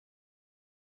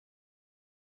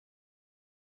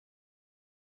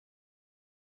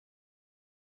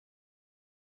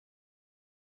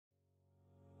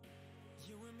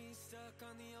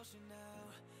on the ocean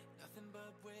now, nothing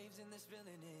but waves in this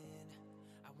filling in.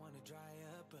 I wanna dry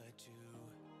up, but you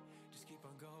just keep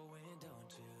on going,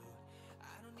 don't you?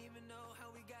 I don't even know how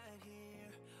we got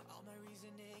here. All my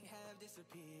reasoning have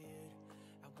disappeared.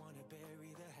 I wanna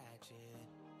bury the hatchet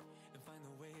and find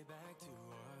the way back to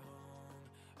our home,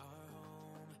 our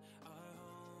home, our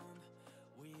home.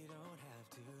 We don't have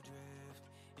to drift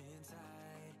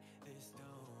inside this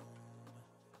dome.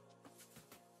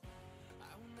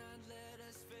 I will not let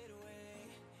us fade away.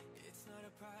 It's not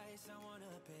a price I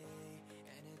wanna pay,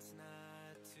 and it's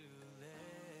not too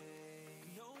late.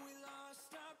 No, we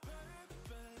lost our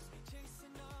purpose,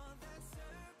 chasing all that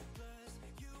surplus.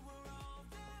 You were all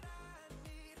that I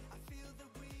need. I feel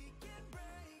that we can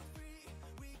break free.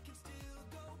 We can still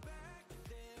go back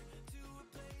there to a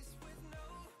place with no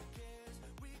cares.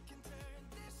 We can turn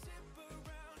this ship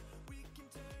around. We can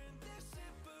turn this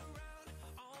ship around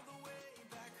all the way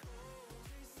back home.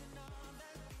 Chasing all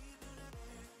that we do not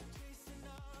have. Chasing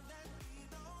all that we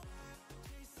don't have.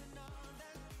 Chasing all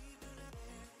that we do not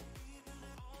have.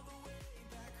 All the way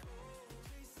back home.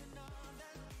 Chasing all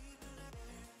that we do not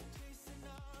have. Chasing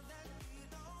all that we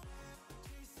don't have.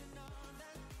 Chasing all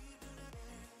that we do not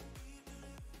have.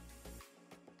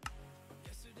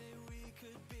 Yesterday we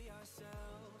could be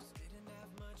ourselves. Didn't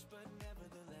have much, but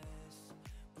nevertheless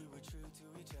we were true to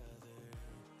each other.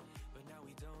 But now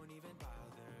we don't even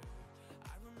bother.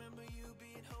 I remember you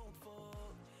being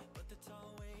hopeful, but the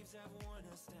tall waves have worn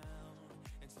us down,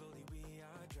 and slowly we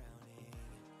are drowning.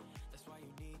 That's why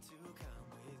you need to come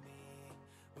with me,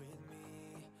 with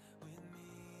me, with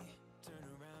me. Turn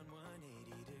around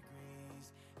 180 degrees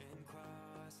and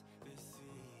cross the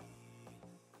sea.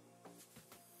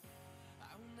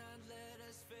 I will not let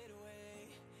us fade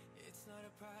away. It's not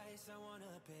a price I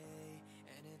wanna pay,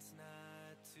 and it's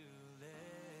not too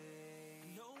late.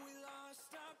 No, we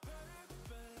lost our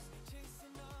purpose,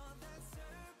 chasing all that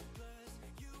surplus.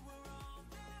 You were all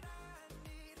that I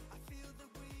need. I feel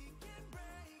that we can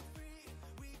break free.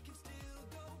 We can still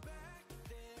go back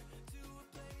there to a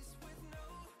place with no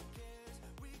cares.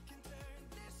 We can turn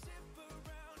this ship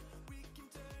around. We can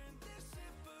turn this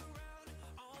ship around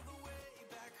all the way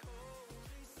back home.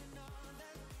 Chasing all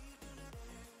that we do not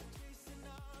have. Chasing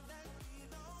all that we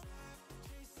don't have.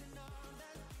 Chasing all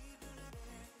that we do not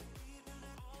have.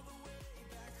 All the way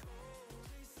back home.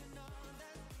 Chasing all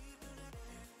that we do not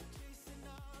have. Chasing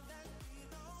all that we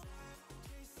don't have.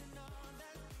 Chasing all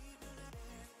that we do not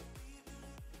have.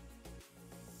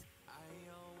 I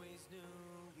always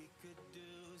knew we could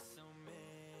do so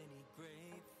many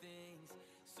great things.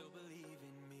 So believe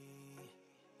in me,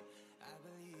 I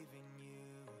believe in you,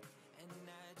 and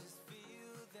I just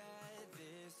feel that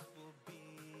this will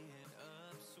be an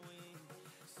upswing.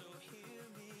 So hear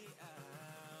me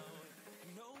out.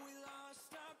 No, we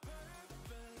lost our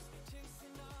purpose,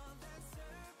 chasing all that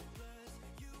surplus.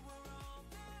 You were all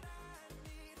that I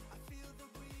need. I feel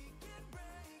that we can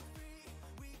break free.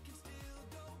 We can still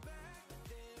go back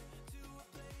there to a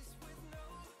place with no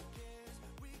cares.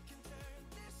 We can turn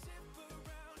this ship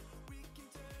around. We can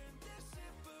turn this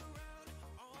ship around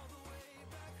all the way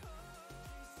back home.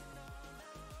 Chasing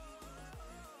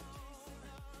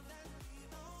all that we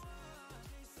do not have.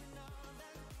 Chasing all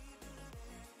that we don't have. Chasing all that we do not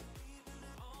have.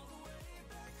 All the way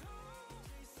back home.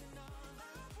 Chasing all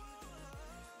that we want.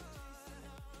 Chasing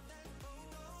all that we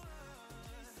don't have.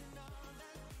 Chasing all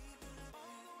that we do not have.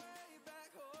 All the way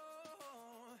back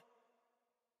home.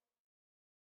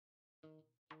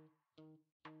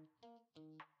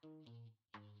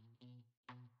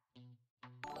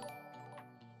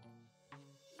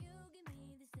 You give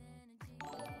me this energy.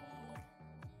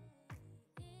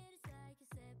 It is like you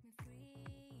set me free.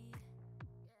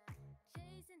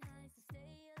 Chasing highs to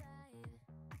stay alive.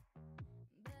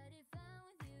 But if I'm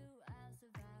with you, I'll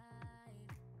survive.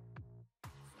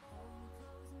 So hold me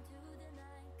close into the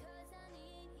night, 'cause I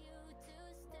need you to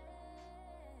stay.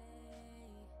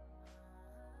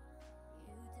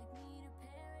 You take me to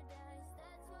paradise,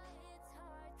 that's why it's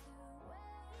hard to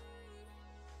wait.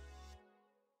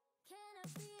 Can I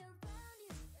be around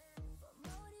you for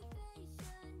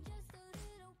motivation? Just a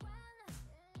little while now.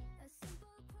 A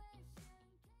simple question,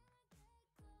 can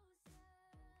I get closer?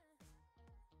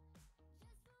 Just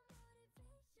for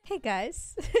motivation. Hey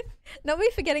guys, not me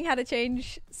forgetting how to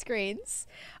change screens.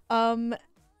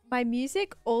 My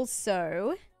music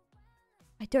also,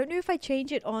 I don't know if I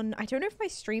change it on, I don't know if my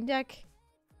Stream Deck,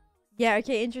 yeah,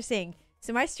 okay, interesting.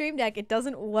 So my Stream Deck, it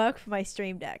doesn't work for my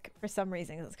Stream Deck for some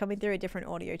reason. It's coming through a different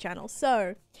audio channel.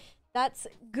 So that's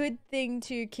good thing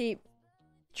to keep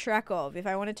track of. If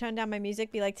I want to turn down my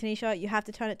music, be like, Taneesha, you have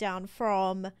to turn it down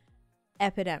from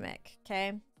Epidemic,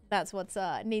 okay? That's what's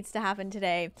needs to happen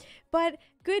today. But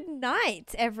good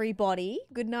night, everybody.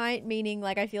 Good night, meaning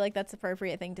like I feel like that's the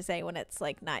appropriate thing to say when it's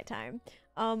like nighttime.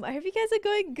 I hope you guys are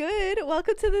going good.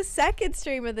 Welcome to the second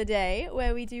stream of the day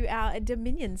where we do our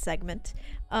Dominion segment.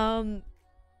 So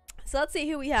let's see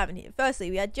who we have in here.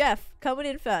 Firstly, we had Jeff coming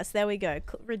in first. There we go.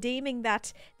 Redeeming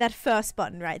that first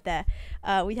button right there.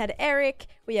 We had Eric.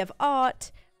 We have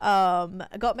Art. I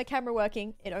got my camera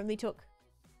working. It only took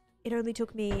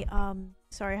me,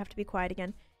 sorry, I have to be quiet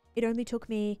again. It only took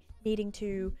me needing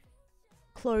to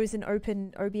close and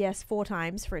open OBS 4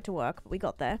 times for it to work, but we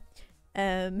got there.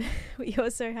 We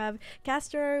also have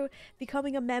Castro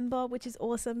becoming a member, which is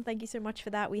awesome. Thank you so much for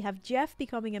that. We have Jeff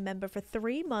becoming a member for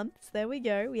 3 months. There we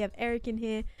go. We have Eric in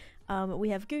here. We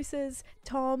have Gooses,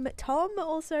 Tom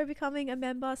also becoming a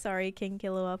member. Sorry, King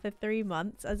Killua for 3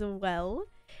 months as well.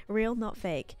 Real, not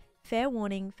fake. Fair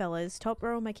warning, fellas. Top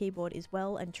row on my keyboard is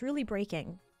well and truly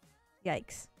breaking.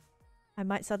 Yikes. I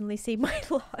might suddenly see my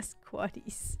last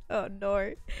quaddies. Oh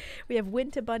no. We have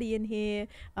Winter Buddy in here.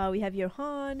 We have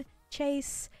Johan,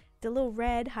 Chase, the little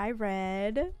Red. Hi,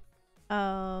 Red.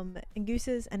 And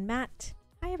Gooses and Matt.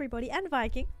 Hi, everybody. And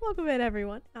Viking. Welcome in,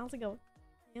 everyone. How's it going?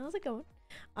 How's it going?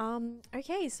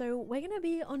 Okay, so we're gonna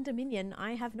be on Dominion.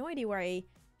 I have no idea where I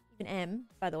even am,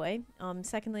 by the way.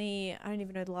 Secondly, I don't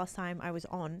even know the last time I was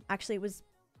on. Actually, it was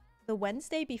the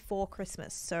Wednesday before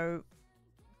Christmas, so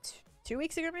 2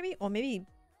 weeks ago maybe? Or maybe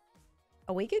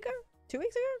a week ago? 2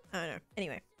 weeks ago? I don't know.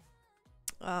 Anyway.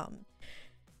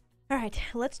 Alright,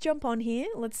 let's jump on here.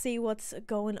 Let's see what's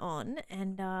going on.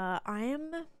 And I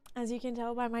am, as you can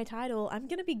tell by my title, I'm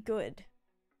gonna be good.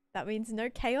 That means no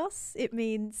chaos. It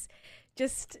means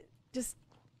just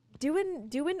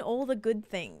doing all the good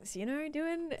things, you know?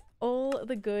 Doing all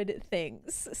the good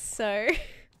things. So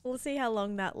we'll see how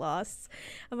long that lasts.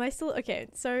 Am I still okay?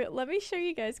 So let me show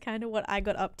you guys kind of what I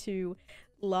got up to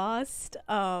last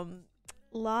I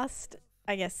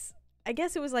guess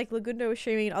it was like Lagundo was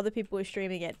streaming and other people were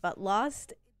streaming it, but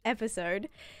last episode,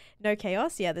 no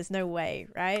chaos. Yeah, there's no way,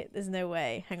 right? There's no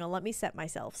way. Hang on, let me set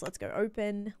myself. So let's go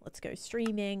open. Let's go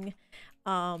streaming.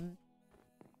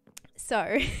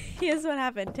 So here's what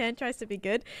happened. Tan tries to be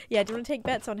good. Yeah, do you want to take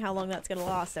bets on how long that's going to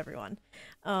last, everyone?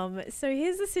 So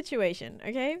here's the situation,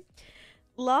 okay?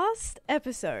 Last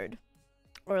episode,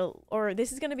 or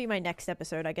this is going to be my next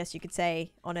episode, I guess you could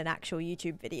say, on an actual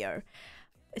YouTube video.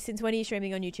 Since when are you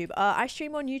streaming on YouTube? I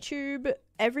stream on YouTube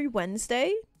every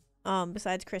Wednesday,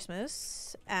 besides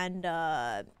Christmas, and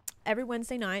every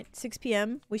Wednesday night, 6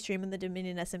 p.m, we stream on the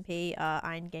Dominion SMP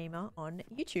Iron Gamer on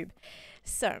YouTube.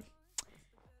 So,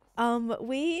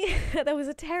 there was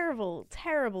a terrible,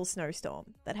 terrible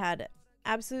snowstorm that had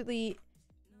absolutely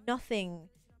nothing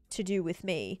to do with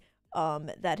me,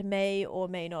 that may or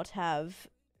may not have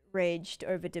raged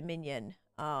over Dominion.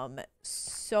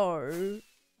 So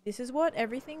this is what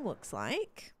everything looks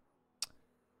like.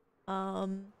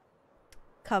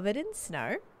 Covered in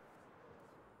snow.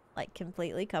 Like,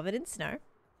 completely covered in snow.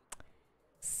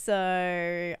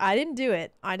 So, I didn't do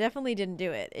it. I definitely didn't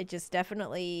do it. It just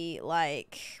definitely,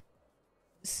 like,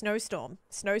 snowstorm.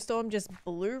 Snowstorm just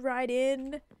blew right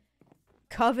in,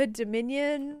 covered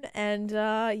Dominion, and,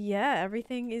 yeah,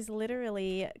 everything is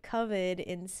literally covered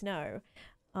in snow.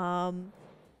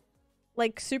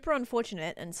 Like, super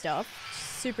unfortunate and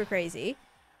stuff. Super crazy.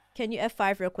 Can you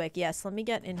F5 real quick? Yes, let me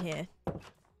get in here.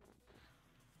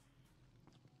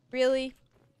 Really?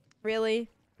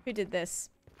 Really? Who did this?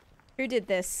 Who did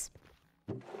this?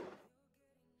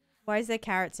 Why is there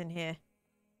carrots in here?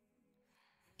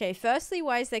 Okay, firstly,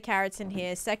 why is there carrots in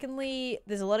here? Secondly,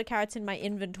 there's a lot of carrots in my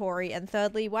inventory. And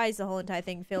thirdly, why is the whole entire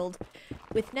thing filled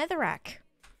with netherrack?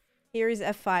 Here is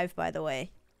F5, by the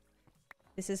way.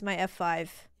 This is my F5.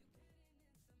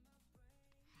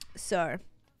 So,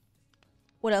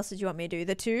 what else did you want me to do?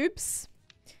 The tubes?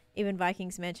 Even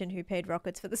Vikings mentioned who paid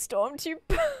rockets for the storm tube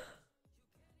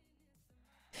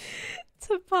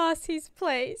to pass his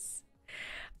place.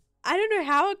 I don't know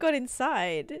how it got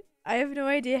inside. I have no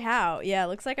idea how. Yeah,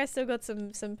 looks like I still got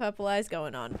some purple eyes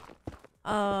going on.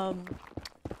 I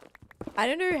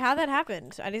don't know how that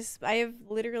happened. I have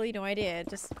literally no idea.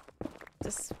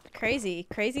 Just crazy.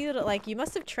 Crazy that it, like, you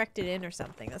must have trekked it in or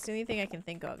something. That's the only thing I can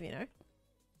think of, you know?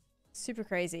 Super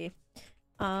crazy.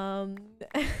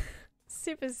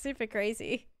 Super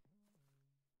crazy.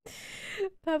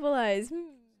 Purple eyes.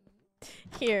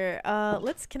 Here,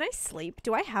 can I sleep?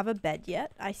 Do I have a bed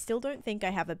yet? I still don't think I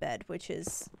have a bed, which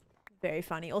is very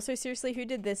funny. Also, seriously, who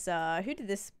did this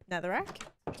netherrack?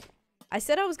 I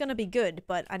said I was gonna be good,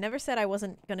 but I never said I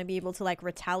wasn't gonna be able to, like,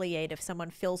 retaliate if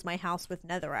someone fills my house with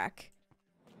netherrack.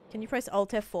 Can you press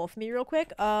Alt F4 for me real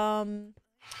quick?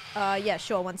 Yeah,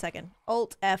 sure, 1 second.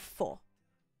 Alt F4.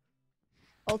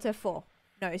 Alt F4.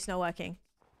 No, it's not working.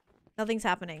 Nothing's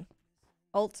happening.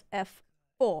 Alt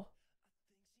F4.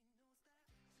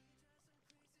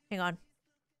 Hang on.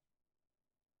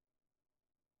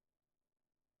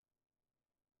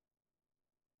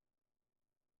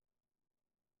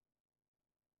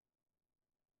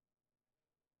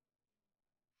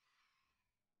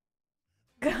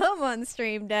 Come on,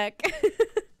 Stream Deck.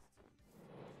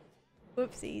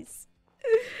 Whoopsies.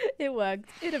 It worked.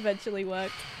 It eventually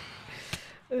worked.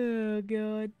 Oh,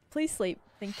 God. Please sleep.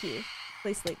 Thank you.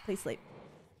 Please sleep. Please sleep.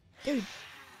 Dude.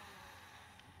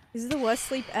 This is the worst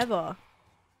sleep ever.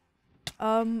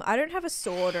 I don't have a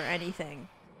sword or anything.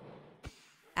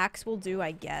 Axe will do,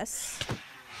 I guess.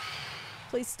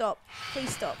 Please stop.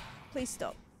 Please stop. Please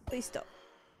stop. Please stop.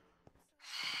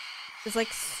 There's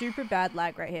like super bad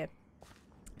lag right here.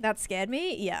 That scared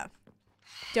me? Yeah.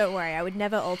 Don't worry, I would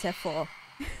never Alt F4.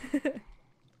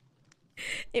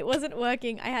 It wasn't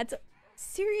working. I had to...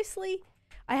 Seriously?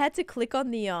 I had to click on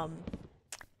the, I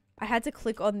had to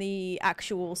click on the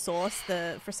actual source.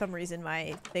 For some reason,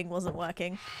 my thing wasn't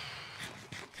working.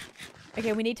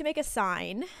 Okay, we need to make a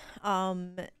sign.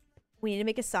 We need to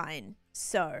make a sign.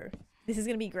 So, this is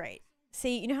gonna be great.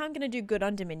 See, you know how I'm gonna do good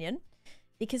on Dominion?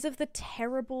 Because of the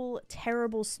terrible,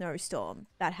 terrible snowstorm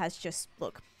that has just,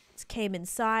 look, it came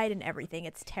inside and everything.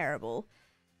 It's terrible.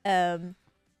 Wait,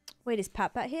 is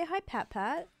Pat Pat here? Hi, Pat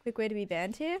Pat. Quick way to be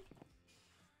banned here.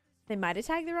 They might have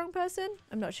tagged the wrong person.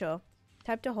 I'm not sure.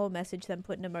 Typed a whole message, then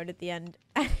put an emote at the end.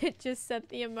 And it just sent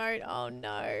the emote. Oh,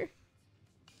 no.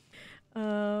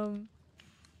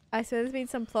 I swear there's been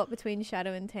some plot between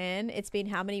Shadow and Tan. It's been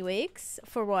how many weeks?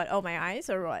 For what? Oh, my eyes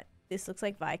or what? This looks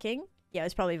like Viking. Yeah, it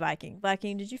was probably Viking.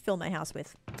 Viking, did you fill my house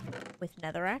with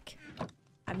netherrack?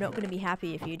 I'm not going to be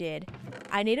happy if you did.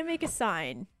 I need to make a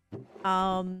sign.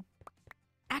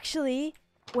 Actually,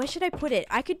 where should I put it?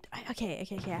 I could... Okay,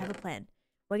 I have a plan.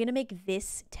 We're going to make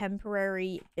this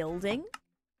temporary building.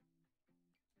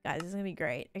 Guys, this is going to be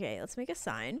great. Okay, let's make a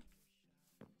sign.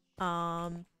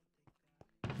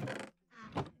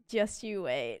 Just you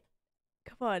wait.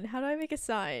 Come on, how do I make a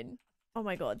sign? Oh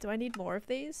my god, do I need more of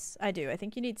these? I do. I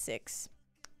think you need 6.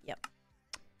 Yep.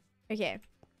 Okay.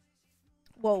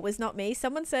 Whoa, it was not me.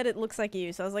 Someone said it looks like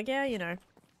you, so I was like, yeah, you know.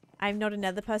 I'm not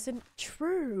another person.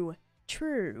 True.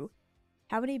 True.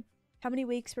 How many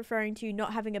weeks referring to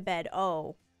not having a bed?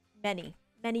 Oh, many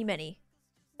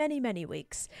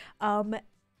weeks.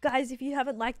 Guys, if you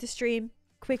haven't liked the stream,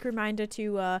 quick reminder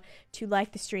to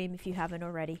like the stream if you haven't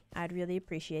already. I'd really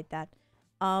appreciate that.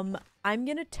 I'm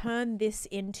gonna turn this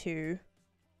into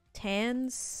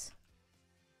Tan's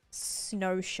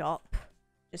snow shop.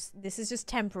 This is just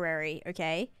temporary,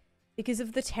 okay? Because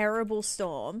of the terrible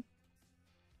storm.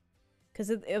 Because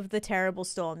of the terrible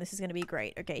storm, this is gonna be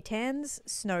great. Okay, Tan's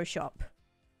snow shop.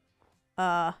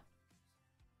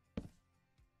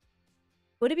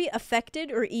 Would it be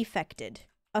affected or effected?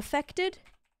 Affected?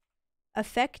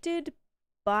 Affected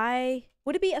by...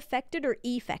 Would it be affected or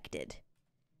effected?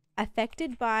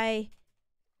 Affected by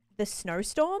the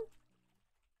snowstorm?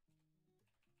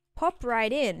 Pop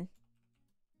right in.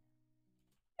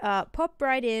 Pop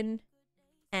right in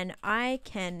and I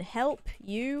can help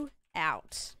you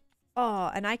out.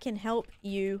 Oh, and I can help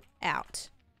you out.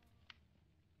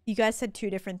 You guys said 2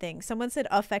 different things. Someone said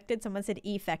affected, someone said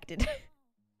effected.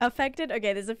 Affected?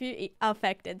 Okay, there's a few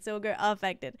affected, so we'll go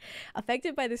affected.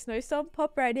 Affected by the snowstorm,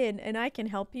 pop right in and I can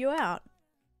help you out.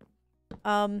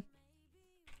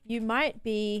 You might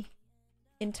be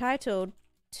entitled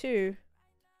to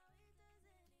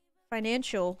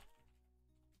financial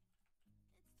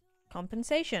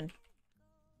compensation.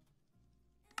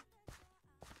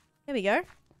 There we go.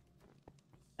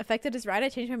 Affected is right. I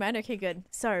changed my mind. Okay, good.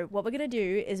 So what we're going to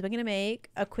do is we're going to make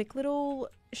a quick little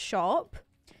shop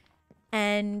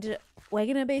and we're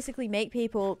going to basically make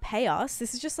people pay us.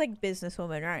 This is just like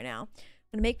businesswoman right now.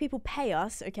 I'm going to make people pay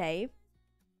us, okay,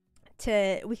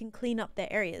 we can clean up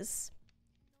their areas.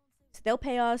 So they'll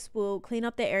pay us. We'll clean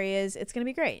up their areas. It's going to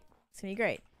be great. It's going to be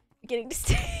great. I'm getting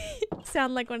to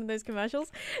sound like one of those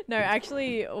commercials. No,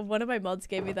 actually, one of my mods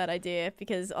gave me that idea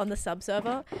because on the sub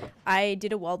server, I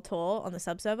did a world tour on the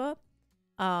sub server.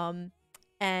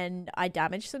 And I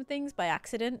damaged some things by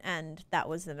accident, and that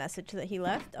was the message that he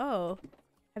left. Oh,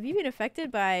 have you been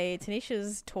affected by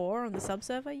Taneesha's tour on the sub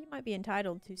server? You might be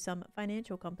entitled to some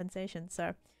financial compensation.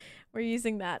 So we're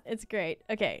using that. It's great.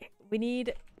 Okay, we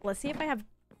need... Let's see if I have...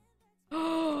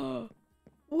 Oh,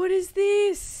 what is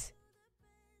this?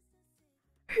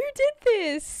 Who did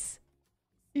this?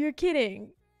 You're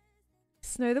kidding.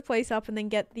 Snow the place up and then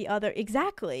get the other...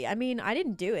 Exactly. I mean, I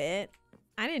didn't do it.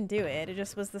 I didn't do it. It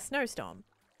just was the snowstorm.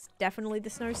 It's definitely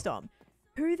the snowstorm.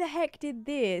 Who the heck did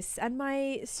this? And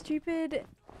my stupid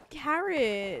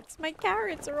carrots. My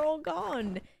carrots are all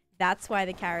gone. That's why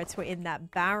the carrots were in that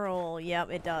barrel.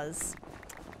 Yep, it does.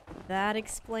 That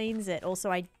explains it. Also,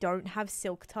 I don't have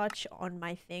Silk Touch on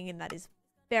my thing, and that is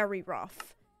very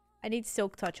rough. I need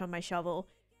Silk Touch on my shovel.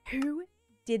 Who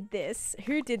did this?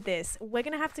 Who did this? We're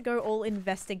gonna have to go all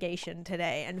investigation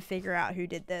today and figure out who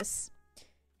did this.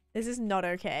 This is not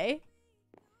okay.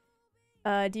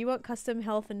 Do you want custom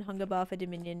health and hunger bar for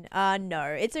Dominion? No,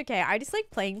 it's okay. I just like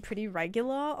playing pretty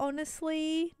regular,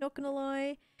 honestly. Not gonna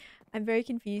lie. I'm very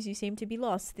confused. You seem to be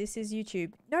lost. This is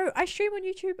YouTube. No, I stream on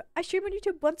YouTube. I stream on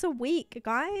YouTube once a week,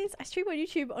 guys. I stream on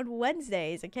YouTube on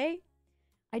Wednesdays, okay?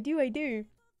 I do.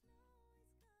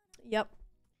 Yep.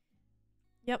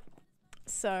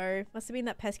 So, must have been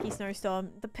that pesky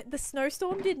snowstorm. The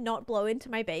snowstorm did not blow into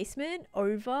my basement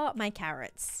over my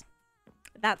carrots.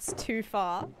 That's too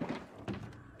far.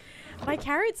 My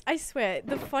carrots, I swear,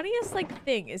 the funniest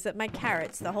thing is that my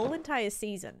carrots, the whole entire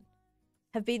season,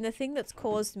 have been the thing that's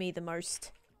caused me the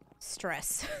most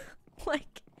stress.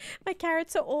 My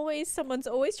carrots are always, someone's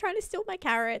always trying to steal my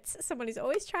carrots. Someone is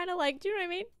always trying to do you know what I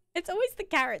mean? It's always the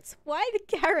carrots. Why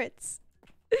the carrots?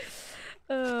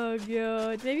 Oh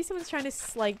god. Maybe someone's trying to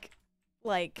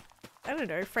I don't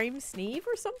know, frame Sneeve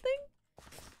or something?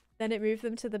 Then it moved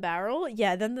them to the barrel.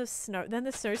 Yeah, then the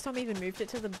snowstorm even moved it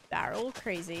to the barrel.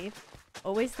 Crazy.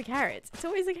 Always the carrots. It's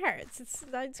always the carrots.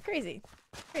 It's crazy.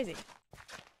 Crazy.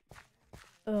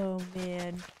 Oh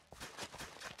man.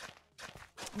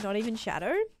 Not even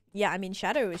Shadow? Yeah, I mean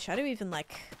Shadow even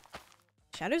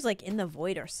Shadow's in the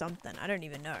void or something. I don't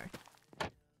even know.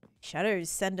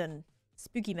 Shadow's sending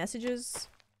spooky messages.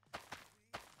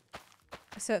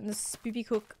 A certain spoopy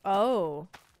cook. Oh,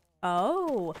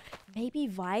 maybe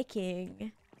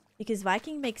Viking, because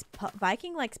Viking likes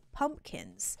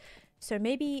pumpkins. So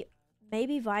maybe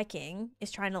Viking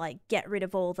is trying to get rid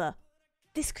of all the.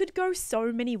 This could go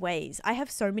so many ways. I have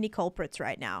so many culprits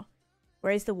right now.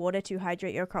 Where is the water to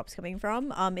hydrate your crops coming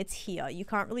from? It's here. You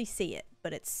can't really see it,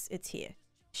 but it's here.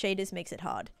 Shaders makes it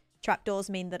hard. Trapdoors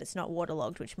mean that it's not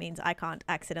waterlogged, which means I can't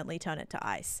accidentally turn it to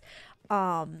ice.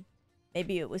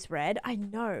 Maybe it was red. I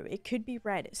know, it could be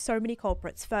red. So many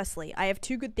culprits. Firstly, I have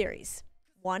two good theories.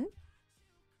 One,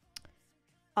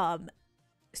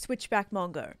 Switchback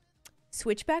Mongo.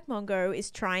 Switchback Mongo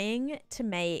is trying to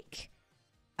make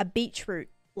a beetroot,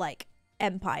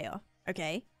 empire,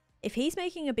 okay? If he's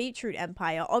making a beetroot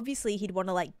empire, obviously he'd want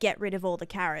to, get rid of all the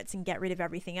carrots and get rid of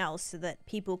everything else so that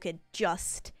people could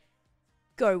just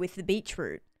go with the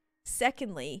beetroot.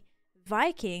 Secondly,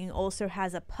 Viking also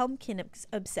has a pumpkin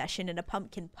obsession and a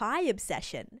pumpkin pie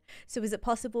obsession. So is it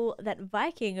possible that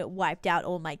Viking wiped out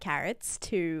all my carrots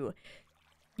to,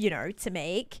 to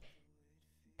make?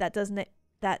 That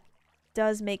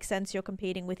does make sense. You're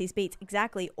competing with his beets.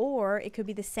 Exactly. Or it could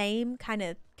be the same kind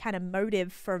of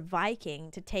motive for Viking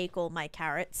to take all my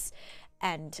carrots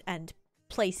and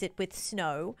place it with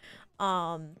snow.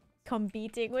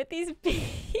 Competing with these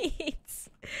beets.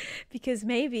 Because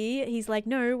maybe he's like,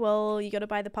 no, well, you gotta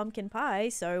buy the pumpkin pie,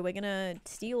 so we're gonna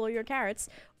steal all your carrots.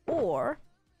 Or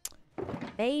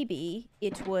maybe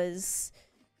it was,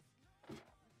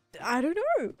 I don't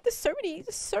know. There's so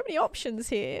many options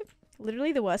here.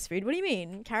 Literally the worst food. What do you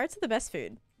mean? Carrots are the best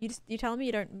food. You telling me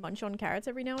you don't munch on carrots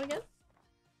every now and again?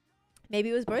 Maybe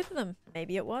it was both of them.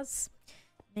 Maybe it was.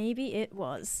 Maybe it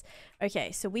was.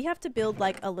 Okay, so we have to build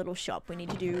a little shop. We need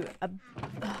to do a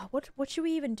what should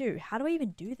we even do? How do I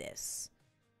even do this?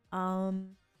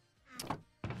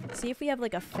 See if we have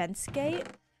a fence gate,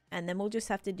 and then we'll just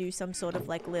have to do some sort of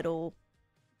little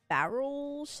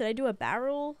barrel. Should I do a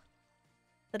barrel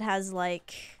that has I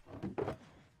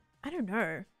don't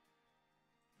know.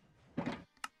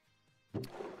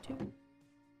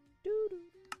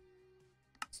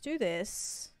 Let's do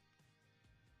this.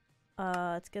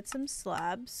 Let's get some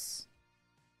slabs.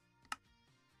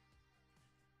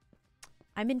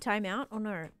 I'm in timeout? Oh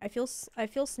no. I feel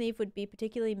Sneeve would be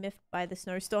particularly miffed by the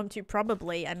snowstorm too.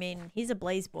 Probably. I mean, he's a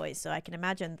blaze boy, so I can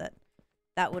imagine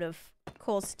that would have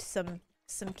caused some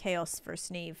chaos for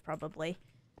Sneeve, probably.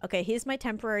 Okay, here's my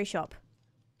temporary shop.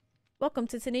 Welcome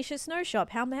to Taneesha's Snow Shop.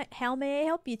 How may I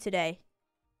help you today?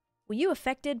 Were you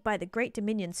affected by the Great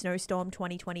Dominion Snowstorm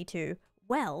 2022?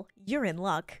 Well, you're in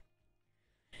luck.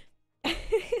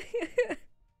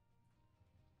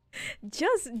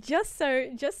 just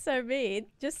so mean,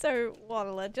 just so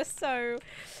waddler, just so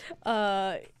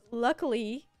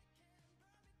luckily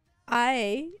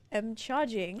I am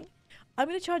charging. I'm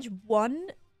gonna charge 1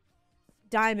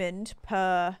 diamond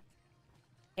per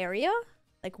area,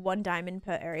 1 diamond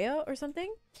per area or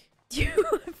something. Do you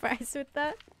have a price with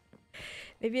that?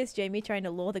 Maybe it's Jamie trying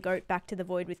to lure the goat back to the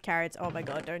void with carrots. Oh my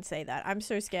god, don't say that. I'm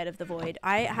so scared of the void.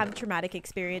 I have traumatic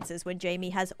experiences when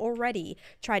Jamie has already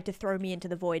tried to throw me into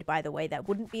the void, by the way. That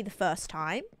wouldn't be the first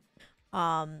time.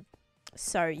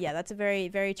 So yeah, that's a very,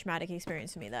 very traumatic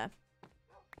experience for me there.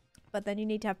 But then you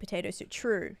need to have potato soup.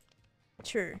 True.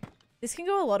 True. This can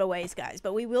go a lot of ways, guys,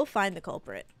 but we will find the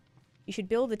culprit. You should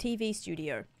build a TV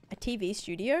studio. A TV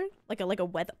studio? Like a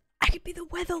weather... I could be the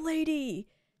weather lady!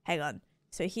 Hang on.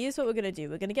 So here's what we're gonna do.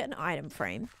 We're gonna get an item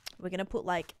frame. We're gonna put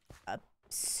like a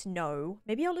snow.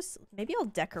 Maybe I'll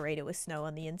decorate it with snow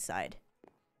on the inside.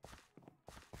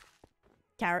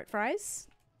 Carrot fries.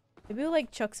 Maybe we'll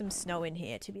like chuck some snow in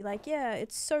here to be like, yeah,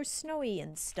 it's so snowy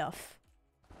and stuff.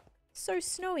 So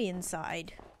snowy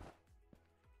inside.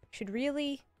 Should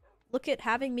really look at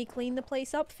having me clean the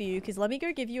place up for you, because let me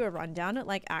go give you a rundown at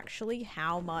like actually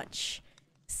how much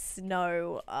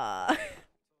snow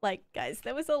like, guys,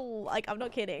 there was I'm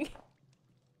not kidding.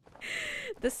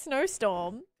 The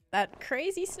snowstorm, that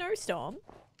crazy snowstorm,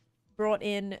 brought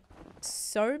in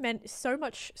so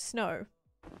much snow.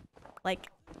 Like,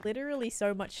 literally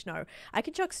so much snow. I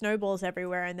could chuck snowballs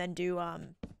everywhere and then do,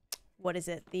 what is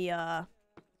it?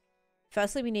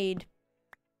 Firstly we need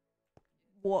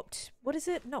warped. What is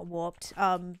it? Not warped.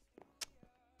 Oh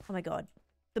my god.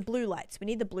 The blue lights. We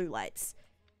need the blue lights.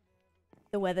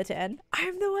 The weather tan.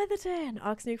 I'm the weather tan.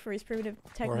 Ask Nuke for his primitive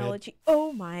technology.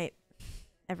 Oh my.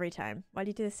 Every time. Why do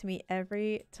you do this to me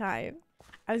every time?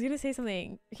 I was gonna say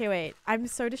something. Okay, wait. I'm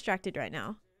so distracted right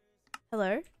now.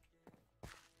 Hello?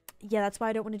 Yeah, that's why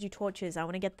I don't want to do torches. I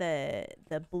want to get the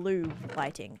blue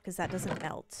lighting, because that doesn't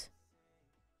melt.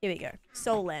 Here we go.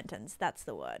 Soul lanterns. That's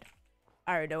the word.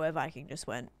 I don't know where Viking just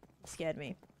went. He scared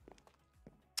me.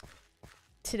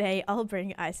 Today, I'll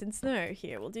bring ice and snow.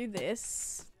 Here, we'll do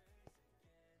this.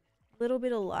 Little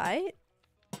bit of light.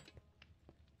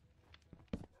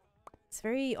 It's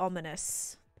very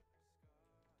ominous.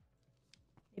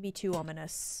 Maybe too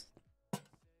ominous.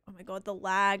 Oh my god, the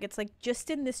lag. It's like just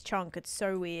in this chunk. It's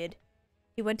so weird.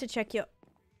 He went to check your...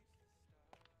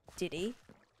 Did he?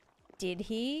 Did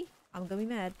he? I'm gonna be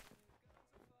mad.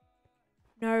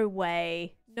 No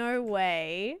way. No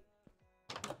way.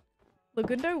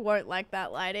 Lagundo won't like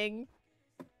that lighting.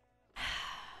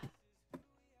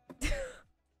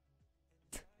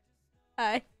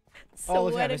 I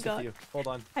swear to God. You. Hold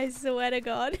on. I swear to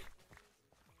God.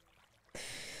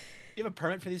 You have a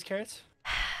permit for these carrots?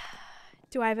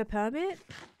 Do I have a permit?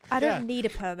 I don't need a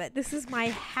permit. This is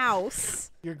my house.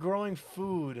 You're growing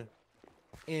food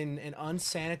in an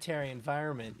unsanitary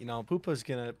environment. You know, Poopa's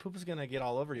gonna get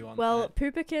all over you on that. Well,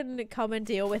 Poopa can come and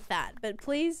deal with that, but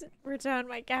please return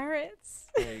my carrots.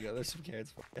 There you go. There's some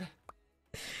carrots for you.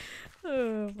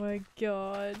 Oh my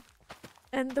god.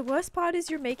 And the worst part is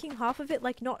you're making half of it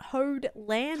like not hoed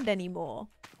land anymore.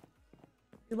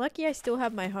 You're lucky I still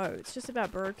have my hoe. It's just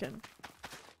about broken.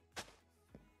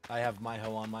 I have my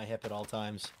hoe on my hip at all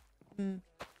times. You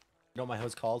know what my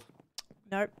hoe's called?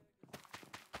 Nope.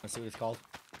 Let's see what it's called.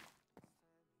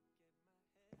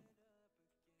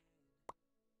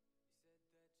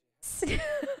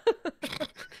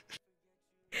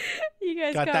 You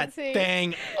guys Got can't that see.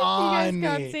 thing You on guys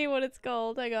can't me. see what it's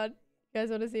called. Hang on. You guys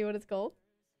want to see what it's called?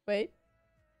 Wait.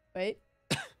 Wait.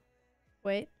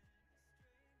 Wait.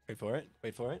 Wait for it.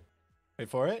 Wait for it. Wait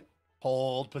for it.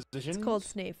 Hold position. It's called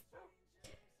Sneef.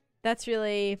 That's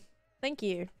really... Thank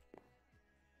you. You're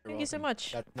Thank you so welcome.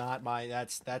 much. That's not my.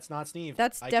 That's not Sneeve.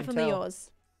 That's I can definitely tell. yours.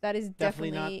 That is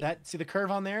Definitely definitely... not that. See the curve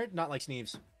on there? Not like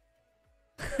Sneeve's.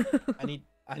 I need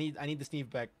the Sneeve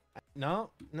back.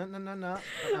 No.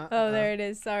 Oh, there it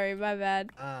is. Sorry, my bad.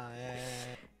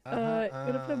 Yeah.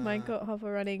 Gonna put Minecraft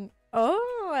hover running.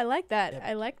 Oh, I like that. Yep.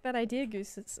 I like that idea,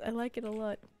 Goose. I like it a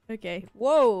lot. Okay.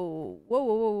 Whoa. Whoa,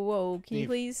 whoa, whoa, whoa. Can you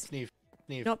please Sneeve.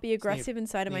 not be aggressive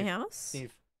inside of my Sneeve. house?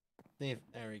 Sneeve.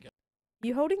 There we go.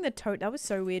 You holding the totem? That was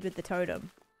so weird with the totem.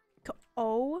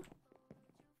 Oh.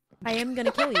 I am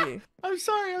gonna kill you. I'm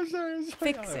sorry.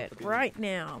 Fix Oh, it okay. right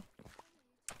now.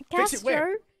 Fix it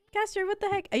where? Castro, what the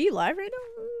heck? Are you live right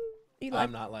now? Are you live?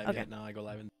 I'm not live Okay. yet. No, I go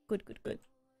live in. Good.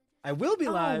 I will be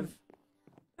live.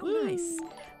 Oh, nice. Woo.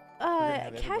 gonna have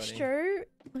everybody. Castro,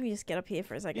 let me just get up here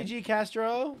for a second. GG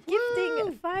Castro. Gifting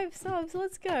Woo. 5 subs.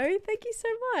 Let's go. Thank you so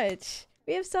much.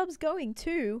 We have subs going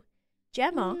to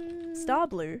Gemma,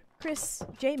 Starblue, Chris,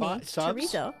 Jamie, Subs?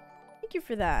 Teresa. Thank you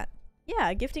for that.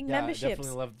 Yeah, gifting Yeah, I memberships.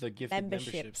 definitely love the gifted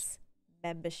memberships.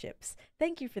 Memberships.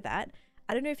 Thank you for that.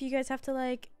 I don't know if you guys have to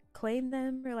like claim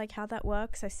them or like how that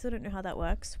works. I still don't know how that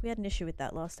works. We had an issue with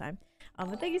that last time.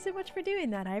 But thank you so much for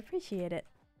doing that. I appreciate it.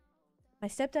 My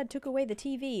stepdad took away the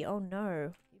TV. Oh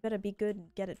no. You better be good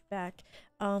and get it back.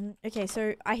 Okay,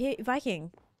 so I hear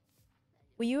Viking.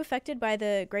 Were you affected by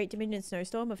the Great Dominion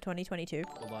snowstorm of 2022?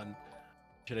 Hold on.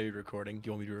 Should I be recording? Do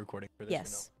you want me to be recording for this?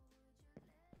 Yes.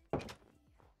 Or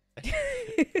no?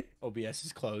 OBS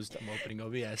is closed. I'm opening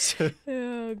OBS.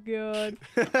 Oh god.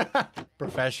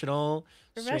 Professional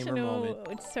streamer moment.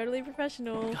 Professional. It's totally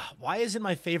professional. Why isn't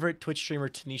my favorite Twitch streamer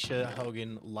Taneesha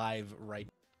Hogan live right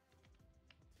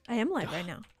now? I am live right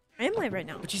now. I am live right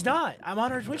now. But she's not. I'm on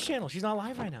her Twitch channel. She's not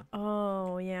live right now.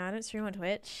 Oh yeah, I don't stream on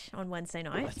Twitch on Wednesday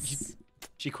nights.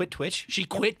 She quit Twitch? She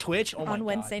quit Twitch? Oh my On god.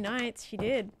 Wednesday nights, she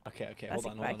did. Okay, hold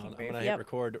Classic on. Viking I'm proof, gonna hit yep.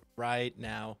 record right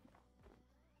now.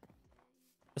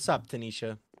 What's up,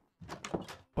 Taneesha?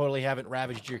 Totally haven't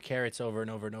ravaged your carrots over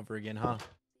and over and over again, huh?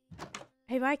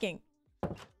 Hey Viking.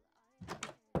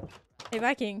 Hey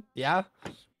Viking. Yeah?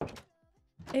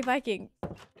 Hey Viking.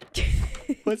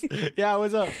 What's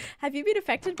up? Have you been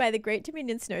affected by the Great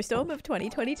Dominion snowstorm of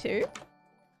 2022?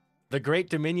 The Great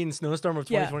Dominion snowstorm of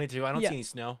Yeah. 2022. I don't Yeah. see any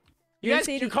snow. You You don't guys,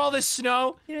 see you any- call this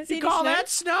snow? You don't see You any call snow? that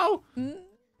snow?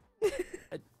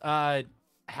 Mm,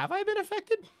 Have I been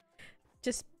affected?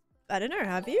 just I don't know.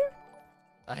 Have you?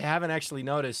 I haven't actually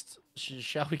noticed.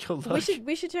 Shall we go look?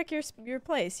 We should check your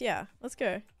place. Yeah, let's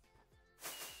go.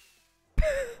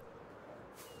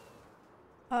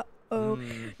 Uh-oh.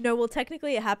 No, well,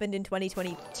 technically it happened in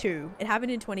 2022. It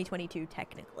happened in 2022,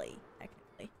 technically. It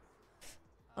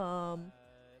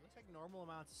looks like normal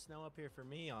amounts of snow up here for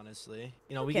me, honestly.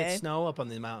 You know, we Okay. get snow up on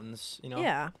the mountains, you know?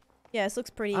 Yeah. Yeah, this looks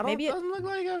pretty. I don't, Maybe doesn't look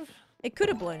like I've... it could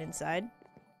have blown inside.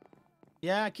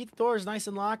 Yeah, keep the doors nice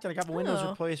and locked, and I got the windows Oh.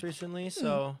 replaced recently,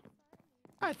 so...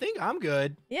 I think I'm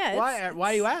good. Yeah.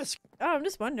 Why do you ask? Oh, I'm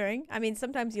just wondering. I mean,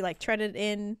 sometimes you like tread it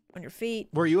in on your feet.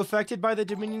 Were you affected by the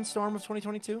Dominion storm of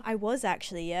 2022? I was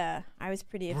actually, yeah. I was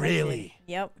pretty affected. Really?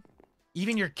 Yep.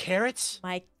 Even your carrots?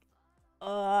 My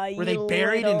Were they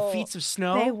buried in feet of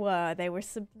snow? They were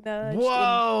submerged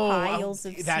Whoa! in piles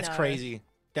of That's snow. crazy.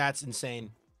 That's insane.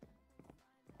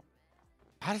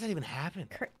 How does that even happen?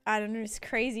 I don't know. It's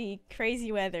crazy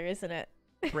weather, isn't it?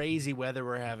 Crazy weather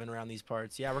we're having around these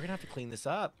parts. Yeah, we're gonna have to clean this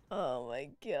up. Oh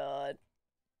my god.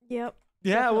 Yep.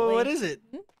 Yeah, well, what Definitely. is it?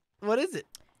 Hmm? What is it?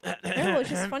 No, well, it's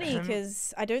just funny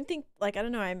because I don't think, like, I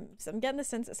don't know. I'm getting the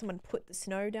sense that someone put the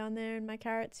snow down there in my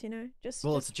carrots. You know, just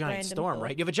Well, it's a just giant random storm, thought.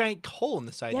 right? You have a giant hole in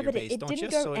the side Yeah, of your but base, it don't didn't you?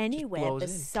 go So it just anywhere blows in.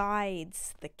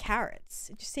 besides the carrots.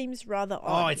 It just seems rather Oh,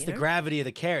 odd. it's you the know? gravity of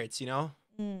the carrots, you know?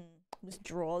 Just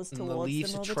draws And towards the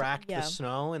leaves them all the attract time. the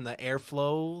snow and the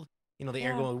airflow. You know, the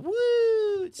air Yeah. going woo.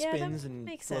 It Yeah, spins that and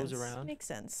makes flows sense. around. Makes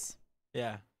sense.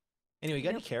 Yeah. Anyway, you got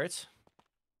any Yep. carrots?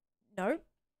 No,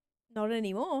 not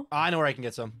anymore. Oh, I know where I can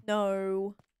get some.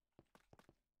 No.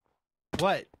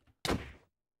 What?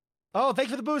 Oh,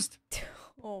 thanks for the boost.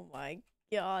 Oh my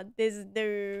god, this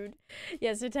dude.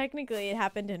 Yeah, so technically it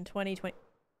happened in 2020.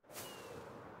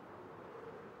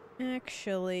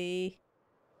 Actually.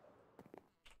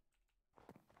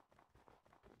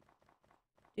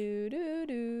 Do do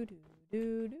do do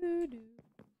do do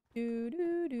do do do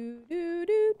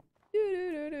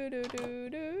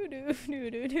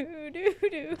do do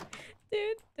do.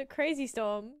 The crazy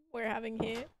storm we're having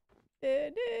here.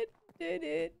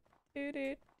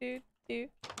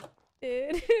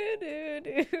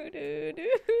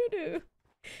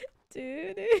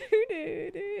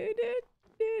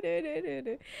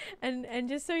 And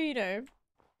just so you know,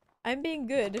 I'm being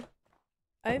good.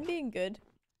 I'm being good.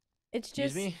 It's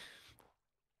Excuse just me?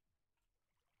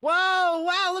 Whoa,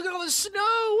 wow, look at all the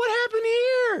snow. What happened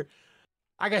here?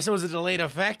 I guess it was a delayed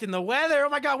effect in the weather. Oh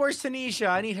my god, where's Taneesha?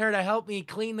 I need her to help me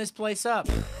clean this place up.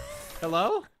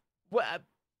 Hello? What?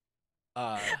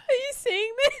 Are you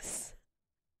seeing this?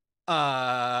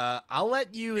 I'll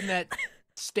let you and that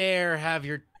stare have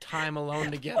your time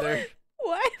alone together.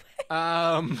 Why?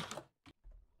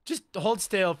 Just hold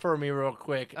still for me real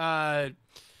quick. Why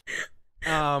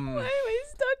am I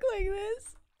stuck like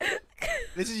this?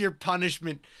 This is your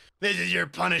punishment. This is your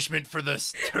punishment for the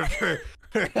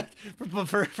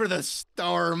for the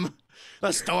storm.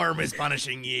 The storm is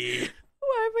punishing ye.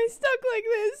 Why am I stuck like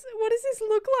this? What does this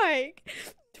look like?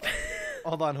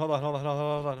 Hold on.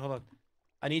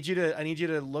 I need you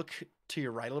to look to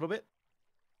your right a little bit.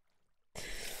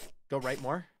 Go right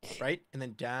more. Right, and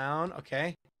then down.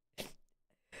 Okay.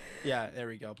 Yeah, there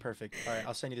we go. Perfect. All right,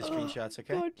 I'll send you the screenshots,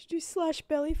 okay? God, did you slash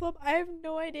belly flop? I have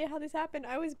no idea how this happened.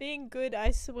 I was being good, I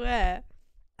swear.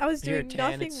 I was Here, doing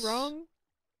Tan, nothing it's- wrong.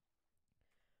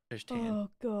 There's Tan. Oh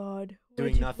God. Where'd Doing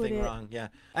you put nothing it? wrong. Yeah.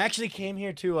 I actually came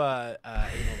here to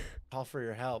call for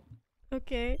your help.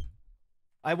 Okay.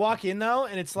 I walk in though,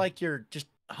 and it's like you're just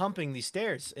humping these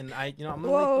stairs, and I'm gonna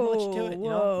Whoa, let you do it. You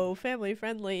know, whoa, family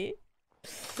friendly.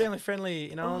 family friendly.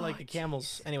 You know, Oh, like the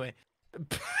camels. Anyway,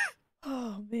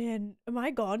 Oh man, am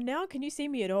I gone now? Can you see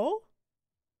me at all?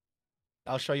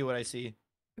 I'll show you what I see.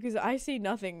 Because I see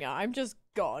nothing now. I'm just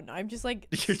gone. I'm just like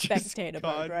You're just spectator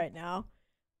gone. mode right now.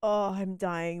 Oh, I'm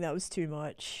dying. That was too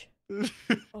much. Oh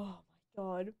my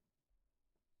god.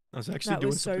 I was actually That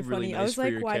doing was so something funny. really nice I was for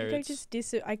like, your why carrots. did I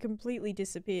just I completely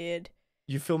disappeared.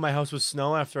 You fill my house with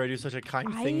snow after I do such a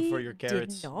kind thing for I your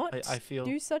carrots. did not I feel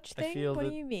do such I thing. feel What the-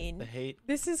 do you mean? the hate.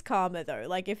 This is karma though.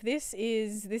 Like if this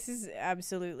is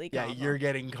absolutely Yeah, karma. you're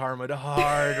getting karma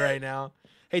hard right now.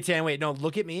 Hey Tan, wait, no,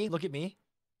 look at me. Look at me.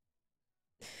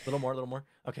 Little more.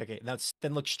 Okay.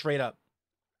 Then look straight up.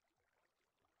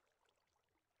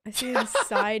 I see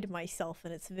inside myself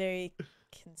and it's very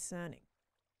concerning.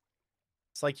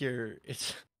 It's like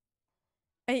it's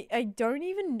I don't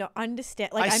even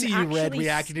understand. Like I I'm see you red actually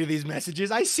reacting to these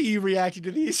messages. I see you reacting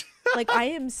to these. like I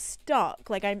am stuck.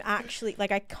 Like I'm actually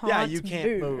like I can't Yeah, you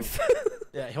can't move.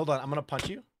 Yeah, hold on. I'm gonna punch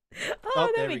you.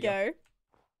 Oh, there we go.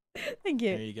 Thank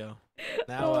There you. you go.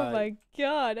 Now, Oh my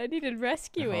god, I needed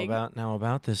rescuing. now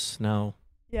about this snow.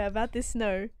 Yeah, about this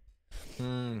snow.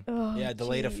 Oh, Yeah,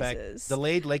 delayed effect. Jesus.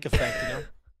 Delayed lake effect, you know?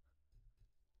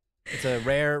 It's a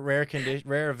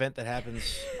rare event that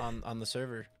happens on the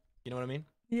server. You know what I mean?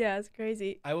 Yeah, it's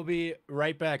crazy. I will be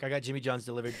right back. I got Jimmy John's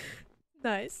delivered.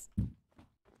 Nice.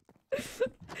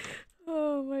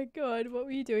 Oh my god, what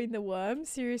were you doing, the worm?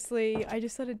 Seriously, I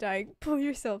just started dying. Pull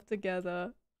yourself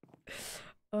together.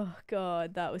 Oh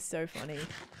god, that was so funny.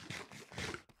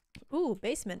 Ooh,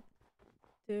 basement.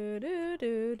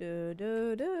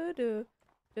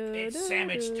 It's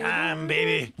sandwich time,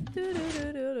 baby.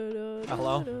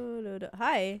 Hello?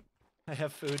 Hi. I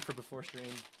have food for before stream.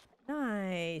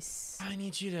 Nice. I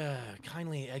need you to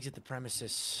kindly exit the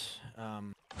premises.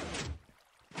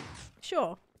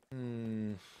 Sure.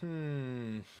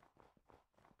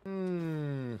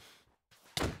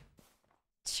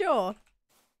 Sure.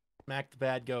 Smack the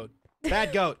bad goat.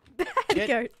 Bad goat. Get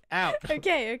Goat. out.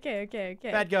 Okay.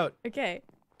 Bad goat. Okay.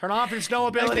 Turn off your snow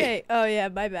ability. Okay. Oh yeah,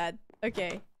 my bad.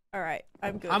 Okay. All right.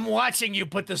 I'm good. I'm watching you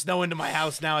put the snow into my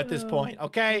house now at this point,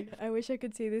 okay? I wish I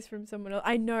could see this from someone else.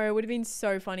 I know it would have been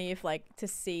so funny if like to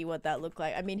see what that looked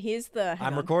like. I mean, here's the. hang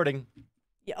I'm on. recording.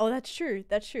 Yeah. Oh, that's true.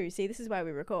 That's true. See, this is why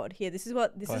we record. Here, this is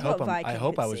what I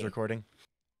hope I was recording.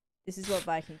 This is what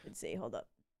Viking could see. Hold up.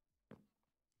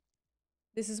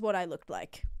 This is what I looked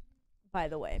like. By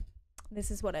the way, this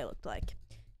is what I looked like.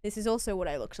 This is also what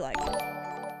I looked like,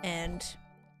 and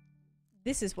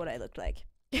this is what I looked like.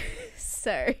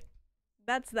 So.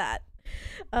 That's that.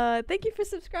 Thank you for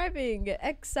subscribing,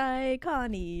 Xi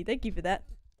Connie. Thank you for that.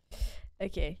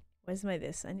 Okay, where's my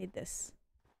this? I need this.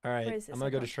 All right, Where is this? I'm gonna I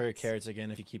go can't destroy your find this. carrots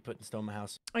again if you keep putting snow in my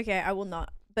house. Okay, I will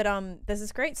not. But there's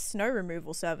this great snow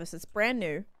removal service. It's brand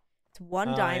new. It's one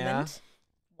Oh, diamond. yeah?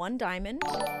 One diamond.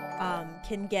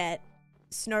 Can get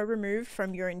snow removed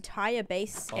from your entire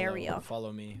base area.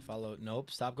 Follow me.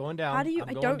 Nope, stop going down. How do you? I'm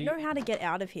I going don't deep. know how to get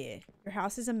out of here. Your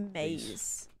house is a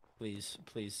maze. Please.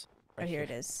 Oh, here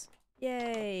it is.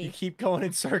 Yay! You keep going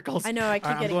in circles. I know. I keep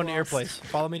All right, I'm getting going to your lost. place.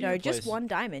 Follow me to No, your just place. one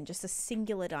diamond. Just a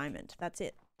singular diamond. That's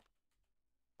it.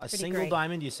 A pretty single great.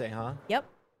 diamond, you say, huh? Yep.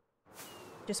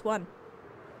 Just one.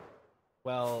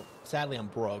 Well, sadly, I'm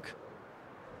broke.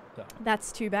 So,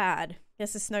 That's too bad.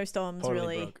 Guess the snowstorm's totally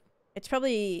really. broke. It's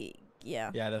probably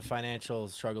yeah. Yeah, the financial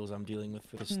struggles I'm dealing with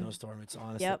the snowstorm. It's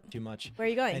honestly Yep. too much. Where are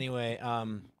you going? Anyway, Where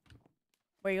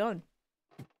are you going?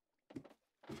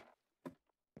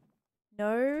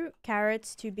 No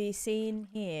carrots to be seen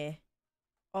here,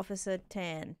 Officer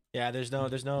Tan. yeah, there's no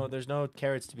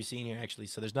carrots to be seen here actually.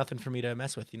 So there's nothing for me to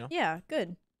mess with, you know. Yeah,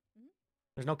 good.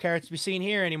 There's no carrots to be seen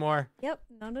here anymore. Yep,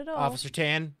 none at all. Officer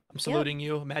Tan, I'm saluting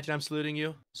you. Imagine I'm saluting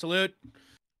you. Salute.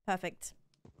 Perfect.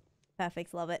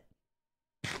 Perfect. Love it.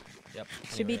 Yep.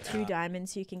 Should be Anyway, 2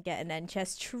 diamonds so you can get an end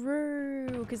chest. True.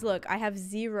 Because look, I have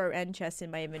 0 end chests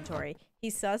in my inventory.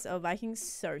 He's sus. Oh, Viking's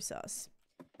so sus.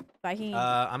 Viking,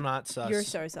 I'm not sus. you're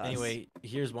so sus. Anyway,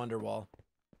 here's Wonderwall.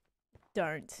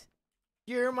 don't.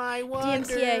 You're my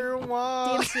DMCA.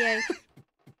 Wonderwall. DMCA.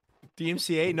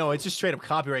 DMCA? No, it's just straight up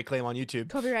copyright claim on YouTube.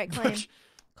 Copyright claim.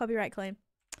 Copyright claim.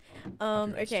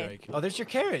 Copyright Okay. strike. Oh, there's your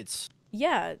carrots.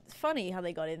 Yeah, it's funny how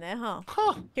they got in there, huh?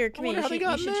 Huh. Here, come I here. wonder how they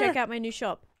got You in should check there. out my new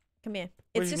shop. Come here.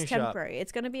 Where's It's your just new shop? temporary.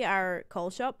 It's gonna be our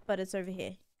coal shop, but it's over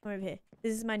here. Come over here.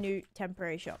 This is my new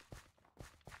temporary shop.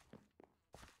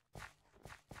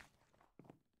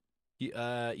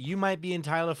 You might be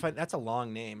entitled to that's a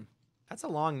long name. That's a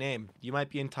long name. You might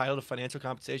be entitled to financial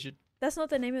compensation. That's not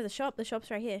the name of the shop. The shop's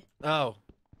right here. Oh.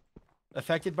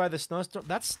 Affected by the snowstorm.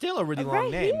 That's still a really long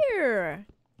right name. here.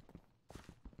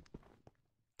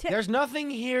 There's nothing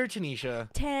here, Taneesha.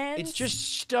 Tan. It's just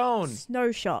stone.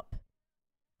 Snow shop.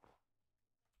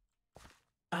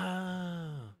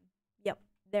 Ah. Yep,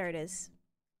 there it is.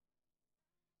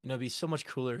 You know, it'd be so much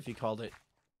cooler if you called it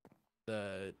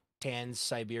the Trans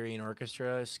Siberian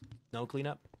Orchestra Snow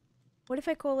Cleanup. What if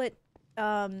I call it,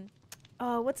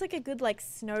 oh, what's like a good like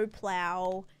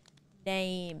snowplow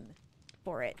name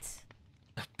for it?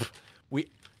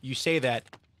 You say that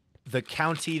the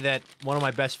county that one of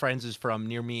my best friends is from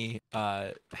near me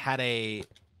had a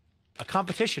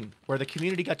competition where the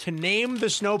community got to name the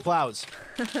snowplows.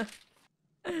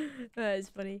 That is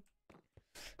funny.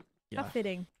 Yeah. How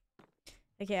fitting.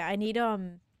 Okay, I need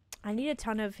a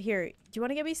ton of here. Do you want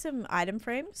to get me some item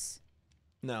frames?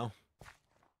 No.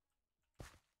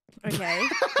 Okay,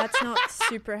 that's not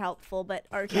super helpful, but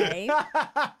okay.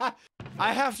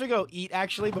 I have to go eat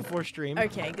actually before stream.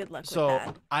 Okay, good luck So with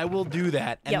that. I will do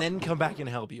that and Yep. then come back and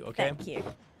help you, okay? Thank you.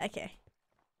 Okay.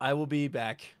 I will be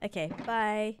back. Okay,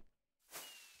 bye.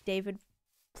 David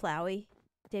Plowy.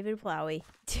 David Plowy.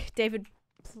 David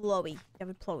Plowy.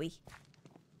 David Plowy.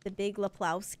 The Big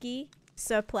Laplowski.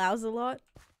 Sir Plows a lot.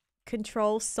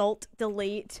 Control, Salt,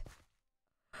 Delete.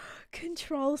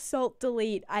 Control, Salt,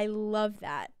 Delete. I love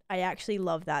that. I actually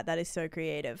love that. That is so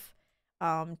creative.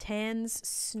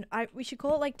 We should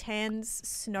call it like Tan's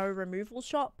Snow Removal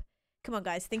Shop. Come on,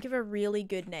 guys. Think of a really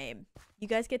good name. You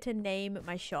guys get to name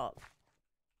my shop.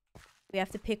 We have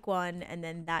to pick one, and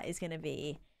then that is going to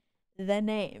be the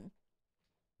name.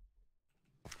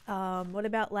 What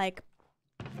about like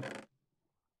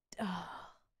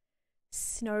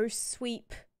Snow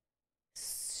Sweep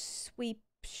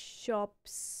Shop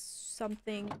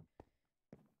something.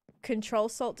 Control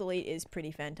Salt Delete is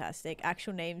pretty fantastic.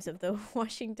 Actual names of the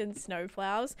Washington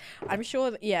snowplows. I'm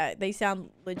sure yeah, they sound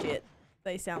legit.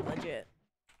 They sound legit.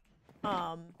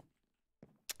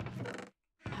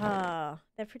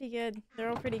 They're pretty good. They're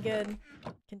all pretty good.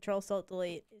 Control Salt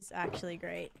Delete is actually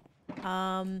great.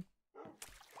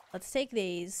 Let's take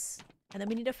these, and then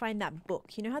we need to find that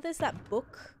book. You know how there's that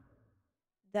book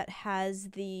that has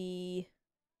the...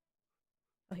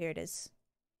 Oh, here it is.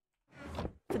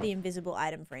 For the invisible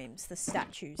item frames, the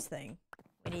statues thing.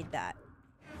 We need that.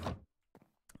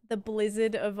 The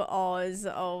Blizzard of Oz.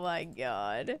 Oh my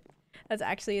god. That's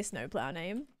actually a snowplow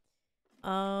name.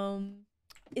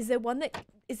 Is there one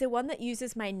that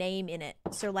uses my name in it?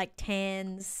 So like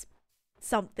Tans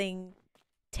something.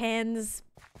 Tans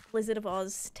Blizzard of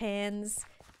Oz, Tans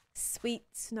Sweet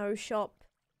Snow Shop,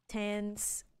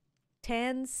 Tans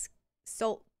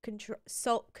Salt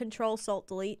Control Salt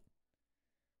Delete.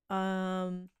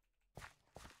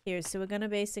 Here, so we're gonna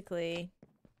basically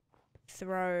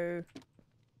throw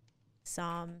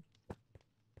some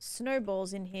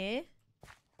snowballs in here.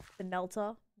 The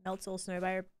melter melts all snow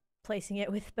by replacing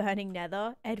it with burning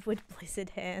nether. Edward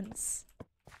Blizzard hands.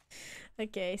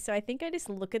 Okay, so I think I just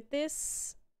look at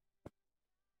this.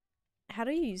 How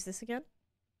do you use this again?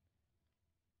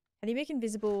 How do you make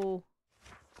invisible...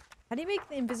 How do you make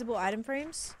the invisible item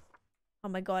frames? Oh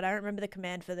my god, I don't remember the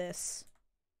command for this.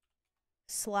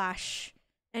 Slash.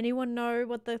 Anyone know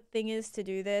what the thing is to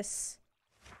do this?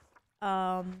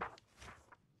 Tan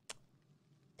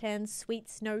Sweet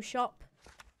Snow Shop.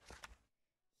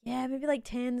 Yeah, maybe like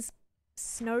Tan's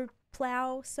Snow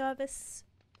Plow Service.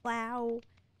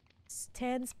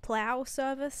 Tan's Plow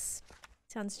Service.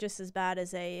 Sounds just as bad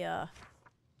as a,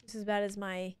 just as bad as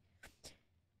my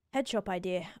head shop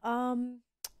idea.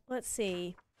 Let's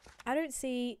see. I don't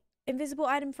see invisible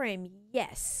item frame.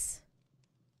 Yes.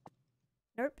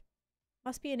 Nope.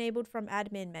 Must be enabled from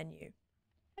admin menu.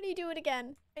 How do you do it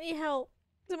again? I need help.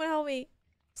 Someone help me.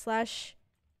 Slash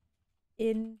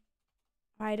in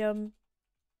item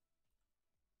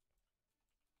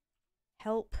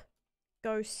help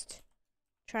ghost.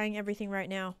 Trying everything right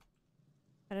now.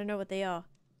 I don't know what they are.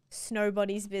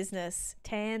 Snowbody's business.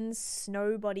 Tan's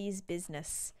Snowbody's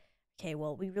business. Okay,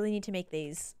 well, we really need to make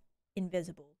these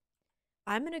invisible.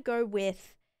 I'm gonna go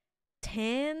with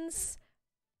Tan's...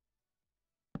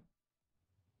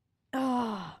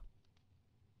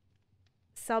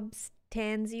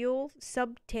 Substantial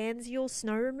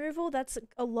snow removal? That's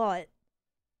a lot.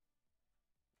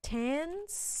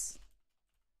 Tans?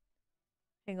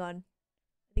 Hang on.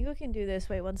 I think we can do this.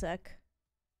 Wait, one sec.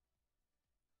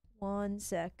 One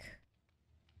sec.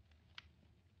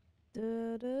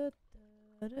 Da, da,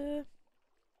 da, da.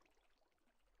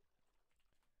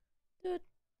 Da,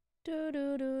 da,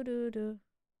 da, da, da, da.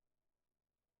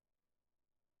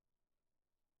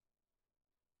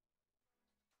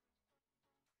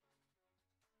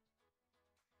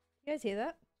 You guys hear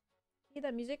that? Hear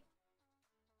that music?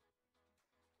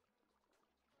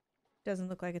 Doesn't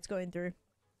look like it's going through.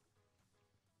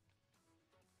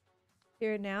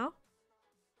 Hear it now?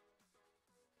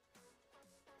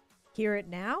 Hear it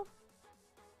now?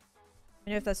 I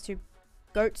know if that's too.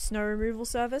 Goat snow removal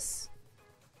service.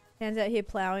 Tan's out here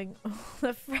plowing all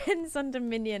the friends on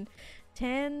Dominion.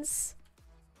 Tan's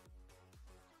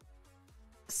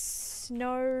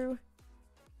snow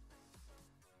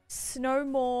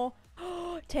more.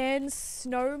 Tan's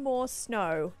snow more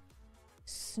snow.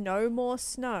 Snow more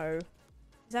snow.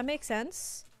 Does that make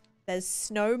sense? There's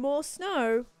snow more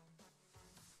snow.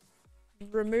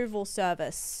 Removal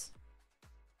service.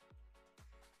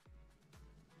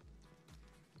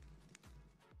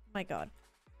 Oh my god.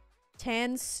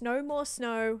 Tan's snow more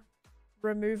snow.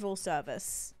 Removal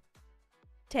service.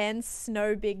 Tan's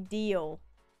snow big deal.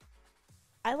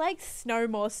 I like snow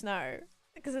more snow.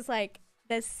 Because it's like,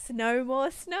 there's snow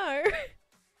more snow.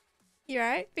 You're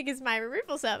right? Because my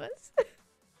removal service.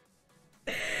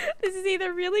 This is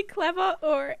either really clever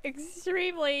or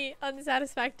extremely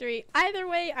unsatisfactory. Either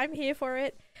way, I'm here for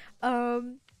it.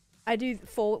 I do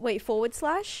forward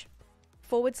slash.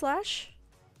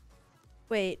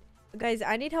 Wait, guys,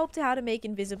 I need help to how to make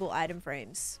invisible item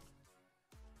frames.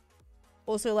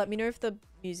 Also, let me know if the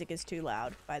music is too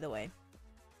loud, by the way.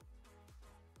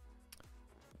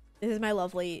 This is my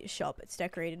lovely shop. It's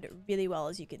decorated really well,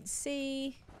 as you can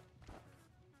see.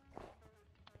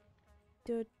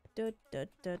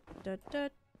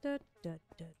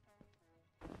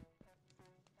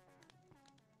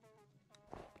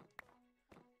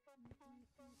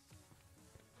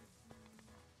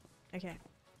 Okay.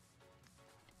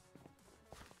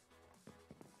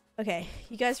 Okay,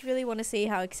 you guys really want to see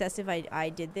how excessive I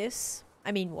did this?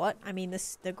 I mean, what? I mean,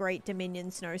 the Great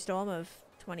Dominion Snowstorm of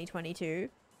 2022.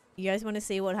 You guys want to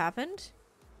see what happened?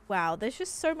 Wow, there's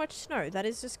just so much snow. That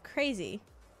is just crazy.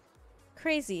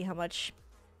 Crazy how much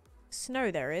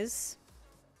snow there is.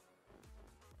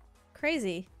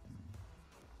 Crazy.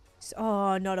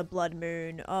 Oh, not a blood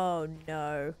moon. Oh,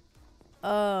 no.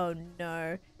 Oh,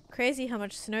 no. Crazy how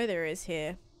much snow there is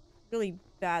here. Really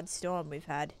bad storm we've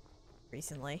had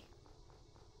recently.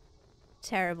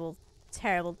 Terrible,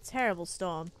 terrible, terrible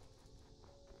storm.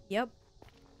 Yep.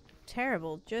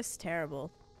 Terrible, just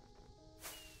terrible.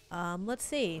 Let's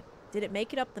see. Did it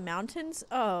make it up the mountains?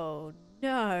 Oh,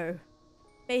 no.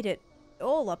 Made it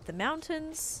all up the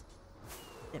mountains.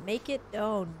 Did it make it?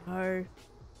 Oh, no.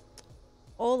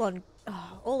 All on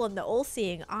the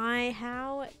all-seeing eye.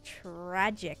 How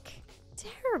tragic.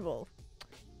 Terrible.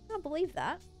 I can't believe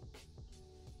that.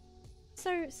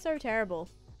 So terrible.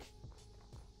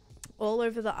 All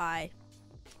over the eye.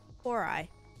 Poor eye.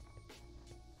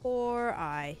 Poor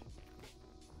eye.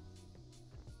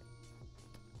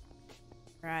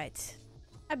 Right.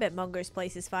 I bet Mongo's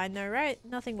place is fine though, right?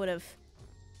 Nothing would have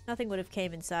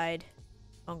came inside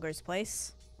Mongo's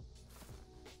place.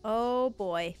 Oh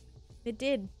boy. It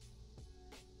did.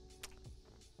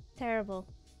 Terrible.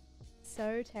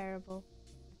 So terrible.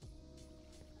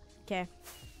 Okay.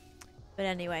 But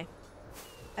anyway.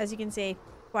 As you can see,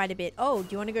 quite a bit. Oh, do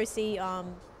you want to go see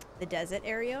the desert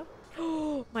area?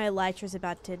 Oh, my elytra's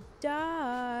about to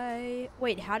die.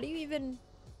 Wait, how do you even...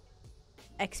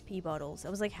 XP bottles. I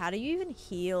was like, how do you even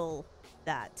heal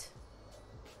that?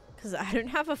 Because I don't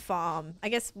have a farm. I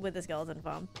guess with the skeleton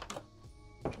farm.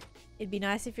 It'd be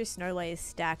nice if your snow layer is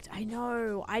stacked. I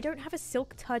know. I don't have a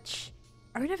silk touch.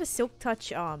 I don't have a silk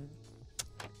touch,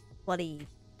 bloody,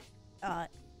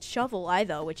 shovel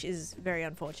either, which is very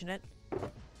unfortunate.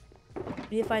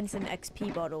 We need to find some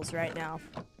XP bottles right now.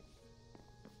 I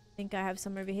think I have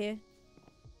some over here.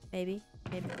 Maybe.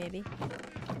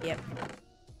 Yep.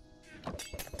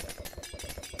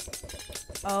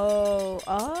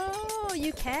 Oh,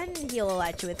 you can heal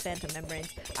Elytra with Phantom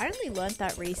Membranes. I only learned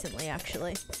that recently,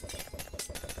 actually.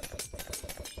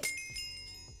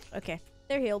 Okay,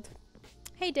 they're healed.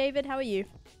 Hey David, how are you?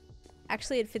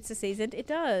 Actually, it fits the season. It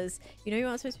does. You know you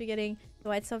aren't supposed to be getting the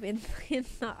white stuff in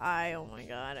the eye. Oh my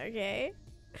god, okay.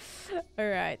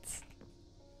 Alright.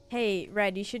 Hey,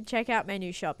 Red, you should check out my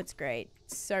new shop. It's great.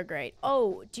 It's so great.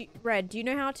 Oh, Red, do you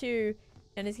know how to...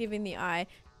 And is giving the eye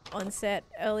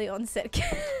early onset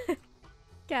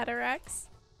cataracts.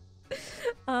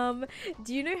 Do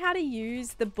you know how to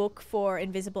use the book for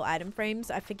invisible item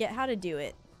frames? I forget how to do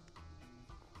it.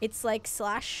 It's like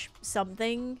slash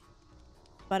something,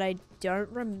 but I don't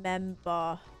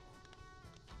remember.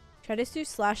 Try to do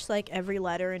slash like every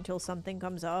letter until something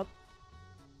comes up.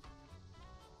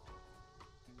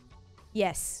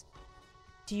 Yes.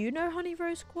 Do you know Honey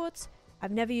Rose Quartz?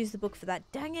 I've never used the book for that.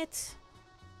 Dang it.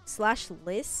 Slash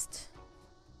list.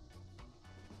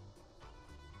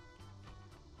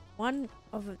 1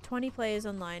 of 20 players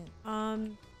online.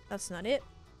 That's not it.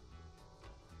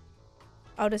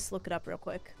 I'll just look it up real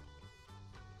quick.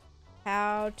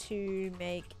 How to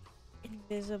make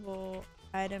invisible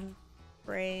item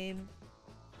frame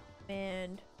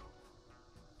And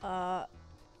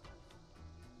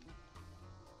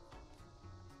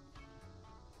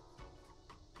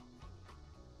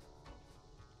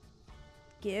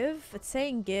give? It's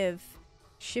saying give.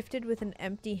 Shifted with an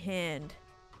empty hand.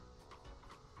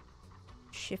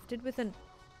 Shifted with an...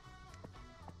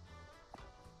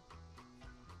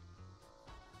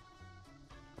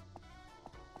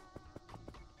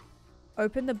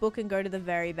 Open the book and go to the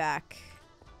very back.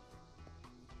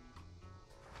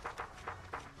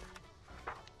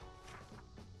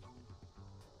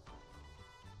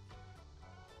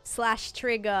 Slash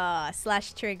trigger.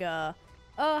 Slash trigger.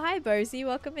 Oh, hi, Bozy.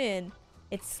 Welcome in.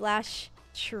 It's slash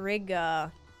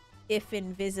trigger. If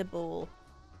invisible.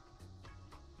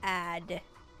 Add.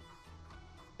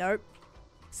 Nope.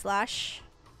 Slash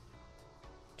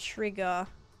trigger.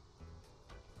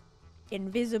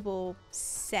 Invisible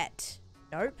set.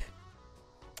 Nope.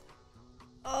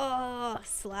 Oh,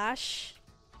 slash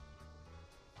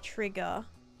trigger.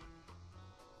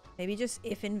 Maybe just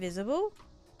if invisible?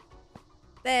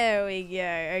 There we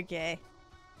go. Okay.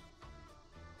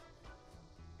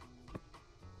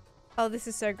 Oh, this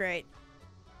is so great.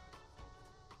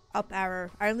 Up arrow.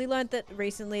 I only learned that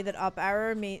recently that up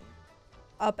arrow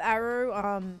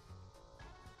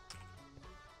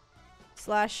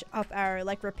slash up arrow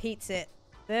like repeats it.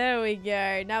 There we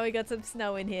go. Now we got some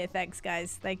snow in here. Thanks,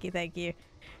 guys. Thank you, thank you.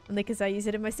 Only because I use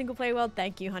it in my single player world.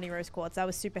 Thank you, Honey Rose Quartz. That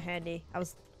was super handy. I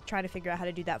was trying to figure out how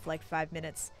to do that for like 5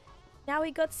 minutes. Now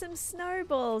we got some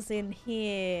snowballs in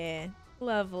here.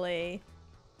 Lovely.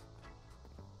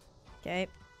 Okay.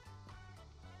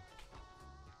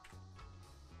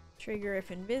 Trigger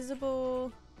if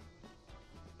invisible.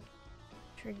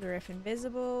 Trigger if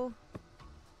invisible.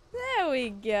 There we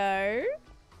go.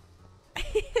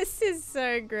 This is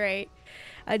so great.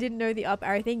 I didn't know the up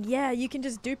arrow thing. Yeah, you can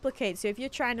just duplicate. So if you're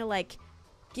trying to like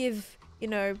give, you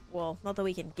know, well, not that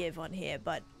we can give on here,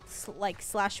 but like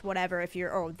slash whatever if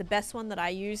you're, oh, the best one that I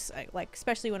use, like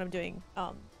especially when I'm doing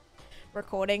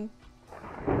recording,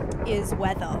 is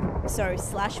weather. So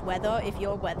slash weather if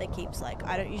your weather keeps like,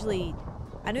 I don't usually,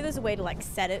 I know there's a way to like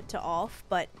set it to off,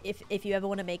 but if you ever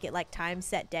want to make it like time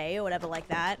set day or whatever like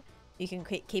that, you can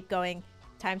keep going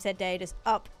time set day, just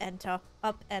up, enter,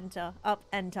 up, enter, up,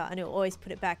 enter, and it'll always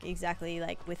put it back exactly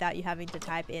like without you having to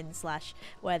type in slash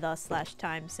weather slash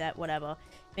time set, whatever.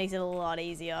 Makes it a lot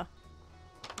easier.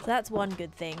 So that's one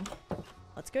good thing.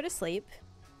 Let's go to sleep.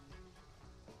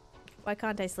 Why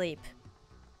can't I sleep?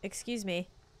 Excuse me.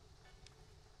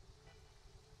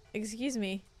 Excuse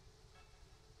me.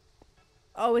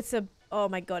 Oh, it's a... Oh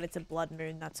my god, it's a blood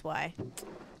moon. That's why.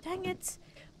 Dang it.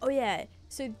 Oh yeah.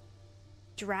 So,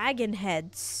 dragon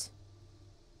heads.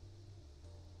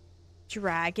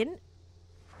 Dragon?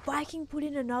 Viking put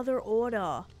in another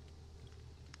order.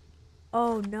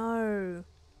 Oh no.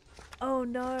 Oh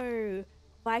no.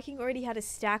 Viking already had a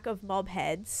stack of mob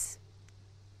heads.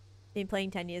 Been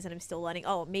playing 10 years and I'm still learning.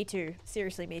 Oh, me too.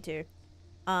 Seriously, me too.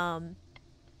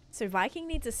 So Viking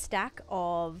needs a stack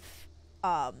of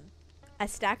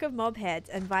mob heads,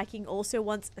 and Viking also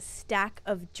wants a stack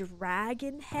of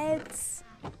dragon heads.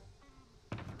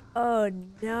 Oh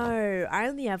no, I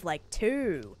only have like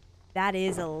 2. That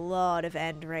is a lot of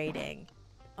end rating.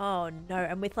 Oh no,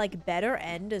 and with like better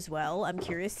end as well. I'm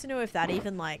curious to know if that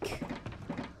even like...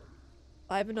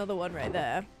 I have another one right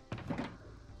there.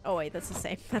 Oh wait, that's the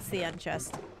same. That's the end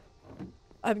chest.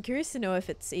 I'm curious to know if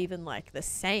it's even like the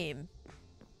same.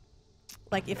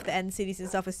 Like if the end cities and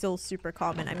stuff are still super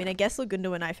common. I mean, I guess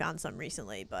Lagunda and I found some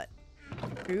recently, but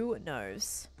who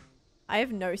knows? I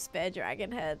have no spare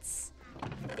dragon heads.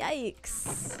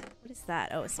 Yikes. What is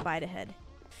that? Oh, a spider head.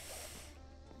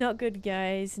 Not good,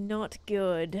 guys. Not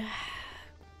good.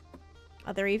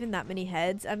 Are there even that many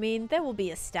heads? I mean, there will be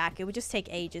a stack. It would just take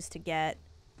ages to get.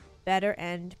 Better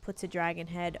end puts a dragon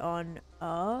head on...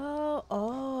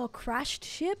 Oh, crashed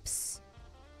ships?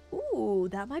 Ooh,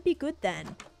 that might be good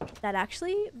then. That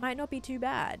actually might not be too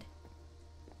bad.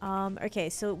 Okay,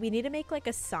 so we need to make like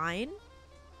a sign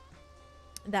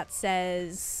that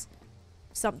says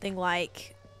something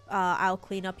like, I'll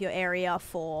clean up your area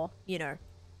for, you know,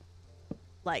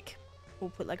 like, we'll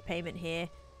put like payment here.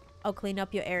 I'll clean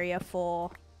up your area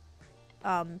for,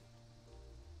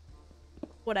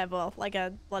 whatever, like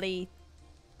a bloody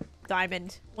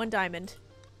diamond. 1 diamond.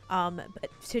 But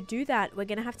to do that, we're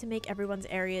gonna have to make everyone's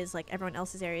areas, like everyone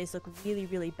else's areas, look really,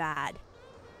 really bad.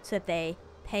 So that they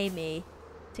pay me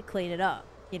to clean it up.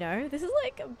 You know? This is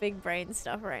like big brain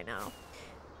stuff right now.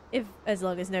 As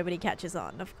long as nobody catches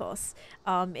on, of course.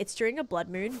 It's during a blood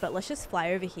moon, but let's just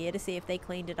fly over here to see if they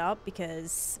cleaned it up,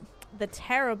 because the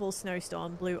terrible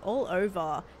snowstorm blew all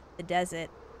over the desert.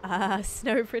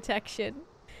 Snow protection.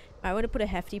 I want to put a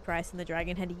hefty price on the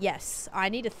dragon head. Yes, I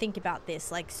need to think about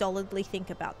this, like solidly think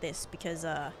about this, because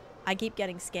I keep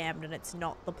getting scammed and it's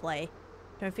not the play.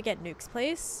 Don't forget Nuke's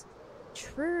place.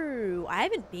 True. I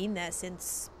haven't been there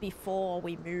since before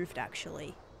we moved,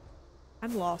 actually.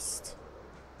 I'm lost.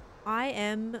 I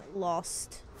am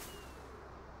lost.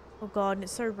 Oh god, and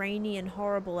it's so rainy and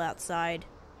horrible outside.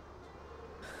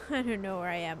 I don't know where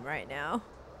I am right now.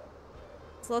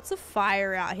 There's lots of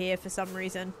fire out here for some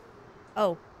reason.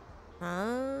 Oh.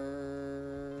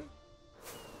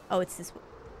 Oh, it's this way.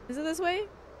 Is it this way?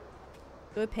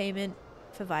 Do a payment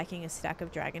for Viking a stack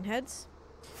of dragon heads.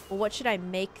 Well, what should I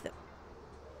make them?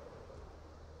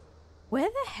 Where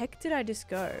the heck did I just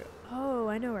go? Oh,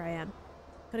 I know where I am.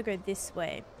 Gotta go this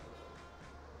way.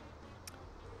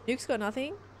 Nuke's got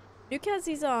nothing. Nuke has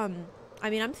his, I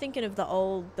mean, I'm thinking of the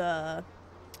old, what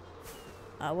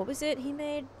was it he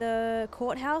made? The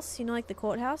courthouse? You know, like the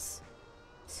courthouse?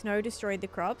 Snow destroyed the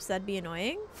crops. That'd be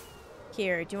annoying.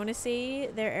 Here, do you want to see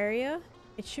their area?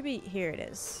 It should be... Here it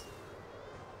is.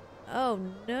 Oh,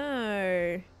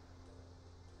 no.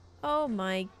 Oh,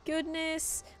 my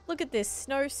goodness. Look at this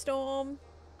snowstorm.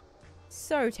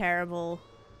 So terrible.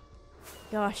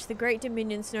 Gosh, the Great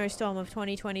Dominion snowstorm of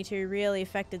 2022 really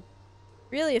affected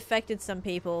some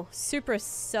people. Super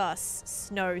sus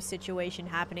snow situation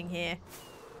happening here.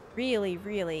 Really,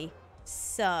 really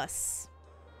sus.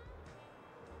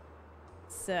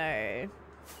 So,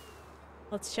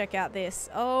 let's check out this.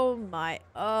 Oh my,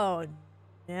 oh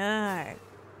no.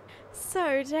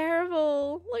 So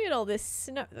terrible. Look at all this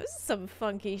snow. This is some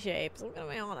funky shapes, I'm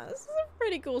gonna be honest. This is some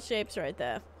pretty cool shapes right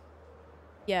there.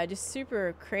 Yeah, just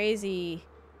super crazy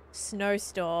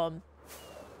snowstorm.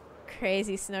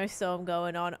 Crazy snowstorm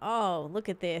going on. Oh, look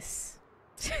at this.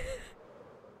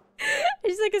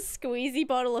 It's like a squeezy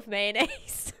bottle of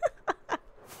mayonnaise.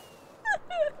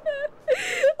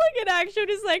 Like an actual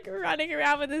just like running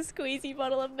around with a squeezy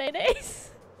bottle of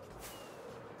mayonnaise.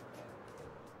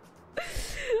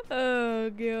 Oh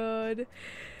god.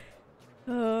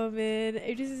 Oh man.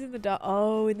 It just is in the dark.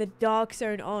 Oh, in the dark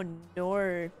zone. Oh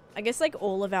no. I guess like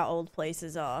all of our old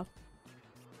places are.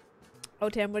 Oh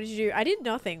Tam, what did you do? I did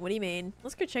nothing. What do you mean?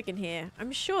 Let's go check in here.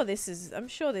 I'm sure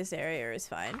this area is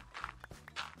fine.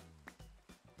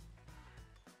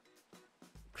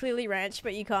 Clearly ranch,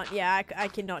 but you can't. Yeah, I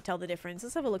cannot tell the difference.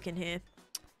 Let's have a look in here.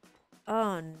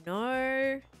 Oh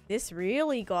no. This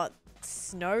really got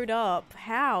snowed up.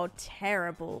 How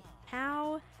terrible.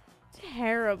 How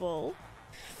terrible.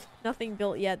 Nothing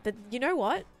built yet. But you know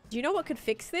what? Do you know what could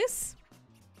fix this?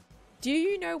 Do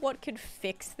you know what could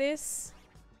fix this?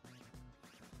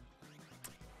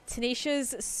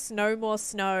 Taneesha's Snow More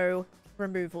Snow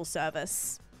removal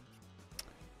service.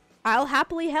 I'll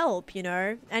happily help, you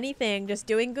know. Anything. Just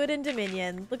doing good in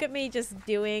Dominion. Look at me just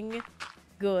doing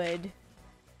good.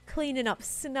 Cleaning up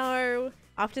snow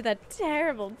after that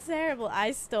terrible, terrible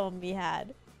ice storm we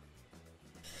had.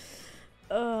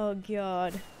 Oh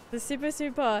god. The super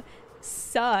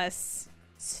sus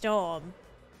storm.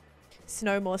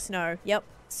 Snow More Snow. Yep.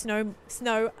 Snow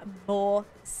More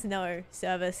Snow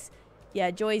service. Yeah,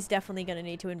 Joy's definitely going to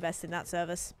need to invest in that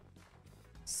service.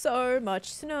 So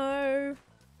much snow.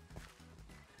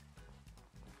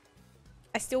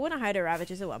 I still want to hide her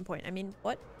Ravagers at one point. I mean,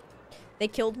 what? They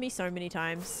killed me so many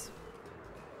times.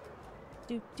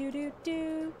 Do do do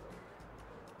do.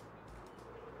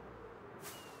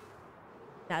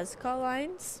 NASCAR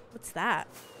lines? What's that?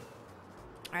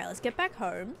 Alright, let's get back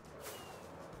home.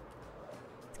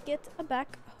 Let's get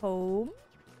back home.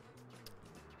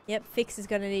 Yep, Fix is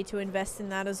going to need to invest in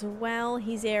that as well.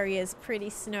 His area is pretty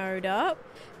snowed up.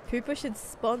 Pooper should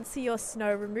sponsor your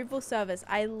snow removal service.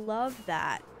 I love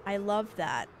that. I love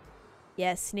that.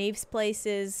 Yeah, Sneeve's place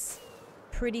is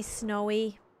pretty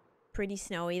snowy. Pretty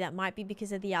snowy. That might be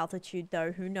because of the altitude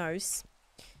though. Who knows?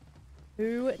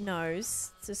 Who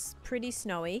knows? It's just pretty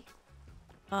snowy.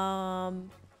 Yep.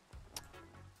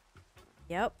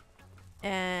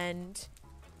 And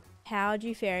how'd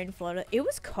you fare in Florida? It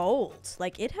was cold.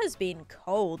 Like, it has been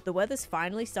cold. The weather's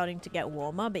finally starting to get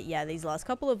warmer. But yeah, these last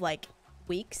couple of, like,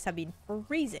 weeks have been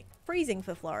freezing. Freezing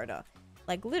for Florida.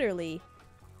 Like, literally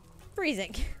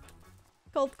freezing.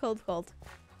 Cold, cold, cold.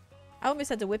 I almost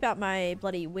had to whip out my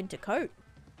bloody winter coat.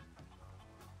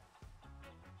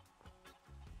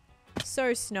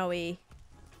 So snowy.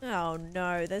 Oh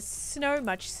no, there's so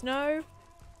much snow.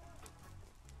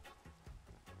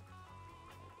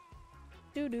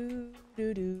 Doo doo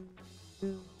doo doo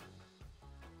doo.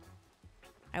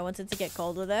 I wanted to get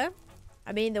colder there.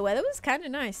 I mean, the weather was kind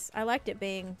of nice. I liked it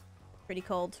being pretty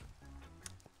cold.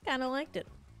 Kind of liked it.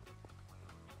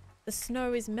 The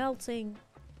snow is melting.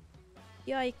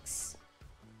 Yikes.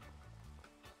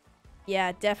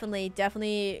 Yeah,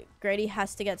 definitely. Grady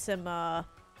has to get some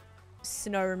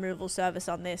snow removal service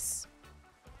on this.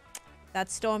 That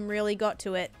storm really got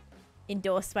to it.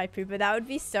 Endorsed by Pooper. That would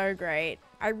be so great.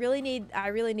 I really need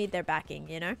their backing,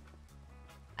 you know?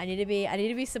 I need to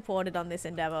be supported on this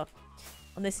endeavor.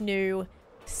 On this new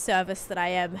service that I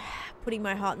am putting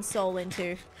my heart and soul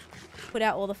into. Put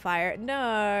out all the fire.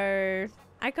 No.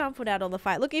 I can't put out all the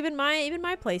fire. Look, even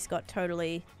my place got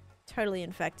totally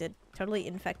infected.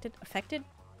 Affected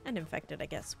and infected, I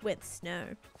guess, with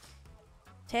snow.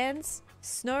 Tans,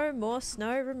 more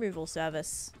snow removal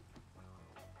service.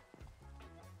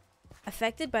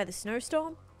 Affected by the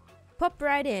snowstorm? Pop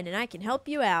right in and I can help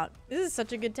you out. This is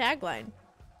such a good tagline.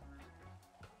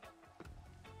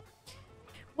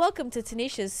 Welcome to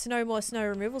Taneesha's more snow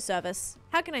removal service.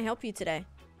 How can I help you today?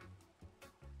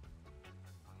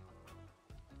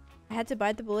 I had to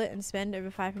bite the bullet and spend over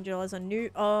 $500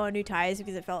 on new tires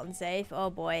because it felt unsafe. Oh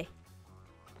boy.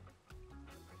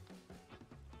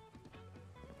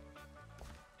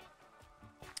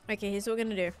 Okay, here's what we're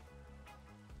gonna do.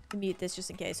 Mute this just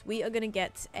in case. We are gonna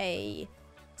get a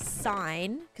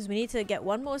sign because we need to get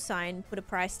one more sign, put a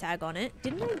price tag on it.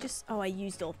 Didn't I just... Oh, I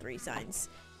used all 3 signs.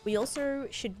 We also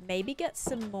should maybe get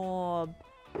some more...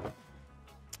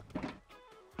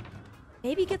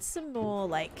 Maybe get some more,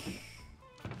 like...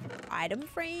 item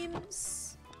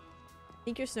frames. I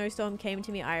think your snowstorm came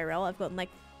to me IRL. I've gotten like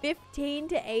 15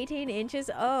 to 18 inches.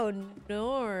 Oh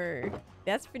no.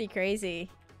 That's pretty crazy.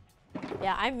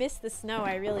 Yeah, I miss the snow.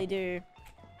 I really do.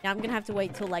 Now I'm gonna have to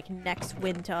wait till like next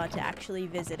winter to actually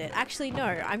visit it. Actually, no.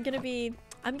 I'm gonna be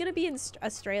in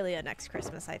Australia next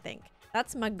Christmas, I think.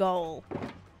 That's my goal.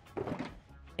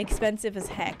 Expensive as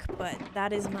heck, but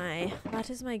that is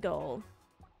my goal.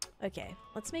 Okay,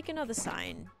 let's make another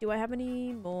sign. Do I have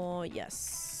any more?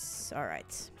 Yes. All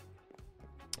right.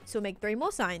 So we'll make 3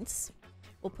 more signs.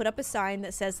 We'll put up a sign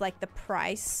that says like the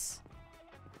price.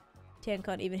 Tan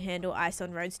can't even handle ice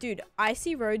on roads. Dude,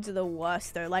 icy roads are the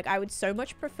worst though. Like I would so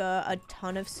much prefer a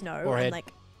ton of snow. Forehead. And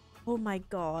like, oh my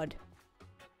God.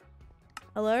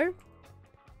 Hello?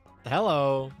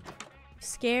 Hello.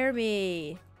 Scare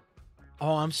me.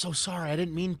 Oh, I'm so sorry. I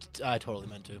didn't mean to. I totally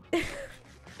meant to.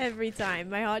 Every time.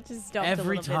 My heart just stopped a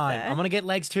Every little time. bit there. I'm gonna get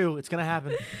legs too. It's gonna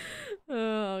happen.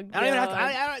 Oh, God. I don't even have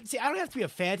to. I don't have to be a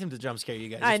phantom to jump scare you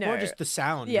guys. It's more know. just the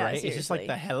sound, Yeah, right? It's just like seriously.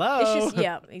 the hello. It's just,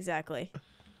 yeah, exactly.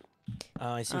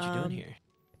 I see what you're doing here.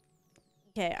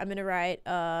 Okay, I'm gonna write,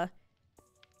 There's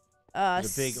a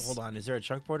big. Hold on. Is there a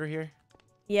chunk border here?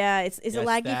 Yeah, is it Yes,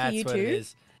 laggy for that's you what it too?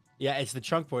 is. Yeah, it's the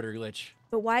chunk border glitch.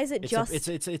 But why is it just It's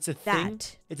a thing.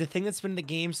 that? It's a thing that's been in the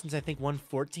game since I think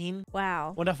 1.14.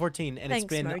 Wow. 1.14, and Thanks, it's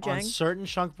been on Mojang. certain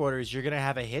chunk borders. You're gonna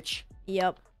have a hitch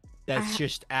Yep. that's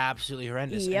just absolutely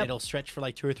horrendous, and Yep. it'll stretch for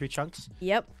like 2 or 3 chunks,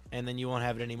 Yep. and then you won't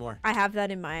have it anymore. I have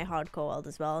that in my hardcore world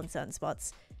as well in certain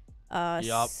spots.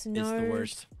 Yup, Snow, it's the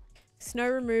worst. Snow Yeah,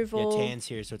 removal. Tan's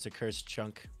here, so it's a cursed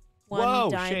chunk. 1 Whoa,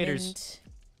 diamond shaders.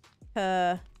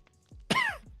 per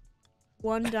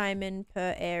 1 diamond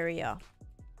per area.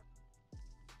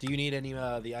 Do you need any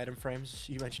the item frames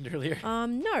you mentioned earlier?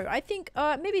 No, I think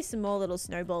maybe some more little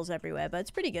snowballs everywhere, but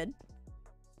it's pretty good.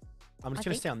 I'm just I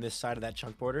gonna think- stay on this side of that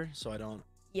chunk border so I don't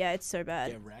Yeah, it's so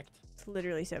bad. get wrecked. It's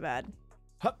literally so bad.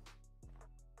 Hup.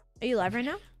 Are you live right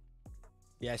now?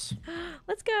 Yes.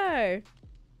 Let's go.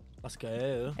 Let's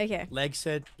go. Okay. Leg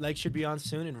should be on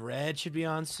soon, and red should be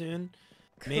on soon.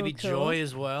 Cool, Maybe cool. Joy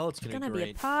as well. It's It's gonna, gonna be be a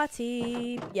great.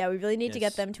 party. Yeah, we really need to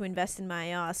get Yes. them to invest in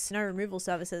my snow removal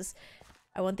services.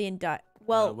 I want the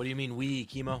well, What do you mean we,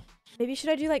 Chemo? maybe should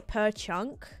I do like per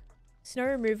chunk? Snow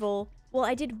removal. Well,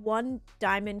 I did 1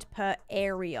 diamond per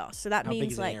area, so that How big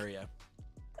means is like an area?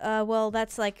 well,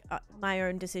 that's like my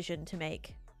own decision to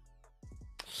make.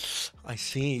 I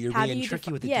see. You're How do being you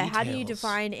tricky with the yeah, details. how do you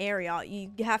define area?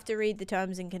 You have to read the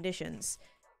terms and conditions.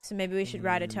 So maybe we should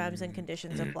write a terms and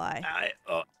conditions apply.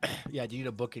 Yeah, do you need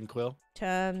a book and quill?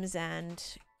 Terms and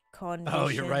conditions. Oh,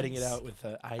 you're writing it out with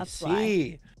I apply.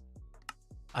 see.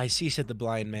 I see, said the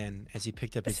blind man as he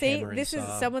picked up his See, hammer and this is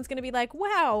saw. someone's gonna be like,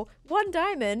 "Wow, 1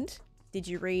 diamond." Did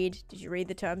you read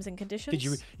the terms and conditions? Did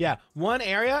you? Yeah, 1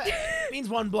 area means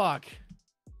 1 block.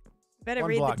 Better 1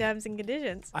 read block. the terms and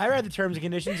conditions. I read the terms and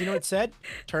conditions. You know what it said?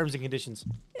 Terms and conditions.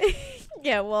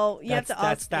 Yeah, well, you have to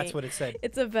ask That's me. what it said.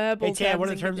 It's a verbal. Hey, Tan, what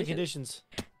are the terms terms and conditions?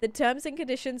 The terms and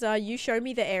conditions are: you show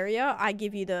me the area, I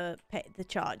give you the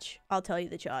charge. I'll tell you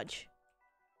the charge.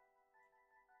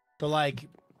 So, like,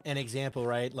 an example,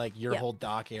 right? Like your Yeah. whole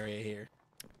dock area here.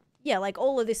 Yeah, like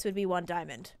all of this would be 1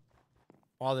 diamond.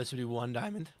 All this would be 1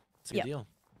 diamond. It's a good Yep. deal.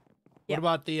 Yep.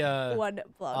 about the 1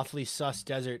 block. awfully sus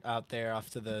desert out there off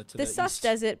to the The sus east?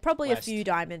 desert, probably a west. few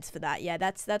diamonds for that. Yeah,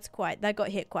 that got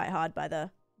hit quite hard by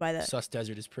the Sus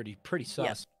desert is pretty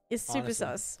sus. It's super honestly.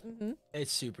 sus.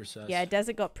 It's super sus. Yeah,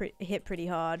 desert got hit pretty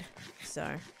hard.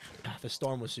 So The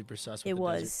storm was super sus. With it the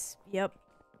was. Yep.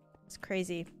 It's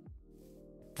crazy.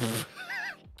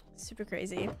 Super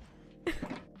crazy.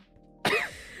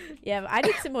 Yeah, I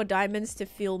need some more diamonds to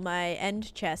fuel my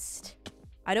end chest.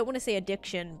 I don't want to say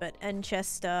addiction, but end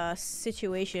chest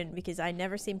situation, because I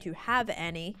never seem to have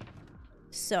any.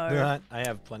 So desert. I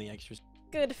have plenty extras.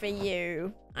 good for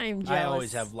you. I'm jealous. I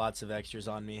always have lots of extras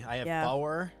on me. I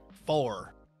have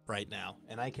four right now,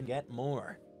 and I can get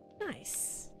more.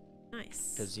 Nice.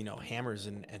 Nice. Because, you know, hammers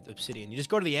and obsidian. You just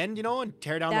go to the end, you know, and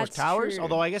tear down That's those towers. true.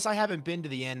 Although I guess I haven't been to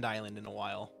the end island in a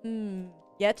while.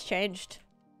 Yeah, it's changed.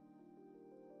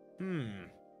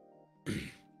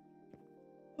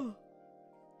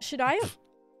 Should I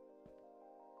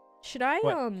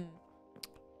What?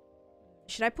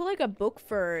 should I pull like a book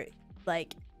for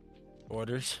like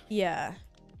Orders? yeah.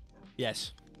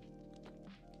 Yes.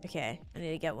 Okay, I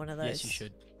need to get one of those. Yes, you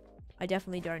should. I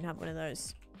definitely don't have one of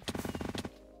those.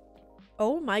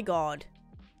 Oh my god.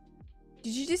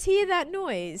 Did you just hear that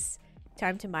noise?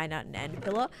 Time to mine out an end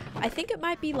pillar. I think it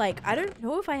might be like, I don't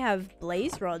know if I have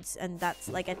blaze rods, and that's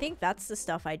like, I think that's the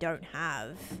stuff I don't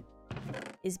have.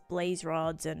 Is blaze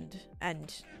rods and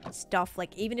stuff,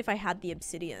 like even if I had the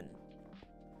obsidian.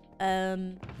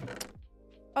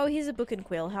 Oh, here's a book and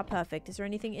quill. How perfect. Is there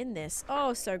anything in this?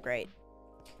 Oh, so great.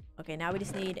 Okay, now we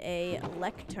just need a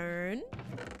lectern.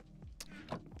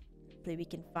 Hopefully we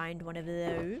can find one of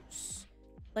those.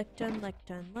 Lectern,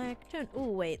 lectern, lectern. Oh,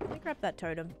 wait. Let me grab that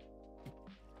totem.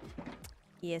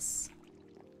 Yes.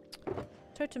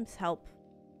 Totems help.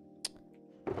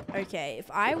 Okay, if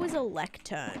I was a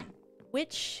lectern,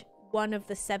 which one of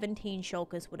the 17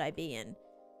 shulkers would I be in?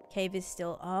 Cave is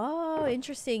still... Oh,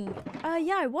 interesting.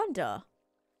 Yeah, I wonder.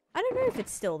 I don't know if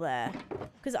it's still there.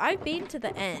 Because I've been to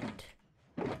the end.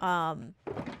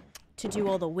 To do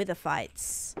all the wither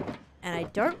fights. And I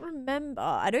don't remember.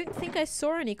 I don't think I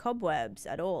saw any cobwebs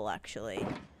at all, actually.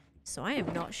 So I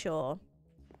am not sure.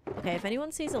 Okay, if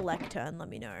anyone sees a lectern, let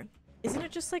me know. Isn't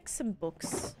it just like some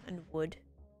books and wood?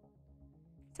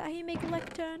 Is that how you make a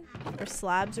lectern? Or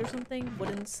slabs or something?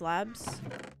 Wooden slabs?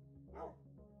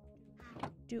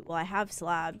 Well, I have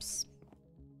slabs.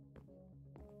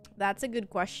 That's a good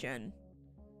question.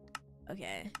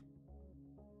 Okay.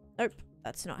 Nope.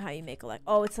 That's not how you make a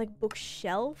oh, it's like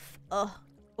bookshelf? Ugh.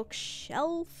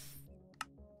 Bookshelf?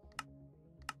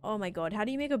 Oh my god, how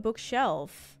do you make a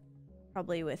bookshelf?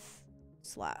 Probably with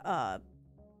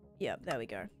yep, there we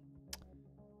go.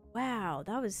 Wow,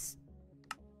 that was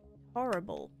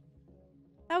horrible.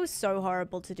 That was so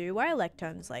horrible to do. Why are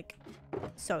lecterns like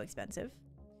so expensive?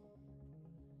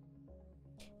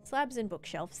 Slabs and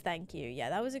bookshelves, thank you. Yeah,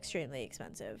 that was extremely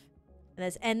expensive. And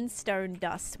there's end stone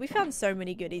dust. We found so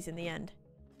many goodies in the end.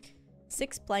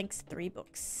 6 planks, 3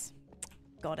 books.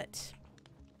 Got it.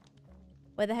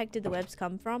 Where the heck did the webs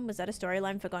come from? Was that a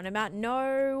storyline forgotten about?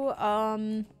 No,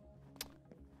 I'm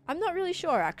not really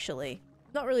sure, actually.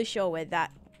 Not really sure where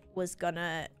that was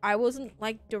gonna... I wasn't,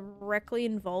 like, directly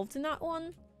involved in that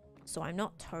one. So I'm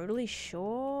not totally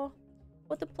sure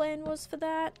what the plan was for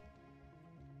that.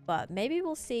 But maybe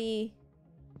we'll see...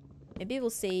 Maybe we'll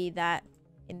see that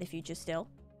in the future still.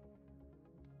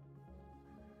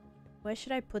 Where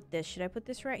should I put this? Should I put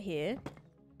this right here?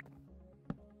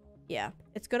 Yeah,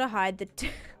 it's gotta hide the...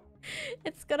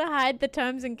 it's gotta hide the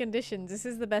terms and conditions. This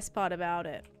is the best part about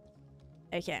it.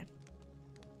 Okay.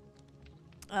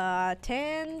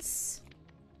 Tans.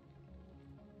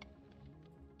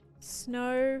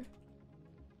 Snow.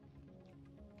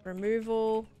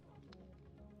 Removal.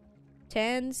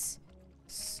 Tans.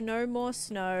 Snow, more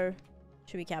snow.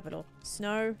 Should be capital.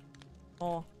 Snow.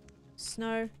 More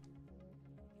snow.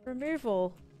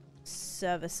 Removal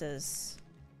services.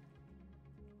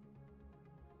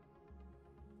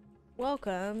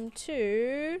 Welcome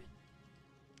to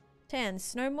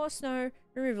Tans. No more snow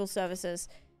removal services.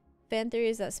 Fan theory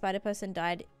is that Spider Person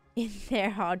died in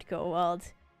their hardcore world.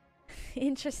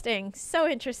 Interesting. So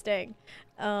interesting.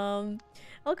 Welcome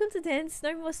to Tans.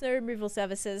 No more snow removal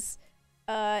services.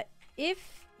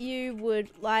 If you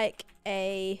would like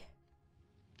a...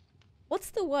 What's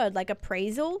the word? Like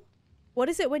appraisal? What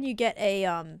is it when you get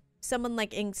a, someone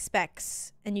like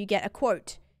inspects and you get a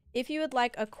quote? If you would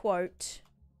like a quote,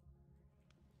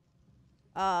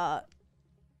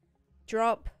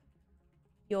 drop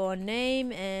your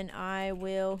name and I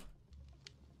will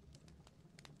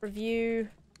review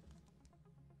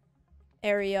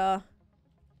area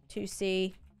to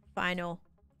see final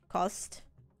cost.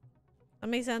 That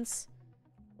makes sense.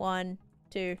 1,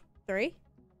 2, 3. Is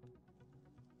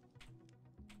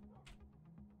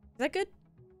that good?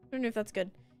 I don't know if that's good.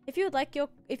 If you would like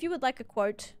a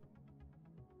quote,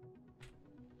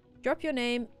 drop your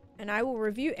name and I will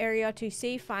review area to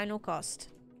see final cost.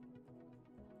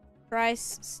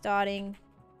 Price starting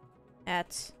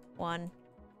at 1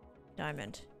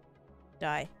 diamond.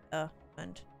 Diamond.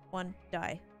 1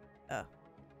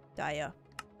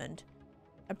 diamond.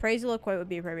 Appraisal or quote would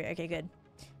be appropriate. Okay, good.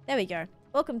 There we go.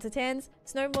 Welcome to Tan's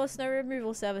Snow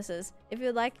Removal Services. If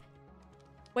you'd like...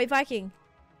 Wait, Viking.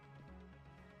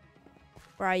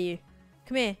 Where are you?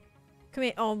 Come here. Come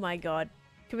here. Oh my god.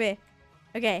 Come here.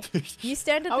 Okay. You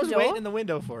stand at the door. I was waiting in the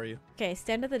window for you. Okay,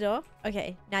 stand at the door.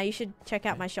 Okay, now you should check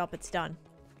out my shop. It's done.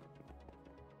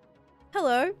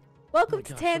 Hello. Welcome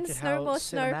to Tan's Snow.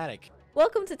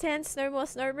 Welcome to Tan's Snow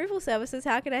Removal Services.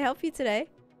 How can I help you today?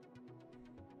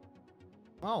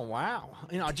 Oh wow!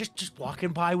 You know, just walking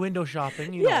by window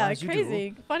shopping. You Yeah, know, as crazy.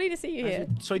 You do. Funny to see you here.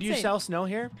 So do you sell snow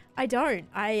here? I don't.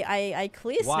 I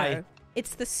clear Why? snow.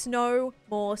 It's the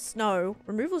More Snow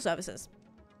Removal Services.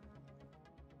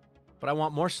 But I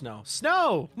want more snow.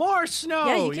 More snow.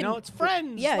 Yeah, you know, it's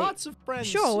friends. Yeah, lots of friends.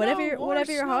 Sure, Snow, whatever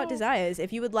your heart snow. desires.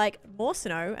 If you would like more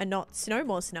snow and not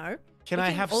more snow. Can we I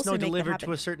have also snow make that delivered happen.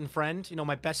 to a certain friend? You know,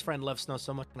 my best friend loves snow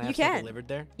so much. Can I have You snow can. delivered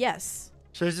there? Yes.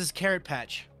 So there's this carrot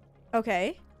patch,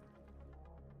 Okay.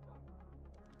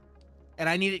 and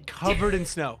I need it covered in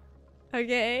snow.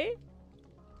 Okay.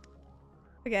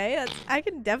 Okay, I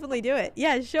can definitely do it.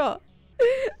 Yeah, sure.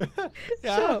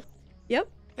 Yeah. Sure. Yep.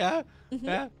 Yeah. Mhm.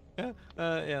 Yeah. Yeah.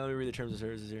 Yeah. Let me read the terms of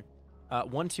services here.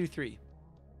 1, 2, 3.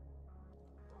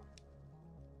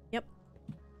 Yep.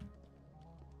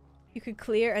 You could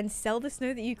clear and sell the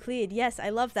snow that you cleared. Yes, I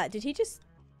love that. Did he just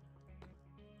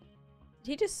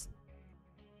Did he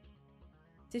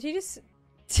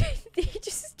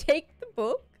just take the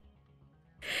book?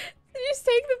 Did he just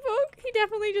take the book? He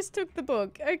definitely just took the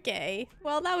book. Okay.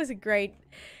 Well, that was a great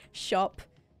shop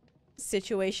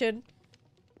situation.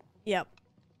 Yep.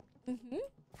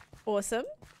 Awesome.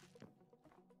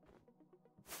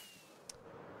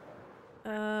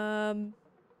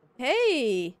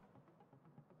 Hey.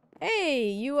 Hey,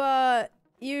 you got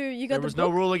There the was book? no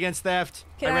rule against theft.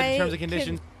 I read the terms and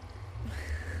conditions.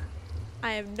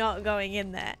 I am not going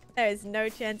in there. There is no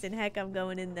chance in heck I'm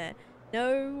going in there.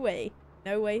 No way.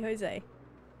 No way, Jose.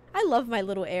 I love my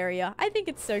little area. I think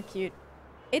it's so cute.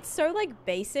 It's so, like,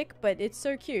 basic, but it's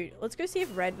so cute. Let's go see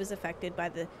if Red was affected by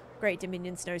the Great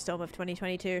Dominion Snowstorm of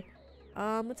 2022.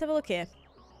 Let's have a look here.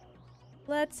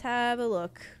 Let's have a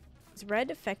look. Is Red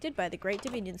affected by the Great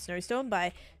Dominion Snowstorm?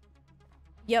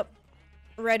 Yep.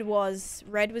 Red was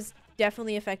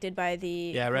definitely affected by the...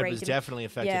 Yeah, Red was definitely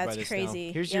affected by it's this crazy.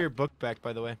 snow. Here's Yep. your book back,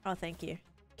 by the way. Oh, thank you.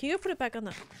 Can you go put it back on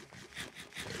the...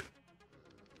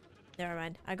 Never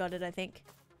mind. I got it, I think.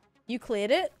 You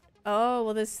cleared it? Oh,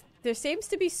 well, there seems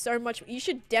to be so much... You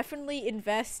should definitely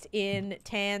invest in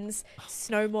Tan's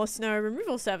More Snow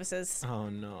Removal Services. Oh,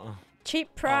 no.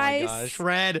 Cheap price. Oh my gosh,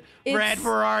 Red, It's-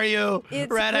 where are you?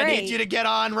 it's Red, I need great. you to get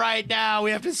on right now. We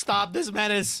have to stop this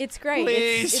menace. It's great.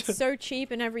 Please. It's so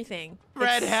cheap and everything.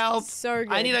 Red, It's help. So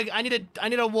good. I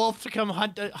need a wolf to come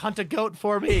hunt a goat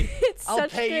for me. It's I'll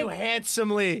such pay you good-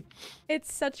 handsomely.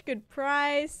 It's such good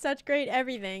price. Such great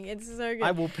everything. It's so good. I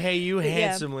will pay you But yeah.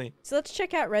 handsomely. So let's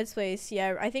check out Red's place.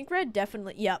 Yeah, I think Red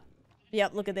definitely... Yep.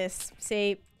 Yep, look at this.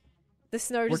 See? The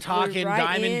snow We're just blew talking right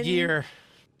diamond in. gear.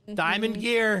 Diamond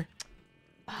gear.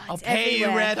 Oh, I'll it's pay you,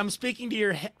 everywhere. Red. I'm speaking to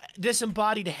your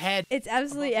disembodied head. It's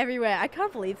absolutely everywhere. I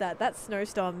can't believe that. That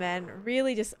snowstorm, man.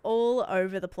 Really just all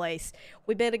over the place.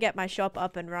 We better get my shop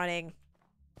up and running.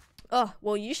 Oh,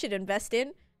 well, you should invest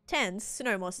in Tan's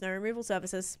More Snow Removal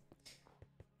Services.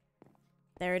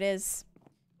 There it is.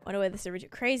 Wonder where this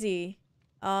originated. Crazy.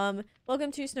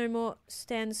 Welcome to More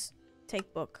Stan's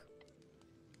Take Book.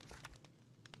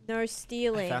 No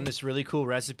stealing. I found this really cool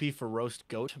recipe for roast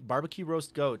goat, barbecue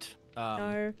roast goat.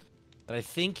 No. That I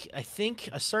think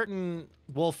a certain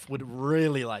wolf would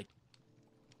really like.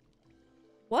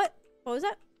 What? What was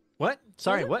that? What?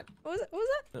 Sorry, it? what? What was it? What was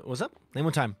that? What's up? Name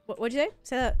one time. What'd you say?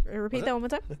 Say that. Repeat What's that up? one more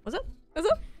time. What's up? What's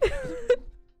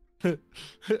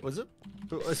up? Was it?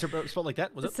 Spelled like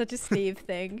that? Was It's it? such a Steve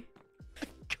thing.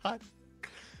 God.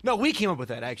 No, we came up with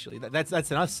that actually. That's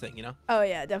an us thing, you know. Oh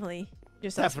yeah, definitely.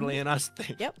 Just us. Definitely an us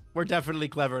thing. Yep. We're definitely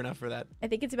clever enough for that. I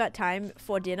think it's about time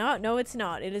for dinner. No, it's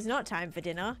not. It is not time for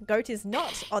dinner. Goat is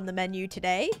not on the menu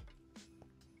today.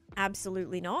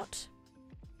 Absolutely not.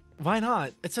 Why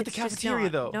not? It's at the It's just cafeteria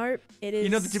not. though. Nope. It is. You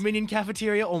know the Dominion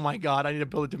cafeteria? Oh my god, I need to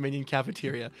build a Dominion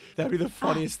cafeteria. That'd be the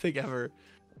funniest thing ever.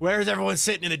 Where is everyone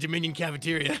sitting in the Dominion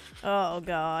cafeteria? Oh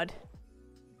god.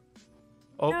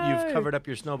 Oh, No. you've covered up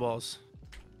your snowballs.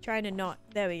 Trying to not.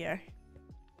 There we go.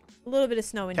 A little bit of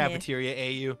snow in here. Cafeteria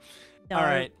AU. No. All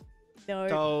right. No.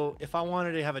 So if I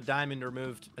wanted to have a diamond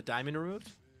removed,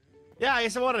 Yeah, I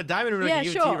guess I wanted a diamond removed. I Yeah, can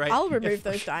give it to sure. you, right? I'll remove If-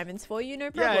 those diamonds for you. No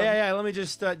Yeah, problem. yeah. Let me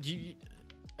just.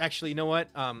 Actually, you know what?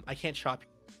 I can't shop.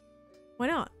 Why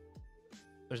not?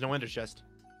 There's no ender chest.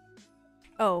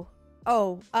 Oh.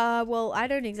 Well, I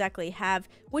don't exactly have.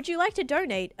 Would you like to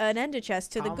donate an ender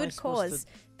chest to How the am I good supposed cause?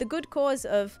 The good cause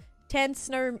of 10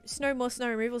 more snow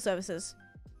removal services.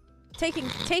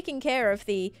 Taking care of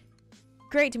the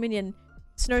Great Dominion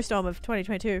snowstorm of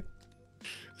 2022.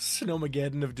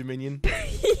 Snowmageddon of Dominion.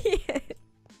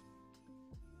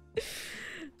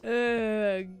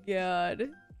 Oh god.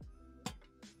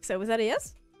 So was that a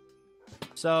yes?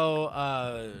 So,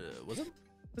 was it?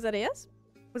 Was that a yes?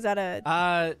 Was that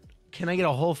a Can I get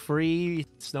a whole free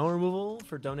snow removal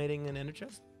for donating an ender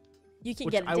chest? you can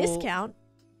which get a I will- discount.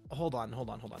 Hold on.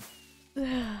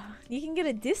 You can get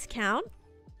a discount.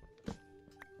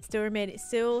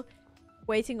 Still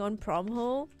waiting on prom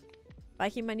hall.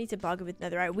 Viking might need to bargain with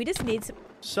Netherite. We just need some.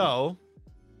 So,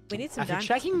 We need some after diamonds.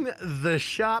 checking the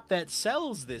shop that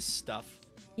sells this stuff,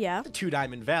 Yeah. 2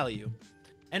 diamond value.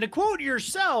 And to quote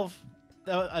yourself,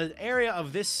 an area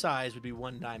of this size would be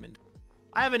 1 diamond.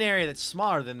 I have an area that's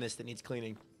smaller than this that needs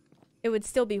cleaning. It would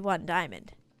still be 1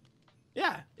 diamond.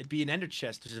 Yeah, it'd be an ender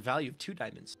chest, which is a value of 2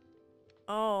 diamonds.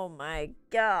 Oh my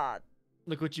god.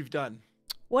 Look what you've done.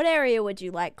 What area would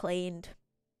you like cleaned?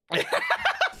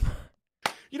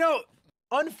 You know,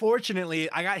 unfortunately,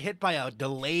 I got hit by a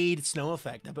delayed snow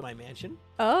effect up at my mansion.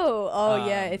 Oh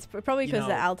yeah. It's probably you because of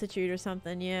the know- altitude or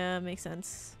something. Yeah, makes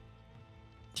sense.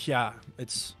 Yeah, it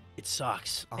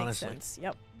sucks, Makes honestly. sense.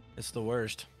 Yep. It's the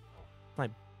worst.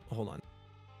 Hold on.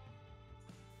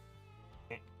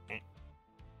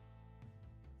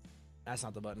 That's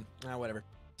not the button. Whatever.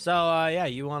 So, yeah,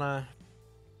 you wanna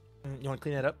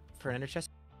clean that up for ender chest?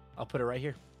 I'll put it right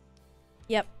here.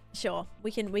 Yep. Sure.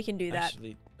 We can do that.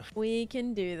 Actually, We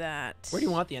can do that. where do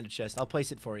you want the ender chest? I'll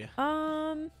place it for you.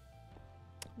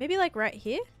 Maybe like right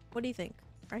here? What do you think?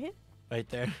 Right here? Right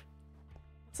there.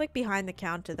 It's like behind the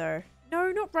counter though. No,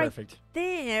 not right Perfect.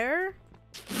 there.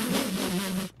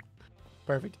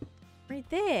 Perfect. Right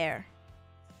there.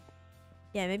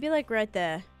 Yeah, maybe like right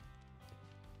there.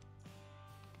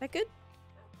 Is that good?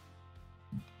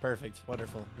 Perfect.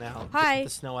 Wonderful. Now, Hi. get the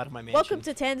snow out of my mansion. Welcome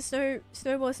to 10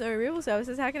 Snowmore Snow Removal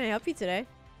Services. How can I help you today?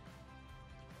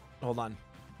 Hold on.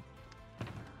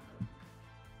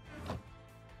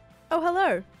 Oh,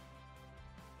 hello.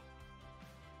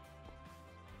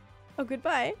 Oh,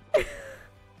 goodbye.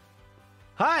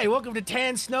 Hi, welcome to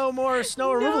Tan Snow More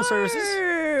Snow Removal Services.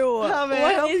 No! How may I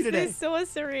What help you is today? this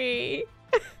sorcery?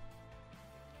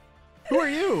 Who are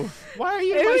you? Why are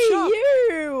you Who in my are shop?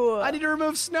 you? I need to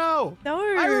remove snow. No.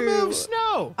 I remove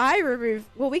snow. I remove.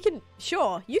 Well, we can.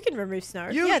 Sure, you can remove snow.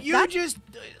 You yeah, you that, just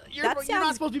you're that not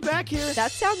sounds- supposed to be back here.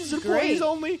 that sounds It's employees great.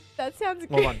 only. That sounds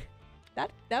Hold good. on.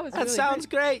 That was That really sounds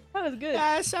good. great. That was good.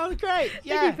 Yeah, that sounds great. Thank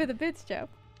Yeah. you for the bits, Joe.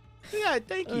 Yeah,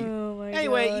 thank you. Oh my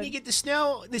Anyway, god. you need to get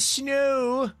the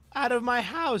snow out of my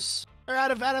house. Or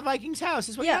out of Viking's house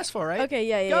is what you Yeah. asked for, right? Okay,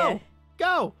 yeah. Go.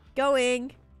 Go.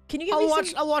 Going. Can you get me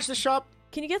I'll watch the shop.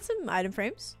 Can you get some item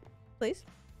frames, please?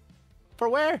 For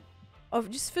where? Oh,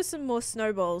 just for some more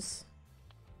snowballs.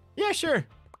 Yeah, sure.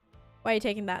 Why are you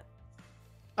taking that?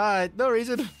 No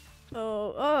reason.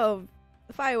 Oh,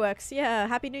 the fireworks. Yeah.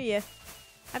 Happy New Year.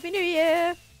 Happy New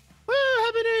Year. Woo,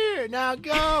 Happy New Year. Now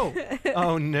go.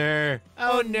 Oh, no.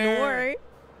 Oh, no.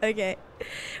 Okay.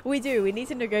 We need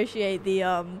to negotiate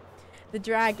the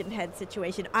dragon head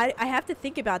situation. I have to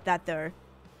think about that though.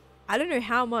 I don't know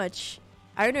how much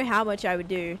I would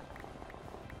do.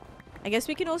 I guess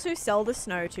we can also sell the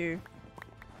snow too.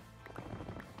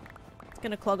 It's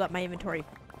gonna clog up my inventory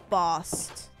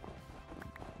fast.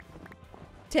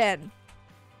 10.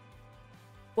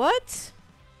 What?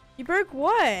 You broke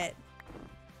what?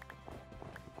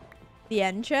 The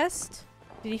end chest?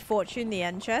 Did he fortune the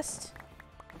end chest?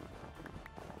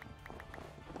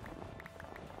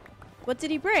 What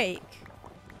did he break?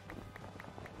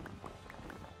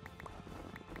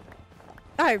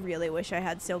 I really wish I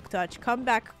had Silk Touch. Come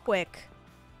back quick.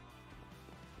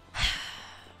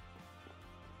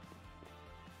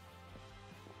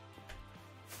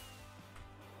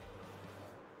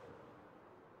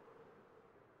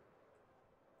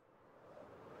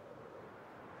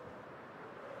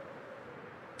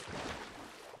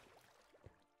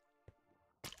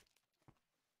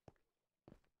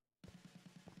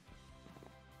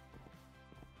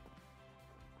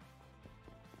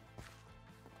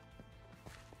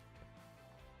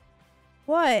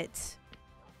 What?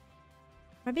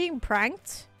 I being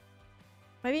pranked?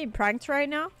 Am I being pranked right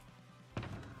now?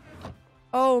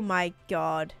 Oh my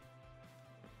god.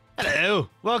 Hello.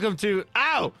 Welcome to.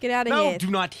 Ow! Get out of no, here. do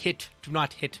not hit. Do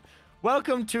not hit.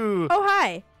 Welcome to Oh,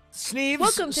 hi. Sneeve's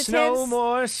Welcome to Snow Tan's-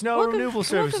 More Snow Removal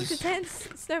Services. Welcome to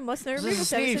Tan's Snow More Snow This is Removal a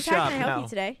Sneeve Services. How can I shop help now. you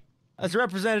today? As a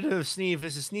representative of Sneeve,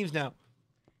 this is Sneeve's now.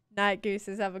 Night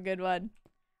Gooses, have a good one.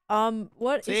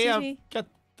 What? See, Excuse I've me. got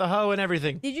the hoe and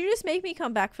everything Did you just make me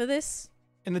come back for this?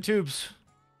 in the tubes.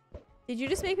 Did you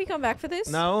just make me come back for this?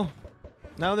 No,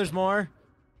 no, there's more.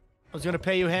 I was gonna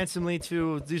pay you handsomely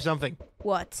to do something.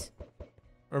 What?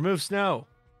 Remove snow.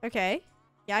 Okay.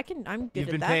 Yeah, I'm good You've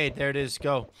at been that. paid. There it is.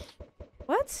 Go.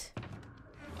 What?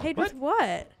 Paid What? with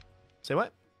what? Say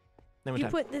what? Name You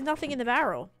time. put there's nothing in the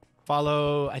barrel.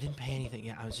 Follow. I didn't pay anything.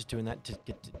 Yeah, I was just doing that to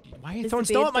get. Why are you Is throwing the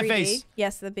snow beard at my 3D? face?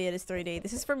 Yes, the beard is 3D.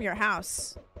 This is from your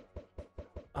house.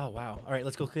 Oh wow. All right,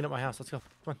 let's go clean up my house. Let's go.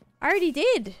 Come on. I already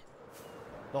did.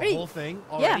 The Ready? whole thing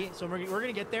Yeah. already. So we're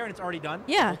gonna get there and it's already done.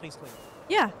 Yeah. The whole thing's clean.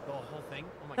 Yeah, The whole thing.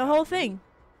 Oh my the God. whole thing.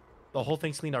 The whole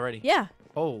thing's cleaned already. Yeah.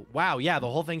 Oh wow. Yeah. The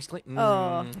whole thing's clean.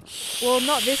 Oh. Well,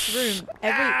 not this room.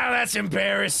 That's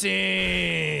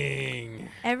embarrassing.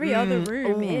 Every other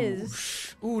room Ooh.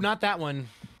 is. Ooh, not that one.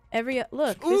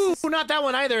 Look. Ooh, This is, not that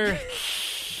one either.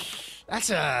 That's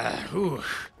a. Ooh.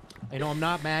 I know I'm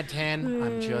not mad, Tan.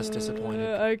 I'm just disappointed.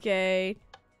 Okay.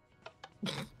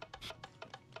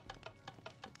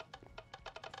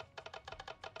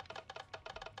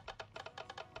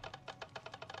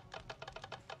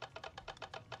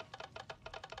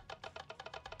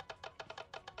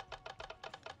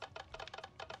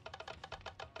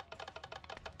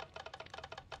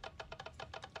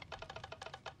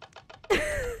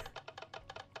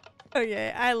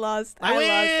 Okay, I lost.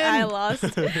 I lost.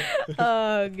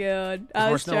 Oh god. I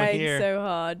more was snow in trying here. so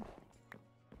hard.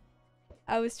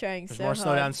 I was trying There's so more hard.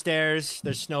 snow downstairs.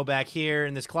 There's snow back here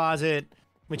in this closet.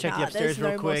 Let me check the Nah, upstairs there's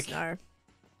real no more quick. snow.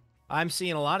 I'm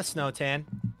seeing a lot of snow, Tan.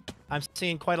 I'm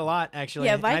seeing quite a lot, actually.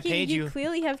 Yeah, and I Viking, paid you you.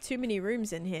 clearly have too many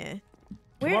rooms in here.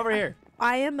 Come over here.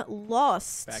 I am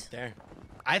lost Back there.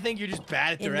 I think you're just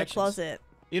bad at in the directions. closet.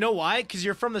 You know why? Because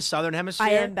you're from the southern hemisphere.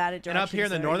 I am bad at And up here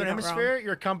in the directions, though, northern you're not wrong. hemisphere,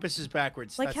 your compass is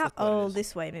backwards. Like That's how? what it Oh, is.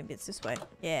 this way. Maybe it's this way.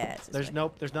 Yeah, it's this There's way.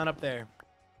 nope. There's none up there.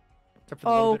 Except for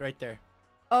the little Oh. bit right there.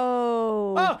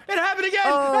 Oh. Oh, it happened again!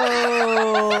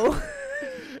 Oh.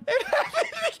 It happened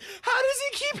again! How does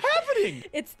it keep happening?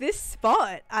 It's this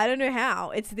spot. I don't know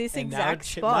how. It's this And now exact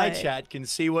spot. my chat can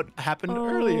see what happened Oh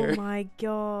earlier. my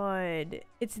god.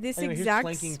 It's this Anyway, here's exact.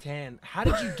 Clanking Tan. How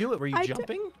did you do it? Were you I d-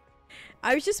 jumping?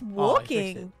 I was just Oh, I fixed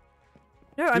walking. it.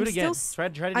 No, Do I'm it again. still. Try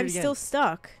to do I'm it again. still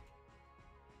stuck.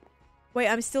 Wait,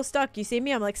 I'm still stuck. You see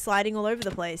me? I'm like sliding all over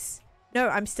the place. No,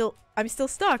 I'm still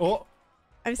stuck. Oh,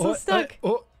 I'm still oh, stuck.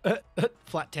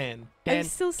 flat tan. I'm Tan,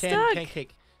 still tan stuck.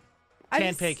 Pancake. I'm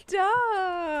tan pig.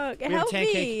 stuck. have Help tan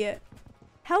me. cake.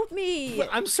 Help me. But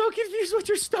I'm so confused what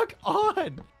you're stuck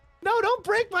on. No, don't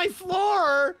break my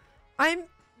floor. I'm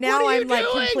now. are you I'm like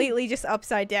doing? completely just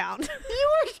upside down. You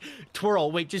were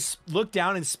twirl. Wait, just look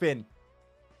down and spin.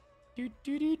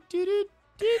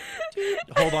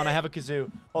 Hold on, I have a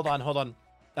kazoo. Hold on.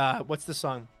 What's the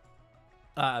song?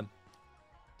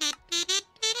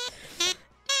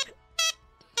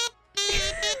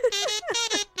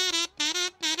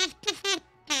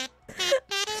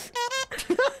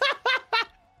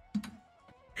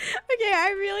 Okay,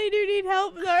 I really do need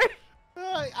help though.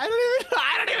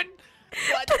 I don't even.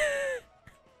 What?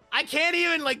 I can't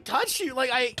even like touch you.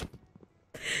 Like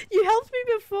You helped me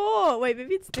before. Wait,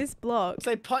 maybe it's this block.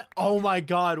 I put. Oh my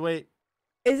god! Wait.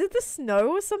 Is it the snow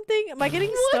or something? Am I getting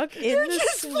What? stuck in You're the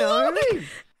just snow? floating.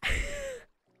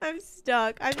 I'm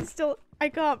stuck. I'm still. I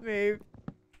can't move.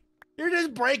 You're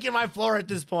just breaking my floor at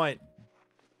this point.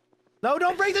 No,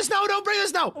 don't break the snow! Don't break the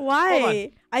snow!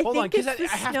 Why? I Hold on, think it's the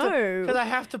I have snow. because I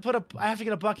have to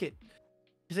get a bucket.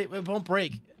 Because it won't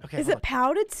break. Okay. Is hold it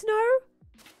powdered snow? on.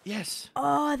 Yes.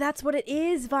 Oh, that's what it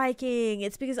is, Viking.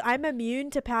 It's because I'm immune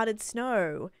to powdered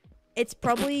snow. It's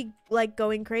probably like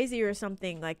going crazy or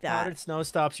something like that. Powdered snow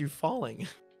stops you falling.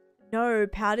 No,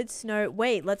 powdered snow.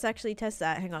 Wait, let's actually test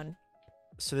that. Hang on.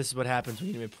 So this is what happens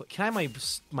when you need me. Can I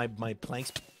have my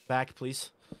planks back, please?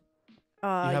 You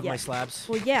have yeah. my slabs.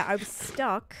 Well, yeah, I was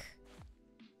stuck.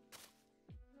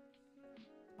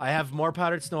 I have more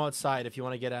powdered snow outside if you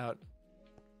want to get out.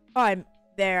 Oh,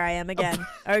 there I am again.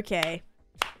 Okay.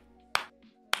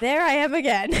 There I am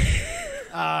again.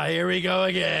 Here we go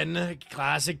again.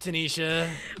 Classic Taneesha.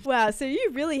 Wow, so you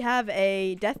really have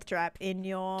a death trap in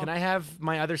your... Can I have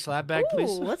my other slab back, Ooh,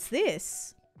 please? what's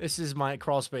this? This is my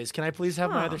crawl space. Can I please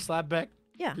have my Huh. other slab back?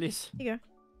 Yeah. Please. Here you go.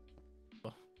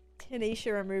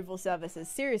 Taneesha removal services.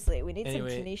 Seriously, we need Anyway,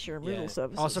 some Taneesha removal yeah.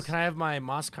 services. Also, can I have my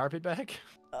moss carpet back?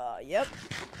 Yep.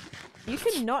 You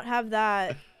cannot have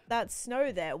that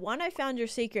snow there. One, I found your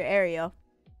secret area.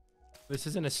 This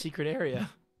isn't a secret area.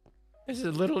 This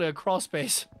is literally a crawl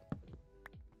space.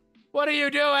 What are you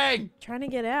doing? Trying to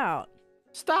get out.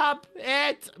 Stop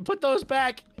it! Put those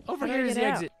back. Over How do I here is get the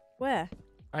out? exit. Where?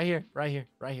 Right here, right here,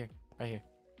 right here, right here.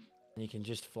 And you can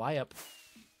just fly up.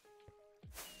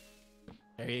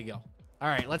 There you go. All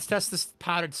right, let's test this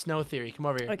powdered snow theory. Come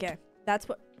over here. Okay, that's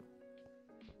what.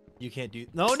 You can't do.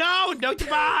 No, no, no!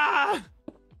 Ah!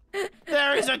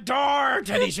 There is a door,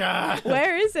 Taneesha.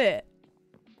 Where is it?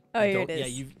 Oh, You here don't- it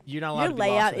is. Yeah, you're not allowed Your to be lost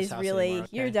layout in this is house really. anymore,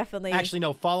 okay? You're definitely. Actually,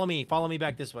 no. Follow me. Follow me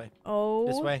back this way. Oh.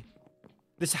 This way.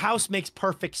 This house makes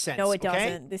perfect sense. No, it okay?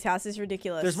 doesn't. This house is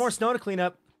ridiculous. There's more snow to clean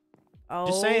up. Oh.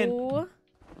 Just saying.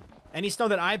 Any snow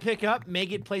that I pick up may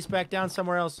get placed back down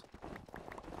somewhere else.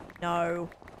 No.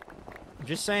 I'm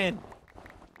just saying.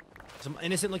 Some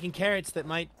innocent-looking carrots that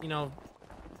might, you know,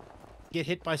 get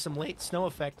hit by some late snow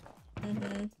effect.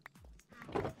 Mm-hmm.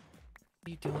 What are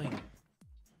you doing?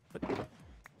 What?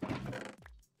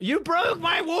 You broke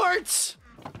my warts!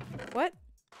 What?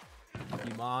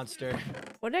 You monster.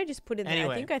 What did I just put in there? I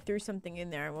Anyway. think I threw something in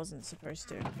there I wasn't supposed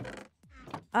to.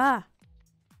 Ah.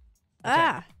 Okay.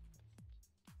 Ah.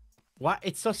 Why?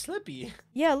 It's so slippy.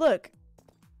 Yeah, look.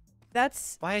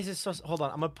 That's. Why is it so... Hold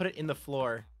on. I'm gonna put it in the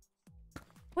floor.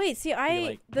 Wait, see,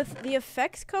 like- the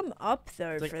effects come up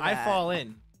though It's like for that. I fall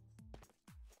in.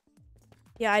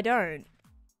 Yeah, I don't.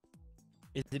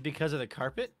 Is it because of the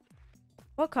carpet?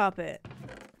 What carpet?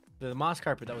 The moss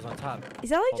carpet that was on top. Is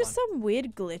that like Hold just some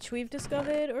weird glitch we've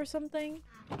discovered or something?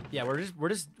 Yeah, we're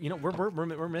just you know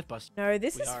we're myth busting. No,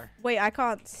 this We is. are. Wait, I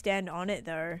can't stand on it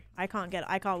though. I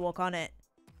can't walk on it.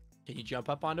 Can you jump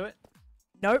up onto it?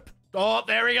 Nope. Oh,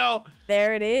 there we go.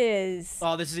 There it is.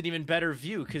 Oh, this is an even better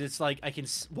view because it's like I can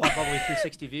walk all the way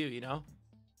 360 view. You know.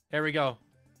 There we go.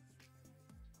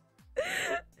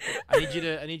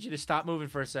 I need you to stop moving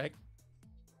for a sec.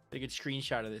 Take a good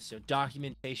screenshot of this. So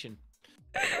documentation.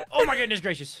 Oh my goodness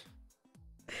gracious.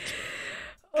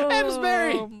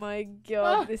 Emsbury! Oh my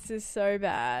god, Ah. this is so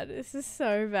bad. This is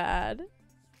so bad.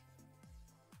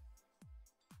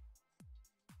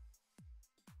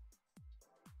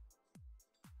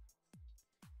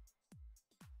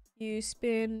 You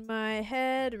spin my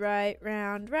head right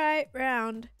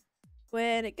round.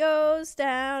 When it goes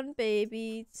down,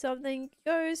 baby, something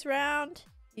goes round.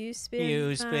 You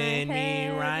spin Me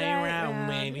my right head round,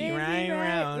 baby, right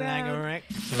round like a wreck.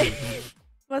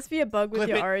 Must be a bug with Clip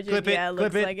your it, origin. clip it, Yeah, it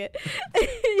clip looks it. like it.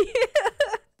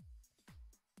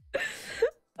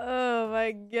 Oh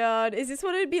my god. Is this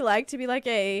what it'd be like to be like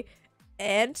a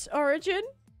ant origin?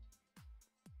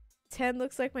 10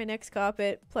 looks like my next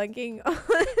carpet planking on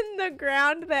the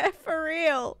ground there for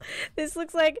real. This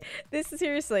looks like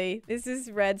seriously. This is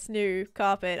Red's new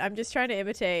carpet. I'm just trying to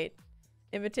imitate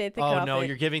the carpet. Oh no,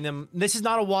 you're giving them. This is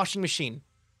not a washing machine.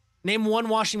 Name one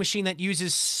washing machine that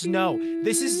uses snow.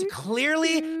 This is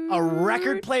clearly a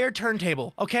record player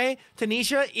turntable. Okay,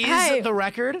 Taneesha is Hey. the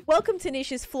record. Welcome to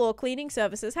Nisha's floor cleaning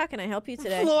services. How can I help you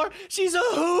today? Floor. She's a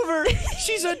Hoover.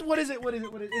 She's a what is it? What is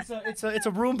it? What is it? It's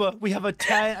a Roomba. We have a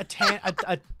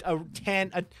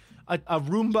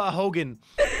Roomba Hogan.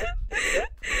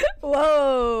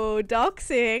 Whoa,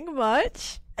 doxing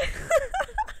much?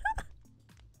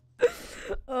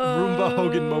 Roomba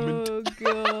Hogan moment. Oh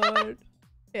god.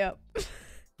 Yep.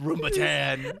 Roomba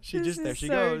tan. She This just there is she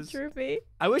so goes. Droopy.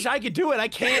 I wish I could do it. I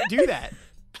can't do that.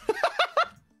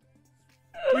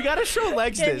 We gotta show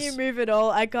legs Can this. you move at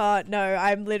all? I can't. No,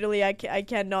 I'm literally I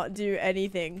cannot do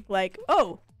anything. Like,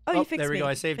 oh, you fixed me. there we go.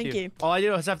 I saved Thank you. All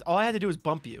I had to do was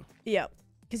bump you. Yep.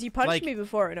 Because you punched Like- me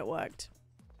before and it worked.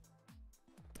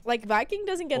 Like Viking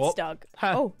doesn't get Oh. stuck.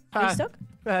 Ha. Oh, are Ha. you stuck?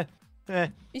 Eh,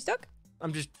 You stuck?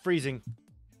 I'm just freezing.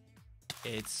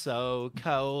 It's so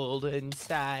cold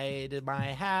inside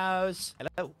my house.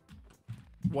 Hello.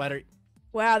 What are?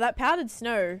 Wow, that powdered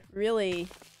snow really.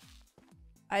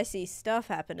 I see stuff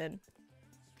happening.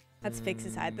 That's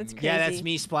Fix's hide. That's crazy. Yeah, that's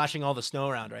me splashing all the snow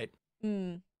around, right?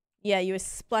 Yeah, you were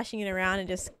splashing it around and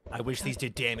just. I wish these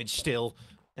did damage still.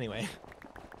 Anyway.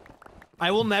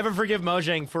 I will never forgive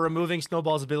Mojang for removing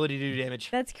Snowball's ability to do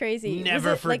damage. That's crazy. Was Never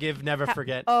it, like, forgive, never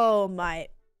forget. Oh my.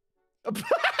 It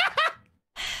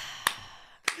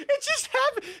just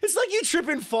happened. It's like you trip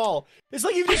and fall. It's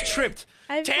like you just tripped.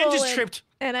 I've Tan just fallen, tripped.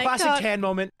 and I Classic can't. Tan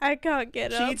moment. I can't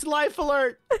get up. She's life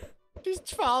alert. She's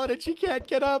falling and she can't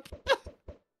get up.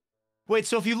 Wait,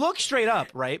 so if you look straight up,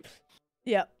 right?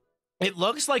 Yep. It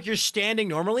looks like you're standing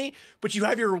normally, but you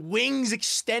have your wings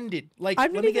extended. Like,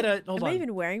 I'm let not me get even, a. Hold am on. I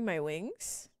even wearing my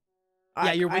wings?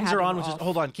 Yeah, your I wings have are them on. Which is, off.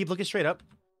 hold on. Keep looking straight up.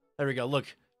 There we go. Look.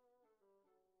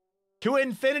 To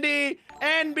infinity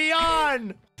and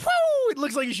beyond. Woo! It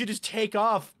looks like you should just take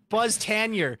off. Buzz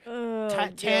Tanier. Oh,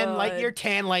 Tan God. Lightyear.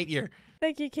 Tan Lightyear.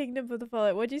 Thank you, Kingdom, for the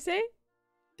follow. What'd you say?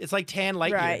 It's like Tan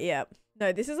Lightyear. Right, yeah.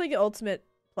 No, this is like ultimate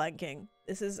planking.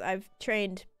 This is, I've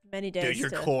trained many days. Dude, your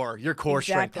to... core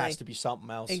strength Exactly. has to be something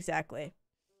else. Exactly.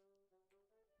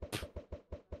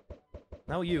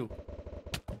 Now you.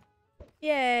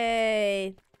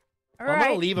 Yay. All I'm right.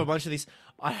 gonna leave a bunch of these.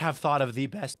 I have thought of the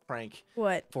best prank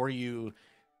What? for you.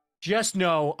 Just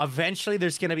know, eventually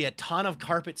there's gonna be a ton of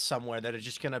carpets somewhere that are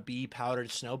just gonna be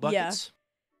powdered snow buckets.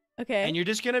 Okay. And you're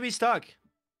just gonna be stuck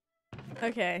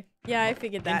Okay. Yeah, I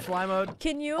figured in that. fly mode.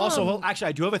 Can you Also, well, actually,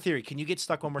 I do have a theory. Can you get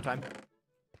stuck one more time?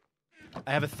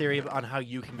 I have a theory on how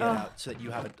you can get Ugh. out so that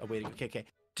you have a way to go. Okay.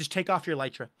 Just take off your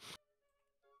Elytra.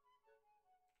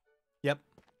 Yep.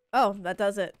 Oh, that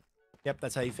does it. Yep,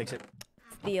 that's how you fix it.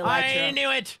 The I Elytra.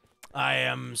 knew it! I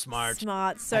am smart.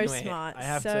 Smart. So I knew I- smart. I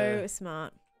have so to-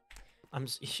 smart. I'm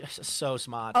so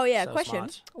smart. Oh yeah, so question.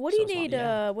 smart. What do you So smart, need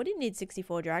yeah. what do you need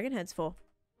 64 dragon heads for?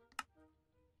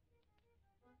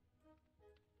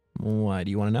 Why do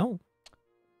you want to know?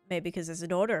 Maybe because there's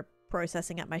an order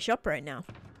processing at my shop right now.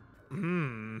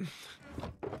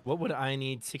 What would I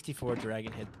need 64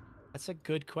 dragon head? That's a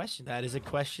good question. That is a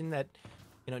question that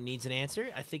needs an answer.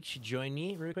 I think you should join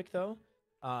me real quick though.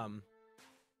 Da,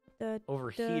 Over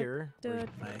da, here. da, Where's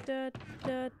my... da,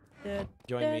 da, da,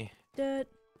 Join da, me. da.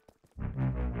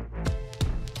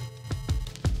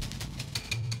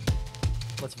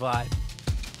 Let's vibe.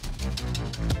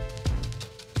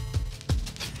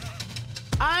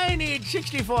 I need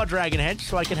 64 dragon heads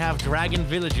so I can have dragon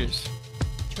villages.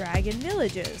 Dragon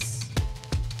villages.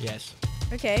 Yes.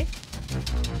 Okay.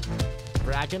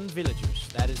 Dragon villagers.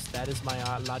 That is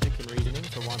my logic and reasoning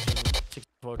for wanting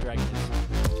 64 dragon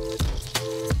heads.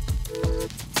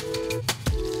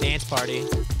 Dance party.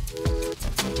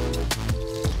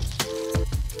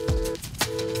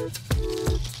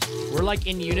 We're like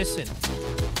in unison.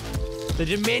 The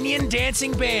Dominion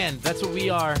Dancing Band. That's what we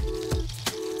are.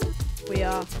 We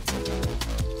are.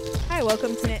 Hi,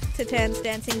 welcome to Tan's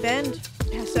Dancing Band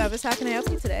service. How can I help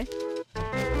you today?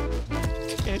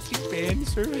 Dancing band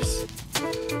service.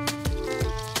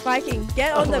 Viking,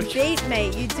 get on Oh, the beat,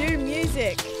 mate. You do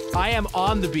music. I am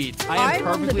on the beat. I am I'm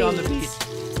on the perfectly on the beat.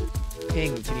 beat.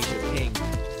 Ping, Taneesha,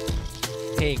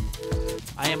 ping. Ping.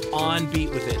 I am on beat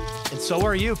with it. And so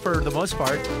are you for the most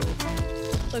part.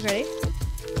 Look, ready?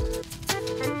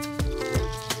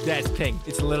 Yeah, it's ping.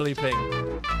 It's literally ping.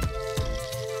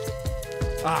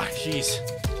 Ah, jeez.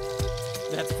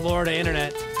 That Florida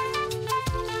internet.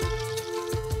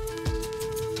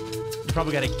 You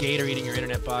probably got a gator eating your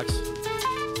internet box.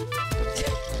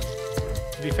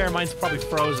 To be fair, mine's probably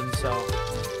frozen, so...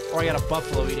 Or I got a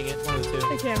buffalo eating it. One of the two.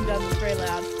 Okay, I'm done. It's very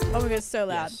loud. Oh my god, it's so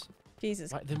loud. Yes.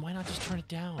 Jesus. Then why not just turn it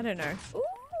down? I don't know.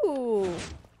 Ooh.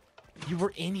 You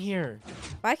were in here.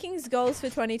 Vikings goals for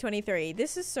 2023.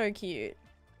 This is so cute.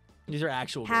 These are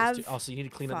actual Have goals, too. Also, you need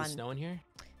to clean up the fun. snow in here.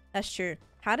 That's true.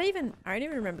 I don't even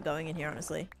remember going in here,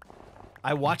 honestly.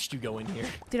 I watched you go in here.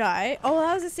 Did I? Oh,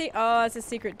 that was it's a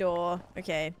secret door.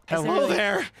 Okay. I just Hello never really-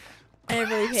 there. I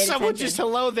never really paid Someone attention. just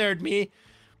hello there'd me.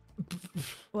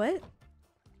 What?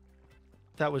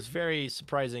 That was very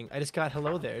surprising. I just got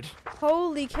hello there'd.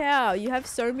 Holy cow, you have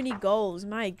so many goals.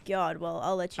 My god. Well,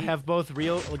 I'll let you. I have both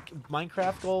real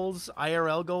Minecraft goals,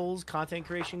 IRL goals, content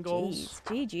creation goals,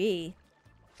 Jeez.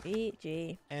 GG.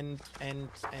 GG. and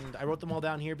I wrote them all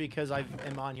down here because I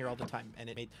am on here all the time. And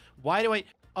it made. Why do I?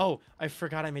 Oh, I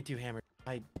forgot I made 2 hammers.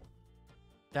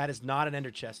 That is not an ender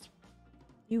chest.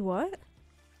 You what?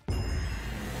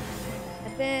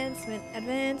 Advancement,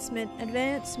 advancement,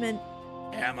 advancement.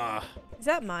 Hammer. Is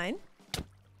that mine?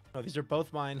 No, these are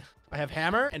both mine. I have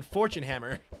hammer and fortune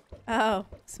hammer. Oh,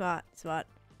 smart, smart.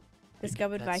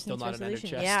 Discovered That's still Vikings not an ender resolution.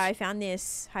 chest. Yeah, I found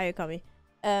this. Hayakami.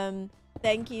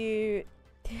 Thank you,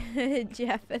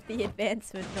 Jeff, for the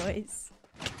advancement noise.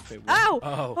 Wait, what? Ow!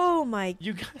 Oh. Oh my,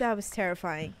 You got that was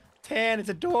terrifying. Tan. It's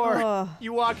a door. Oh,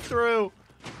 You walked through.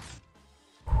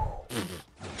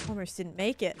 almost didn't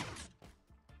make it.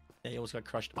 Yeah, you almost got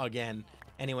crushed again.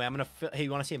 Anyway, I'm gonna. Hey,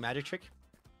 you want to see a magic trick?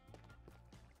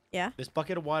 Yeah? This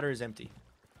bucket of water is empty.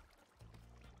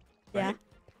 Yeah. Right?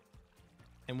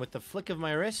 And with the flick of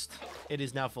my wrist, it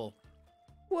is now full.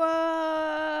 Whoa!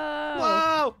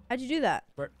 Whoa! How'd you do that?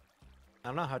 I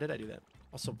don't know. How did I do that?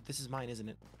 Also, this is mine, isn't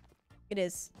it? It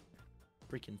is.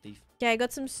 Freaking thief. Okay, I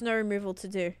got some snow removal to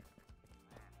do.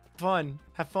 Fun.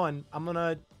 Have fun. I'm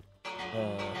gonna.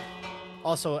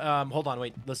 Also, hold on.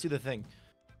 Wait. Let's do the thing.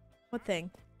 What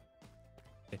thing?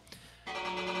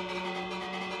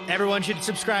 Everyone should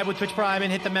subscribe with Twitch Prime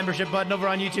and hit the membership button over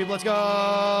on YouTube. Let's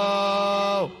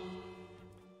go!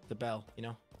 The bell, you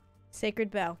know?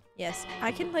 Sacred bell. Yes.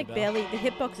 I can like barely. The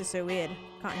hitbox is so weird.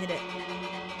 Can't hit it.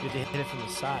 You have to hit it from the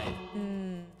side.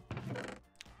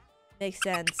 Makes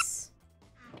sense.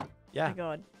 Yeah. Oh my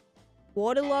god.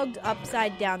 Waterlogged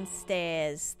upside down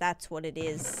stairs. That's what it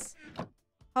is.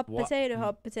 Hot potato,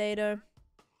 hot potato.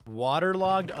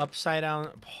 Waterlogged upside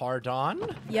down.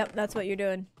 Pardon? Yep, that's what you're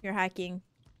doing. You're hacking.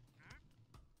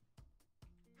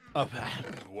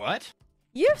 What?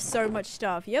 You have so much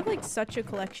stuff. You have like such a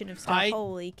collection of stuff.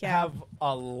 Holy cow. I have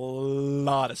a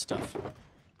lot of stuff.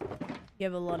 You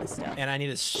have a lot of stuff. And I need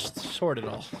to sort it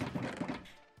all.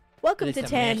 Welcome to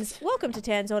Tan's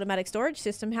automatic storage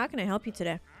system. How can I help you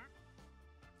today?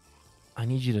 I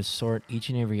need you to sort each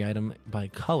and every item by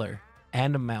color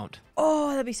and amount. Oh,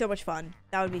 that'd be so much fun.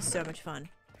 That would be so much fun.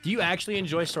 Do you actually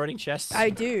enjoy sorting chests? I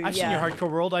do, I've seen your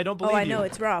hardcore world. I don't believe you. Oh, I know.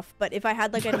 It's rough. But if I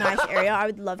had like a nice area, I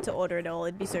would love to order it all.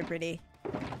 It'd be so pretty.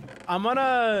 I'm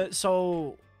gonna...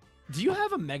 So, do you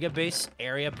have a mega base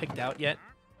area picked out yet?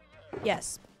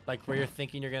 Yes. Like where you're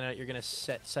thinking you're gonna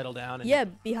settle down? And... Yeah,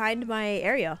 behind my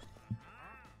area.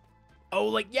 Oh,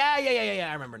 like, yeah.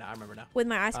 I remember now. With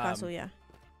my ice castle, yeah.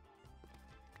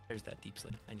 There's that deep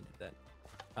slate. I needed that.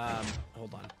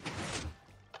 Hold on.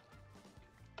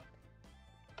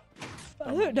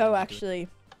 I don't know, actually.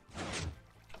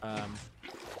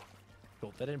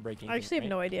 Cool. That didn't break anything. I actually have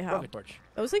no idea how. Rocket torch.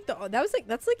 That's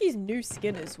like his new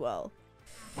skin as well.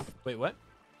 Wait, what?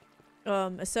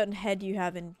 A certain head you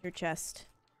have in your chest.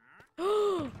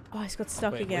 Oh, he's got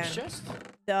stuck again. Which chest?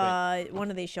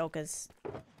 One of these shulkers.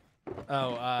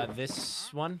 Oh,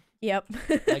 this one? Yep.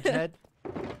 Leg head?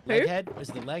 Leg head? Is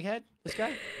it the leg head? This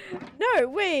guy? No,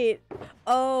 wait.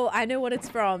 Oh, I know what it's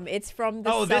from. It's from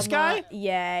the this guy?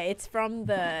 Yeah, it's from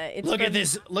the... Look at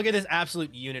this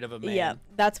absolute unit of a man. Yeah,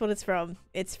 that's what it's from.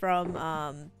 It's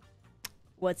from,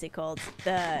 what's it called?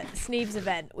 The Sneeves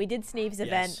event. We did Sneeves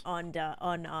event on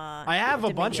I have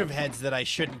a bunch of heads that I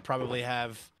shouldn't probably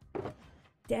have.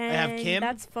 Dang, I have Kim.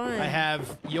 That's fun. I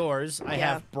have yours. I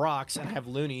have Brock's. And I have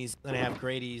Looney's. And I have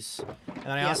Grady's.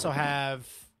 And I also have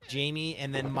Jamie.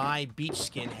 And then my beach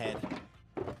skin head.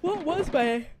 What was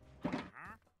my...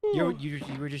 You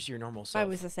were just your normal self. I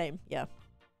was the same. Yeah.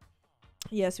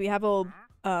 Yes, we have all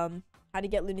how to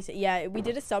get Looney. Yeah, we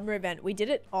did a summer event. We did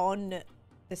it on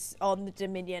the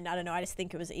Dominion. I don't know. I just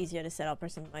think it was easier to set up or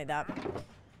something like that.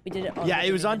 We did it on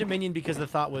it was on Dominion because the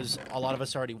thought was a lot of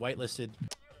us already whitelisted.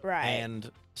 Right.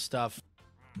 And stuff.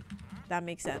 That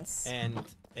makes sense. And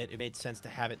it made sense to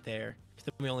have it there.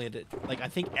 We only had I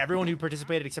think everyone who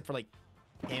participated except for like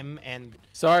him and...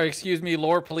 Sorry, excuse me,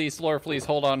 lore police,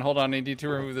 hold on, I need to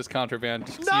remove this contraband.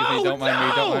 Excuse me, don't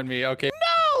mind me, okay.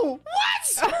 No!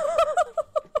 What?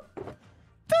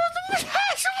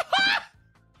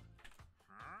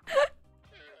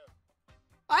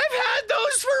 I've had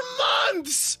those for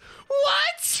months!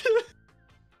 What?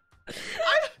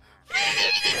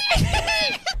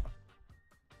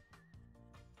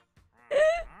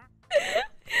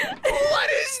 What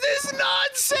is this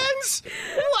nonsense?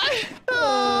 What?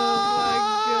 Oh my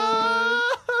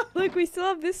god. Look, we still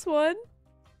have this one.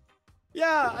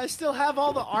 Yeah, I still have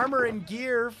all the armor and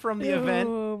gear from the event.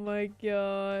 Oh my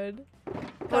god.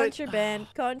 Contraband,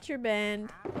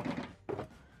 contraband.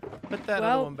 Put that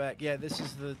other one back. Yeah, this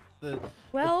is the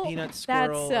peanut that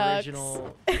squirrel sucks.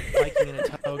 original Viking in a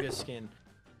toga skin.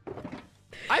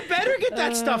 I better get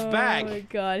that stuff back. Oh my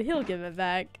god, he'll give it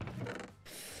back.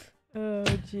 Oh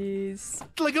jeez.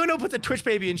 Laguno put the Twitch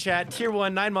baby in chat. Tier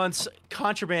 1, 9 months,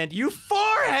 contraband. You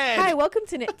forehead! Hi, welcome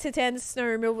to Tan's snow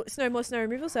removal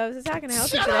services. How can I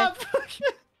help you today? Shut up!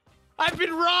 I've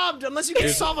been robbed unless you can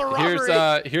solve a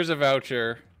robbery. Here's a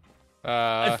voucher.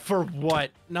 For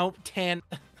what? Nope, 10.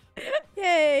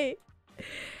 Yay!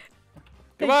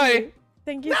 Goodbye.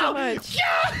 Thank you so much.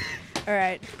 Yeah! All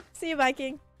right. See you,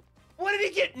 Viking. What did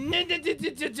he get?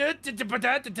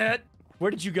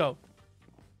 Where did you go?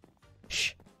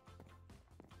 Shh.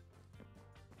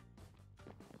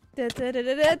 No,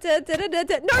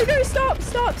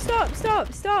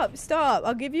 stop.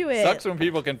 I'll give you it. Sucks when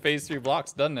people can phase through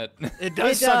blocks, doesn't it? It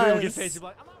does suck when we get phase through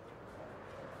blocks.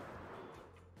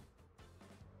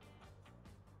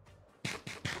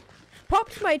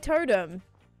 Popped my totem.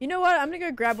 You know what? I'm gonna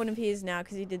go grab one of his now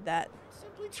because he did that.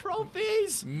 Simply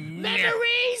trophies!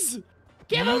 Memories!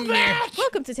 Give them back!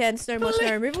 Welcome to Tan's snow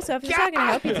removal service. How can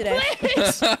I help you today?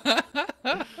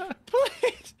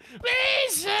 Please!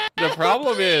 Please! The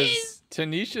problem is,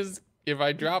 Taneesha's, if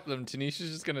I drop them,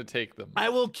 Taneesha's just gonna take them. I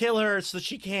will kill her so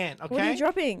she can't, okay? What are you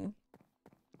dropping?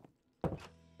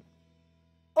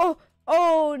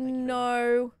 Oh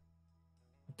no.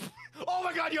 Oh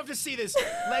my god, you have to see this.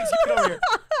 Legs, get over here.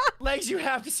 Legs, you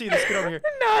have to see this. Get over here.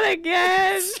 Not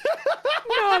again.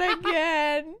 Not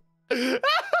again.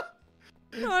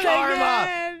 Not Karma.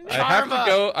 again. I have to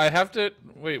go. I have to.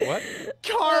 Wait, what?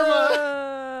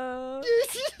 Karma.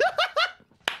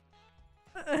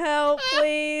 Help,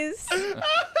 please.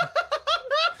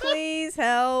 Please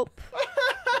help.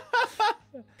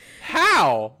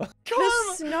 How?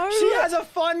 Karma. snow- She has a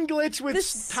fun glitch with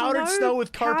The powdered snow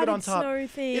with carpet on powdered top. snow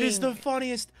thing. It is the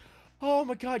funniest. Oh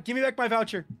my god, give me back my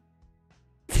voucher.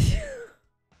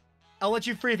 I'll let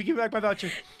you free if you give me back my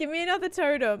voucher. Give me another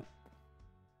totem.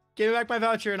 Give me back my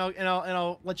voucher and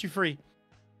I'll let you free.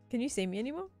 Can you see me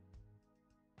anymore?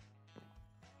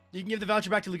 You can give the voucher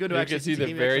back to Lagundo. You Actually, can see since you the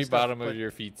gave me very extra stuff, bottom of but-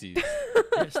 your feetsies.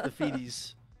 Yes, the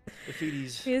feeties. The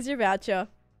feeties. Here's your voucher.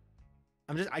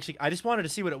 I just wanted to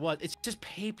see what it was. It's just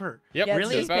paper. Yep, Yeah,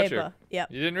 really? it's voucher. paper.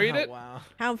 Yep. You didn't read Oh, it? wow.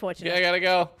 How unfortunate. Yeah, I gotta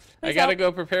go. I Please gotta help.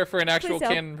 go prepare for an actual Please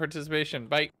help. canon participation.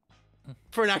 Bye.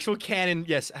 For an actual cannon,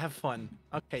 yes, have fun.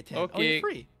 Okay, Tan. Oh, Okay. you're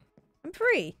free. I'm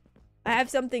free. I have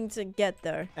something to get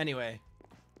though. Anyway,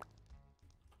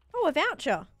 Oh, a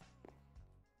voucher.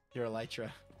 you're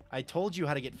Elytra. I told you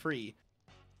how to get free.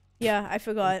 Yeah, I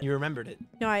forgot. You remembered it.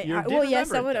 No, I you well, did yeah, remember it,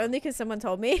 someone though. only because someone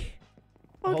told me.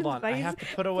 Hold Welcome on, I to have to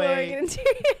put Flooring away. and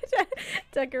Interior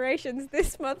Decorations.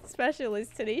 This month's special is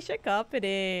Taneesha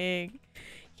carpeting.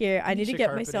 Here, I need to Taneesha get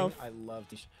carpeting. myself. I love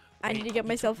these. I need to get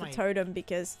myself a totem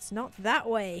because it's not that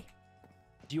way.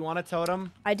 Do you want a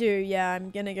totem? I do. Yeah, I'm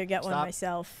gonna go get one Stop.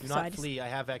 myself. Do So not I just, flee. I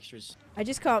have extras. I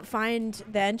just can't find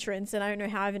the entrance, and I don't know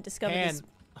how I haven't discovered Tan. this.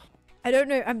 I don't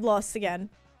know. I'm lost again.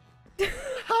 How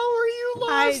are you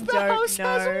I lost? The don't house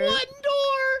has know. one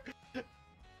door.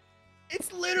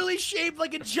 It's literally shaped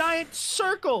like a giant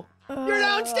circle. You're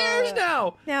downstairs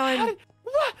now. Now How I'm. did-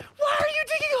 What? Why are you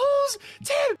digging holes?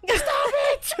 Tim,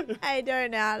 stop it! I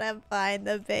don't know how to find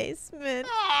the basement.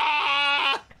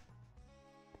 Ah!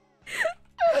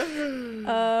 Okay.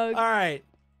 All right,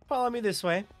 follow me this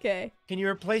way. Okay. Can you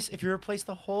replace? If you replace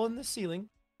the hole in the ceiling,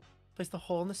 place the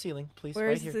hole in the ceiling, please. Where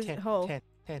right is here. the 10, hole? 10,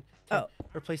 10, 10. Oh.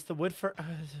 Replace the wood for.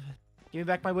 Give me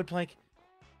back my wood plank.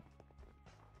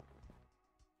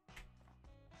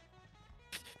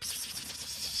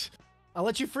 I'll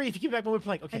let you free if you give me back my wood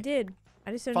plank. Okay. I did.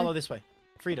 I just don't Follow know. this way.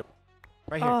 Freedom.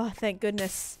 Right here. Oh, thank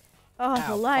goodness. Oh,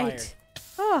 the Ow, light.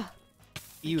 Oh,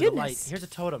 Ew, the light. goodness. Here's a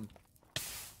totem.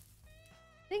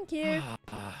 thank you.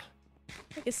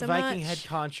 Thank you so Viking much. had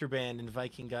contraband and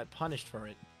Viking got punished for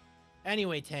it.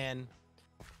 Anyway, Tan,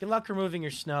 good luck removing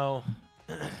your snow.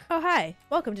 Oh, hi.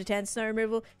 Welcome to Tan Snow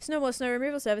Removal. Snowball Snow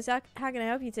Removal Service. How can I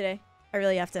help you today? I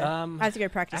really have to. I have to go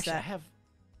practice Actually, that.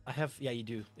 I have. Yeah, you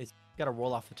do. It's got to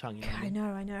roll off the tongue. You know what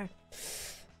I mean?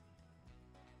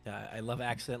 I know. I love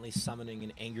accidentally summoning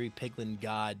an angry piglin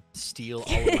god to steal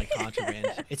all of my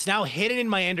contraband. It's now hidden in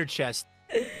my ender chest.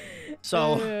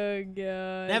 So Oh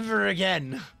god. never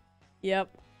again. Yep.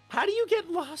 How do you get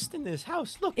lost in this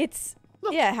house? Look, It's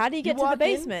Look, yeah. How do you get to the walk in,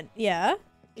 basement? Yeah.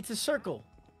 it's a circle.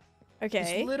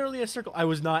 Okay. It's literally a circle. I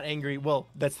was not angry. Well,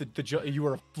 that's the you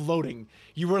were floating.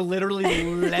 You were literally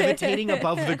levitating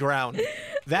above the ground.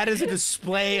 That is a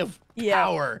display of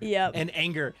power Yep. and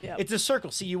anger. Yep. It's a circle.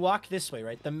 See, you walk this way,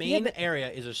 right? The main but- area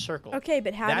is a circle. Okay,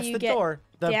 but how That's do you the get door.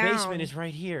 The down? basement is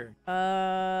right here.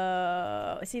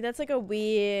 See, that's like a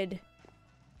weird.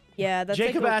 Yeah, that's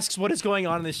Jacob like a asks what is going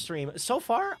on in this stream. So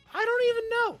far, I don't even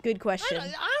know. good I question. don't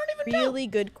even know. Really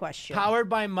good question. Powered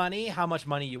by money. How much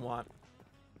money you want?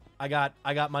 I got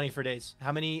money for days.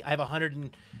 How many? I have 100 and,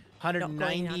 going on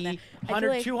 190, that. I feel 100,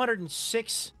 like-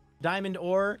 206 diamond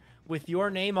ore with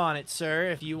your name on it, sir.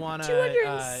 If you want to.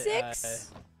 206.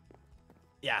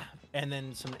 Yeah, and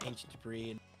then some ancient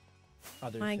debris and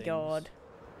other My things. god.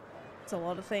 It's a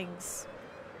lot of things.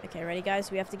 Okay, ready, guys?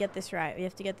 We have to get this right.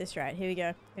 Here we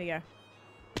go.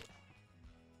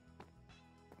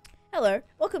 Hello.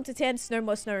 Welcome to Tan Snow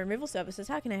Removal Services.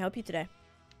 How can I help you today?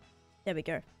 There we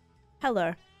go.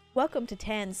 Hello. Welcome to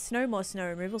Tan's Snow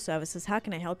Removal Services. How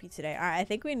can I help you today? Alright, I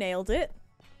think we nailed it.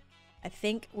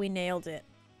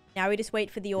 Now we just wait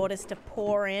for the orders to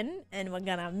pour in, and we're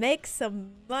gonna make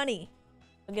some money.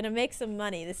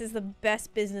 This is the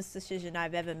best business decision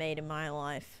I've ever made in my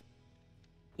life.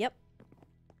 Yep.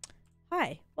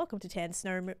 Hi. Welcome to Tan's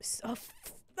Snow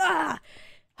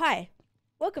Hi.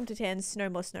 Welcome to Tan's Snow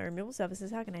Removal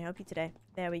Services. How can I help you today?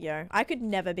 There we go. I could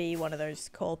never be one of those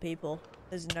call people.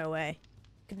 There's no way.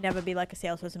 Could never be like a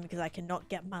salesperson because I cannot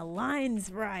get my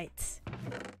lines right.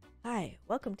 Hi,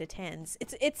 welcome to Tan's.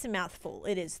 It's a mouthful.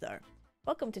 It is though.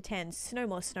 Welcome to Tan's Snow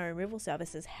Removal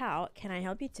Services. How can I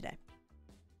help you today?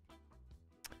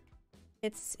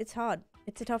 It's hard.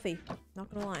 It's a toughie. Not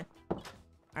gonna lie.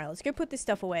 All right, let's go put this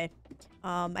stuff away.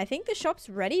 I think the shop's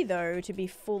ready though to be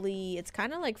fully, it's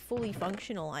kind of like fully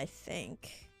functional, I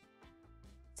think.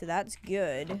 So that's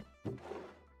good.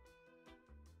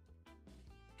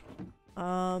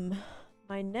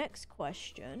 My next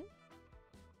question.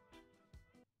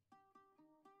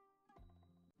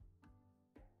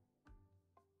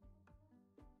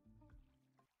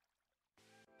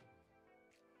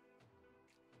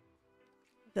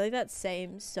 I feel like that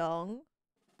same song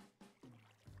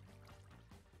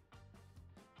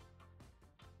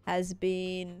has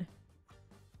been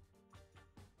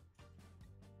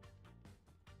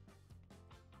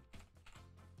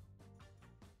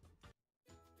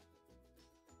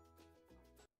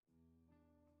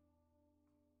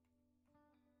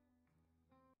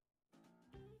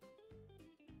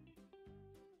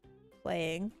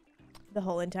playing the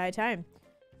whole entire time.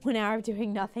 1 hour of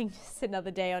doing nothing, just another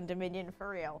day on Dominion for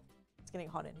real. It's getting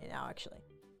hot in here now, actually.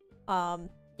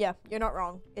 Yeah, you're not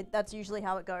wrong. That's usually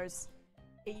how it goes.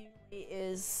 It usually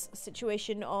is a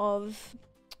situation of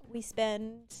we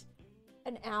spend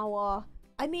an hour.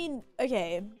 I mean,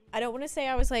 okay, I don't want to say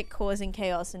I was like causing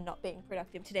chaos and not being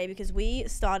productive today because we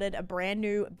started a brand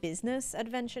new business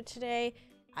adventure today.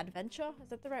 Adventure? Is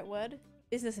that the right word?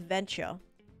 Business venture.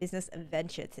 Business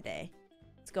adventure today.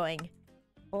 It's going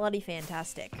bloody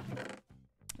fantastic,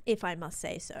 if I must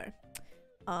say so.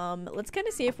 Let's kind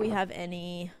of see if we have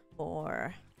any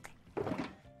more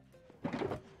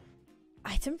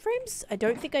item frames. I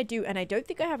don't think I do, and I don't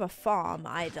think I have a farm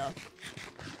either.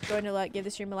 Going to like give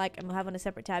the stream a like, and we'll have on a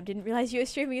separate tab. Didn't realize you were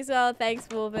streaming as well. Thanks,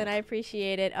 Wolven. I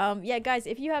appreciate it. Yeah, guys,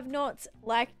 if you have not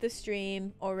liked the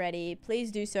stream already,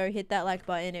 please do so. Hit that like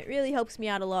button. It really helps me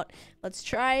out a lot. Let's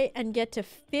try and get to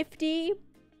 50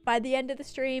 by the end of the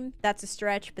stream. That's a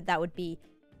stretch, but that would be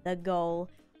the goal.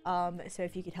 So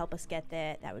if you could help us get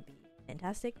there, that would be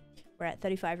fantastic. We're at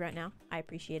 35 right now. I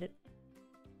appreciate it.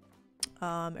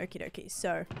 Okie dokie.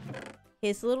 So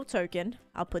here's a little token.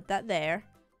 I'll put that there.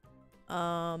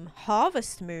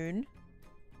 Harvest moon.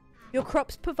 Your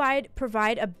crops provide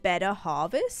a better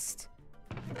harvest?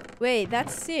 Wait,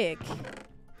 that's sick.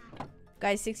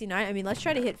 Guys, 69. I mean, let's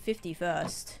try to hit 50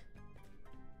 first.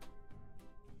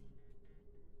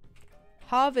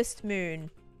 Harvest moon.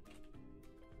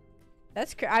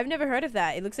 That's I've never heard of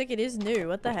that. It looks like it is new.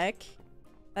 What the heck?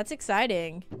 That's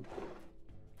exciting.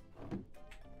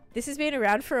 This has been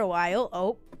around for a while.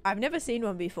 Oh, I've never seen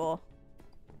one before.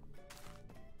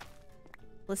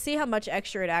 Let's see how much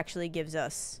extra it actually gives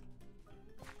us.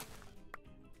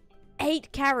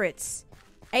 8 carrots.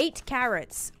 8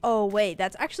 carrots. Oh, wait.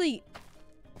 That's actually...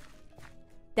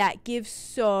 That gives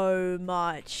so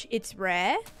much. It's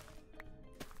rare.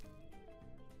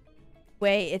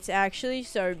 Wait, it's actually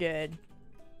so good.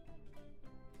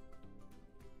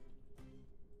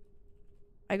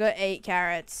 I got 8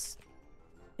 carrots.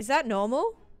 Is that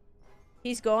normal?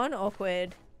 He's gone?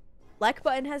 Awkward. Like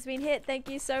button has been hit. Thank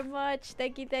you so much.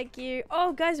 Thank you, thank you.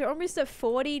 Oh, guys, we're almost at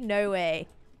 40. No way.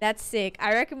 That's sick.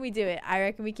 I reckon we do it. I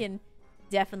reckon we can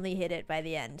definitely hit it by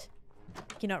the end.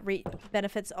 Cannot reap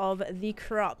benefits of the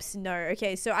crops. No.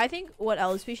 Okay, so I think what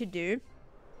else we should do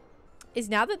is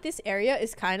now that this area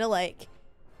is kind of like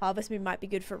harvest moon might be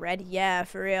good for red. Yeah,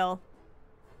 for real.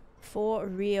 For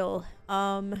real.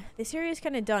 This area is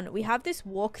kind of done. We have this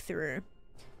walkthrough.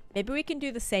 Maybe we can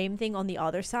do the same thing on the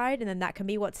other side, and then that can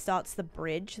be what starts the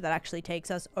bridge that actually takes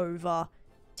us over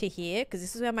to here, because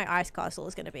this is where my ice castle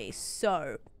is going to be.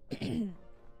 So,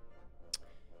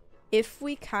 if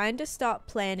we kind of start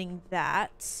planning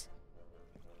that,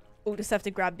 we'll just have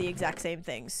to grab the exact same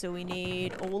things. So we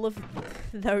need all of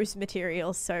those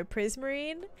materials. So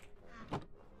prismarine,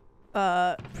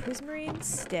 prismarine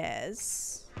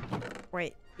stairs.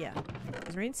 Wait, yeah,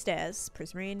 prismarine stairs,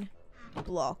 prismarine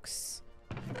blocks.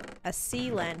 A sea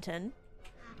lantern.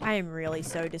 I am really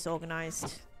so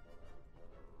disorganized.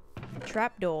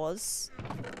 Trapdoors.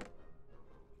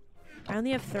 I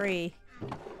only have 3.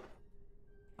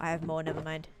 I have more, never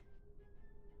mind.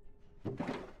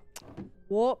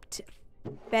 Warped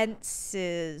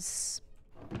fences.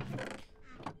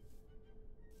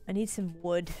 I need some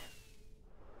wood.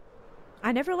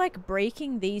 I never like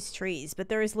breaking these trees, but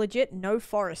there is legit no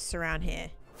forests around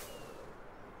here.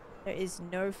 There is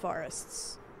no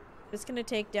forests. I'm just gonna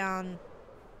take down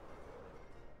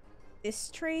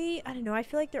this tree. I don't know. I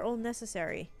feel like they're all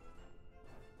necessary.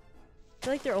 I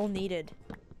feel like they're all needed.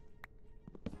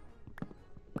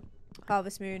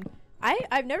 Harvest moon.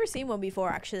 I've never seen one before,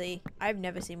 actually. I've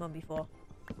never seen one before.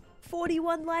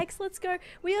 41 likes. Let's go.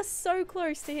 We are so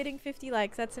close to hitting 50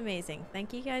 likes. That's amazing.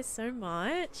 Thank you guys so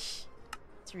much.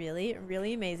 It's really,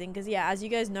 really amazing. Because, yeah, as you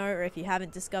guys know, or if you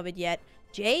haven't discovered yet,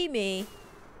 Jamie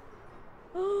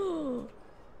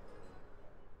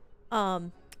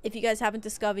If you guys haven't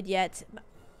discovered yet,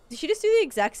 did she just do the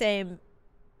exact same?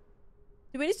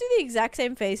 Did we just do the exact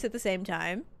same face at the same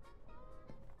time?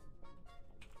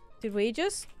 Did we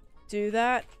just do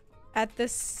that at the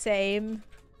same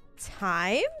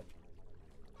time?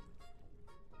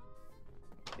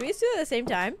 Did we just do it at the same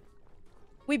time?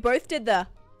 We both did the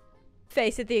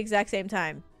face at the exact same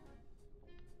time.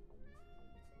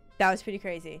 That was pretty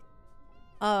crazy.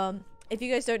 If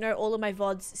you guys don't know, all of my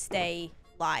VODs stay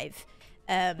live.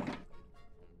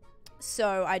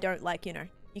 So I don't like, you know,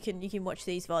 you can watch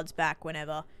these VODs back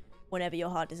whenever your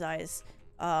heart desires.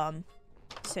 So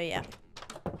yeah.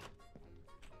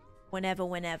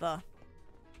 Whenever.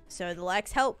 So the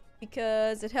likes help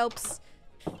because it helps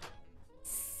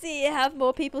have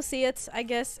more people see it, I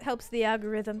guess. Helps the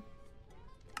algorithm.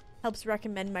 Helps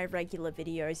recommend my regular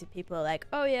videos if people are like,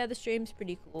 oh yeah, the stream's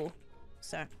pretty cool.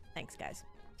 So, thanks guys.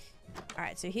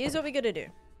 Alright, so here's what we gotta do.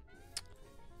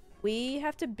 We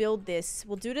have to build this.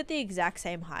 We'll do it at the exact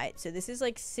same height. So this is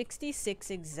like 66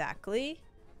 exactly.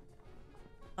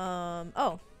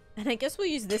 Oh. And I guess we'll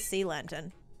use this sea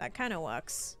lantern. That kind of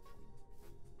works.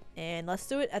 And let's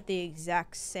do it at the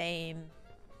exact same.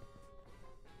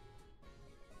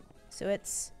 So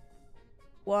it's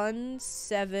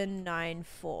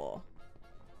 1794.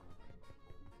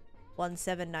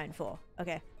 1794.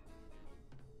 Okay.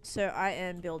 So I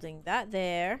am building that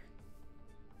there.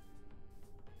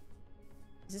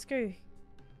 Does this go?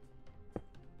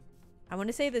 I want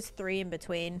to say there's 3 in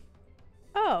between.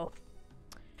 Oh.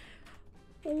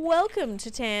 Welcome to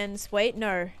Tans. Wait,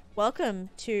 no. Welcome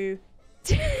to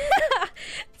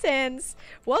Tans.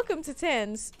 Welcome to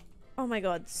Tans. Oh my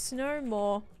god. Snow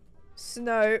more.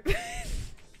 Snow.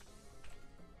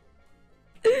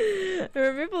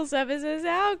 Removal services.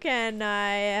 How can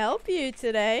I help you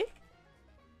today?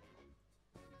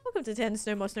 Welcome to 10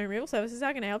 Snow More Snow Removal Services.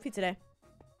 How can I help you today?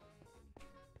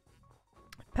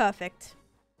 Perfect.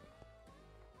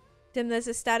 Tim, there's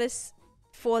a status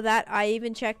for that. I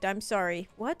even checked. I'm sorry.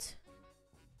 What?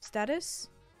 Status?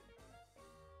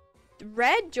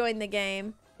 Red joined the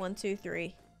game. 1, 2,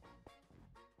 3.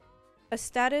 A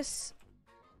status.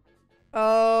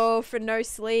 Oh, for no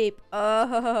sleep.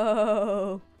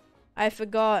 Oh. I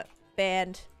forgot.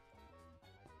 Banned.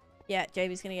 Yeah,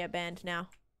 JB's gonna get banned now.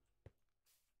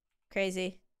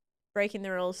 Crazy. Breaking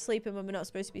the rules. Sleeping when we're not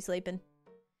supposed to be sleeping.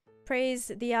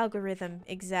 Praise the algorithm.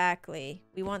 Exactly.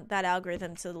 We want that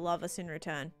algorithm to love us in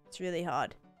return. It's really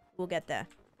hard. We'll get there.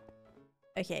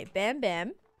 Okay, bam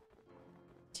bam.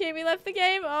 Jamie left the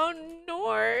game. Oh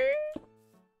no.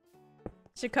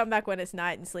 Should come back when it's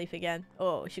night and sleep again.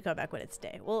 Oh, should come back when it's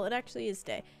day. Well, it actually is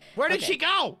day. Where did she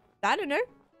go? I don't know.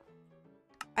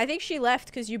 I think she left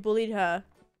because you bullied her.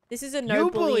 This is a no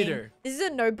You bullying. bullied her. This is a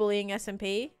no bullying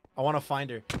SMP. I want to find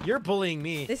her. You're bullying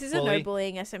me. This is bully. a no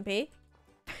bullying SMP.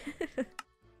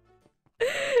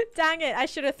 Dang it! I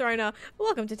should have thrown her.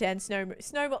 Welcome to 10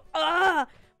 Snowball. Ah!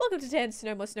 Welcome to 10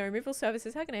 Snowball Snow Removal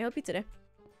Services. How can I help you today?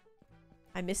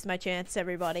 I missed my chance,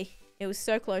 everybody. It was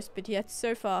so close, but yet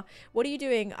so far. What are you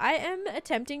doing? I am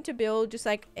attempting to build just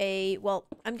like a... Well,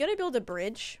 I'm gonna build a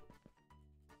bridge.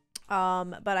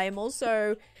 But I am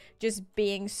also just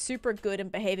being super good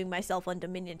and behaving myself on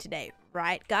Dominion today.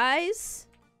 Right, guys?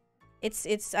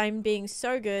 I'm being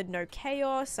so good. No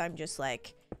chaos. I'm just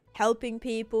like helping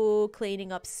people,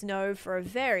 cleaning up snow for a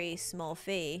very small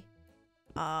fee.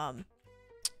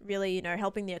 Really, you know,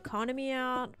 helping the economy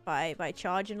out by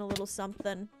charging a little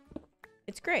something.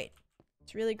 It's great.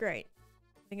 It's really great.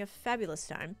 Having a fabulous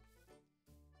time.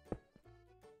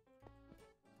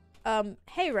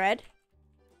 Hey, Red.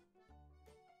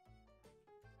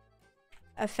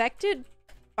 Affected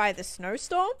by the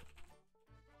snowstorm?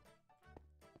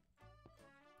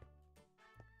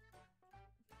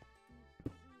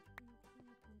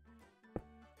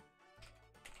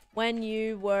 When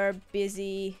you were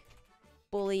busy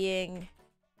bullying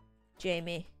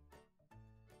Jamie.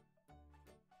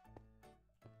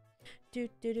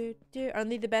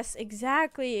 Only the best.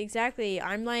 Exactly.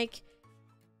 I'm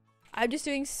just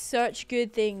doing such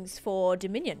good things for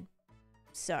Dominion.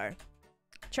 So,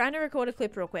 trying to record a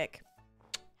clip real quick.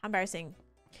 How embarrassing.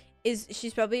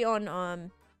 She's probably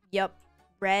on, yep.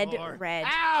 Red.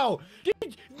 Ow!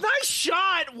 Dude, nice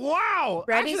shot! Wow!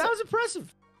 Red Actually, is- that was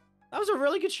impressive. That was a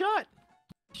really good shot.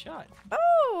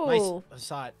 Oh! Nice. I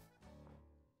saw it.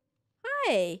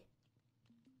 Hi.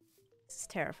 This is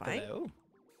terrifying. Hello?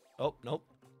 Oh, nope.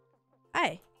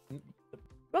 Hi.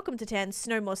 Welcome to 10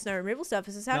 Snow More Snow Removal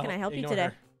Services. How No, can I help you ignore today?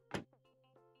 her.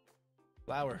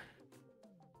 Flower.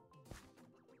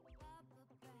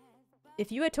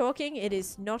 If you are talking, it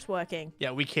is not working. Yeah,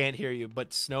 we can't hear you,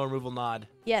 but snow removal nod.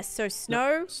 Yes, so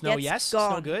snow Snow, gets yes?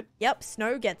 gone. Snow good? Yep,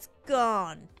 snow gets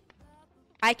gone.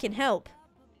 I can help.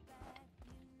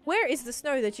 Where is the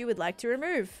snow that you would like to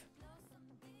remove?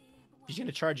 She's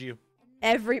gonna charge you.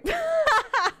 Everywhere.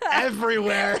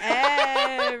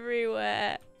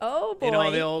 Everywhere. Oh boy. You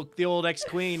know, the old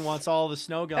ex-queen wants all the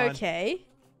snow gone. Okay.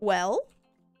 Well.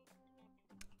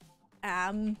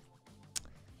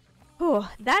 Oh,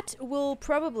 that will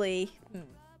probably.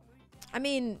 I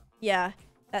mean, yeah,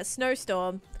 that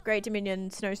snowstorm, Great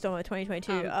Dominion snowstorm of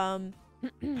 2022. Oh,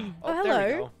 there hello.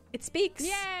 we go. It speaks.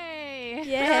 Yay!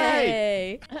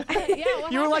 Yay! Yeah,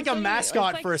 what You were like happened a to me? mascot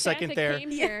It's like for a second Santa there. Came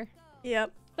here.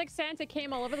 Yep. It's like Santa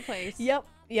came all over the place. Yep.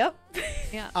 Yep.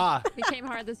 Yeah. Ah, He came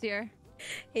hard this year.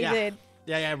 He Yeah. did.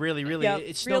 yeah, really. Yep,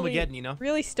 It's really- Snowmageddon, you know?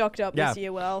 Really stocked up Yeah. this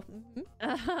year. Well.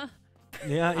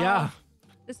 Yeah.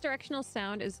 This directional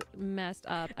sound is messed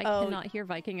up. I Oh. cannot hear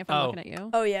Viking if I'm looking at you.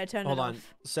 Oh yeah, turn Hold it on.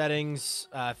 off. Settings,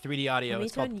 3D audio. Let me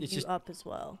It's turn called. It's you just. up as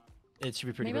well. It should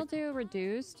be pretty Maybe I'll good. do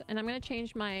reduced, and I'm gonna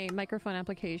change my microphone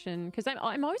application because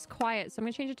I'm always quiet, so I'm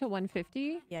gonna change it to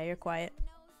 150. Yeah, you're quiet.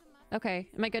 Okay,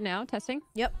 am I good now? Testing.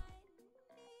 Yep.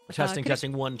 Testing, could it-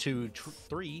 testing. 1, 2,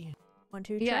 3. 1,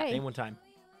 2, Yeah. try. Name one time.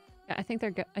 Yeah, I think they're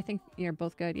good. I think you're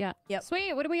both good. Yeah. Yep.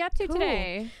 Sweet. What are we up to Cool.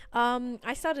 today?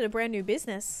 I started a brand new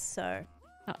business, so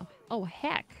Oh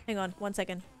heck! hang on 1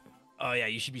 second. Oh yeah,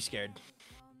 you should be scared.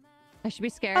 I should be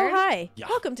scared. Oh hi. Yeah.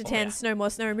 Welcome to Oh, Tan's yeah. Snow More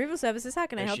Snow Removal Services. How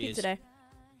can I There help she you is. today?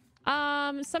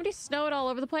 Somebody snowed all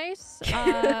over the place.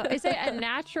 Is it a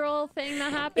natural thing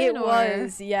that happened? It or-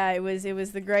 was, yeah, it was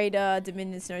the great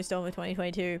Dominion snowstorm of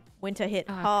 2022. Winter hit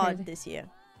Ah, hard crazy. this year.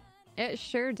 It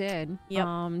sure did. Yep.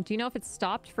 Do you know if it's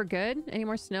stopped for good? Any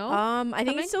more snow? I think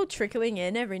coming? it's still trickling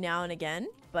in every now and again,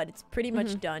 but it's pretty much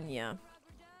Mm-hmm. done, yeah.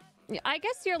 Yeah, I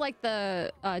guess you're like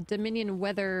the Dominion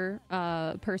weather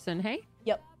person. Hey.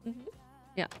 Yep.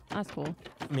 Yeah, that's cool.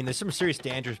 I mean, there's some serious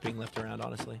dandruff being left around,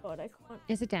 honestly. God, I can't.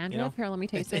 Is it dandruff? Here, let me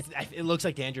taste it. It looks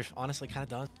like dandruff. Honestly, kind of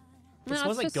does. It No, smells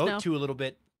it's like just goat snow. too a little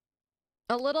bit.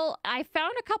 A little. I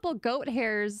found a couple goat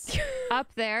hairs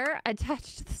up there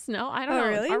attached to the snow. I don't Oh, know.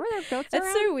 really? Are there goats That's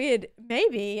around? so weird.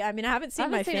 Maybe. I mean, I haven't I seen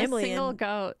haven't my seen family a single in.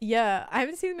 goat. Yeah, I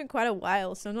haven't seen them in quite a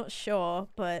while, so I'm not sure,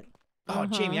 but Oh,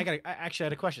 Jamie, Uh-huh. I actually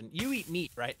had a question. You eat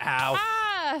meat, right? Ow.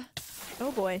 Ah!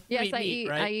 oh boy. Yes, eat I meat, eat.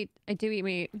 right? I do eat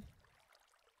meat.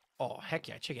 Oh, heck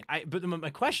yeah, chicken. But my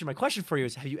question for you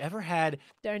is: have you ever had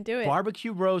Don't do it.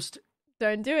 barbecue roast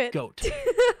Don't do it. goat?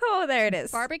 Oh, there it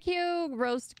is. Barbecue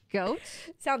roast goat.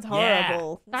 Sounds Yeah.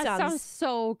 horrible. That sounds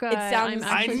so good. It sounds I'm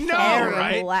actually know, terrible,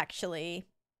 right? actually.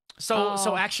 So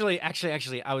Oh. actually,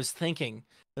 I was thinking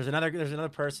there's another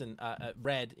person,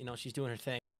 Red. You know, she's doing her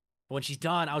thing. But when she's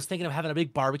done, I was thinking of having a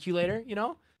big barbecue later. You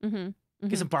know, Mm-hmm.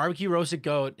 get some barbecue roasted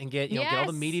goat and get get all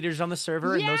the Yes. meat eaters on the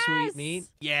server and those who eat Yes. meat.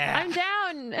 Yeah. I'm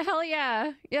down. Hell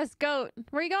yeah. Yes, goat.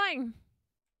 Where are you going?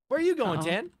 Where are you going, Uh-oh.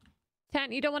 Tan?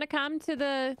 Tent, you don't want to come to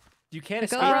the... You can't The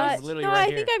escape. goat It's roast? literally no, right I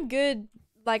here. think I'm good.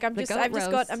 Like The goat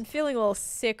roast. I'm feeling a little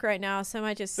sick right now, so I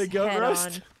might just The goat head roast?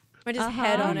 on. I just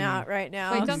head on Uh-huh. out right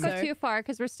now. Wait, don't so- go too far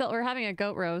because we're having a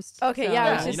goat roast. Okay, so- yeah,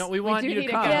 I was Yeah, just- you know, we want do you to need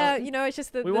a come. goat. Yeah, you know, it's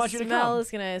just We the want you to smell come.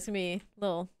 is gonna be a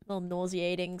little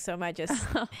nauseating, so I might just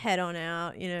head on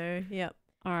out. You know, yep.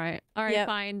 All right, Yep.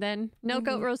 fine then. No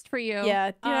goat Mhm. roast for you.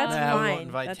 Yeah, that's Nah, we fine. won't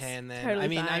invite That's Tan then. totally I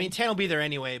mean, fine. Tan will be there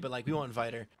anyway, but like we won't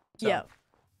invite her. So. Yeah,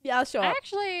 yeah, I'll show I up.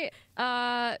 actually,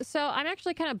 so I'm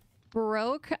actually kind of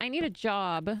broke. I need a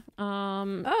job.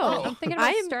 I'm thinking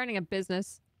about starting a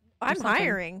business. I'm something.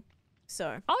 hiring,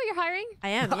 so Oh, you're hiring? I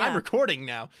am. Yeah. I'm recording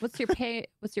now. What's your pay?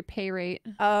 What's your pay rate?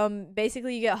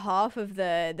 Basically, you get half of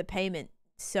the payment.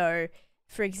 So,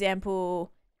 for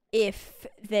example, if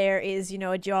there is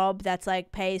a job that's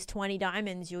like pays 20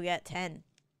 diamonds, you'll get 10.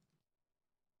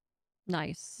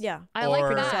 Nice. Yeah, I or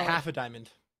like that. half a diamond.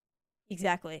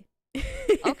 exactly.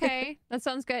 Okay, that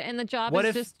sounds good. And the job What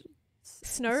is if- just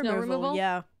Snow Snow removal. removal?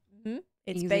 Yeah.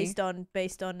 It's Easy. based on.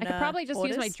 I could probably just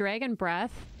use my orders. dragon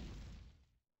breath.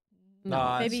 No.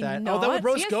 Nah, it's maybe sad. not. Oh, that would It's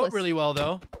roast goat useless. really well,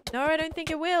 though. No, I don't think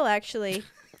it will actually.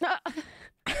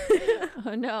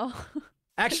 Oh no.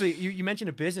 Actually, you mentioned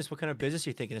a business. What kind of business are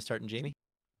you thinking of starting, Jamie?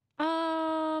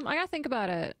 I gotta think about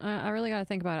it. I really gotta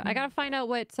think about it. I gotta find out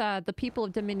what the people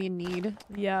of Dominion need.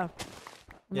 Yeah.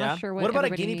 I'm not sure what. What about a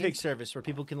everybody guinea pig needs. service where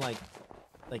people can like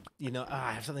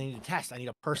I have something I need to test. I need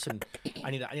a person.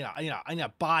 I need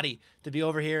a body to be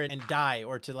over here and die,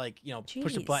 or to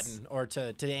push a Jeez. button, or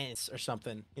to dance or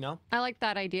something. You know? I like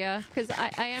that idea because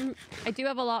I do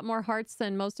have a lot more hearts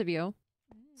than most of you.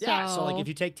 Yeah. So like if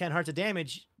you take 10 hearts of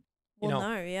damage, Well,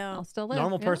 know, no, yeah. I'll still live.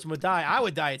 normal yeah. person would die. I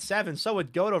would die at 7. So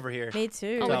would goat over here. Me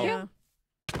too. Oh, would yeah.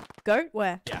 you? Goat?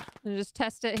 Where? Yeah. Just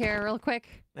test it here real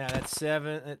quick. Yeah, that's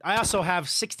 7. I also have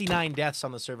 69 deaths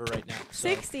on the server right now. So.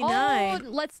 69. Oh,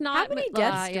 let's not. How many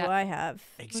deaths do yeah. I have?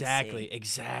 Exactly,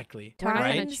 exactly. We're not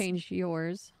Right? gonna change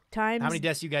yours. Times. How many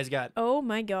deaths you guys got? Oh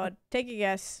my god. Take a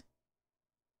guess.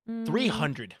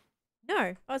 300.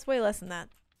 No, oh, it's way less than that.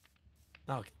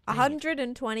 Oh,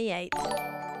 128.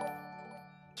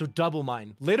 So double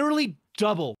mine. Literally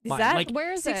double Is mine. that like,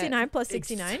 Where is 69 plus It's-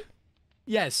 69?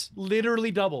 yes,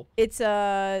 literally double. It's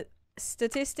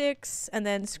statistics and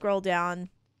then scroll down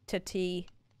to T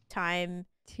times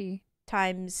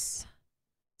something.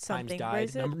 Times Where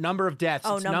is died. it? Number of deaths.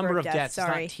 Oh, it's number number of of deaths, deaths.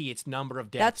 sorry. It's not T, it's number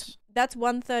of deaths. That's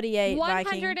 138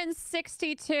 Viking.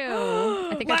 162.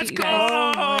 I think I Let's beat you go!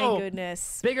 guys. Oh my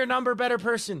goodness. Bigger number, better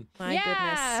person. My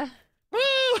Yeah. goodness.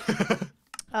 Woo!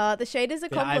 The shaders are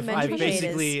Yeah, I've complimentary shaders.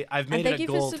 basically I've And made thank it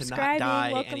you a goal for to not subscribing.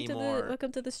 die Welcome anymore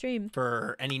to the stream.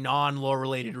 for any non-lore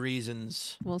related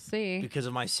reasons. We'll see. Because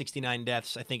of my 69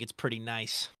 deaths, I think it's pretty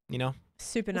nice. You know?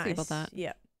 Super We'll see nice. about that.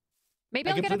 Yeah. Maybe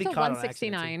I I'll get up completely to caught on accident, too.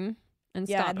 169 and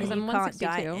Yeah, stop and because then I'm you can't die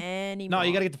 162. anymore. No,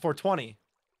 you gotta get to 420.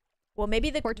 Well, maybe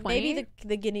the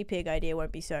 420? guinea pig idea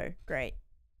won't be so great.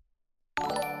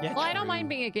 Yeah, Well, I don't true. mind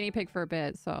being a guinea pig for a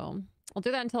bit, so I'll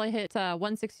do that until I hit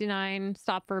 169,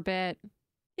 stop for a bit,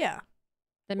 Yeah,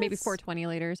 then maybe That's- 420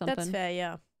 later or something. that's fair.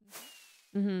 Yeah.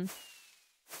 Mm-hmm.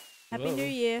 Happy Whoa. New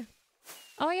Year.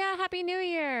 Oh yeah, Happy New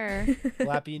Year.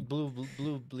 Flappy blue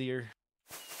blear.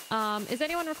 Is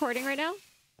anyone recording right now?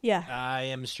 Yeah. I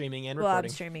am streaming and Well, I'm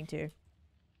recording. streaming too.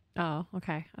 Oh,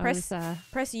 okay. Press- I was,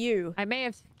 Press U. I may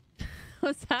have.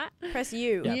 What's that? Press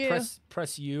U. Yeah, You.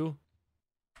 press U.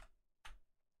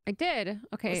 I did.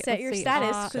 Okay. Set let's your see.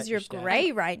 status Set because your you're status.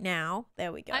 gray right now.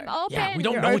 There we go. I'm open. Yeah, we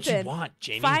don't You're know what you open. want,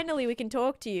 Jamie. Finally, we can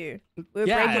talk to you. We're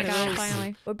Yeah, breaking the Oh my God, rules.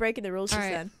 finally. We're breaking the rules All just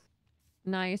right. then.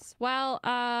 Nice. Well,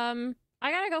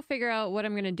 I gotta go figure out what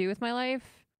I'm gonna do with my life.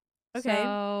 Okay.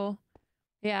 So,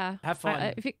 yeah. Have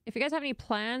fun. If you guys have any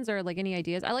plans or like any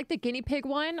ideas, I like the guinea pig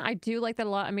one. I do like that a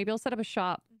lot. And maybe I'll set up a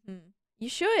shop. Mhm. You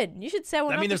should. You should set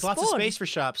one I up mean, to there's lots of spawn. space for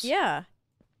shops. Yeah.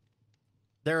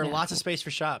 There are Yeah. lots of space for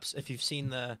shops. If you've seen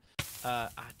the,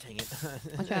 dang it.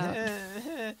 Watch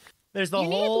out. There's the you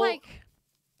need whole. like,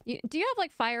 do you have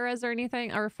like fire res or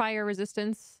anything or fire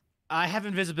resistance? I have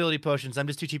invisibility potions. I'm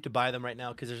just too cheap to buy them right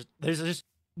now because there's just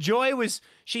Joy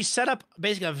she set up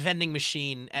basically a vending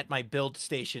machine at my build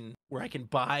station where I can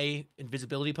buy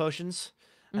invisibility potions,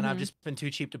 and I've Mhm. just been too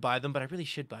cheap to buy them, but I really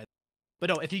should buy them. But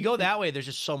no, if you go that way, there's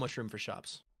just so much room for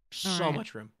shops. So Alright.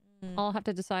 much room. I'll have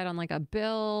to decide on like a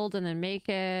build and then make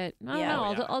it. I don't Yeah. know.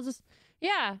 Oh, yeah. I'll just.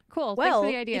 Yeah. Cool. Well, Thanks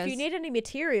for the ideas. if you need any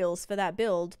materials for that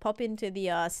build, pop into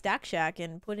the Stack Shack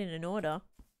and put in an order.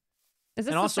 Is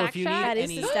this And the also, stack if you shack? need That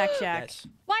is any, the Stack Shack. Yes.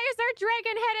 Why is there a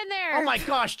dragon head in there? Oh my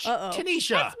gosh, Uh-oh. Taneesha!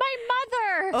 That's my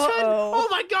mother. Uh-oh. Oh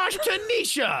my gosh,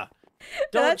 Taneesha!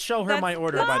 Don't That's- show her my that's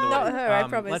order, by the way. not her, I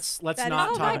promise. Let's That is not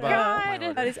not talk her. about my God.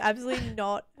 order. That is absolutely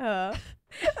not her.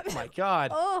 Oh my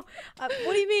god. Oh,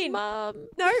 what do you mean? Mom.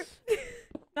 No,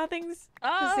 nothing's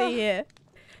to see here.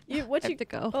 You, what I you? have to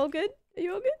go. All good? Are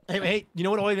you all good? Hey, you know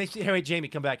what always makes me? Hey, wait, Jamie,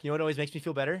 come back. You know what always makes me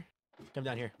feel better? Come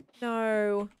down here.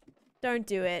 No, don't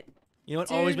do it. You know what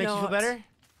Do always makes me feel not. better?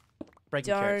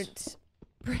 Breaking carrots. Don't.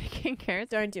 Breaking carrots.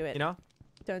 Don't do it. You know?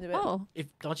 Don't do it. Oh,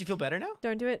 Don't you feel better now?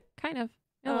 Don't do it. kind of.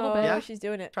 A Oh, little bit. Yeah? she's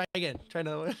doing it. Try again. Try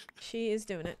another one. She is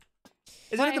doing it.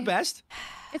 Isn't it the Why? best?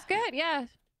 It's good. Yeah.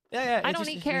 Yeah. I it don't just-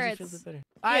 eat it makes you feel carrots. a bit better.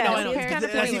 Yeah, I know. see, it's kinda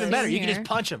That's even pointless. better. You can Here. just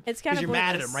punch them. It's kind of you're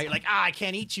mad at pointless. them, right? You're like, I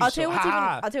can't eat you. I'll tell so you what's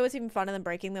ah. I'll tell you what's even funner than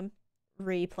breaking them.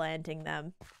 Replanting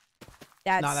them.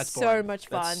 That's that's so boring. much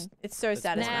That's- fun. It's so that's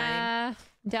boring. satisfying. Nah.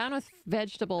 Down with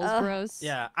vegetables, Ugh. gross.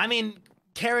 Yeah. I mean,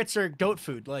 carrots are goat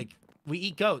food. Like, we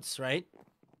eat goats, right?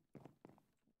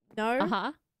 No, Uh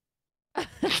huh.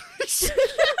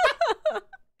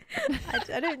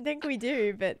 I don't think we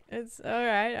do, but it's all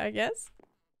right, I guess.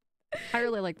 I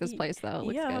really like this Y- place though. It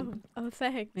looks yeah. good. Oh,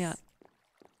 thanks. Yeah.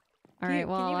 All Can right. you,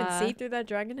 Well. can you even see through that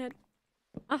dragon head?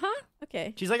 Uh huh.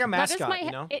 Okay. She's like a That is mascot, my.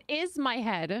 you know? It is my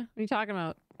head. What are you talking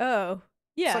about? Oh,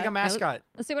 yeah. It's like a mascot.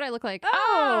 Let's see what I look like. Oh.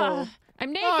 Ah,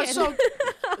 I'm naked. Oh, so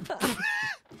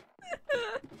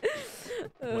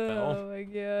Oh my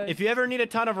god. if you ever need a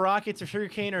ton of rockets or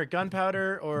sugarcane or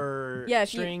gunpowder or Yeah,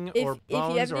 if you- string if- or if you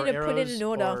bones ever or need to put in arrows an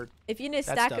order, or if you need a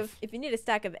that stack of stuff. if you need a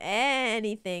stack of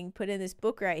anything, put in this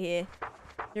book right here.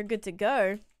 You're good to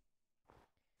go.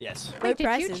 yes. Low Wait, did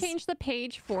you prices. change the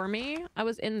page for me? I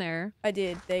was in there. I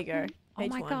did. There you go. Oh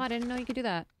Page my one. god, I didn't know you could do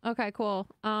that. Okay, cool.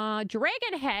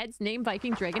 Dragon heads. Name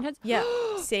Viking dragon heads. Yeah.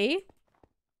 See?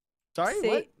 Sorry,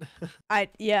 See? what?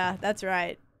 Yeah, that's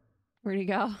right. Where'd he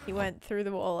go? He went through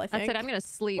the wall, I think. That's it. I'm gonna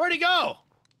sleep. Where'd he go?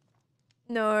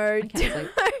 No, can't sleep.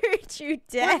 don't you What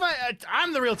dare. if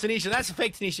I'm the real Taneesha. That's a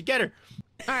fake Taneesha. Get her.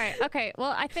 All right. Okay.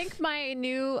 Well, I think my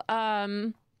new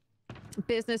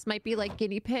business might be like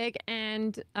guinea pig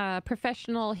and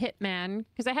professional hitman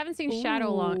because I haven't seen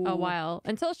Shadow a Ooh. while.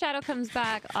 Until Shadow comes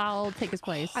back, I'll take his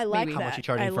place. I like maybe. that. How much you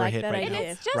charging I for a like hit that right And now?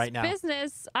 idea. it's just Right now.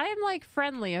 business. I am like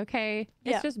friendly, okay?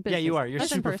 Yeah. It's just business. Yeah, you are. You're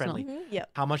Nothing super personal. friendly. Yep.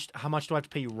 How much do I have to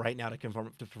pay you right now to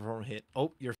perform a hit?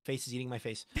 Oh, your face is eating my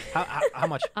face. How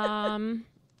much?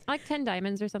 Like 10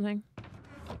 diamonds or something.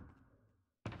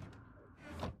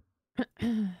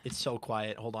 It's so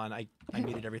quiet. Hold on. I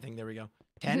muted everything. There we go.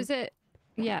 10? Who's it?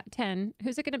 Yeah, 10.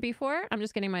 Who's it going to be for? I'm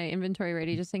just getting my inventory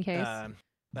ready just in case. All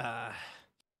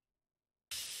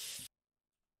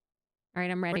right,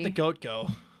 I'm Where'd ready. the goat go?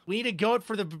 We need a goat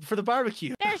for the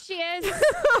barbecue. There she is.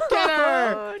 Get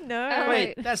her! Oh, no. Oh,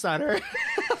 Wait, that's not her.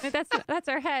 Wait, that's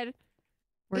our head.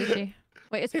 Where is she?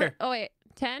 Wait, it's Here. oh wait,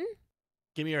 10?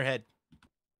 Give me your head.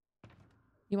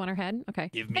 You want her head? Okay.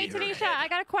 Give me Hey your Taneesha, head. I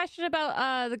got a question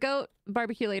about the goat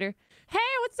barbecue later. Hey,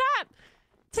 what's up?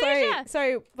 Sorry, Taneesha,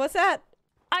 sorry, what's that?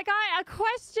 I got a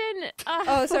question.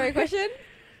 Oh, sorry, question?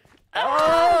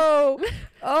 Oh,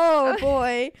 oh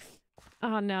boy.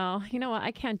 Oh no. You know what?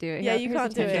 I can't do it. Yeah, Here- you here's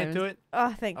can't the do it. Can't do it.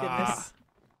 Oh, thank Ah. goodness.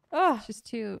 Oh, She's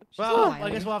too. She's Well, too I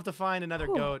wily. guess we'll have to find another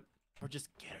Whew. goat, or just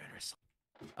get rid of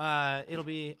her. It'll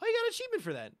be. Oh, you got an achievement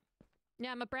for that.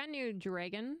 Yeah, I'm a brand new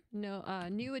dragon. No,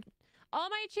 all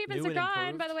my achievements New are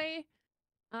and gone, by the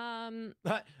improved.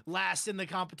 way. Last in the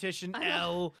competition. I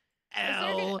know. L. Is there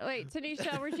L. gonna, wait,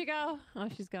 Taneesha, where'd she go? Oh,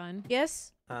 she's gone.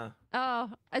 yes. Oh,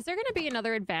 is there gonna be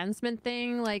another advancement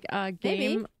thing, like a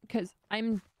game? Because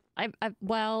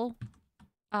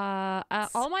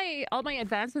all my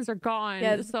advancements are gone.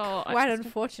 Yeah, it's so quite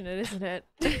unfortunate, isn't it?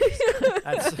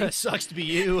 That sucks to be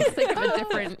you. think of a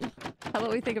different. How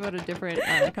about we think about a different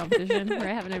competition where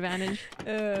I have an advantage?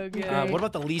 Oh, good. What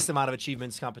about the least amount of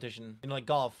achievements competition? Like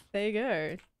golf. There you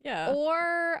go. Yeah.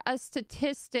 Or a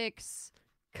statistics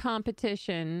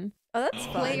competition. Oh, that's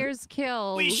fun. Players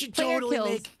killed. We should player totally kills.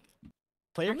 make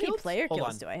player How many kills. player Hold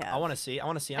kills on. do I have? I want to see.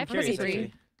 I'm I have curious. 23.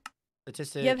 Actually.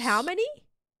 Statistics. You have how many?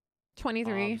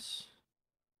 23.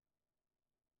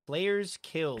 Players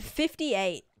killed.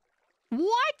 58.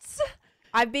 What?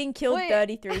 I've been killed Wait.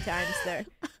 33 times though.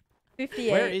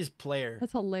 58. Where is player?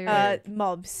 That's hilarious.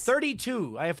 Mobs.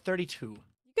 32. I have 32. You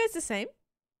guys the same?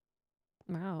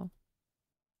 Wow.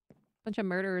 Bunch of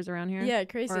murderers around here. Yeah,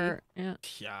 crazy. Or, yeah.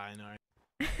 Yeah, I know.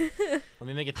 Let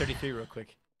me make it 33 real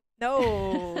quick.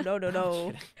 no, no, no, I'm no.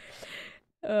 kidding.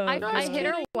 Oh, I God. hit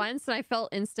her once and I felt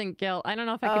instant guilt. I don't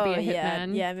know if I could be a yeah,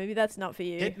 hitman. yeah, maybe that's not for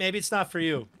you. Maybe it's not for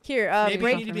you. Here, Maybe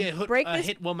break, you need to be a, break a this-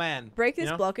 hit woman. break this you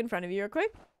know? block in front of you real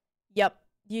quick. Yep,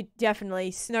 you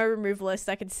definitely snow removalist.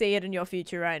 I can see it in your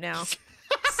future right now.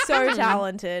 So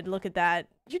talented. Look at that.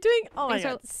 You're doing. Oh my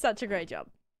Thanks, god, such a great job.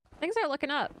 Things are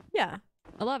looking up. Yeah.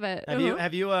 I love it. Have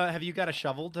you got a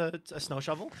shovel a snow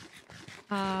shovel?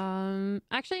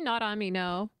 Actually not on me,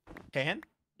 no. Can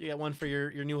you got one for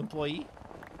your new employee?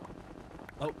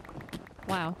 Oh,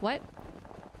 Wow, what?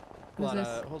 What's this?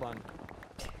 hold on.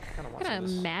 Kinda want What some kind of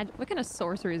of this. what kind of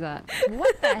sorcery is that?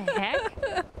 What the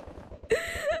heck?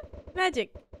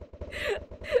 Magic.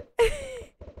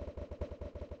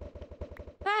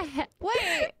 The heck?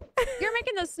 Wait, you're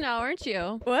making the snow, aren't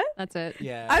you? What? That's it.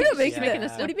 Yeah. I'm not She's making making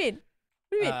it. a What do you mean?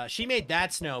 What do you mean? She made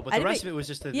that snow, but I the didn't rest make- of it was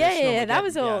just the yeah, snow yeah, that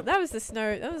was all. yeah. That was the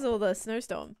snow. That was all the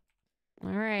snowstorm. All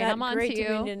right, That I'm on to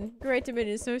you. Great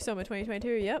Dominion snowstorm of 2022.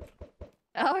 Yep.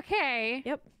 Okay.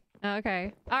 Yep.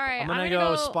 Okay. All right. I'm gonna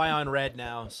go spy on red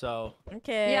now. So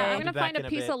Okay. Yeah, I'll I'm be gonna back find in a a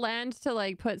piece bit. of land to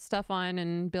like put stuff on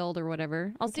and build or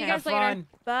whatever. I'll see you Okay. guys have later. fun.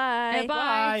 Bye. Okay,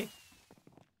 bye.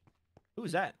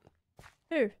 Who's that?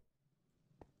 Who?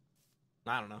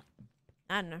 I don't know.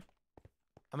 I don't know.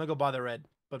 I'm gonna go bother red.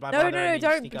 But by No, bother, no, I no, mean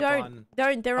don't, sneak up don't, on...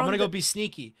 don't. They're I'm on. gonna the... go be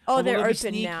sneaky. Oh, I'm gonna they're go be open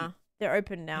sneaky. now. They're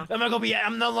open now. I'm gonna go be.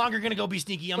 I'm no longer gonna go be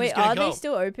sneaky. I'm Wait, just gonna are go. they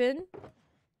still open?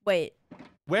 Wait,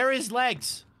 Where is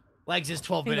legs? Legs is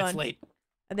 12 Hang minutes on. late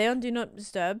are they on Do Not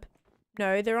Disturb?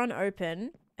 No, they're on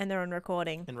open and they're on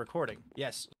recording. in recording.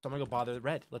 Yes. So I'm gonna go bother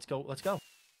red. Let's go. Let's go.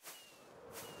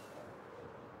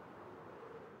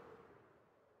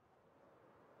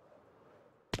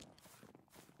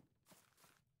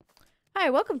 Hi,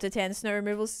 welcome to Tan Snow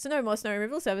Removal. No more snow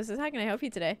removal services. How can I help you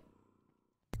today?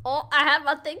 Oh, I had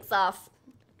my things off.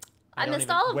 I don't missed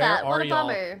even- all of where that. What are a y'all?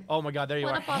 bummer. Oh my God, there you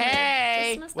What are. a bummer.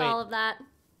 Hey. Just missed Wait. all of that.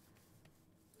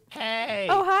 Hey.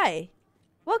 Oh, hi.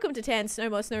 Welcome to Tan No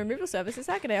More Snow Removal Services.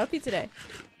 How can I help you today?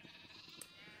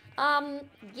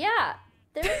 Yeah.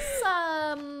 There's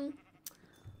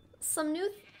some new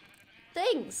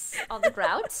things on the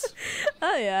ground.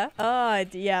 Oh yeah. Oh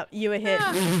yeah. You were hit.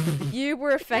 You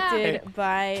were affected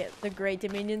by the Great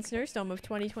Dominion snowstorm of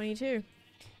 2022.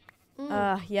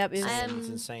 Yep. It was. It's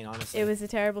insane, honestly. It was a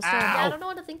terrible storm. Yeah, I don't know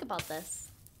what to think about this.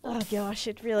 Oh gosh,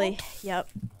 it really. Yep.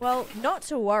 Well, not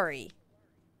to worry,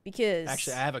 because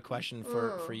Actually, I have a question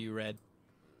for you, Red.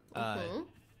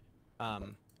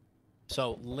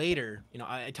 So later, you know,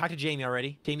 I talked to Jamie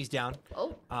already. Jamie's down.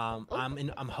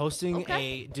 I'm hosting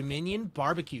a Dominion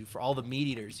barbecue for all the meat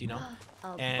eaters, you know.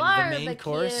 And the main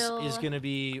course is gonna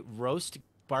be roast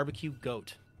barbecue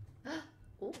goat.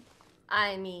 Ooh.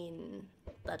 I mean,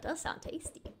 that does sound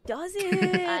tasty. Does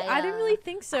it? I don't really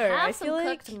think so. I feel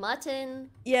like cooked mutton.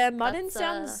 Yeah, mutton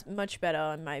sounds much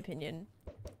better in my opinion.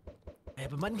 Yeah,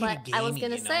 but mutton But can be gamey, I was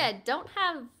gonna you know? say I don't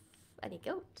have any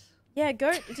goat. Yeah,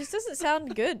 goat. It just doesn't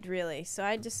sound good, really. So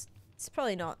it's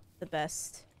probably not the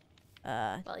best.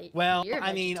 Well, you're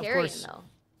I mean, of vegetarian, course. though,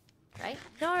 right?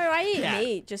 No, I eat Yeah.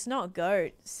 meat, just not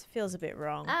goat. It feels a bit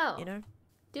wrong. Oh. You know?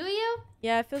 Do you?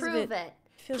 Yeah, it feels Prove a bit. it.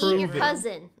 Feels Eat a your bit wrong.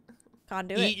 cousin. Can't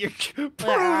do Eat it. your prove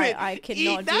Like, it. I cannot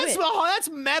Eat, do that's it. That's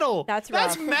metal. That's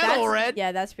rough. metal, Red.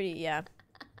 Yeah, that's pretty. Yeah,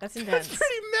 that's intense. That's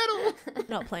pretty metal.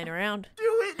 Not playing around. Do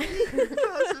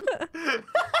it.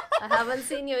 I haven't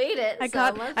seen you eat it. I so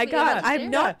can't. it must I be can't. good. I'm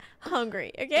not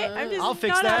hungry. Okay, I'm just I'll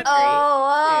fix not that. hungry.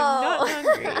 I'm not Oh,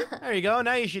 hungry. There you go.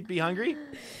 Now you should be hungry.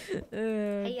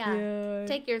 Yeah.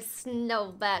 Take your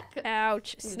snow back.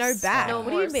 Ouch. Snow back. No What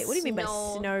do you more mean? What do you mean by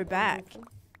snow. snow back?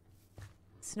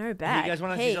 Snow back. You guys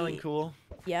want to see something cool?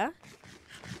 Yeah.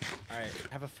 All right.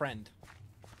 I have a friend.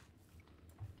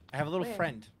 I have a little Where?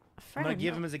 friend. A I'm friend. gonna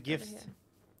give him as a gift. here.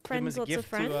 Give him Friends. as a Lots of gift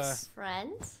friends.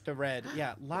 Friends? to Red.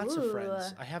 Yeah, lots of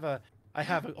friends. Ooh. I have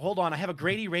a, hold on. I have a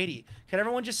Grady Rady. Can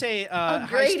everyone just say hi,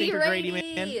 Grady Stinker Grady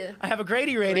Rady. man? I have a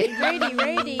Grady Rady.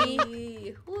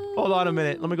 Grady. Hold on a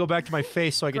minute. Let me go back to my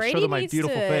face so I can show Grady them my needs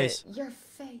beautiful to- face. Your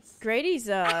face. Grady's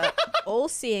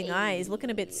all-seeing eye is looking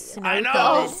a bit snow I know.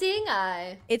 Oh, covered. seeing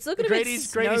eye. It's looking a Grady's- bit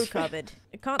snow Grady's- covered.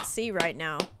 I can't see right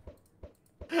now.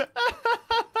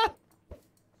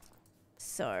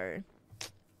 So, I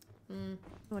don't know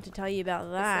what to tell you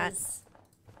about that.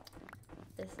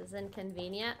 This is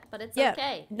inconvenient, but it's Yeah.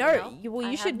 okay. No, you well,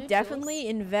 I you have should new definitely tools.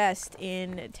 invest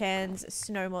in Tan's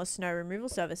Snowmore snow removal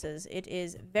services. It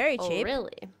is very Oh, cheap.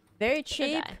 really? Very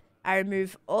cheap. I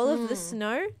remove all of the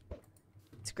snow.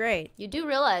 It's great. You do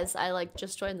realize I like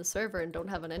just joined the server and don't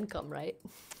have an income, right?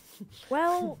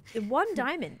 Well, 1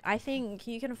 diamond. I think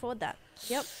you can afford that.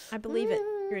 Yep, I believe it.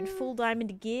 You're in full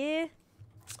diamond gear.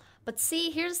 But see,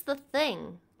 here's the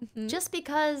thing. Just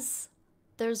because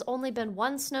there's only been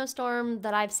 1 snowstorm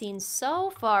that I've seen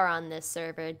so far on this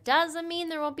server doesn't mean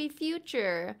there won't be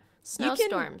future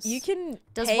snowstorms. You can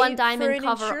Does pay 1 for diamond an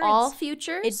cover insurance. all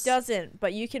futures? It doesn't,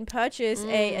 but you can purchase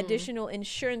a additional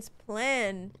insurance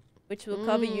plan which will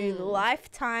cover you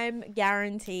lifetime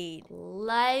guaranteed.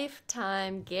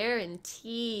 Lifetime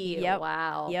guarantee. Yep.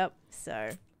 Wow. Yep. So,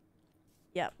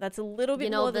 yep, that's a little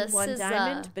bit know, more than this 1 is,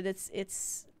 diamond, but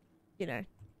it's you know,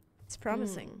 it's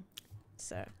promising.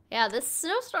 So, Yeah, this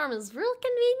snowstorm is real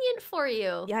convenient for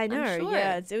you. yeah, I know. I'm sure.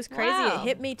 Yeah, it was crazy. Wow. It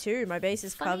hit me too. My base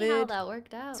is Funny covered. how that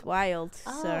worked out. It's wild.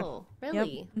 Oh, So,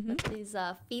 really? With these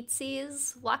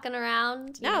feetsies walking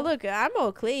around. you no, know? look, I'm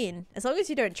all clean. As long as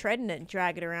you don't tread in it and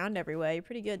drag it around everywhere, you're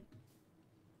pretty good.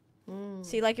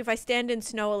 See, like if I stand in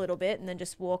snow a little bit and then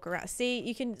just walk around. See,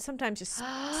 you can sometimes just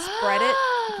spread it.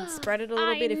 You can spread it a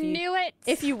little bit if you knew it.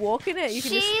 if you walk in it. You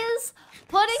can just She's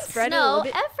putting spread it a little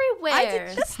snow bit. everywhere. I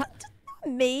did just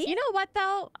me. You know what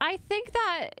though? I think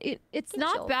that it's Get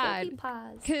not your bad filthy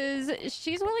paws. because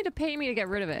she's willing to pay me to get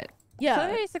rid of it. Yeah. So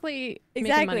they're basically making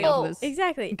Exactly. money off of this.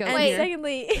 Exactly. Go And here.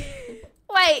 secondly,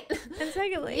 Wait, and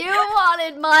secondly, you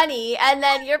wanted money and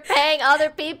then you're paying other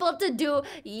people to do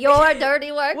your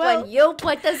dirty work Well- when you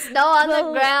put the snow on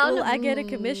the ground? well, I get a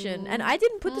commission, and I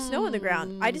didn't put the snow on the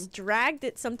ground. I just dragged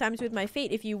it sometimes with my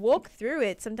feet. If you walk through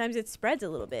it, sometimes it spreads a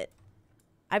little bit.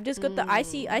 I've just got the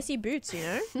icy boots, you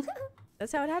know.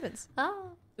 That's how it happens.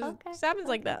 Oh, It okay. just happens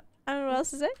like that. I don't know what else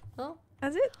to say. Oh.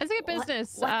 That's it. It's a good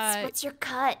business. What's your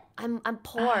cut? I'm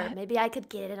poor. Maybe I could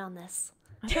get in on this.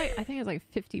 I think it's like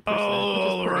 50%.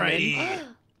 Alrighty.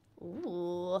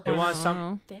 Ooh, Who wants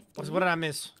some? 50. What did I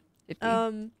miss?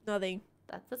 Nothing.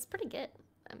 That's pretty good.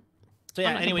 So yeah.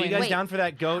 I'm not Anyway, you complaining. guys down for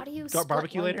that How goat do you goat split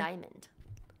barbecue 1 later? diamond?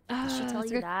 Did she tell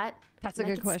you that? That's You a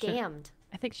might good get question. Scammed.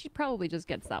 I think she probably just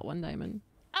gets that 1 diamond.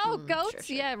 Oh, goats?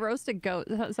 sure. Yeah, roasted goat.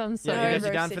 That sounds so Yeah, No, you good. guys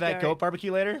are down roasted for that goat. goat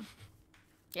barbecue later?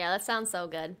 Yeah, that sounds so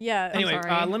good. Yeah. Anyway,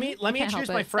 sorry. let me I can't introduce help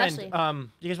my it. friend. Especially-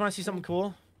 You guys want to see something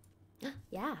cool?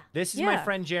 Yeah. This is my Yeah.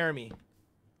 friend Jeremy.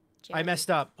 I messed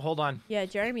up. Hold on. Yeah,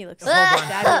 Jeremy looks Hold on.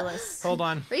 fabulous. Hold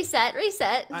on. Reset.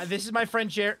 This is my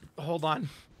friend Hold on.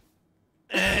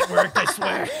 It worked, I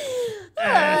swear.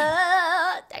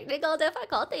 Technical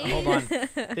difficulty. Hold on.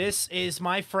 This is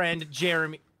my friend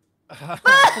Jeremy. Wait,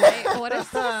 what is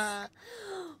this?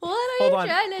 What are you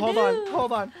trying to do?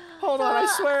 Hold on.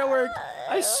 I swear it worked.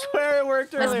 I swear it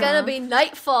worked earlier. It's gonna be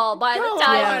nightfall by the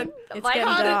time It's my getting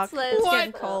heart dark. says- It's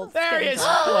getting cold. There he It's is.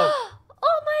 getting dark. Hello.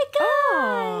 Oh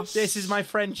my gosh! This is my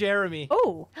friend Jeremy.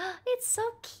 Oh, It's so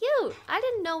cute. I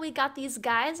didn't know we got these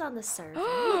guys on the server.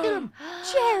 Look at him.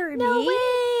 Jeremy. No way!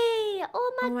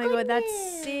 Oh my Oh my god, that's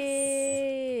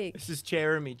sick. This is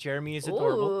Jeremy. Jeremy is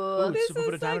adorable. Ooh. This So we'll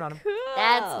put a is so diamond on him. cool.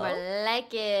 That's more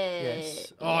like it.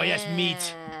 Yes. Oh, yes,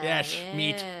 meat. Yes,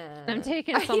 meat. I'm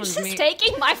taking Are you someone's just meat.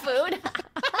 taking my food?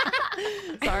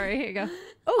 Sorry, here you go.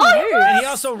 Oh, And no. he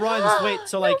also runs. Wait,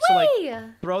 so like, Way.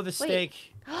 throw the steak.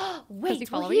 Wait, he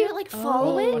follow will he you? like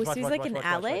follow it? Oh, so he's like an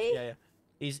alley? Yeah.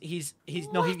 He's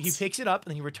no, he What? picks it up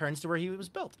and he returns to where he was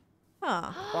built.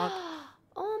 Huh.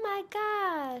 Oh my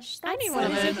gosh, that's need so one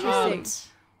of those. cute.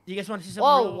 Interesting. You guys want to see something?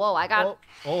 Whoa, real- whoa, I got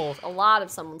Oh. a lot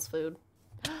of someone's food.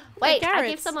 Wait, I gave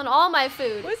carrots. someone all my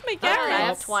food. Where's my I have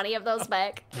carrots? 20 of those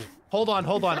back. Hold on.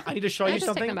 I need to show I you just take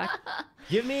something. them back.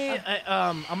 Give me.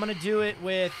 I'm gonna do it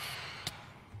with.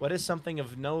 What is something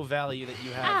of no value that you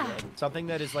have? Red? Something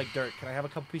that is like dirt. Can I have a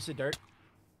couple pieces of dirt?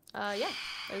 Yeah,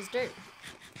 there's dirt.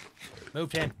 Move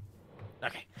 10.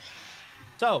 Okay.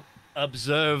 So,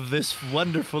 observe this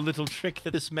wonderful little trick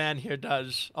that this man here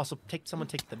does. Also, someone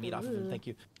take the meat off of him. Thank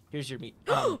you. Here's your meat.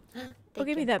 Oh,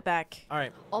 give me that back. All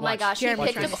right. Oh my watch. gosh, he Jeremy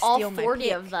picked tried up to all steal my 40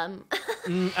 pick. of them.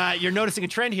 You're noticing a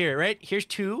trend here, right? Here's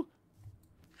 2.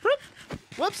 Whoop.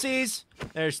 Whoopsies.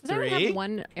 There's Does anyone 3. have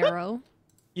one arrow?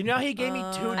 You know he gave me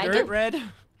 2 I dirt, do. Red?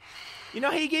 You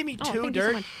know he gave me 2 Oh, thank you so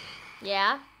dirt? much.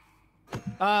 Yeah?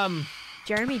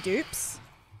 Jeremy dupes.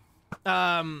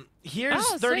 Here's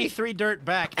Oh, sweet. 33 dirt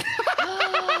back.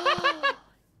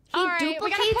 He All right, we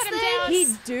gotta duplicates put him this? down. He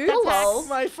dupes? Hello?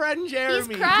 My friend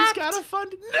Jeremy. cracked. got a fun.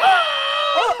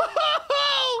 No!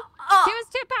 He was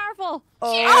too powerful.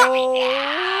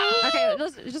 Oh. Okay,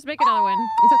 let's just make another one.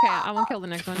 It's okay. I won't kill the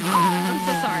next one. I'm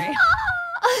so sorry.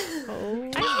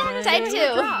 Oh, Take my. 2.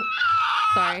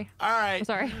 Sorry. All right. I'm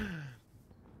sorry.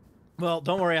 Well,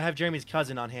 don't worry. I have Jeremy's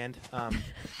cousin on hand.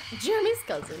 Jeremy's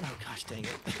cousin. Oh gosh, dang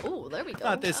it! Oh, there we go.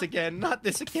 Not this again. Not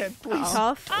this again, please.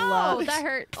 Tough Oh, luck. that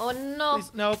hurt. Oh no.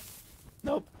 Please,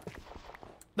 nope.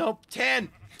 Nope. 10.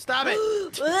 Stop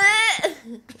it.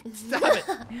 Stop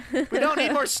it. We don't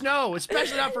need more snow,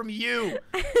 especially not from you.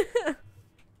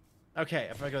 Okay,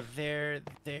 if I go there,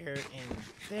 and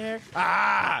there.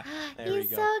 Ah! There we He's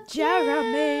go. so cute.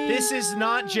 Jeremy. This is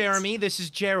not Jeremy. This is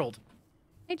Gerald.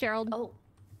 Hey, Gerald. Oh.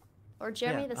 Or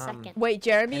Jeremy Yeah, the second. Wait,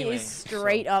 Jeremy Anyway, is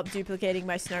straight up duplicating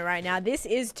my snow right now. This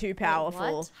is too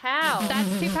powerful. What? How?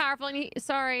 That's too powerful.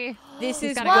 sorry. This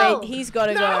is gotta go. wait. He's got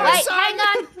to No, go. Wait, Son!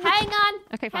 hang on.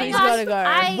 Okay, fine. Hang He's on. gotta go.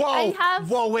 I have.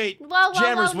 Whoa, wait. Whoa,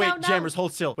 Jammers, no, wait. no. Jammers,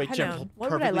 hold still. Wait, Hang Jammers, on. hold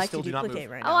What would I perfectly like still. to Do not duplicate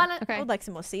move. right I now? wanna. Okay. I would like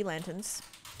some more sea lanterns.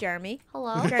 Jeremy.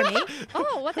 Hello. Jeremy.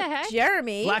 Oh, what the heck?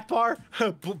 Jeremy. Black bar,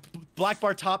 black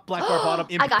bar top, black bar bottom,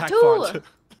 I got impact 2. font.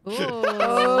 Ooh.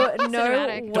 Oh no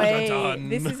Cinematic. way! Dun, dun, dun.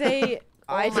 This is a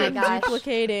item gosh.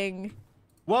 duplicating.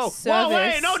 Whoa, Service. whoa,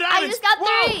 wait, no diamonds. I just got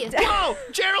Whoa, 3. Whoa,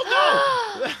 Gerald,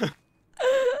 no.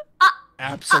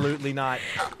 Absolutely not.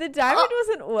 The diamond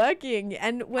wasn't working,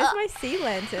 and where's my sea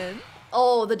lantern?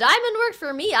 Oh, the diamond worked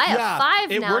for me. I have Yeah,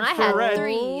 5 it now, and worked I for had red.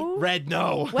 3. Red,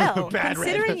 no. Well, Bad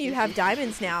considering red. you have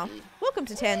diamonds now, welcome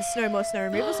to Tan's Snow More Snow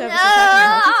Removal Service. How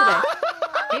can I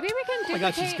help Maybe we can my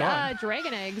God, she's duplicate gone.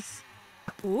 dragon eggs.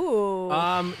 you today?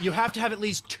 Ooh. You have to have at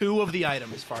least 2 of the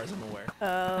item, as far as I'm aware,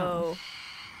 Oh.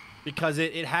 because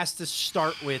it has to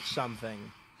start with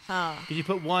something. Huh. Because you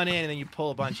put 1 in and then you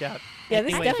pull a bunch out. Yeah,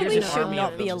 this Anyway, definitely here's an should army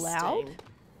not of be them. allowed.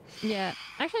 Yeah.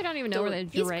 Actually, I don't even know where the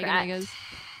He's dragon cracked. egg is.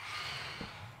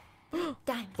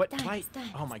 Diamonds, What? diamonds, Why?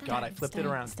 diamonds, Oh my God! I flipped it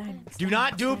around. Diamonds, Do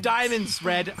not dupe diamonds,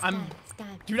 Red.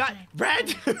 Do not.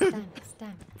 Red.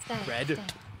 Red.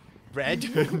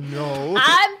 Red. No.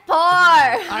 I'm poor.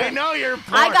 I know you're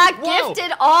poor. I got Whoa.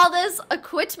 gifted all this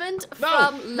equipment No,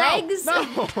 from Legs. No.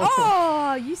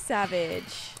 Oh, you savage.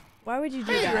 Why would you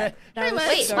do Hey, that? Red. That Hey, was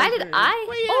Wait, so why did rude. I?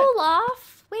 Where you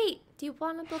Olaf. Wait, do you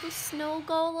want to build a snow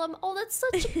golem? Oh, that's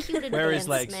such a cute Where is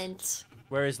Legs? advancement.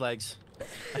 Where is Legs?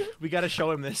 We gotta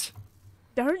show him this.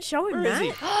 Don't show him Where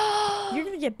is that. he? You're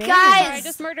gonna get banned. Guys! Sorry, I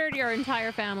just murdered your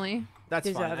entire family. That's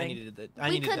fine. I Deserving. needed that. I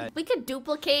needed that. We could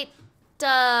duplicate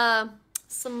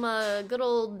some good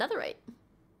old netherite.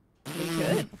 We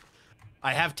could.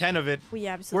 I have 10 of it. We We're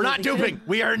absolutely not duping. could.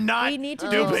 We are not We need to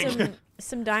duping. do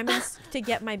some diamonds to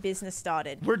get my business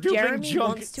started. We're duping Jeremy junk.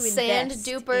 wants to Sand invest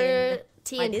duper,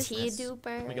 in my TNT business.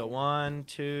 duper. We go 1,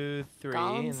 2, 3,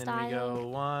 Golem and then we style. go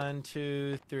 1,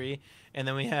 2, 3, and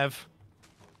then we have.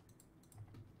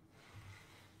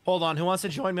 Hold on, who wants to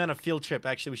join me on a field trip?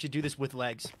 Actually, we should do this with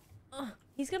legs.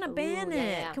 He's gonna ban Ooh, it.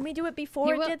 yeah. Can we do it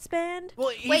before it will- gets banned? Well,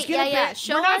 he's Wait, gonna yeah. ban-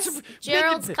 Show we're not us sup-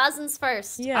 Gerald's Make it- cousins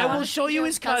first. Yeah. I will show you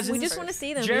his Gerald's cousins. We just want to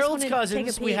see them. Gerald's we just wanna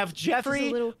cousins. Take a We peek. have Jeffrey, Just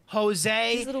a little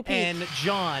Jose, little peek. and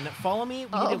John. Follow me.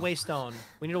 We need a waystone.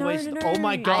 We need a waystone. no, Oh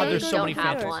my no, God, I there's so don't many have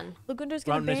factors. one. Lagundo's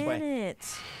Run gonna this ban way.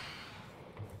 it.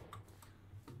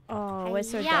 Oh, we're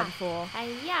so Hi-ya. done for.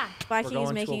 Hi-ya. Viking going is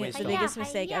to a making it the waystone. biggest Hi-ya,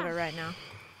 mistake hi-ya. ever right now.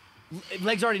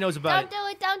 Legs already knows about Don't do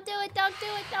it, don't do it, don't do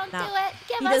it, don't No. do it.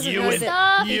 Give He us doesn't You know and- that.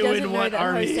 stuff. He you doesn't and know what that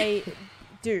army? Jose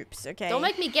dupes. Okay. Don't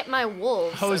make me get my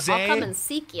wolves. Jose, I'll come and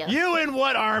seek you. it. You in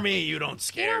what army? You don't You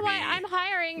scare know what? me. I'm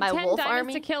hiring My 10 wolf diamonds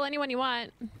army? to kill anyone you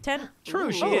want. 10. True,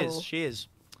 she Ooh. is. She is.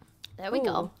 There we Ooh.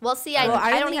 go. Well, see, I Well,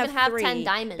 I don't only even have have 3, 10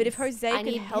 diamonds. But if Jose I can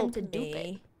need him help to dupe it.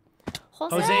 me,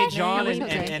 Jose, John, No, and,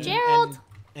 it's okay. Gerald.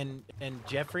 and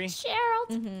Jeffrey.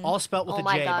 Gerald All spelt with Oh a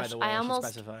my J, by gosh, the way. I I should almost-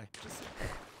 specify.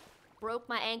 broke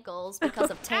my ankles because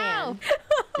of tan.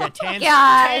 Yeah, Tan.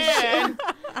 Gosh. Tan.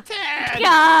 Tan.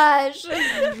 Gosh.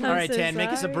 All right, so Tan, make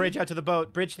us a sorry. bridge out to the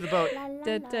boat. Bridge to the boat.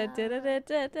 Da, da, da, da, da,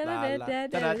 da, da, La, da, la, da, da,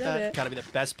 da, da, da. da. Gotta be the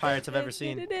best pirates I've ever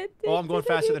seen. Oh, I'm going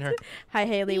faster than her. Hi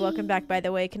Haley, welcome back. By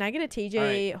the way, can I get a TJ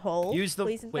Alright, hole? use the-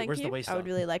 please and wait, thank where's the you? I waystone? would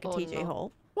really like a Oh, TJ no.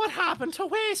 hole. What happened to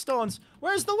waystones?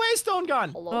 Where's the waystone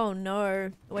gone? Hello. Oh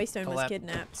no, Waystone was Collab.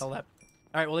 kidnapped. Collab.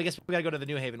 All right, well, I guess we gotta go to the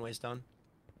New Haven waystone.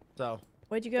 So,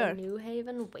 Where'd you The go? New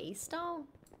Haven Waystone?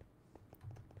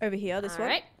 Over here, this one.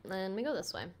 Alright, then we go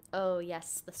this way. Oh,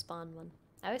 yes, the spawn one.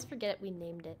 I always forget we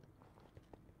named it.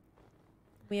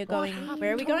 We are going. What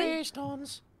Where are we happened to going?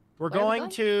 Waystones? We're Where are we going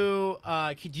to.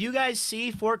 Do you guys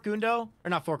see Fort Gundo? Or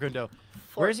not Fort Gundo?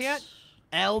 Where is he at?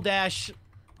 L dash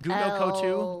Gundo Co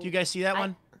 2. Do you guys see that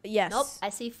one? Yes. Nope, I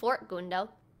see Fort Gundo.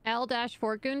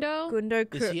 L-Fort Gundo.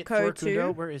 Gundo Is he at Co Fort Gundo?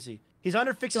 2. Where is he? He's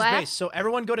under Fix's Do I have- base. So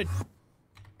everyone go to.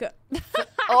 Go. Okay,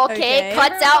 Okay.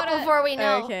 cuts Everyone out gotta- before we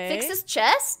know. Okay. Fix his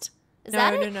chest? Is No,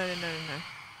 that no, it? no.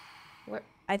 Where-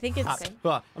 I think it's.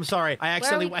 Okay. I'm sorry. I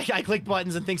accidentally we- I clicked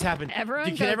buttons and things happen. Everyone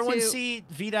Can go everyone to- see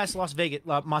V dash Las Vegas,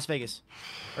 Las Vegas,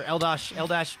 or L dash F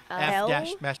dash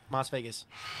Las Vegas?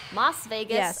 Las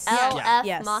Vegas. Yes. LF Yeah.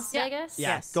 Yes. Las Yeah. Vegas? Yeah,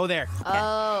 Yes. go there.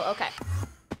 Oh, okay.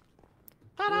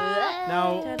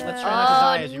 Now let's try not to Oh,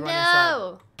 die as you run inside.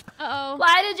 no. Uh-oh.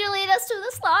 Why did you lead us to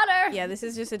the slaughter? Yeah, this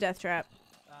is just a death trap.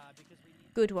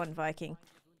 Good one, Viking.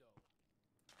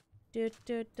 I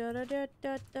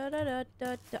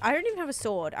don't even have a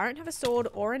sword. I don't have a sword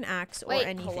or an axe or Wait,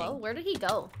 anything. hello? Where did he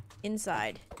go?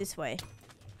 Inside, this way.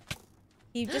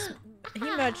 He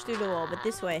merged through the wall, but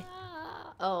this way.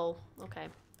 Oh, okay.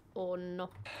 Oh, no.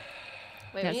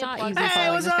 Wait, Yeah, we it's need to not plug easy this.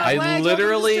 following what's this up, guy. I Legs? Welcome to the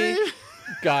literally stream.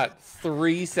 got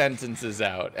 3 sentences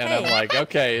out, and I'm Hey. like,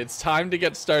 okay, it's time to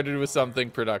get started with something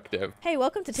productive. Hey,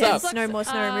 welcome to Sup? Tens No More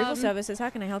Snow Removal Um, Services. How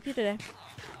can I help you today?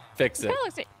 Fix it. Kind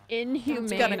of looks inhumane.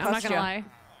 gonna I'm not cost gonna ya. lie.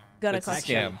 Gonna It's a cost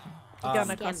you. scam.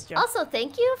 Gonna Scam. cost you. Also,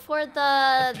 thank you for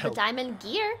the Pelt. diamond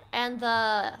gear and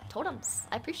the totems.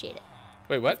 I appreciate it.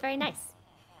 Wait, It's what? very nice.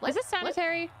 What? Is this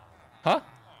sanitary? Huh?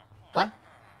 What?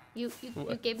 You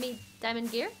gave me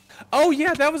diamond gear? Oh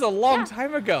yeah, that was a long Yeah.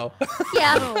 time ago.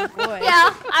 Yeah. Oh boy.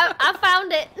 Yeah, I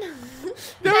found it.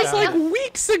 That was Thank like you.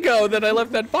 weeks ago that I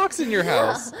left that box in your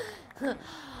house.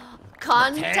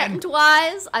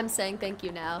 Content-wise, I'm saying thank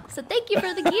you now. So thank you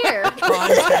for the gear.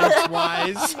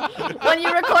 Content-wise. When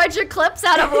you record your clips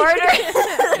out of order.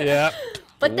 Yeah.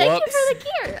 But thank Whoops. you for the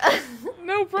gear.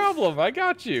 No problem. I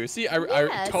got you. See, I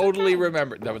Yeah, it's totally okay.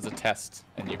 remembered. That was a test,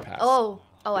 and you passed. Oh,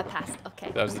 I passed.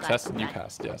 Okay. That was I'm a glad, test, I'm and you glad.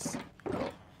 passed. Yes.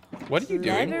 What are you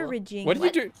doing? Leveraging. What are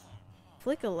you doing?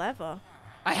 Flick a lever.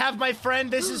 I have my friend.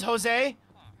 This is Jose.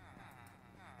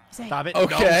 Say, Stop it.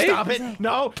 Okay. No, stop it. Jose.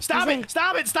 No, stop Jose. it.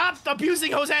 Stop it. Stop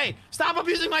abusing Jose. Stop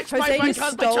abusing my Jose my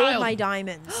just stole child. my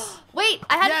diamonds. Wait,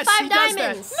 I had Yes, 5 he does that.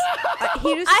 diamonds.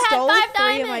 He just I had stole 5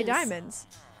 3 of my diamonds. diamonds.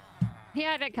 He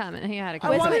had it coming. He had it I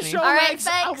coming. want to Where's show me? All right, legs.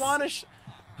 thanks. I want to.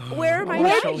 Where are my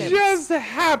What diamonds? just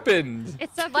happened?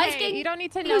 It's okay. Viking, You don't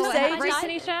need to you know what say happened, right,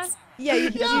 diamonds. Taneesha? Yeah, you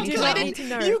No, do because I not didn't. need to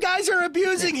know. You guys are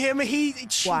abusing him. He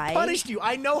Why? punished you.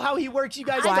 I know how he works. You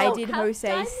guys Why don't. did have Jose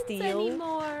diamonds steal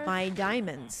anymore. my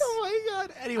diamonds? Oh my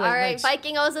god. Anyway, All right, thanks.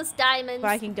 Viking owes us diamonds.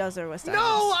 Viking does owe us No,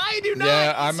 diamonds. I do not.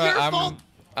 Yeah, It's your fault.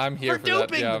 I'm here for for that.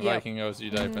 duping. Yeah, Yep. Viking owes you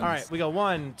diamonds. All right, we go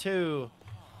 1, 2.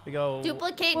 We go.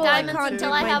 Duplicate Well, diamonds I can't until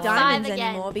do I my have 5 diamonds again.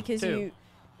 anymore because 2. you.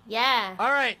 Yeah. All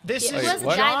right, this Yeah, is who has a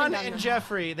John diamond on and them?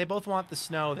 Jeffrey. They both want the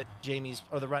snow that Jamie's,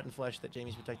 or the rotten flesh that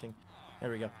Jamie's protecting. There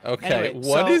we go. Okay, Anyway,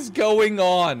 what so is going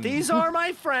on? These are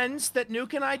my friends that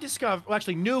Nuke and I discovered. Well,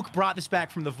 actually, Nuke brought this back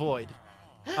from the void.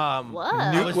 What?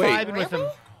 I was Wait. vibing with him.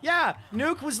 Really? Yeah,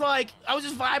 Nuke was like, I was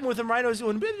just vibing with him, right? I was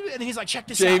doing, and he's like, check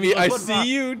this Jamie, out. I He goes, "What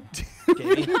see you.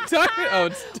 Jamie? Oh,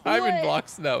 it's timing What?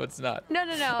 blocks. No, it's not. No,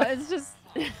 it's just.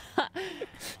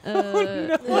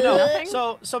 no.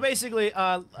 No. So basically,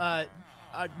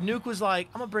 Nuke was like,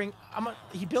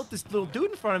 he built this little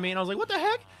dude in front of me, and I was like, what the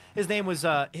heck? His name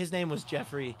was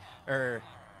Jeffrey, or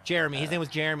Jeremy. His name was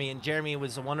Jeremy, and Jeremy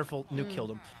was a wonderful. Nuke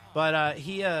killed him. But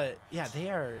they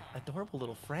are adorable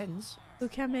little friends.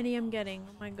 Look how many I'm getting.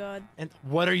 Oh my god. And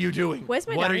what are you doing? Where's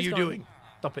my What are diamonds you gone? doing?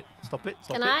 Stop it. Stop it.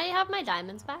 Stop Can it. I have my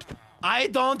diamonds back? I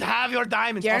don't have your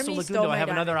diamonds. Jeremy Also, stole Lagundo, I my have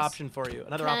another diamonds. option for you.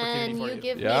 Another opportunity Can for you you.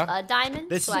 give Yeah? me a diamond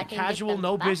This so is I a can casual, get them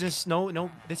no back? business,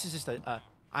 no. This is just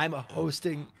I'm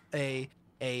hosting a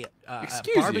Excuse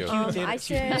you. barbecue dinner. I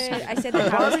excuse me, said, I said A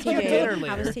that. How was barbecue dinner TJ?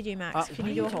 How was later. TJ Maxx? Can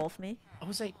you do a haul for me? I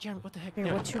was like, Jeremy, what the heck? Here,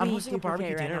 Yeah, what should I'm we hosting a barbecue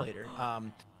duplicate right dinner now?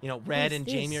 later. Red is and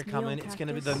Jamie this? are coming. Neon It's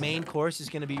gonna be cactus? the main course is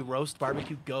gonna be roast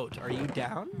barbecue goat. Are you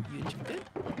down? You interested?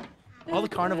 All the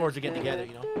carnivores are getting together,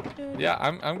 you know. Yeah,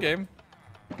 I'm game.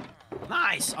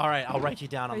 Nice. All right, I'll write you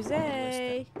down on the list.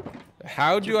 Jose.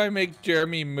 How do I make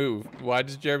Jeremy move? Why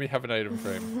does Jeremy have an item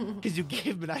frame? Because you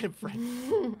gave him an item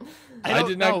frame. I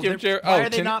did not give Jeremy. Why Oh, are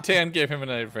they not? Tan gave him an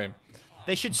item frame.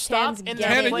 They should stop Tan's in getting- Tan,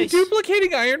 their are you place.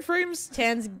 duplicating iron frames?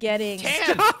 Tan's getting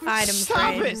Tan, item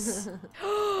stop frames. it.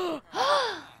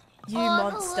 You Oh,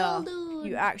 monster. hello, dude.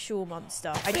 You actual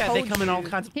monster. I Yeah, told they come in all you.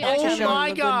 kinds of. He Oh actually my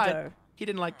showed god, Lagundo. he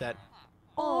didn't like that.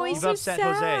 Oh, he's You've so upset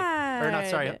sad. Jose. Or not,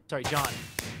 sorry, John.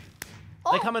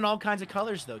 Oh. They come in all kinds of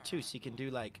colors though too, so you can do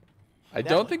like. I That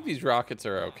don't one. think these rockets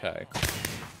are okay.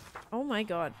 Oh my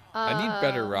god. I need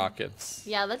better rockets.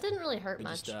 Yeah, that didn't really hurt Let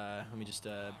much. me just.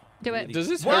 Do it. Does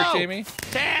this Whoa! hurt, Jamie?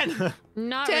 Dan!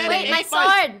 Not Tan, really. Wait, my ate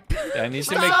my- sword! Yeah, I need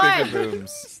to Stop. make bigger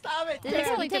booms. Stop it! Did I it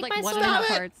only take did my like one sword? and a half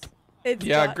Stop it. hearts. It's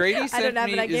Yeah, not- Grady I sent don't have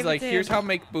it. I me gave is like, it to here's him. how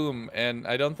make boom, and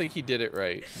I don't think he did it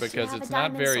right because have it's a not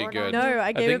diamond very sword good. on No, I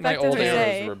I gave think it back my to old arrows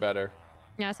Jose. were better.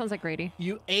 Yeah, it sounds like Grady.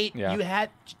 You ate. Yeah.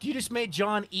 You just made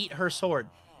John eat her sword.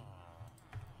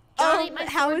 John ate my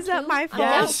how sword is that too? my I'm fault?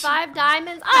 down Yes. 5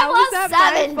 diamonds. How is I that lost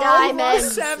my 7 fault?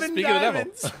 diamonds. 7 Speak of the devil.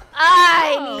 diamonds.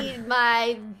 I need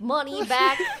my money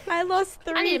back. I lost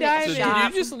I 3 need to make a diamonds. So shop.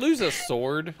 did you just lose a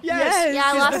sword? Yes. Yeah,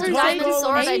 I Because lost the a diamond dinosaurs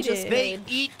sword I ate just it. They made.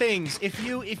 eat things. If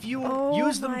you Oh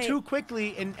use them my- too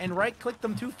quickly and right click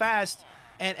them too fast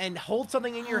and hold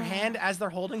something in your hand as they're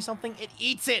holding something, it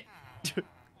eats it.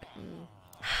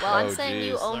 Well, I'm Oh, saying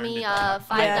you geez. owe Learned me it. 5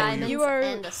 Yeah, diamonds you are-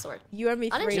 and a sword. You owe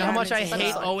me I didn't 3 You know how much I diamonds.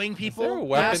 hate But- owing there a people?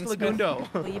 weapons Ask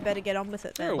Lagundo. Well, you better get on with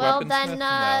it There then. a Well, weaponsmith? then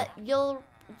No.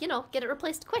 you'll, get it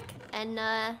replaced quick and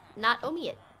not owe me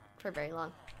it for very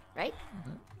long, right?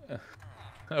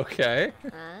 Okay.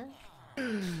 Uh,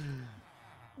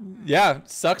 Yeah,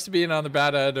 sucks being on the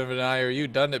bad end of an IOU,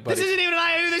 doesn't it, This buddy? isn't even an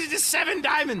IOU. This is just 7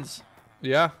 diamonds.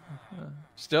 Yeah.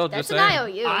 Still, that's just an saying.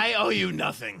 IOU. I owe you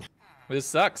nothing. This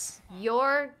sucks.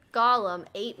 Your golem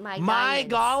ate my My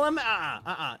diamonds.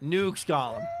 golem? Nuke's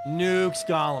golem. Nuke's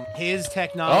golem. His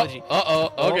technology.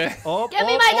 Okay. Oh, Give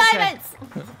me my okay. diamonds!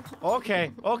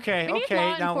 Okay. We need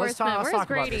law Now let's talk, enforcement. let's Where's talk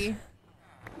about Grady? this.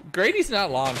 Grady's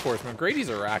not law enforcement. Grady's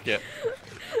a racket.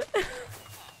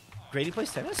 Grady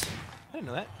plays tennis? I didn't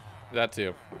know that. That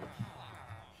too.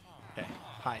 Okay.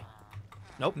 Hi.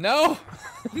 Nope. No!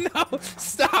 No!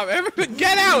 Stop! Everyone,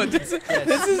 get out! This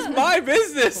is my Join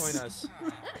business! us.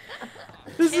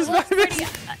 This is my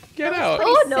business! Get out!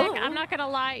 Pretty Oh, sick. no. I'm not gonna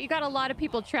lie. You got a lot of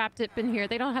people trapped up in here.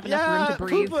 They don't have enough room Yeah, to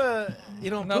breathe. Poopa,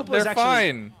 No, Poopa's they're actually...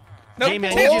 fine. No, Jamie,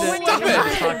 I Tan, need you to stop Oh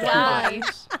my it! God. Why?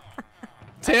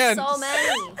 Tan, So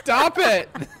many. stop it!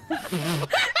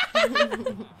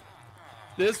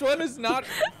 This one has not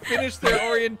finished their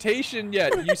orientation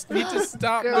yet. You need to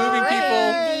stop moving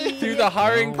people through the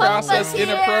hiring process here.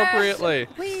 inappropriately.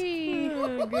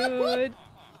 Oh, good.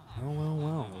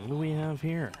 Well, what do we have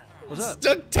here? What's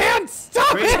up? Tan,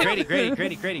 stop it!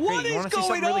 Grady. What You is want to see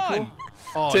something going really on? cool?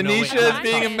 Oh, Taneesha no, is wait,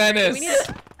 being a menace.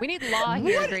 We need law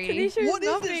here, Grady. Tanisha's What is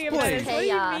not this being a place? menace. What do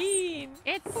you Chaos. mean?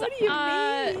 It's What do you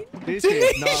mean? This is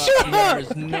Taneesha! not. There's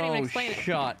Can't even no explain it.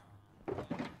 shot.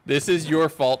 This is your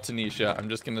fault, Taneesha. I'm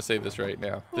just gonna say this right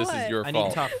now. This is What? your I fault.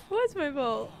 need tough. What's my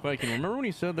fault? Wait, can you remember when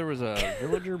you said there was a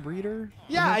villager breeder? or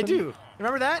Yeah, I something? do.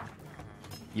 Remember that?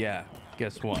 Yeah.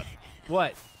 Guess what?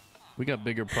 What? We got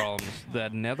bigger problems.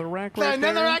 That netherrack The right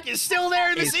there. netherrack is still there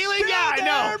in the It's ceiling? still Yeah, I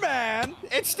know. there, man.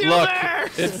 It's still Look, there.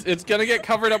 it's gonna get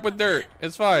covered up with dirt.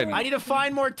 It's fine. I need to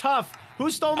find more tough.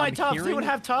 Who stole my I'm tough? Does anyone hearing-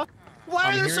 have tough?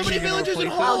 Why are there so many villagers in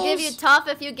holes? I'll give you tough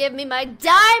if you give me my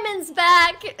diamonds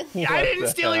back. I didn't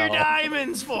steal your hell?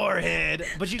 diamonds, forehead.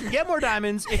 But you can get more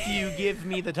diamonds if you give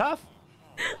me the tough.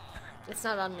 It's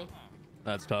not on me.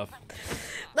 That's tough.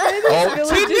 Oh,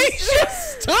 Taneesha,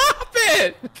 stop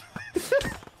it!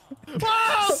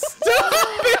 Whoa!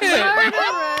 Stop it!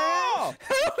 Murderer.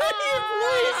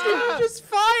 How did you just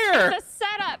fire? The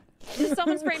setup.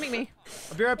 Someone's framing me.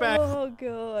 I'll be right back. Oh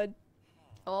god.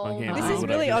 Oh Okay, my. This Wow. is What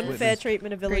I really just unfair witnessed.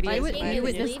 treatment of Grady, villagers. you in my would- opinion.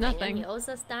 witnessed nothing. He owes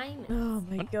us diamonds. Oh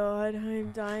my god, I'm You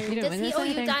dying. didn't Does he witness owe you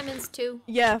anything? diamonds too?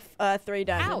 Yeah, 3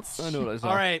 diamonds. I know what I saw.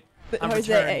 All right. But I'm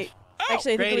Jose returned. 8. Actually, I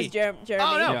think it Grady. was Jeremy.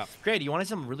 Oh no, Yeah. Grady, you wanted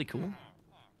something really cool?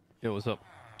 Yo, what's up?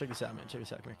 Check this out, man. Check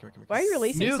this out. Come here. Why are you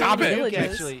releasing Nuke, so many Nuke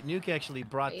villagers? Nuke actually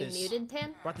brought Are you this. muted,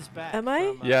 Tan? Brought this back. Am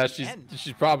I? from, Yeah, End.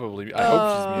 she's probably. I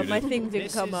hope she's My muted. thing didn't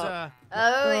This come is, up. Oh,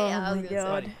 Oh yeah. I was my gonna say.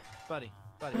 god. buddy.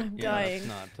 I'm Yeah, dying.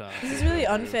 that's not, This is really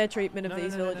unfair treatment of No,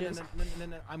 these no, no, no, villagers.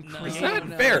 no. I'm No. It's creating.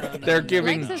 not fair. They're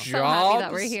giving Lex is jobs. so happy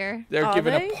that we're here. They're Are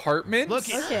giving they? apartments.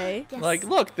 Look, Okay. Yes. Like,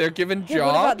 look, they're giving Hey,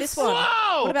 jobs. what about this one?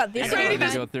 Whoa! What about this Grady, one?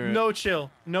 Didn't go through it. No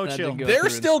chill. No That chill. didn't go They're through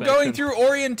still going inspection. through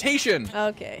orientation.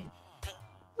 Okay.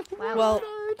 Wow. Well,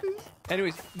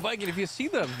 Anyways, Viking, if you see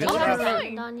the Don't have villager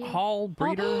diamond on you. hall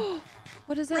breeder,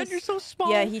 What is Red, you're this? so small.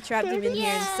 yeah, he trapped him in here and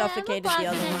Yeah, suffocated I'm the a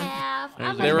other buck and a one. half. There's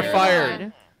I'm a They a were bear.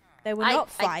 fired. They were not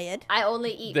fired. I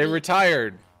only eat They meat.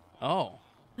 retired. Oh.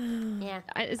 Yeah.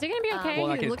 Is he gonna be okay? Well, in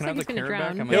that He case, looks can I like have he's the gonna carrot back?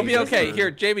 drown. I'm He'll gonna be use okay. this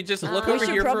Here, Jamie, just look We over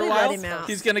should here for probably a let while. him out.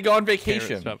 He's gonna go on Carrot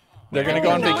vacation. stuff. They're gonna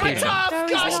go on No, vacation. tough.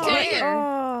 Gosh dang it.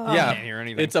 Oh. Yeah, I can't hear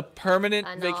anything. it's a permanent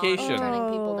I know, vacation. I'm turning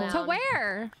people Oh. down. To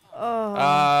where?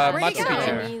 Oh. Where'd he Machu go?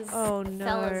 Picchu. These Oh, no.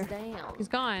 fellas down. He's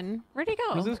gone. Where'd he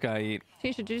What does go? this guy eat?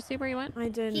 Tanisha, did you see where he went? I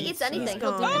didn't. He eats He's anything.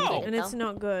 He'll gone. duplicate it, And it's though.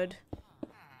 not good.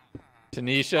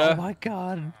 Taneesha. Oh my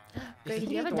god. Grady,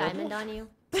 do you have a diamond on you?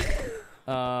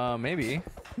 Maybe.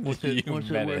 What's You what's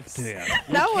menace. worth? Yeah.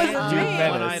 That wasn't You me.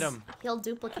 menace. One item. He'll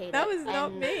duplicate That it. was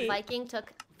not and me. Viking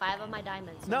took 5 of my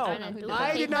diamonds. So No, I'm trying to I duplicate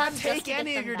I did not them just take to get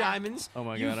any them of your back. diamonds. Oh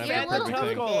my You god, I You're have a the little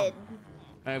perfect thing. stupid.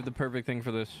 I have the perfect thing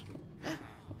for this.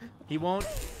 He won't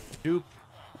dupe.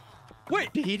 Wait,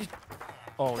 he just...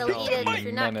 Oh He'll no. eat it if You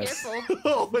you're not menace. careful.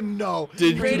 Oh no.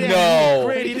 Did you Grady, know?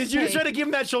 Grady, did you just try to give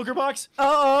him that shulker box?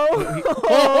 Uh-oh.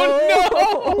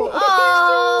 Oh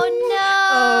Oh no!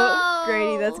 Oh,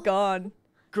 Grady, that's gone.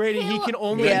 Grady, he can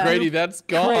only... no! Yeah. Grady, that's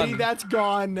gone. Grady, that's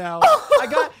gone now. I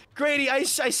got... Grady, I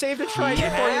saved a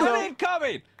trident for you, though.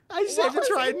 coming. I saved a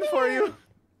trident for you.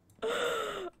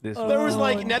 This Oh, There was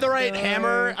like my netherite God.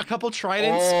 hammer, a couple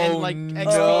tridents, and like XP and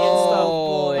no. stuff.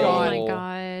 Oh boy. God. my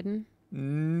god.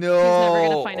 No. He's never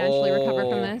gonna financially recover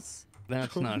from this.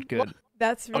 That's not good.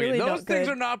 That's really Okay, those not things good.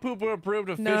 are not poo-poo approved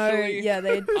officially. No, yeah,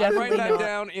 they I'll write definitely that not.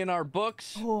 down in our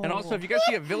books. And also, Oh. if you guys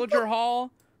see a villager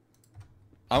hall,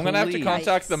 I'm gonna have to Please.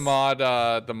 contact the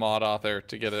Yikes. mod author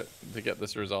to get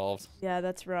this resolved. Yeah,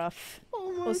 that's rough.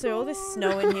 Oh Also, all this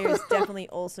snow in here is definitely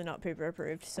also not Pooper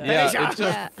approved, so... Yeah, Taneesha. it's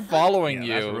just Yeah. following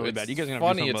Yeah, that's you. really It's bad. You guys are gonna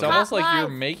have to do funny. It's something almost about like it. you're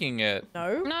making it.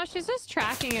 No? No, she's just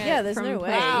tracking it. Yeah, there's no from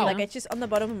way. Pooh. Like, it's just on the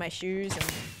bottom of my shoes and...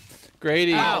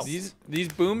 Grady, Ow. these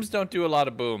booms don't do a lot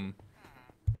of boom.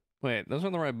 wait, those are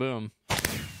the right boom.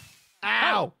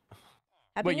 Ow!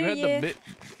 Happy Wait, you New had Year.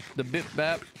 the bit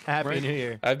bap. Happy Right. New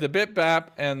Year. I have the bit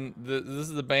bap and this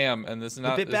is the bam, and this is The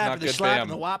not bit it's bap, not the good slap, bam.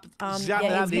 and the whop.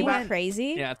 Yeah, it's been bam.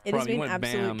 crazy. Yeah, it's it has probably been went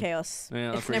absolute bam. chaos. Yeah,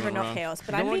 It's that's where you never went not wrong. chaos, but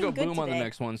You I'm don't being wanna go good boom on the today.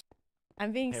 next ones.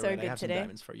 I'm being Hey, so Ryan, I good have some today.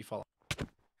 diamonds for you. Follow.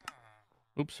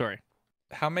 Oops, sorry.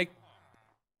 How make?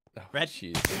 Oh, Red.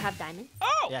 jeez. You have diamonds?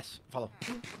 Yes, follow. At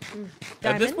this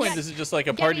Diamonds? point, this is just like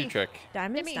a party Gimme. trick.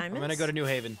 Diamonds, Gimme. diamonds. I'm gonna go to New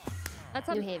Haven. That's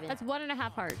New Haven. That's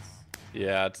 1.5 hearts.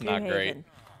 Yeah, it's New not great. Haven.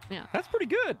 Yeah. That's pretty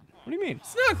good. What do you mean?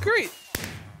 It's not great.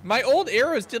 My old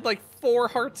arrows did like 4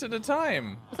 hearts at a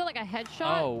time. Was that like a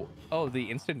headshot? Oh, the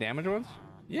instant damage ones?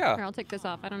 Here, Yeah. I'll take this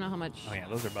off. I don't know how much. Oh yeah,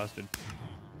 those are busted.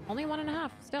 Only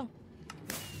 1.5. Still.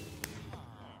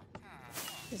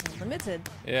 It's unlimited.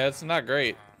 Yeah, it's not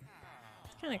great.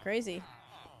 It's kind of crazy.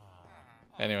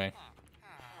 Anyway.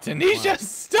 Taneesha,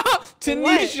 stop!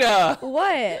 Taneesha!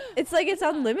 What? It's like it's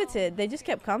unlimited. They just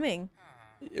kept coming.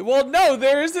 Well, no,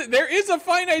 there is a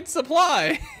finite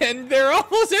supply, and they're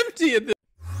almost empty at this.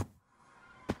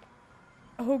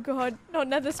 Oh god, not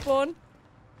nether spawn.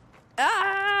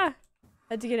 Ah!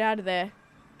 Had to get out of there.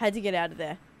 Had to get out of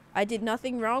there. I did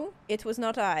nothing wrong. It was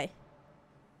not I.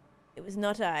 It was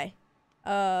not I.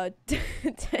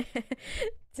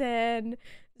 10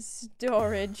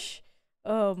 storage.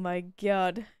 Oh my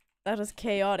god. That was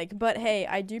chaotic. But hey,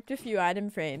 I duped a few item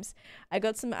frames. I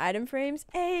got some item frames.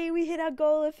 Hey, we hit our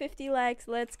goal of 50 likes.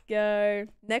 Let's go.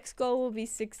 Next goal will be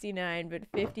 69,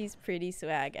 but 50's pretty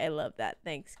swag. I love that.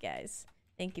 Thanks, guys.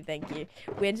 Thank you, thank you.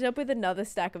 We ended up with another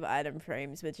stack of item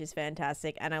frames, which is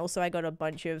fantastic. And I got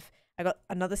I got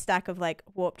another stack of like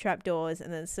warp trap doors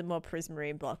and then some more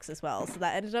prismarine blocks as well. So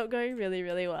that ended up going really,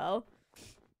 really well.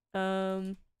 I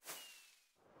don't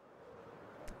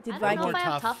know if I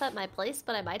have tough at my place,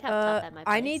 but I might have tough at my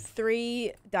place. I need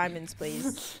 3 diamonds,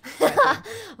 please.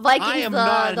 Vikings,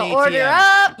 the order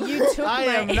up. You took I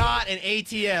am not an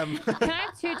ATM. Can I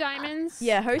have 2 diamonds?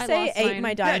 Yeah, Jose ate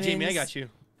my diamonds. Yeah, Jamie, I got you.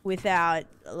 Without,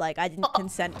 like, I didn't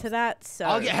consent to that,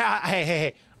 so.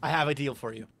 Hey, I have a deal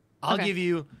for you. I'll give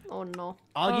you. Oh no.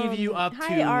 I'll give you up to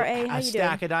a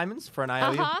stack of diamonds for an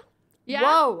IOU. Yeah.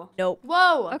 Whoa. Nope.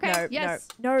 Whoa. Okay. No, yes.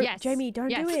 no, Yes. Jamie, don't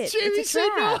do it. Jamie It's a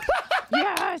trap.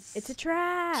 Yes. It's a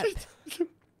trap.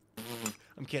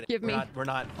 I'm kidding. Give me. We're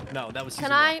not. No, that was.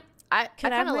 Can I? I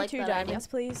Can I kind have of my like 2 that diamonds, idea.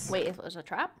 please? Wait, it was a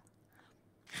trap.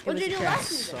 It What was did you a do trap. last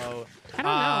season? So,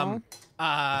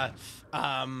 I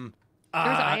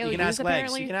you can ask IOUs legs.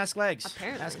 apparently. You can ask legs.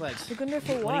 Apparently. Ask legs. You're gonna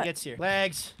for When what? he gets here.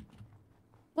 Legs.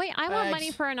 Wait, I want money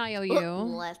Legs. for an IOU.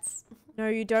 Let's. No,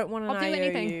 you don't want an I'll do IOU.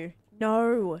 anything.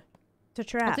 No. It's a I'll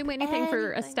trap. do anything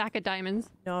for a Anything. stack of diamonds.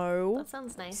 No. That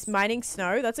sounds nice. Mining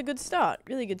snow, that's a good start.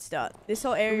 Really good start. This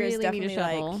whole area is Really need a definitely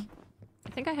shovel. like I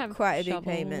think I have quite a big shovels.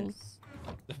 payment.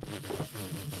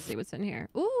 Let's see what's in here.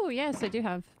 Ooh, yes, I do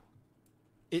have.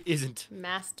 It isn't.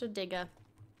 Master digger.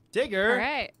 Digger. All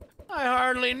right. I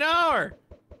hardly know her.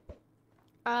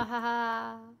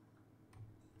 Ha.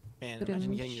 Man,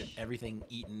 imagine getting everything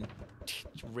eaten.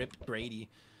 Ripped Grady.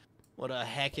 What a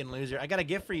heckin' loser. I got a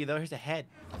gift for you, though. Here's a head.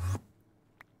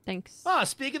 Thanks. Ah,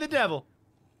 speak of the devil.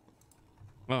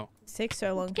 Oh. It takes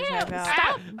so long to Ew, type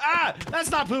out. Ah,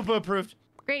 that's not poo-poo approved.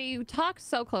 Grady, you talk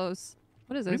so close.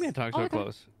 What is What do this? you mean talk Oh, so okay.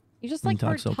 close? You just You like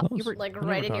talk were so ta- close. you were Like never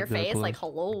right in your talked that face, like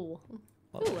close. hello.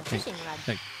 Ooh, a fishing rod.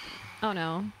 Hey. Oh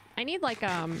no. I need like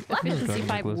What? efficiency Talking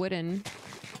 5 close. wooden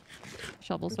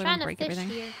shovels so I'm I trying don't to break fish everything.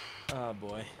 here. Oh,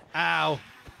 boy. Ow.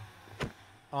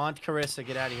 Aunt Carissa,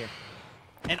 get out of here.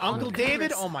 And Uncle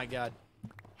David? Carissa. Oh, my God.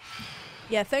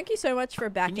 Yeah, thank you so much for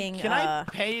backing. Can I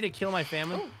pay to kill my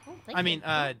family? Thank I mean, you.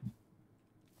 so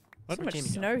where'd much Jamie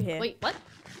go? snow here. Wait, what?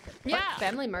 Yeah. What?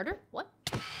 Family murder? What?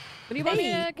 What do you want me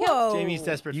Hey, to kill? whoa. Jamie's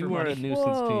desperate You for are money. a nuisance,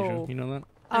 Whoa. Taneesha. You know that?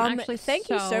 I'm actually Thank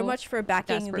you so so much for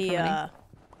backing desperate for money.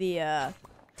 the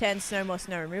 10 snow more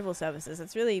snow removal services.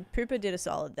 It's really Pooper did a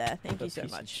solid there. Thank you so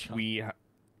much.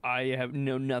 I have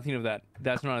nothing of that.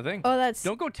 That's not a thing. Oh, that's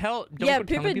Don't go tell. Don't yeah. go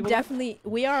telling Pooper people definitely.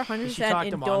 We are Did she 100% talk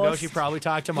to Mongo? endorsed. She probably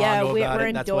talked to Mongo Yeah, about we're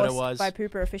it. That's what it endorsed was. by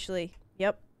Pooper officially.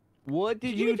 Yep. What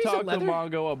did Did you you get a piece of talk to leather?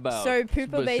 Mongo about? So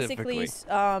Pooper specifically?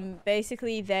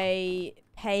 basically they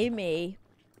pay me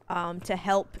to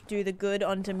help do the good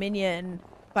on Dominion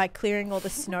by clearing all the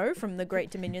snow from the Great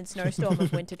Dominion snowstorm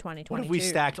of winter 2022. What if we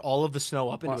stacked all of the snow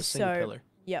up into a single So- pillar?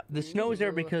 Yep. The snow is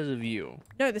there because of you.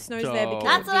 No, the snow's there because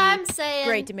That's of what the I'm saying.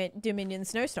 Great Dominion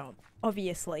snowstorm,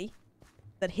 obviously,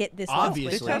 that hit this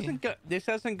Obviously. This last winter.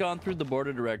 hasn't gone through the board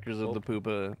of directors of Oh. the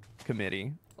Poopa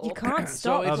committee. You can't So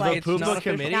stop it's Of like the it's not Poopa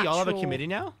official. committee? Y'all have a natural committee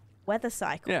now? weather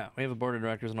cycle. Yeah, we have a board of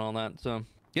directors and all that. So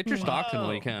get your stocks in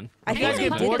while you can. I You think guys we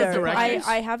get did board of though. directors?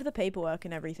 I have the paperwork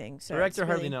and everything. So Director it's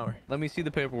hardly really, know her. Let me see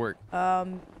the paperwork.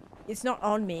 It's not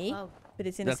on me, Oh. but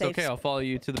it's in That's a safe. okay. I'll follow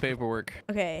you to the paperwork.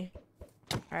 Okay.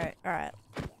 All right.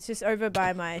 It's just over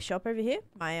by my shop over here.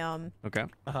 Okay.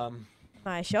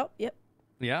 My shop. Yep.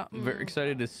 Yeah, I'm very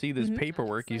excited to see this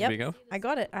paperwork you Yep. speak of. I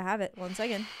got it. I have it. 1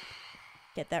 second.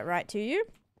 Get that right to you.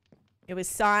 It was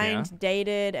signed,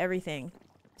 dated, everything,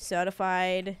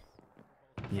 certified.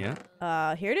 Yeah.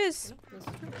 Here it is.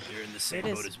 You're in the same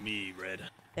boat as me, Red.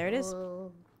 There it is.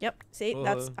 Whoa. Yep. See,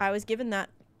 that's I was given that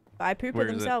by Poopa Where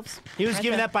is it? themselves. He was Right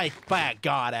given there. that by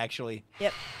God, actually.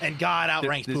 Yep. And God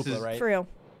outranks This Poopa, is- right? For real.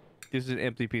 This is an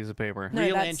empty piece of paper. No,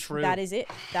 Real that's, and true. That is it.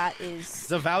 That It's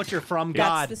is. a voucher from That's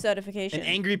God. the certification. An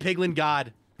angry piglin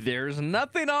God. There's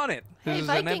nothing on it. This Hey, is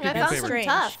Viking, an empty I piece found of some paper. Strange,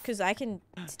 tough. because I can.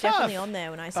 It's Tough. definitely on there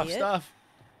when I see Tough it. stuff.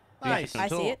 Nice. I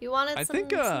see it. You wanted I some,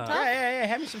 think, some uh, tough? Hey,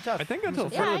 have me some tough. I think until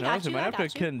Yeah, further I got notice, I you, might I have to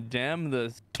got you. condemn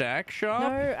the stack shop.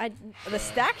 No, the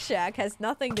Stack Shack has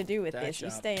nothing to do with Stack this. You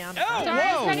shop. stay on. Oh, Sorry,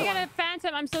 I was whoa. trying to get a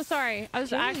phantom. I'm so sorry. I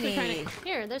was actually trying Jamie. to.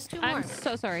 Here, there's 2 more. I'm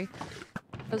so sorry.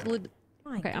 I was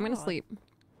My okay, I'm gonna God. sleep.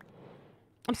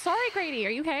 I'm sorry, Grady. Are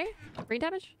you okay? Brain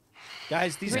damage?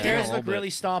 Guys, these Yeah, carrots a look little bit. really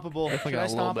stompable. Definitely Should got I a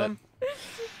little stomp bit. them?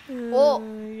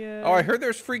 Oh, Oh, I heard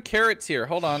there's free carrots here.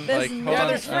 Hold on. There's Like, hold no, on.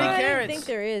 there's free I carrots. don't think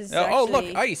there is. Oh, look,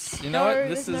 actually. ice. You know No, what?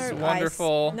 This there's is no ice.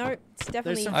 wonderful. No, it's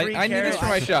definitely. some I, free I need this for my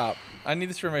carrots. shop. I need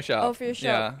this for my shop. Oh, for your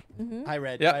shop. Yeah. Mm-hmm. Hi,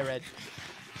 Red. Yep. Hi, Red.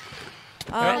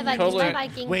 Bye, Vikings. totally. Bye,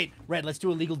 Viking. Wait, Red, let's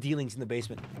do illegal dealings in the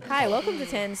basement. Hi, welcome to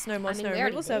 10 Snow More I mean, Snow we already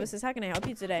Removal did. Services. How can I help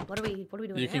you today? What are we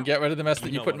doing You now? can get rid of the mess that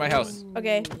You you know put in my what it house. is.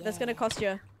 Okay, that's gonna cost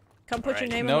you. Come put your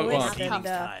Alright. name No, on the it list won't. and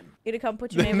Dealings time. you to come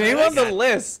put your The name, name on on the the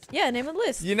list. list. Yeah, name on the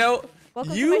list. You know,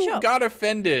 Welcome to my you shop. got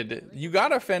offended. You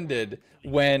got offended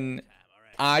when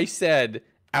I said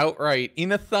outright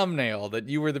in a thumbnail that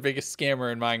you were the biggest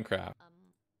scammer in Minecraft.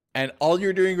 And all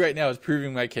you're doing right now is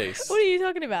proving my case. What are you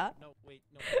talking about? No, wait,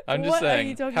 no. I'm just what are you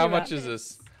saying, talking how about? much is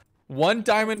this? 1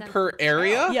 diamond per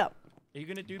area? Yep. Are you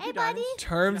gonna do Hey, the diamonds? buddy.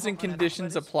 Terms You and know how much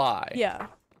conditions that is? apply. Yeah.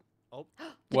 Oh,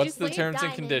 What's you the say terms and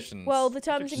diamonds? conditions? Well, the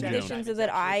terms and Seven conditions are diamonds, that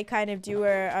actually. I kind of do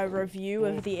a review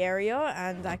of the area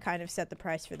and I kind of set the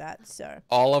price for that.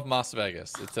 all of Las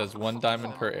Vegas. It says 1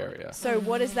 diamond per area. So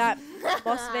what is that?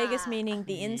 Las Vegas meaning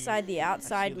the inside, the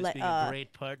outside,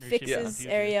 fixes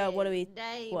area. What do we?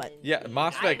 What? Yeah,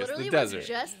 Las I Vegas, literally the was desert.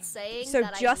 just saying So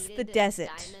that just I the needed desert.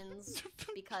 diamonds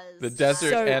because The desert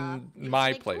So- and you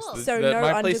my make place. tools. So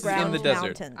my place is underground in the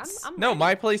desert. mountains. I'm No, ready.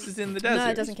 my place is in the desert. No,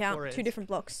 it doesn't count. Storage. 2 different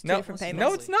blocks, 2 No, different payments.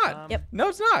 no, it's not. Yep. No,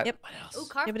 it's not. Yep. What else? Ooh,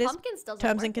 carved Yep, it is. pumpkins doesn't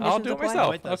Terms work. and I'll conditions do it apply. myself.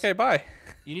 No, it does. Okay, bye.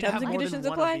 You need Terms to have and more conditions than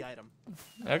one apply. of the item.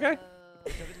 Okay.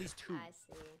 You have at least 2. I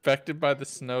see. Affected by the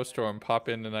snowstorm, pop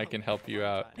in and I can help you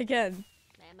out. Again,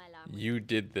 You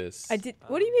did this. I did.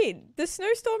 What do you mean? The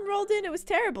snowstorm rolled in. It was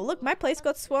terrible. Look, my place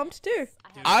got swamped too.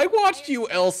 I watched you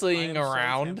Elsaing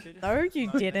around. No, you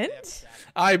didn't.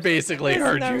 I basically There's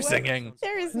heard no you way. singing.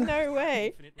 There is no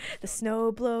way. The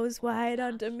snow blows white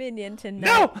on Dominion tonight.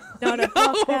 No! Not a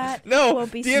block that No!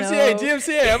 won't be DMCA, snow.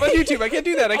 DMCA, I'm on YouTube. I can't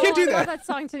do that. I can't oh, do I love that. that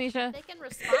song, Taneesha. They can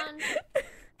respond,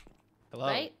 Hello.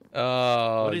 right?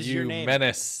 Oh, What is you your name?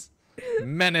 menace.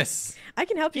 Menace. I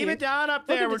can help Keep you. it down up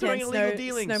there. Welcome We're to doing 10 illegal snow,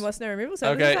 dealings. Snow more snow removal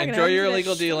services. Okay, How can I enjoy help you your today?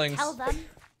 illegal dealings. Tell them.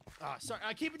 Sorry.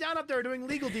 Keep it down up there. We're doing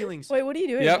legal dealings. Wait, what are you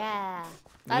doing? Yep. Yeah.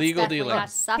 That's Legal definitely not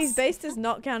dealings. sus. His base does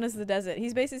not count as the desert.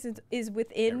 His base is There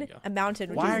within we go. a mountain,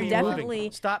 which Why are is you definitely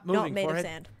moving? Stop not moving. made Forehead. of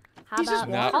sand. How He's just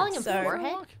about walking. calling him So-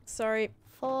 forehead? Sorry.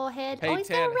 Forehead. Hey, oh, he's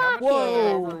got Tan, a how rock much Whoa.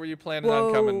 here. over were you planning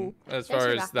on coming as There's far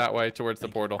your as rock. that way towards the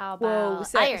portal? How Whoa. about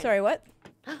So, iron? sorry, what?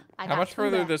 I How got much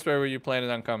further timber. this way were you planning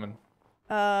on coming?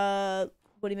 What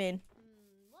do you mean?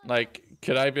 Like,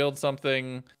 could I build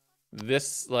something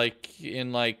this, like,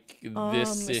 in, like,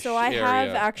 this-ish So I area have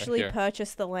right actually here?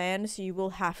 purchased the land, so you will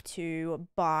have to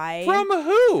buy From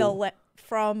who?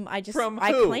 from From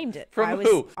I who? claimed it. From I was,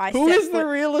 who? I Who set is the foot-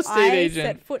 real estate I agent?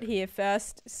 set foot here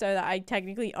first, so that I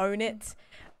technically own it.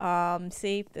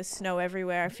 See, there's snow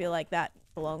everywhere. I feel like that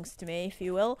belongs to me, if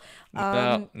you will.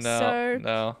 No, so,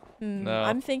 no.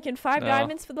 I'm thinking 5 No.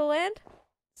 diamonds for the land.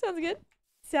 Sounds good.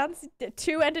 Sounds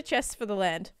 2 ender chests for the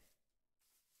land.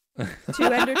 2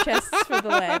 ender chests for the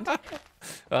land.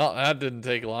 Well, that didn't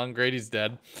take long. Grady's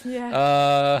dead.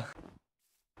 Yeah.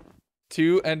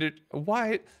 2 ender.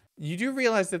 Why? You do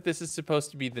realize that this is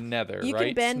supposed to be the Nether, You right?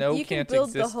 can bend. Snow You can can't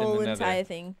build the exist in whole the Nether. entire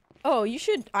thing. Oh, you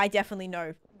should. I definitely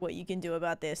know what you can do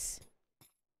about this.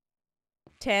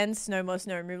 10 snow more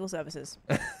snow removal services.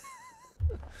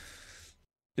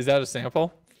 Is that a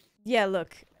sample? Yeah,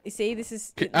 look. You see, this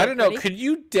is. I don't know. ready? Could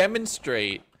you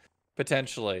demonstrate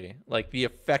potentially like the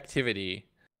effectivity?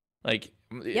 Like,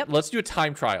 Yep. let's do a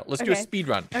time trial. Let's do a Okay. speed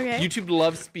run. Okay. YouTube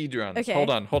loves speed runs. Okay. Hold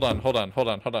on.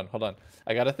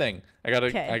 I got a thing. I got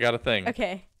a thing.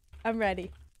 Okay, I'm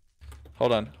ready.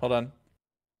 Hold on. Hold on.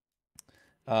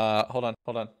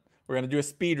 We're gonna do a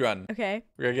speed run. Okay.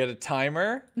 We're gonna get a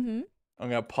timer. Mhm. I'm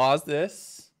gonna pause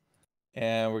this,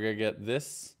 and we're gonna get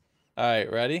this. All right,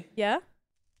 ready? Yeah.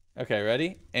 Okay,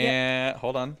 ready? And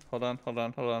hold on.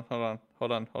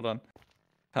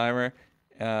 Timer.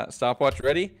 Stopwatch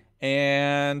ready?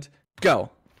 And go.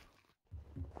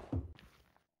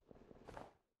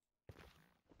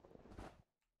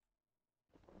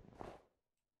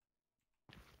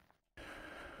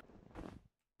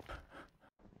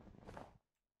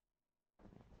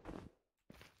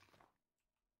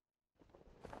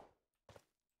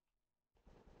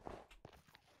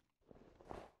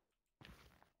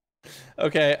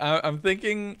 Okay, I'm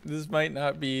thinking this might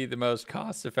not be the most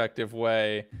cost-effective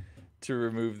way to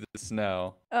remove the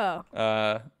snow. Oh,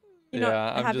 You're you're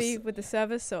not happy with the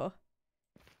service, or?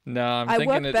 No, I'm I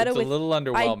thinking work better it's a with- little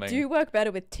underwhelming. I do work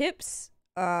better with tips.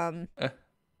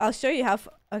 I'll show you how.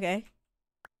 Okay.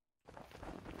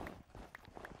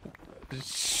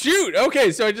 Shoot!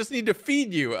 Okay, so I just need to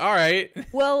feed you. All right.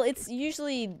 Well, it's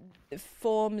usually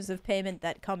forms of payment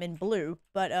that come in blue,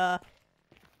 but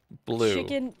Blue.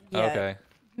 chicken. Yeah. Okay.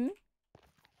 Hmm?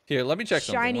 Here, let me check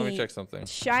something. Let me Shiny- check something.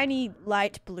 Shiny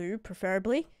light blue,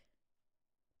 preferably.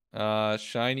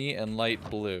 Shiny and light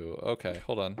blue. Okay,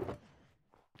 hold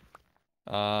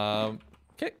on.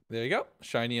 Okay, there you go.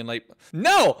 Shiny and light.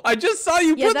 No, I just saw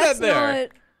you put that there.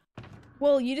 Not...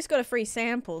 Well, you just got a free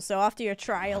sample, so after your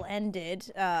trial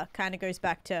ended, kind of goes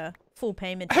back to full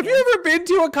payment. Have you ever been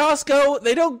to a Costco?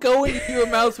 They don't go into your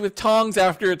mouth with tongs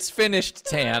after it's finished,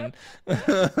 Tan. You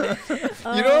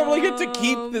normally get to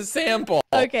keep the sample.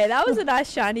 Okay, that was a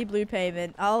nice shiny blue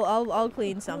payment. I'll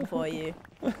clean some for you.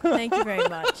 Thank you very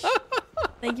much.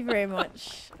 Thank you very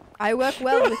much. I work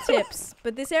well with tips,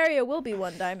 but this area will be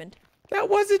 1 diamond. That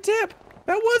was a tip.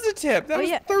 That was a tip. That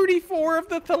was 34 of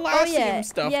the thalassium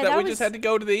stuff that we just had to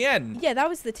go to the end. Yeah, that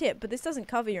was the tip, but this doesn't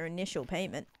cover your initial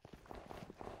payment.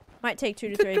 Might take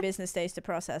 2 to 3 business days to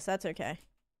process. That's okay.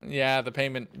 Yeah, the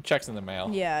payment checks in the mail.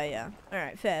 Yeah. All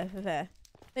right, fair. There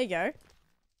you go.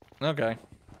 Okay.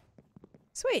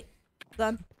 Sweet.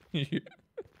 Done.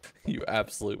 You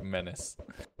absolute menace.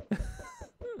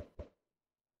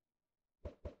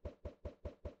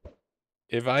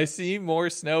 If I see more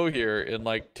snow here in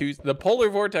like the polar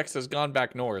vortex has gone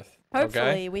back north.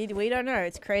 Hopefully, okay? we don't know.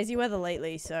 It's crazy weather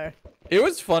lately, so. It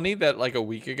was funny that like a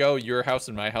week ago, your house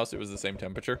and my house, it was the same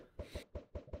temperature.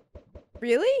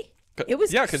 Really? It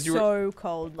was because you were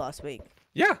cold last week.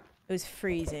 Yeah. It was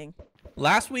freezing.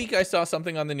 Last week I saw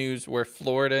something on the news where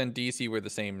Florida and DC were the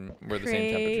same temperatures.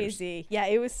 Crazy. Yeah,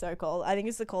 it was so cold. I think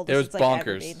it's the coldest it's like bonkers.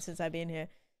 ever been since I've been here.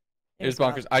 It was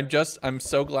bonkers. I'm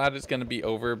so glad it's gonna be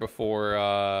over before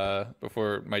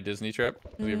my Disney trip.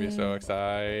 It's gonna be so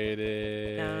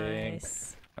exciting.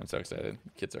 Nice. I'm so excited.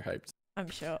 Kids are hyped. I'm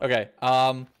sure. Okay.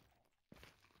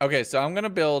 Okay, so I'm gonna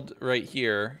build right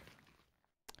here.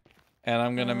 And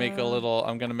I'm gonna make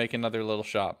another little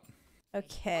shop.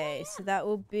 Okay, so that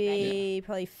will be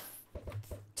probably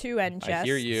 2 end chests. I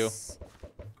hear you.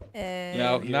 And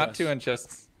No, not 2 end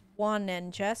chests. 1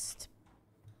 end chest.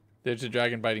 There's a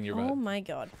dragon biting your butt. Oh my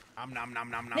god. Nom, nom,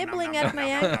 nom, Nibbling at my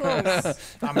ankles.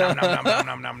 Ankle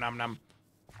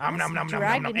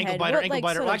biter, ankle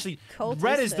biter. Well, actually,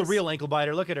 Red is the real ankle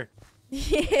biter. Look at her.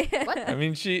 Yeah. What? I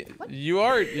mean, you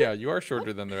are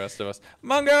shorter than the rest of us.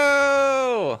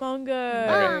 Mongo!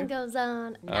 Mongo. Goes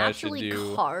on. I should Naturally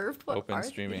do carved. What open are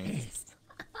streaming. these?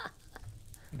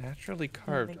 Naturally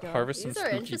carved. God. Harvest some These are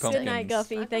spooky interesting. Good night,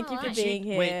 pumpkins. Guffy. Thank you for Wait, being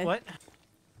here. Wait, what?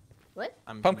 What?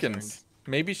 I'm Pumpkins. concerned.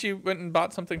 Maybe she went and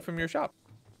bought something from your shop.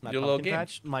 My Your little pumpkin game.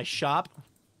 patch, my shop.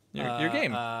 Your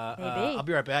game. Maybe. I'll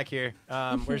be right back here.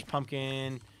 Where's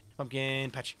pumpkin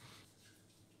patch?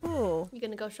 Cool. You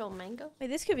gonna go show mango? Wait,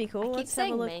 this could be cool. I keep Let's have a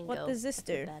saying look. mango. What does this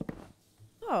do? Bad.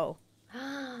 Oh.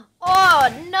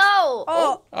 Oh no!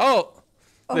 Oh. Oh,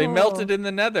 they Oh. melted in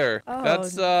the nether. Oh,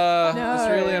 That's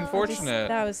really unfortunate.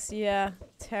 That was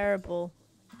terrible.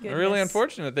 Goodness. Really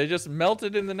unfortunate. They just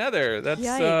melted in the nether. That's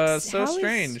Yikes. so How is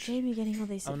strange. Jamie getting all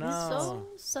these? Oh, This no.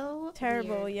 is So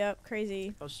terrible. weird. Yep,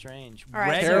 crazy. So strange. All right,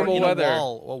 Red Terrible in a weather.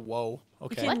 wall. Oh, whoa. You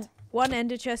Okay. can 1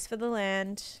 ender chest for the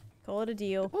land. Call it a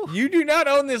deal. You do not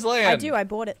own this land. I do. I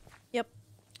bought it. Yep.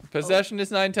 Possession is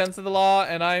 9/10 of the law,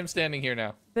 and I am standing here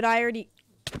now. But I already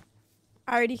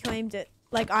claimed it.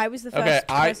 Like I was the first Okay,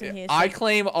 person here. I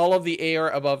claim all of the air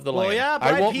above the Well, land. yeah,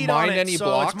 but I I won't peed on mine it, any so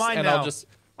blocks, it's mine and now.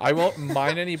 I won't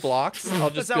mine any blocks. I'll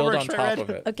just That's how it build works, on right, top Red? of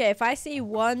it. Okay, if I see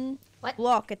 1 What?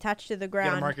 block attached to the You ground,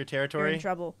 gotta mark your you're territory. in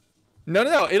trouble.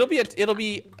 No. It'll be on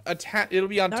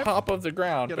Nope. top of the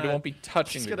ground, but it Gonna- won't be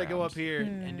touching Just the gonna ground. go up here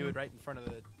and do it right in front of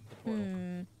the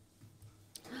portal.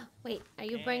 Wait, are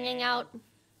you bringing out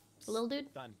the little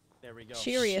dude? Done. There we go.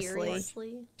 Seriously.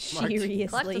 Seriously. Collect a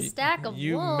Seriously. stack of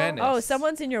You wool. menace. Oh,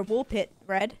 someone's in your wool pit,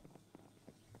 Red.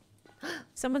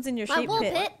 Someone's in your My sheep wool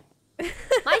pit. pit.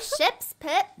 My ship's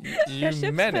pit. You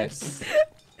ship's menace.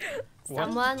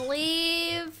 Someone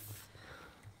leave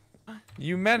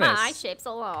You menace. my shapes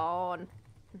alone.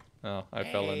 Oh, I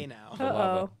fell Hey in. now. the Uh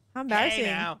lava. oh. How embarrassing.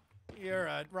 Hey now. You're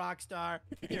a rock star.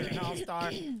 You're an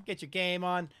all-star. Get your game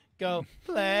on. Go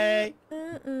play.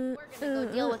 We're gonna go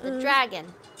deal with the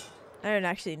dragon. I don't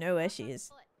actually know where she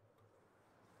is.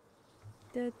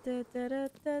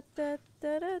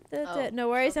 Oh. No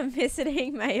worries, I'm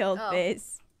visiting my old Oh.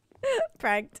 base.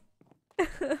 Pranked.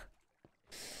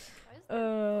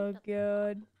 Oh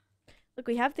god. Look,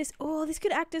 we have this. Oh, this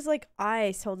could act as like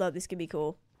ice. Hold up, this could be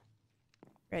cool.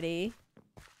 Ready?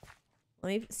 Let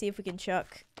me see if we can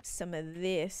chuck some of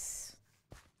this.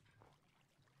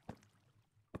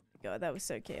 God, that was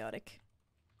so chaotic.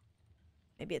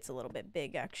 Maybe it's a little bit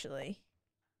big, actually.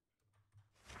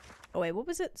 Oh, wait, what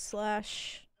was it?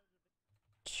 Slash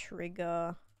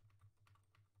trigger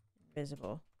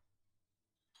invisible.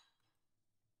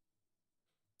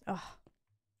 Oh.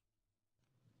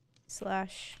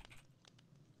 Slash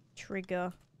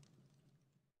trigger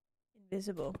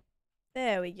invisible.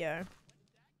 There we go.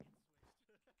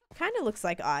 Kind of looks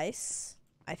like ice,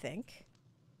 I think.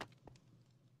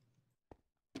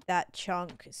 that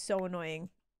chunk. It's so annoying.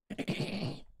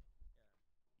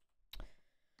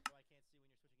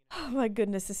 Oh my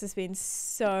goodness, this has been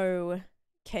so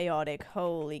chaotic.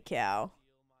 Holy cow.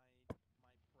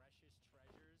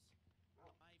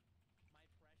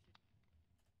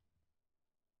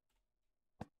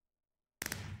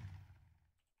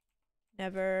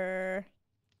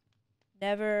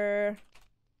 Never.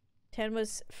 10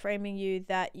 was framing you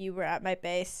that you were at my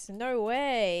base. No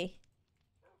way.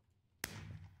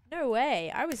 No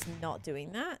way. I was not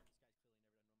doing that.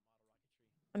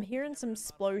 I'm hearing some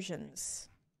explosions.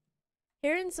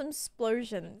 Hearing some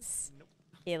explosions.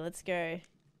 Here, let's go.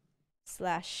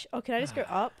 Slash. Oh, can I just go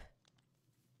up?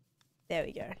 There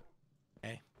we go.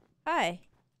 Okay. Hi.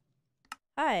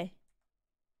 Hi.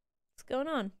 What's going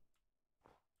on?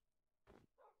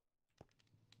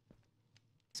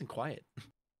 Nice and quiet.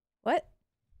 What?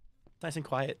 Nice and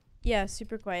quiet. Yeah,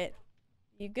 super quiet.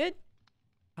 You good?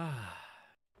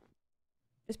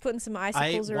 Just putting some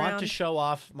icicles I around. want to show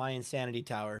off my insanity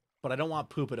tower, but I don't want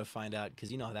Poopa to find out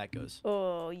because you know how that goes.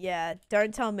 Oh, yeah.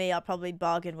 Don't tell me. I'll probably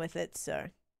bargain with it, so.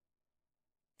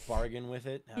 Bargain with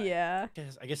it. Yeah.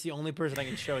 I guess the only person I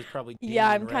can show is probably Yeah,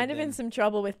 I'm Red kind of then. in some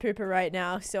trouble with Pooper right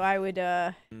now, so I would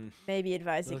maybe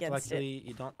advise Looks against like it.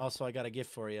 you don't. Also, I got a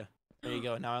gift for you. There you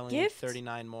go. Now I only need Gift?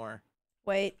 39 more.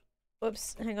 Wait.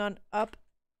 Whoops. Hang on. Up.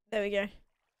 There we go.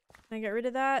 Can I get rid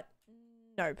of that?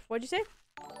 Nope. What'd you say?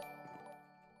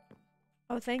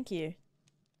 Oh, thank you.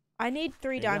 I need 3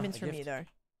 There you go, diamonds a from you, gift. though.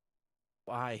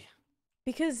 Why?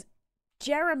 Because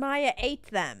Jeremiah ate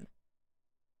them.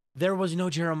 There was no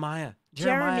Jeremiah.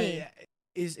 Jeremy.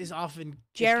 is often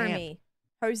Jeremy.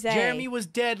 Jose. Jeremy was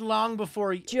dead long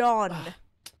before. John.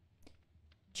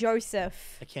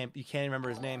 Joseph. I can't. You can't remember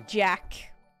his name. Jack.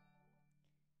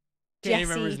 Can't even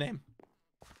remember his Jesse. name.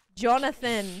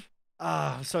 Jonathan.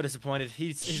 Ah, I'm so disappointed.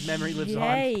 His memory lives on.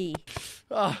 Yay.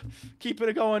 Ah, keep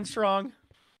it going strong.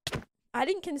 I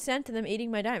didn't consent to them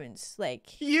eating my diamonds.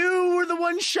 Like, You were the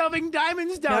one shoving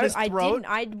diamonds down no, his I throat. didn't.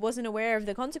 I wasn't aware of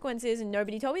the consequences, and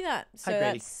nobody told me that. So Hi,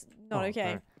 Grady. that's not Oh,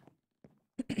 okay.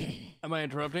 Am I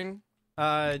interrupting?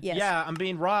 Yes. Yeah, I'm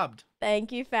being robbed.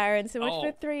 Thank you, Farron, so much for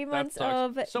Oh, 3 that months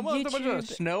sucks. of Someone left a bunch of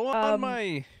YouTube. snow on um,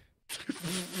 my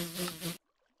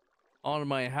on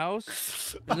my house.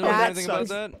 Is there That anything about sucks.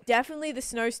 that? Definitely the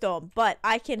snowstorm, but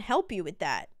I can help you with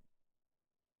that.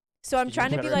 So I'm Did you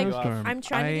trying to be turn like, it off?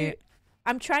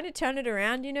 I'm trying to turn it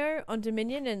around, you know, on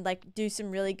Dominion and like do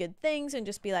some really good things and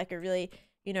just be like a really,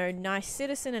 you know, nice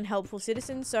citizen and helpful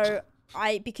citizen. So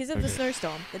because of the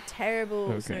snowstorm, the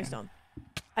terrible snowstorm,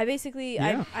 I basically,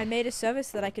 I made a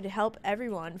service that I could help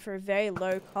everyone for a very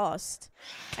low cost.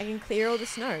 I can clear all the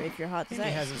snow if your heart Amy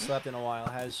desires. hasn't slept in a while,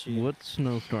 has she? What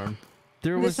snowstorm?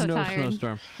 There I'm was so no tired.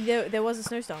 snowstorm. There was a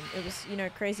snowstorm. It was, you know,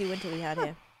 crazy winter we had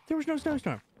here. There was no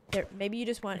snowstorm. Maybe you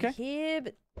just weren't Okay. here,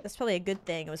 but that's probably a good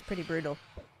thing. It was pretty brutal.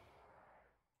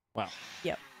 Wow.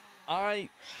 Yep. I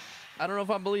don't know if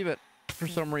I believe it for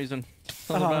some reason.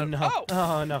 Something Oh about- no! Oh!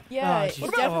 Oh no! Yeah, Oh, it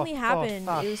jeez. definitely Oh, happened.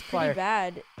 oh, It was pretty fire.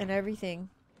 bad and everything.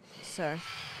 So,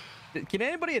 Can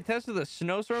anybody attest to the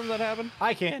snowstorm that happened?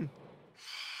 I can.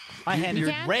 My hand is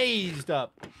can? raised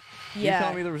up. You yeah,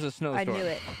 tell me there was a I snowstorm. knew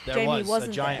it. There Jamie was a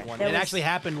wasn't giant there. one. There It was- actually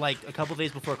happened like a couple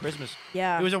days before Christmas.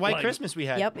 Yeah. It was a white Like- Christmas we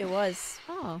had. Yep, it was.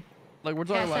 Oh. Like we're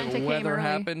talking Yeah, Santa like came weather early.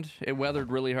 happened. It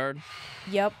weathered really hard.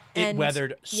 Yep. It and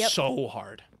weathered yep. so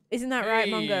hard. Isn't that right,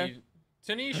 Mongo?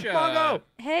 Taneesha. Mongo!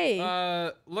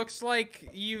 Hey. Looks like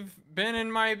you've been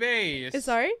in my base.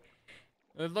 Sorry?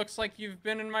 It looks like you've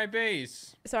been in my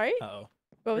base. Sorry? Uh-oh.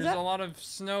 What was There's that? a lot of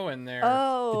snow in there.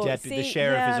 Oh, The see,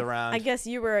 sheriff yeah, is around. I guess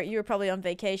you were probably on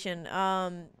vacation.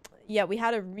 Yeah, we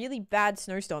had a really bad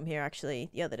snowstorm here actually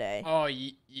the other day. Oh,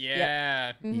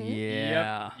 yeah. Mhm.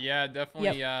 Yeah. Yep. Yeah,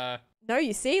 definitely. No,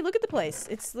 you see, look at the place.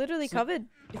 It's literally covered.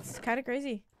 It's kind of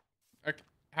crazy.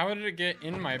 How did it get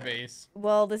in my base?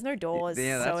 Well, there's no doors.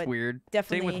 Yeah, so that's it weird.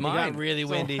 definitely. Same with It mine. got really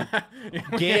windy.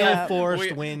 So- Gale Yeah.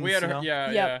 force winds. We had you know?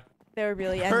 yeah, Yep. They were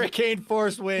really. and- Hurricane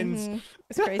force winds. Mhm.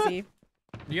 It's crazy.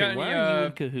 You got Okay, why any, are you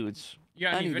in cahoots? you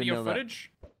got I any didn't even video know that.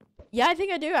 footage? Yeah, I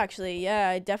think I do actually. Yeah,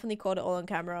 I definitely caught it all on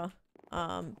camera. You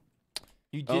Oh,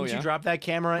 didn't yeah? you drop that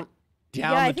camera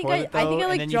down Yeah, I the think toilet I though, think I,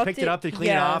 like, and then you dropped picked it it- up to clean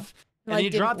yeah. it off, and Like, then you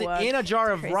didn't dropped work. it in a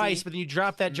jar of Crazy. rice, but then you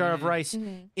dropped that jar of rice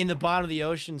Mhm. in the bottom of the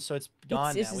ocean, so it's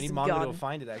gone it's now. We need just Mongo to gone. go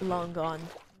find it. Actually. Long gone.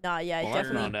 Nah, yeah, it Well,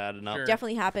 definitely, not adding up. Sure.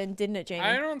 definitely happened, didn't it, Jamie?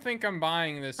 I don't think I'm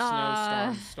buying this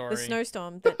snowstorm story. The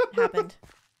snowstorm that happened,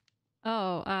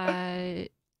 Oh,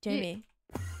 Jamie.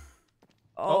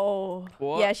 Oh,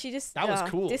 What? yeah, she just That was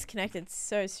cool. disconnected.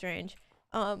 So strange.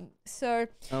 So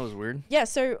That was weird. yeah,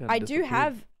 so Kinda I do disappeared.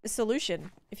 have a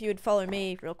solution. If you would follow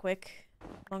me real quick,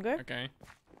 Mongo. Okay.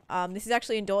 This is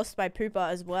actually endorsed by Poopa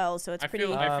as well, so it's pretty.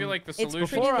 I feel like the it's solution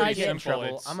pretty is pretty legit. simple.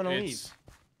 Trouble, I'm gonna leave.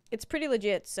 It's pretty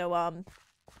legit. So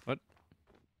What?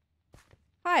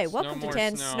 Hi, Snow welcome to more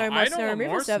 10 snow. Snow I More don't Snow want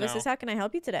Removal more Services. snow. How can I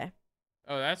help you today?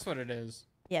 Oh, that's what it is.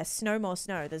 Yes, Snow More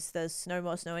Snow. There's no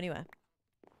more snow anywhere.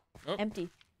 Oh. Empty.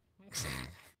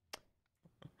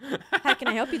 How can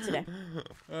I help you today?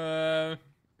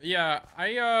 Yeah,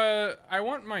 I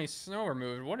want my snow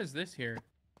removed. What is this here?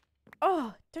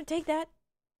 Oh, don't take that.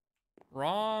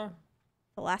 Raw.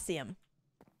 Thalassium.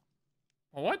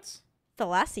 What?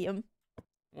 Thalassium?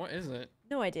 What is it?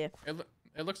 No idea.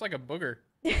 It looks like a booger.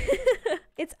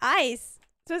 It's ice.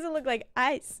 It's supposed to look like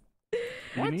ice.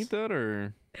 You need that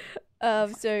or?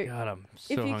 So God, I'm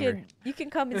so if you hungry. you can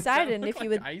come Does that inside, and look if you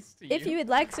like would, ice to if you would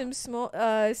like some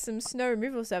some snow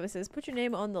removal services, put your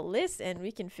name on the list, and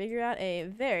we can figure out a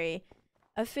very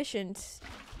efficient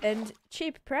and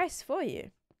cheap price for you.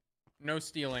 No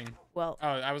stealing. Well, Oh,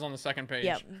 I was on the second page.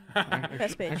 yep.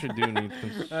 First page. actually do need some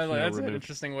That's snow an removed.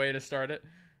 interesting way to start it.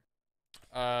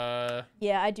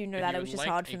 Yeah, I do know If that. you It was would just like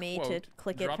hard a for me to quote,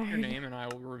 click drop it. your name and I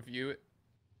will review it.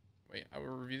 Wait, I will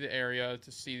review the area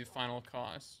to see the final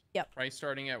cost. Yep. Price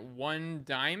starting at 1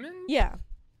 diamond? Yeah.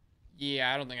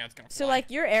 Yeah, I don't think that's gonna So fly. like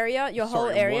your area, your whole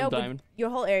Sorry, area, one would, diamond? your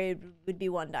whole area would be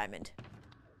 1 diamond.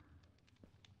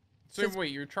 So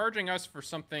wait, you're charging us for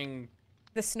something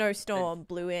The snowstorm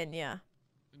blew in. Yeah.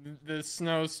 the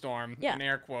snowstorm, Yeah. in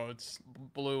air quotes,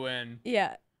 blew in.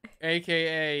 Yeah.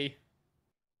 AKA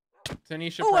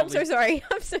Taneesha Oh, I'm probably so sorry.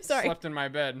 I'm so sorry. slept in my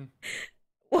bed.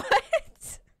 What?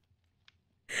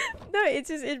 No, it's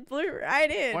just it blew right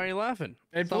in. Why are you laughing?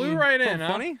 It blew Something- right in, something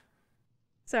huh? funny?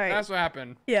 Sorry. That's what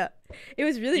happened. Yeah. It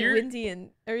was really You're- windy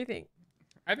and everything.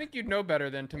 I think you'd know better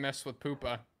than to mess with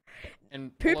Poopa.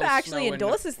 And Poopa blow actually snow into-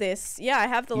 endorses this. Yeah, I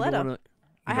have the letter.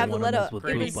 I have the letter.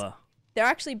 It was, they're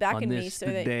actually backing me, so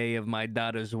the they. day of my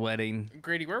daughter's wedding.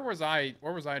 Grady, where was I?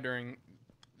 Where was I during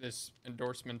this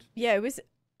endorsement? Yeah, it was.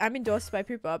 I'm endorsed by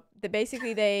Poopa. That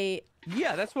basically they.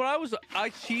 Yeah, that's what I was.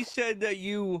 She said that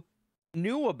you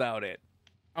knew about it.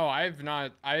 Oh, I've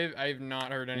not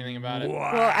heard anything about it.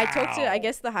 Wow. Well, I talked to I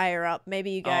guess the higher up.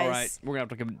 Maybe you guys. All right, we're gonna have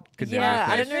to condemn Yeah,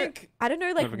 I this don't place. know. I don't know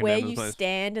Have like to where condemn you the place.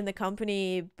 stand in the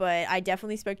company, but I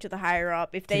definitely spoke to the higher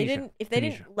up. If they Taneesha,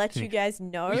 didn't let you Taneesha. guys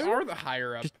know, We are the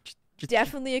higher up. Just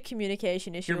definitely a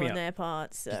communication issue me on out. their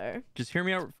part. So Just hear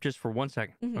me out just for 1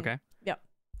 second, Mhm. okay? Yep.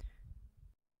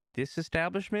 This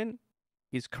establishment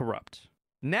is corrupt.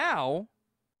 Now,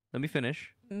 let me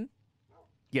finish. Mhm.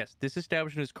 Yes, this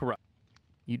establishment is corrupt.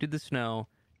 You did the snow,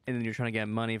 and then you're trying to get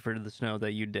money for the snow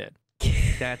that you did.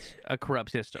 That's a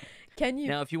corrupt system. can you?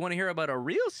 Now, if you want to hear about a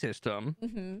real system,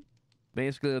 hmm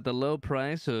basically at the low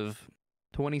price of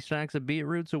 20 stacks of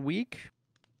beetroots a week,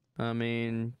 I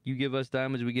mean, you give us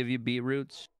diamonds, we give you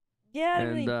beetroots. Yeah, I And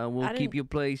really, we'll I keep didn't- your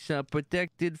place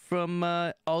protected from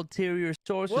ulterior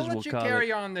sources. We'll let you call carry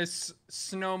it. on this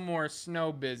more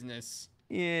snow business.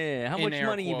 Yeah, how in much air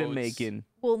money you been quotes. making?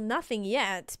 Well, nothing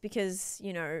yet because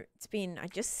it's been. I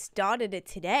just started it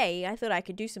today. I thought I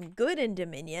could do some good in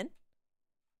Dominion.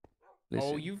 Oh,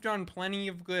 Listen, you've done plenty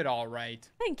of good, all right.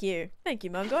 Thank you,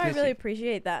 Mungo. I really Listen.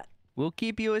 appreciate that. we'll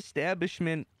keep your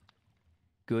establishment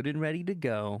good and ready to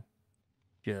go.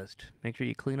 Just make sure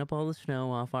you clean up all the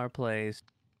snow off our place,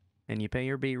 and you pay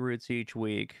your beetroots each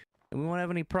week, and we won't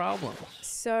have any problems.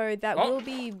 So that Oh. will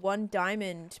be 1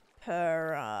 diamond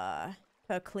per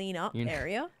cleanup You-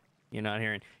 area. You're not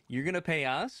hearing. You're gonna pay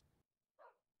us.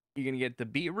 You're gonna get the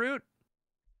beetroot,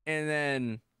 and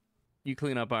then you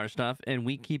clean up our stuff, and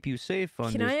we keep you safe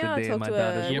on Can this I the day talk of my to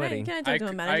daughter's a wedding. can I talk to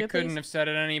a manager, I couldn't please? have said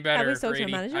it any better, we talked to a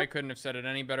Grady. manager? I couldn't have said it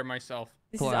any better myself.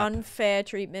 This Pull is out. unfair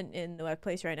treatment in the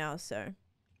workplace right now. So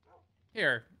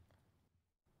Here.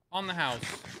 On the house.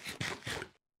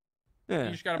 Yeah,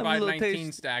 You just gotta have a buy little 19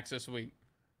 taste- stacks this week.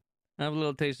 Have a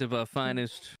little taste of our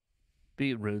finest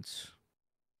beetroots.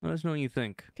 Let us know what you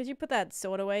think. could you put that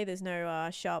sword away? There's no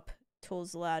sharp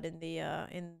tools allowed in the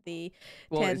 10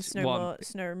 it's-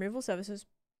 snow removal services.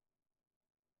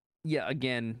 yeah,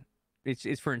 again,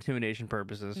 it's for intimidation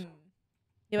purposes.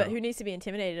 Yeah, but Oh. who needs to be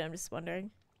intimidated? I'm just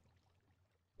wondering.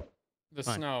 The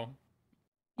Fine. snow.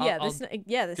 Yeah, I'll-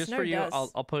 the Just snow for you,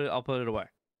 does. I'll put it away.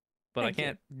 But Thank I you.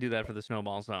 can't do that for the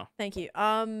snowballs now. Thank you.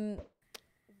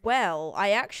 Well,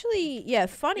 I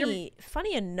actually,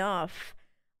 funny enough,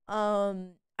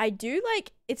 I do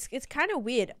like it's kind of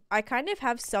weird. I kind of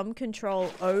have some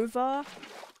control over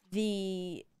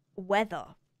the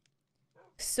weather.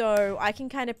 So I can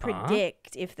kind of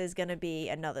predict if there's going to be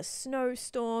another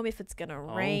snowstorm, if it's going to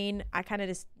rain. I kind of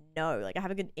just know, like I have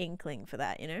a good inkling for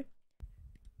that,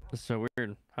 That's so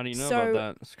weird. How do you know So-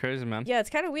 about that? It's crazy, man. Yeah, it's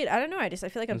kind of weird. I don't know. I feel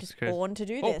like I'm That's just crazy. born to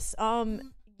do Oh. this.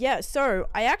 yeah, so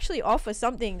I actually offer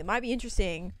something that might be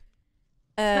interesting.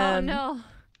 Oh no.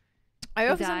 I He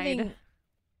offer died. something.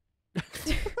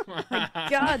 Oh my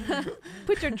God.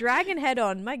 Put your dragon head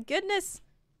on. My goodness.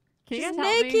 Can you She's guys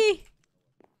help me? naked.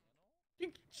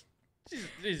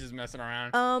 She's just messing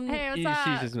around. Hey, what's She's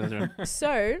up? just messing around.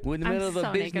 So We're in the I'm middle of a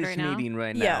so naked business right now. meeting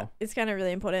right yeah, now. it's kind of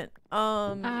really important.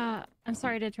 I'm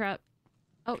sorry to interrupt.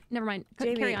 Oh, never mind.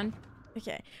 Carry Jamie. on.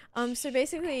 Okay. So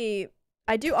basically,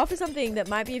 I do offer something that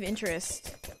might be of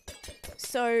interest.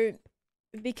 So,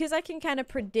 because I can kind of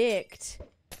predict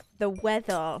the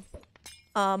weather,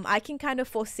 I can kind of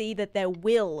foresee that there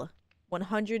will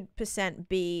 100%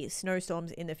 be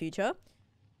snowstorms in the future.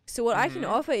 So what I can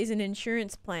offer is an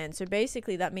insurance plan. So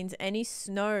basically, that means any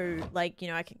snow, like, you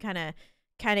know, I can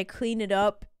kind of clean it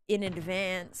up in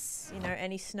advance. You know,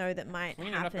 any snow that might Clean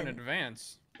it up happen. in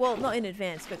advance. Well, not in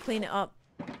advance, but clean it up,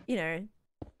 you know.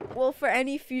 Well, for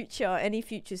any future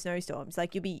snowstorms,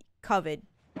 like you'll be covered,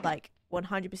 like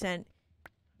 100%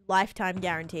 lifetime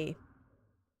guarantee.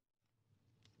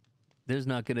 There's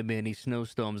not going to be any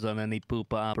snowstorms on any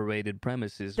Poopa operated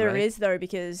premises, There right? is though,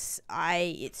 because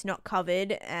it's not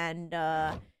covered, and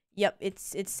yep,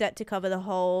 it's set to cover the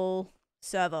whole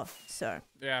server. So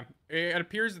Yeah, it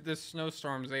appears that this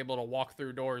snowstorm is able to walk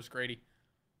through doors, Grady.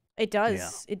 it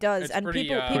does, Yeah. it does, It's and pretty,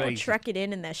 people Crazy. track it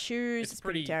in their shoes. It's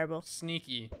pretty terrible.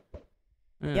 sneaky.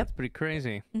 Yeah, Yep. That's pretty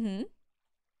crazy. Mm-hmm.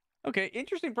 Okay,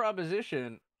 interesting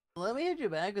proposition. Let me hit you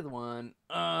back with one.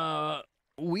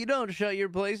 We don't shut your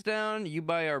place down. You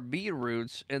buy our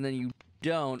beetroots, and then you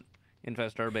don't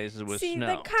infest our bases with See, snow.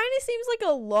 that kind of seems like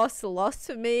a loss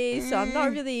to me. So I'm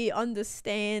not really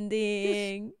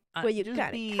understanding where you're just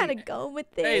kind of going with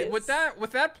this. Hey, with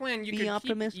that plan, you Be could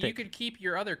optimistic. keep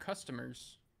your other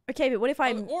customers. Okay, but what if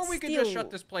I Or we could just shut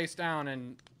this place down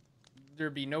and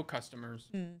there'd be no customers.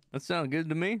 That sounds good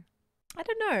to me. I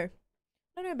don't know.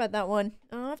 I don't know about that one.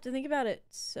 I'll have to think about it.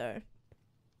 So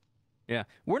Yeah,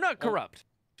 we're not Well- corrupt,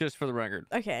 just for the record.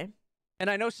 okay. And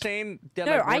I know saying that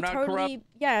No, like, we're I not totally, corrupt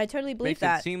yeah, I totally believe makes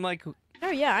that. it seem like No,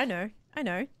 yeah, I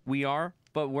know. we are,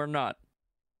 but we're not.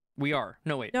 We are.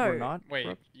 No, wait, No. we're not. Wait,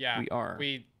 corrupt? yeah, We are.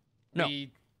 We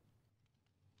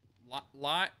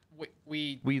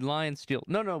lie and steal.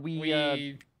 No,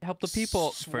 we help the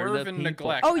people for swerve the and people.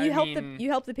 neglect. Oh, you I help mean- you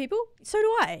help the people? So do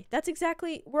I. That's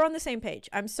exactly. We're on the same page.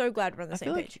 I'm so glad we're on the I same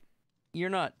feel like page. You're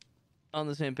not on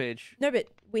the same page. No, but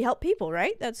we help people,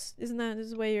 right? Isn't that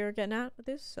the way you're getting at with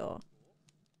this? Or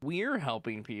We're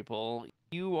helping people.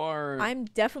 You are I'm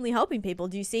definitely helping people.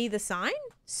 Do you see the sign?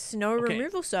 Snow Okay.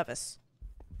 removal service.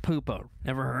 Poopo.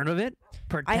 Never heard of it?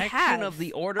 Protection have. of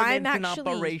the ordinance and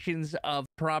actually- operations of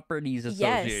properties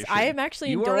Yes, association. I am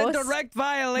actually You are in endorsed. direct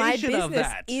My violation of business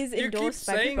that. is You keep endorsed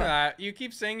by saying Poopa. that. You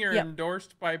keep saying you're Yep.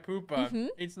 endorsed by Poopa.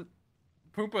 Mhm.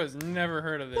 Poopa's never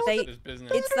heard of this, They- this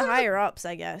business. It's the higher ups,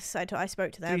 I guess. I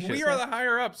spoke to them. Taneesha. We so- are the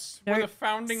higher ups. We're No, the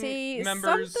founding See,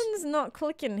 members. something's not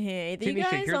clicking here. Either you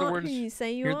Taneesha, guys hear the aren't words- who you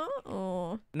say you hear- are,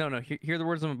 or No, hear the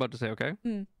words I'm about to say, okay?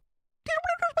 Mm. What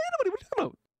are you talking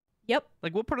about? yep,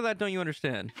 Like, what part of that don't you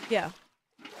understand? yeah.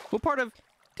 What part of...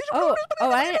 Oh,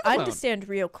 I about? understand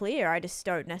real clear. I just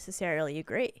don't necessarily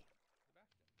agree.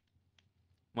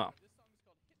 Well,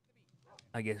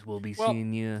 I guess we'll be Well,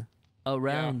 seeing you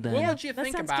around then. We'll let you That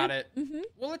think sounds about good. it. Mm-hmm.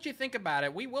 We'll let you think about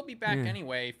it. We will be back Yeah.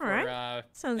 anyway for Alright.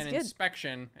 Sounds an good.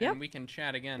 inspection, Yep. and we can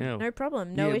chat again. Yeah. No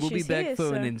problem. No yeah, issues we'll be back here. for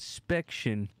So an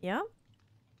inspection. yeah.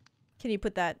 Can you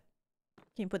put the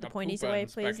pointies Poopa away,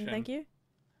 please, and inspection. thank you?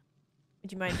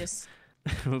 Would you mind just?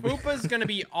 Poopa's gonna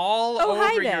be all Oh,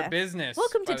 hi over there. your business.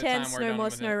 Welcome to by the time 10 we're No done More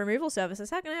with Snow it. Removal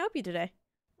Services. How can I help you today?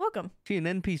 Welcome. She an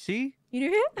NPC? You new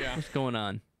here? Yeah. What's going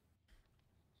on?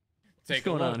 Take What's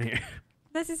going a on look. here?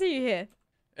 Nice to see you here.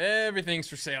 Everything's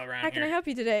for sale around How can here. I help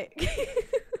you today?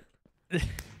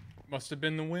 Must have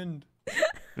been the wind.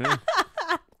 Yeah.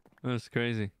 That's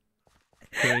crazy.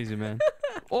 Crazy, man.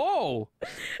 Oh!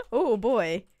 Oh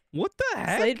boy, What the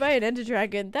heck? slayed by an ender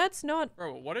dragon. That's not.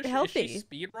 Bro, what is she? Healthy. Is she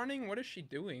speed running? What is she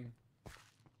doing?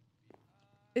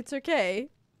 It's okay.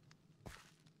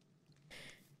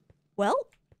 Well,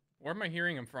 Where am I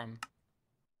hearing him from?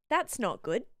 that's not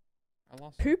good. I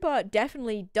lost. Poopa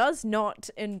definitely does not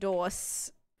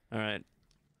endorse All right.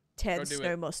 10 Go do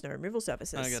Snow it. More Snow Removal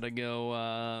Services. I gotta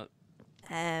go,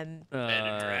 And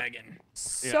a dragon. yeah,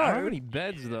 So I don't have any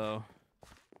beds, though.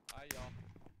 Hi, y'all.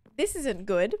 this isn't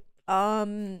good.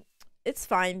 It's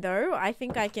fine though. I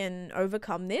think I can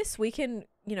overcome this. We can,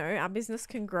 our business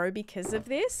can grow because of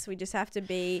this. We just have to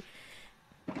be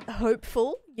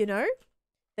hopeful,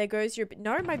 There goes your...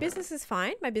 No, my business is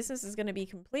fine. My business is going to be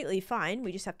completely fine.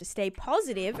 We just have to stay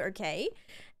positive, okay?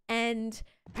 And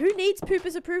who needs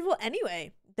Poopa's approval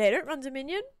anyway? They don't run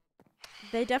Dominion.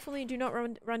 They definitely do not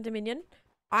run Dominion.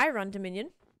 I run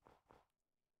Dominion.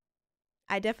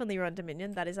 I definitely run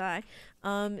Dominion. That is I.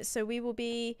 So we will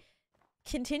be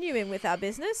continuing with our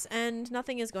business, and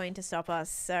nothing is going to stop us.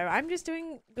 So I'm just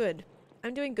doing good.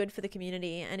 I'm doing good for the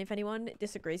community, and if anyone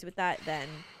disagrees with that, then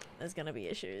there's gonna be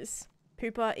issues.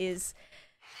 Pooper is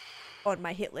on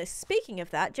my hit list. Speaking of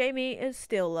that, Jamie is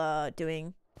still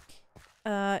doing.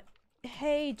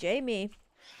 Hey Jamie,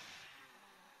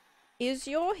 is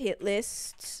your hit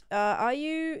list?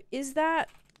 Is that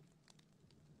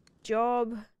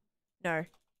job? No.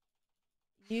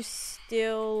 You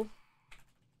still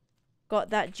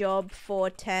got that job for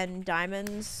 10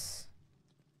 diamonds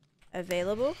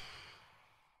available?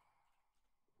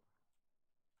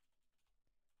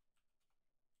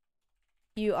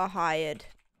 You are hired.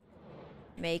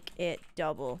 Make it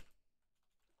double.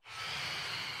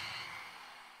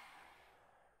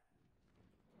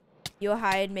 You're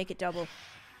hired, make it double.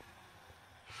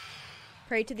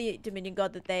 Pray to the Dominion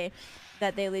God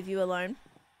that they leave you alone.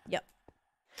 Yep.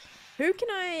 Who can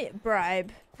I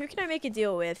bribe? Who can I make a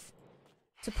deal with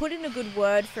to put in a good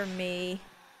word for me?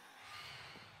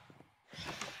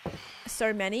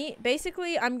 So many.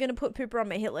 Basically, I'm gonna put Pooper on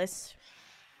my hit list.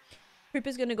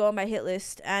 Pooper's gonna go on my hit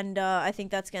list, and I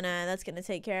think that's gonna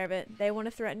take care of it. They want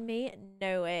to threaten me?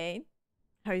 No way.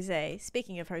 Jose.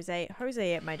 Speaking of Jose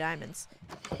ate my diamonds.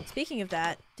 Speaking of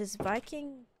that, does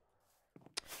Viking...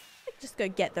 I'd just go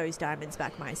get those diamonds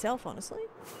back myself, honestly.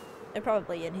 They're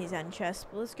probably in his end chest,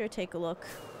 but let's go take a look.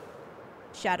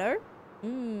 Shadow?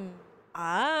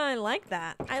 I like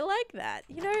that. I like that.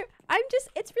 You know,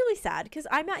 it's really sad, because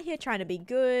I'm out here trying to be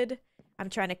good. I'm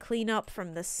trying to clean up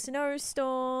from the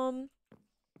snowstorm.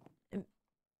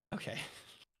 Okay.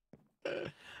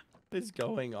 What is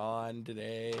going on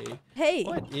today? Hey.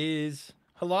 What is...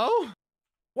 Hello?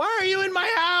 Why are you in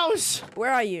my house?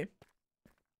 Where are you?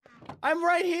 I'm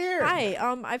right here. Hi.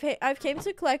 I've came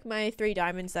to collect my 3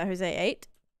 diamonds that Jose ate.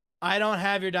 I don't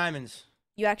have your diamonds.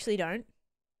 You actually don't?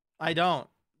 I don't.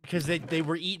 Because they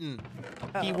were eaten.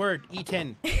 Uh-oh. Keyword,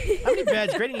 eaten. How many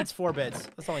beds? Grady needs 4 beds.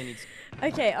 That's all he needs.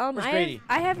 Okay, Where's Grady?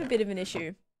 I have a bit of an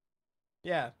issue.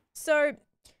 Yeah. So...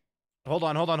 Hold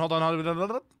on.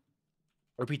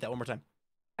 Repeat that one more time.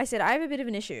 I said I have a bit of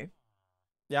an issue.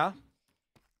 Yeah?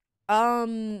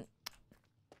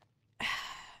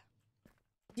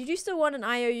 Did you still want an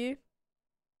IOU?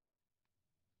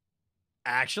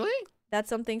 Actually? That's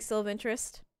something still of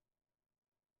interest?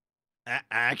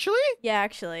 Actually? Yeah,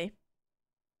 actually.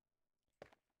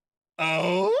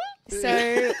 Oh?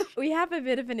 So, we have a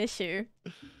bit of an issue.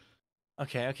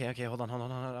 Okay. Hold on.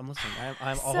 I'm listening.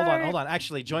 So- Hold on.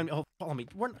 Actually, join me. Follow me.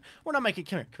 We're not making.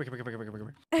 Come here.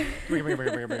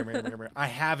 I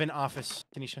have an office,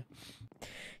 Taneesha.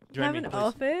 You have me, an please.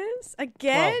 office?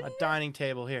 Again? Well, a dining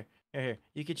table here. Here.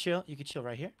 You could chill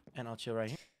right here, and I'll chill right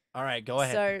here. All right, go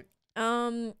ahead.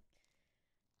 So,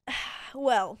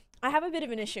 well, I have a bit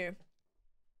of an issue.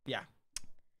 Yeah.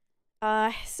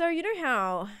 So you know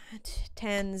how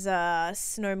Tan's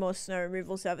More Snow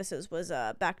Removal Services was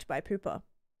backed by Pooper?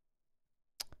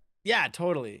 Yeah,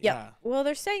 totally. Yep. Yeah. Well,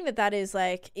 they're saying that that is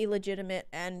like illegitimate,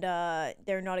 and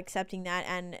they're not accepting that,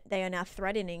 and they are now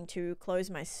threatening to close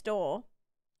my store.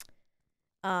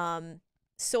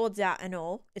 Swords out and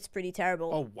all. It's pretty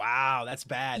terrible. Oh wow, that's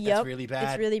bad. Yep, That's really bad.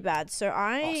 It's really bad. So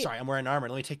Oh, sorry, I'm wearing armor.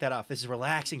 Let me take that off. This is a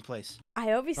relaxing place.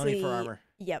 I obviously No need for armor.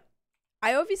 Yep.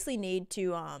 I obviously need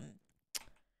to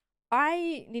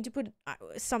I need to put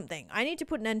something. I need to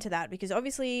put an end to that, because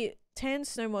obviously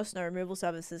Tan's More Snow Removal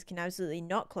Services can absolutely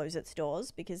not close its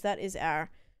doors, because that is our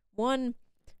one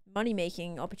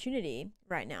money-making opportunity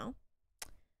right now.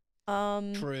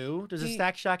 True. Does the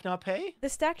Stack Shack not pay? The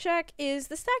Stack Shack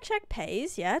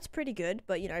pays. Yeah, it's pretty good,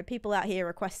 but you know, people out here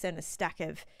requesting a stack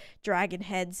of dragon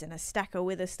heads and a stack of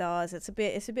wither stars. It's a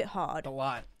bit hard. A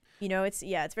lot. You know, it's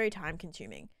very time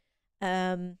consuming.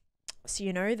 So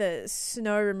you know, the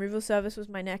snow removal service was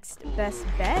my next best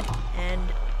bet, and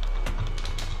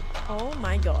oh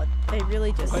my god, they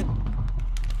really just What?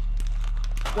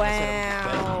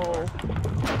 wow.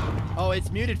 Oh,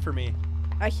 it's muted for me.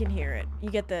 I can hear it. We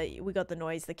got the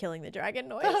noise, the killing the dragon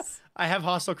noise. I have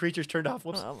hostile creatures turned off.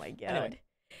 Whoops. Oh my god.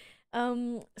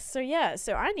 Anyway. So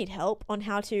I need help on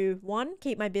how to, 1,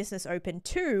 keep my business open,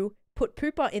 2, put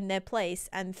Pooper in their place,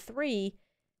 and 3,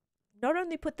 not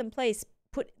only put them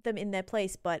in their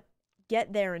place, but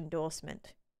get their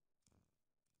endorsement.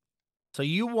 So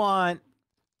you want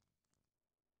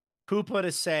Poopa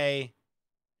to say,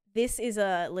 this is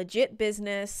a legit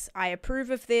business, I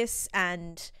approve of this,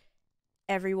 and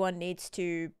everyone needs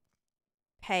to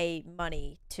pay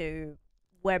money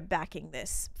we're backing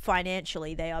this.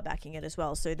 Financially, they are backing it as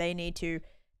well. So they need to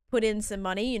put in some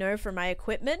money, you know, for my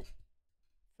equipment,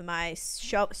 for my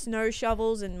snow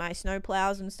shovels and my snow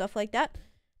plows and stuff like that.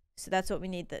 So that's what we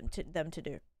need them to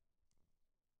do.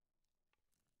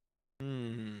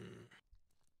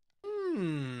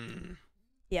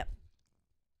 Yep.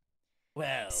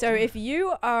 Well. So if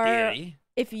you are, Theory.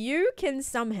 if you can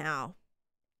somehow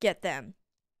get them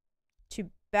to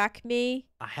back me,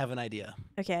 I have an idea.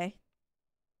 okay.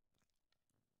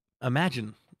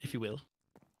 Imagine, if you will,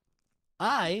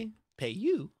 I pay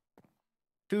you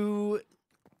to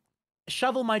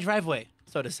shovel my driveway,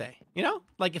 so to say. You know,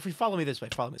 like if we follow me this way,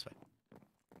 follow me this way.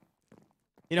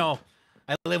 You know,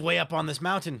 I live way up on this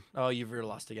mountain. Oh, you've really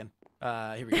lost again.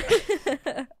 Here we go.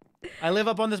 I live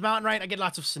up on this mountain, right? I get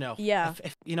lots of snow. Yeah.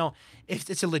 If you know, if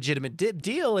it's a legitimate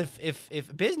deal, if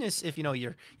business, if you know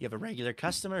you have a regular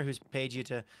customer who's paid you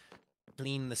to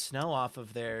clean the snow off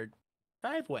of their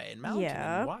driveway and mountain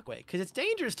and walkway, because it's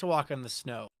dangerous to walk on the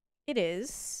snow. It is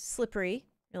slippery.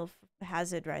 Real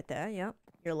hazard right there. Yep.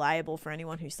 You're liable for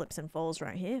anyone who slips and falls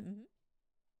right here. Mm-hmm.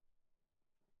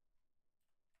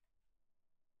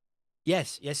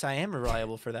 Yes, I am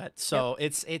reliable for that. So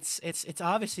it's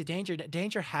obviously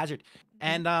danger hazard,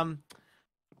 and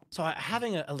so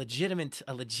having a legitimate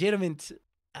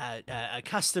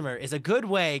customer is a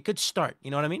good start.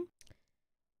 You know what I mean?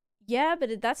 Yeah,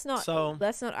 but that's not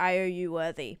IOU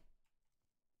worthy.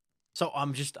 So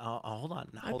I'm just hold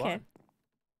on. Okay.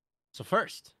 So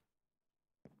first,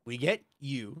 we get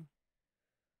you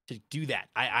to do that.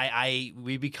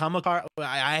 We become a car.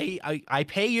 I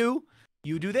pay you.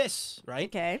 You do this, right?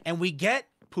 Okay. And we get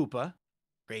Poopa,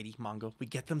 Grady, Mongo. We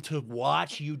get them to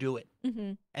watch you do it.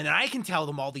 Mm-hmm. And then I can tell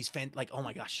them all these like, oh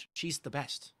my gosh, she's the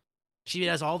best. She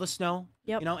does all the snow.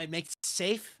 Yep. You know, it makes it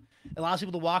safe. It allows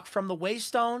people to walk from the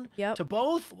waystone to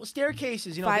both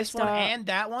staircases. You know, this one and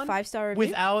that one. 5-star review.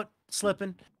 Without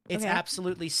slipping. It's Okay.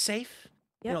 absolutely safe.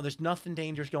 Yep. You know, there's nothing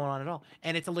dangerous going on at all.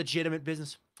 And it's a legitimate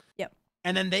business. Yep.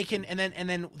 And then they can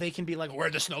they can be like,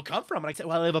 where'd the snow come from? And I say,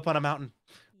 well, I live up on a mountain.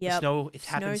 Yep. The snow, it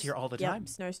happens here all the time.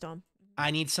 Snowstorm.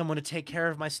 I need someone to take care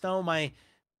of my snow. My,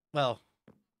 well,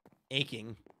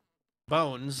 aching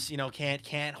bones, you know,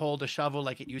 can't hold a shovel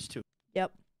like it used to.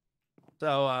 Yep.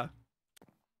 So,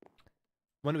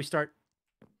 when do we start?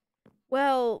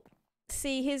 Well,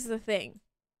 see, here's the thing.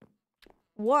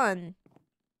 One,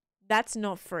 that's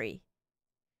not free.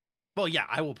 Well, yeah,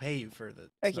 I will pay you for the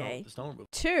snow removal.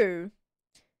 Two,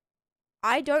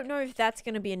 I don't know if that's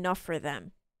going to be enough for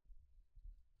them.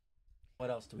 What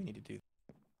else do we need to do?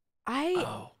 I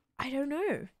don't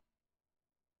know.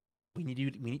 You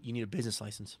need a business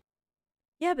license.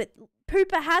 Yeah, but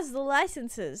Poopa has the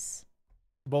licenses.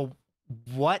 Well,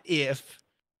 what if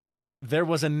there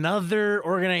was another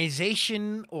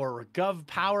organization or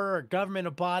power or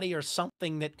government body or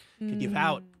something that could give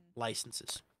out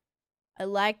licenses? I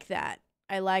like that.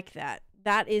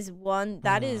 That is one.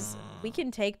 That is. We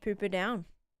can take Poopa down.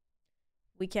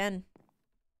 We can.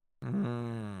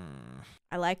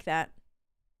 I like that.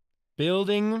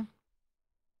 Building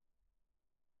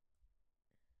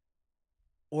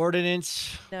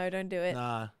ordinance. No, don't do it.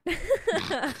 Nah.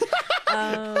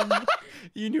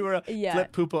 You knew her.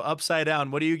 Flip Poopa upside down.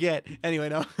 What do you get? Anyway,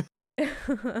 no.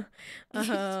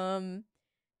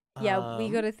 Yeah, we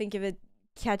got to think of a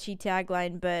catchy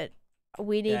tagline, but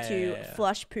we need to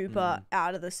flush Poopa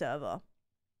out of the server.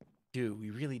 We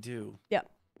really do.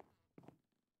 Yep.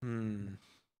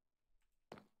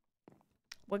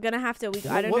 We're gonna have to.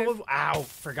 I don't know. Ow!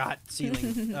 Forgot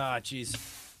ceiling. Ah, jeez.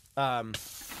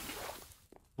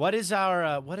 What is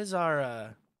our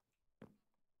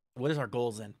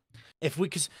goals then? If we,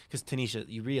 because Taneesha,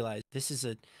 you realize this is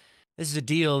a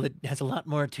deal that has a lot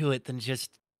more to it than just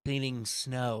cleaning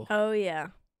snow. Oh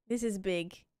yeah, this is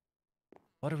big.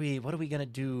 What are we gonna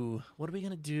do? What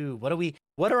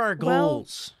are our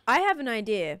goals? Well, I have an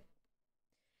idea.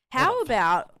 How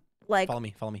about like follow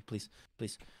me, please.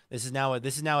 This is now a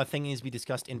thing that needs to be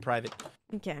discussed in private.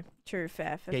 Okay, true,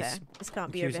 fair. This can't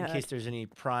be In overheard. case there's any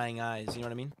prying eyes, you know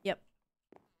what I mean? Yep.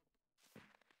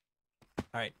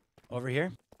 All right, over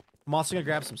here. I'm also gonna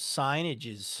grab some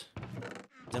signages.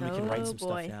 Then we can write some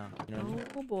stuff down. You know what I mean?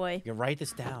 Oh boy. You can write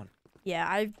this down. Yeah,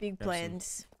 I have big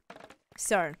plans.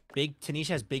 So. Taneesha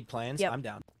has big plans. Yep. I'm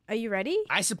down. Are you ready?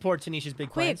 I support Taneesha's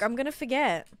big plans. Quick, I'm gonna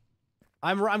forget.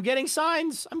 I'm getting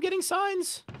signs.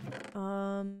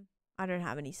 I don't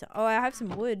have any. Oh, I have some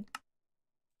wood.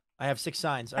 I have 6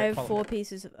 signs. I have 4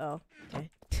 pieces of. Oh, okay.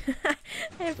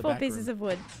 I have 4 pieces of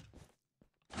wood.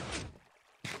 I'm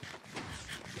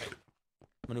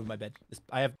gonna move my bed.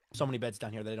 I have so many beds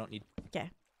down here that I don't need.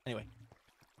 Okay. Anyway.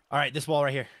 All right, this wall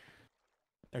right here.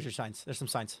 There's your signs. There's some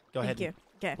signs. Go ahead. Thank you.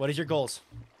 Okay. What is your goals?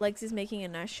 Legs is making a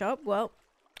nice shop. Well,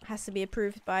 has to be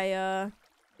approved by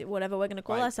whatever we're gonna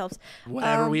call Right. ourselves.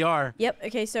 Whatever we are. Yep.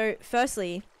 Okay. So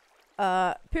firstly,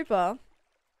 Pooper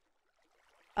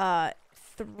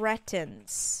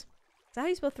threatens. Is that how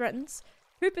you spell threatens?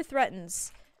 Pooper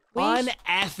threatens.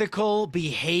 Unethical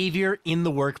behavior in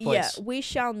the workplace. Yeah, we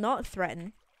shall not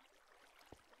threaten.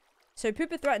 So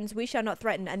Pooper threatens, we shall not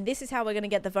threaten, and this is how we're gonna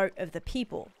get the vote of the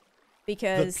people,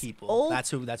 because The people. all That's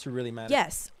who really matters.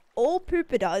 yes, all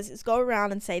Pooper does is go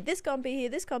around and say this can't be here,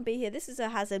 this can't be here, this is a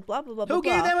hazard, blah blah blah blah. Who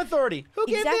gave blah. them authority? Who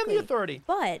gave them Exactly. the authority?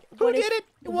 But Who what did if, it?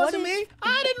 It what wasn't if- me.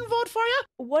 I didn't vote for you.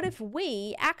 What if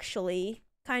we actually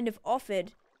kind of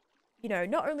offered, you know,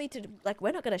 not only to like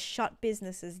we're not gonna shut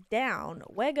businesses down,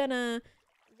 we're gonna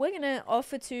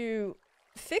offer to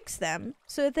fix them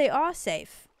so that they are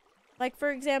safe. Like,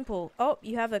 for example, oh,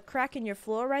 you have a crack in your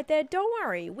floor right there. Don't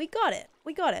worry. We got it.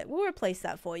 We'll replace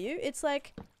that for you. It's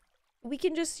like, we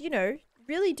can just, you know,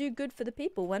 really do good for the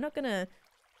people. We're not going to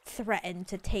threaten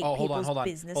to take people's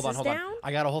businesses down.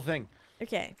 I got a whole thing.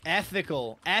 Okay.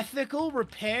 Ethical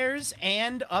repairs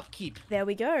and upkeep. There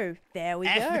we go.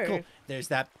 Ethical. There's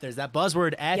that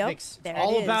buzzword, ethics. there It's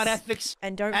all it about is. ethics.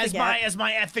 And don't as forget.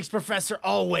 my ethics professor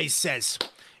always says,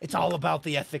 it's all about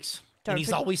the ethics. Don't And he's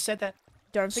forget- always said that.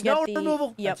 Don't forget Snow the...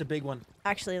 removal. Yep. That's a big one.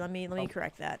 Actually, let me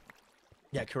correct that.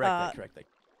 Yeah, correct that.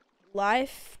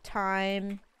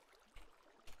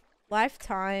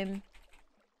 Lifetime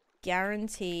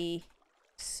guarantee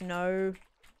snow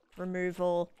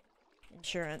removal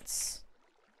insurance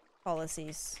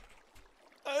policies.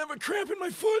 I have a cramp in my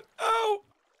foot. Ow.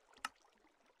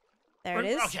 There it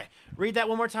is. Okay, read that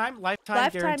one more time.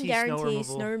 Lifetime guarantee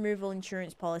snow removal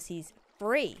insurance policies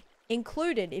free,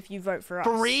 included if you vote for us.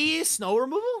 Free snow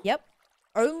removal? Yep.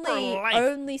 Only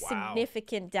life. Wow.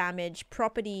 significant damage,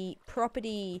 property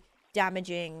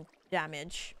damaging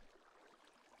damage.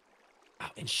 Oh,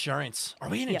 insurance. Are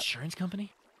we an Yep. insurance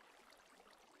company?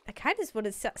 That kind of is what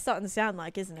it's starting to sound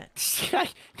like, isn't it?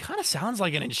 Kind of sounds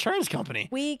like an insurance company.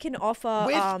 We can offer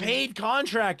With paid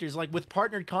contractors, like with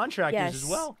partnered contractors yes, as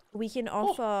well. we can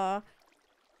offer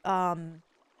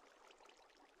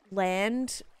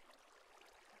land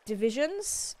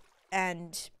divisions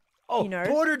and Oh, you know,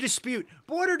 border dispute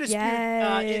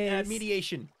Yes.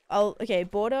 mediation. oh, okay,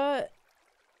 border.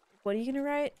 What are you gonna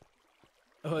write?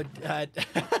 Border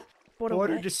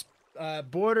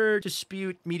what? Border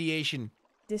dispute mediation.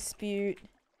 Dispute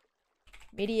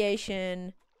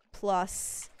mediation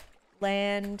plus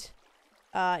land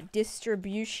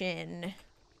distribution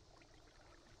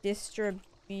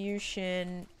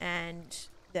and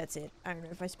that's it. I don't know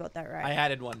if I spelled that right. I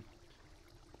added one.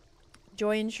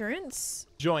 Joy Insurance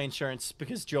Joy insurance,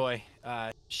 because Joy,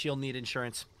 she'll need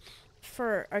insurance.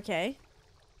 for okay.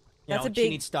 You That's know, a big she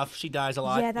needs stuff. She dies a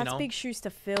lot. yeah, that's you know? big shoes to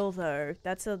fill though.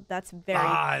 That's very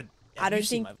I don't you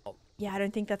seen think- my vault. yeah, I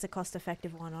don't think that's a cost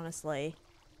effective one, honestly.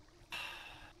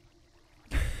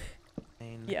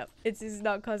 Yep, it's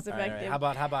not cost All right, effective. all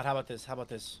right. How about this? How about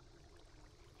this?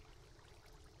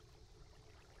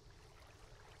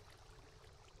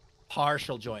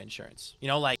 Partial Joy insurance. You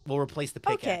know, like we'll replace the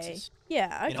Okay. pickaxes. Yeah,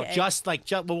 okay. You know,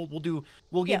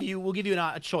 we'll give you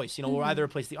a choice. You know, we'll Mhm. either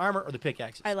replace the armor or the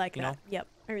pickaxes. I like you that. know? Yep,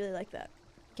 I really like that.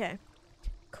 Okay,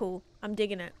 cool. I'm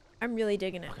digging it. I'm really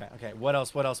digging it. Okay. What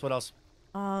else?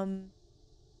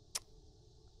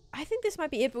 I think this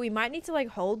might be it, but we might need to like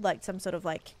hold like some sort of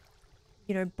like,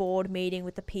 you know, board meeting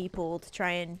with the people to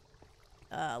try and,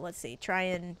 let's see,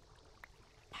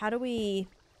 how do we,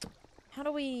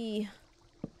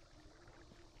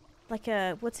 like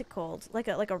a, what's it called? Like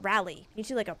a rally. You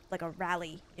do like a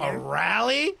rally. You A know?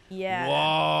 rally? Yeah.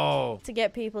 Whoa. To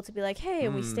get people to be like, hey,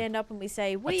 and we stand up and we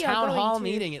say, we A are town going hall to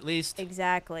meeting, at least.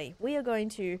 Exactly. We are going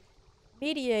to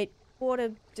mediate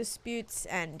border disputes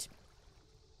and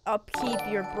upkeep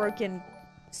your broken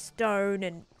stone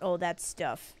and all that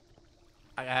stuff.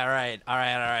 All right.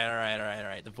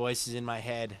 The voice is in my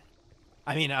head.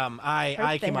 I mean, I Hope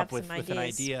they came have up with some an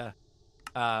ideas. idea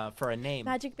for a name.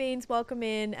 Magic Beans, welcome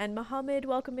in, and Mohammed,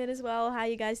 welcome in as well. How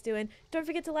you guys doing? Don't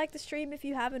forget to like the stream if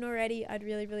you haven't already. I'd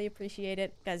really, really appreciate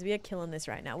it. Guys, we are killing this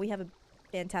right now. We have a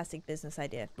fantastic business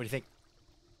idea. What do you think?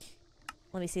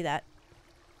 Let me see that.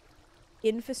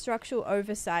 Infrastructural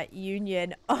Oversight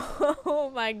Union.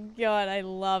 Oh my god, I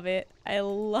love it. I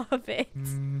love it.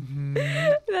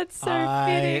 That's so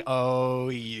fitting. I owe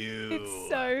you. It's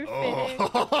so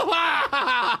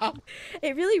Oh.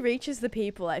 It really reaches the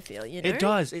people, I feel, you know? It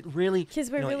does. It really. 'Cause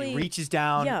we're really- It reaches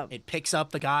down. Yeah. It picks up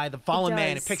the guy, the fallen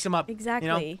man. It does. picks him up.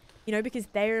 Exactly. You know, because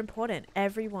they're important.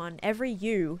 Everyone, every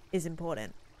you is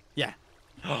important. Yeah.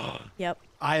 Yep.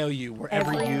 I owe you.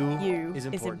 Wherever Every you is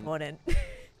important. important.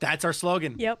 That's our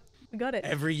slogan. Yep. We got it.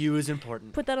 Every you is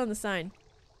important. Put that on the sign.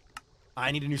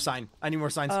 I need a new sign. I need more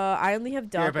signs. I only have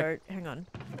dark but- oak. Hang on.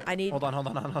 I need. Hold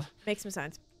on. Make some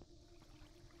signs.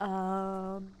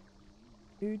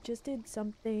 Who just did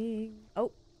something?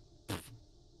 Oh.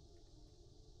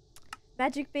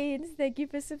 Magic Beans, thank you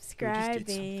for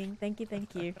subscribing. Thank you.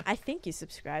 I think you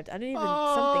subscribed. I don't even.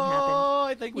 Something happened. Oh,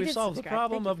 I think You we did solved the subscribe.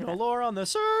 problem Thank of you no for that. lore on the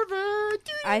server.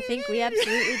 I think we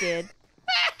absolutely did.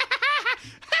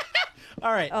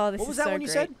 All right. Oh, this what was is that so one you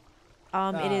great. said?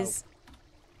 It is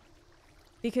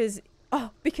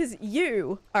because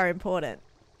you are important.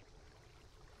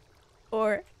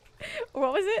 Or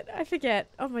what was it? I forget.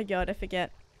 Oh my god, I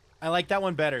forget. I like that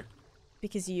one better.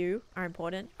 Because you are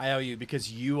important. I owe you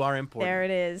because you are important. There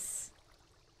it is.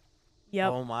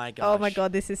 Yep. Oh my gosh. Oh my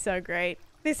god, this is so great.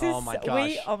 This is Oh my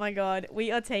gosh. oh my god,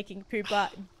 we are taking Poopa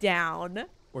down.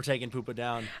 We're taking Poopa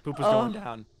down. Poopa's Oh, going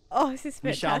down. Oh, this is fantastic.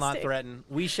 We shall not threaten.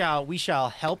 We shall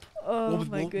help. Oh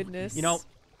my goodness. You know,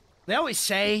 they always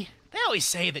say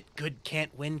that good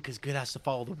can't win because good has to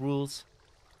follow the rules.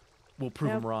 We'll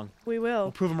prove them wrong. We will.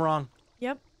 We'll prove them wrong.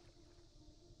 Yep.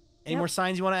 Any more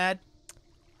signs you want to add?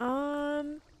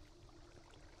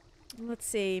 Let's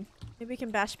see. Maybe we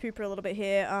can bash Pooper a little bit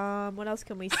here. What else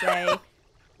can we say?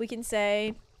 We can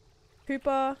say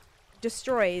Pooper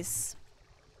destroys.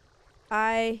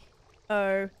 I-O-U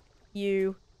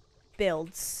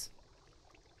builds.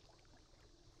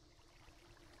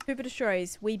 Pooper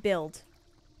destroys. We build.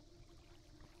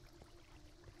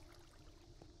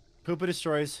 Poopa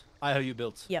destroys. IOU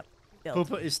builds. Yep. Build.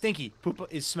 Poopa is stinky. Poopa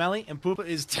is smelly, and Poopa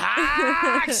is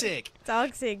toxic.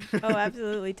 Toxic. Oh,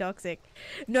 absolutely toxic.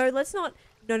 No, let's not.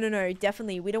 No.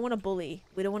 Definitely. We don't want to bully.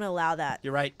 We don't want to allow that.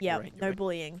 You're right. Yeah. You're right, you're No right.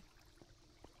 bullying.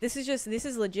 This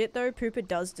is legit though. Poopa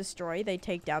does destroy. They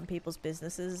take down people's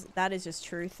businesses. That is just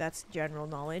truth. That's general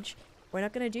knowledge. We're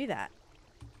not going to do that.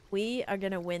 We are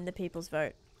going to win the people's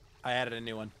vote. I added a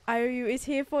new one. IOU is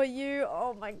here for you.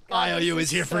 Oh my god. IOU this is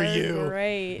here for so you.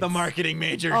 Great. The marketing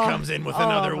major comes in with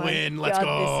another my win. Let's god,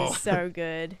 go. This is so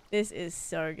good. This is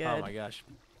so good. Oh my gosh.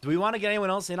 Do we want to get anyone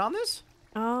else in on this?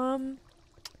 Or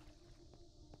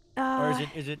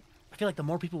is it? I feel like the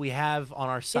more people we have on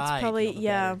our side, It's probably the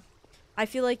yeah. better. I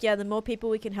feel like the more people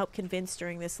we can help convince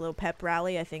during this little pep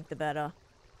rally, I think the better.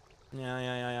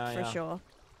 Yeah. For sure.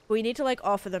 We need to like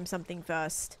offer them something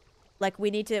first. Like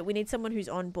we need someone who's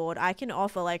on board. I can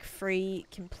offer like free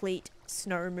complete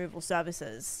snow removal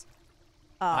services.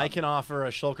 I can offer a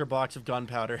shulker box of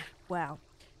gunpowder. Wow.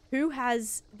 Who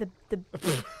has the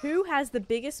who has the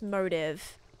biggest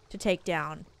motive to take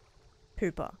down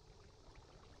Poopa?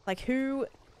 Like who?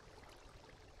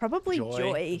 Probably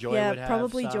Joy. Joy yeah, would have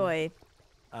probably some. Joy.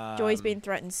 Joy's been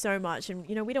threatened so much, and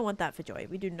we don't want that for Joy.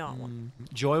 We do not want.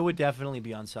 Joy would definitely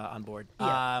be on board.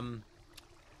 Yeah.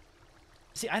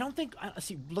 See, I don't think.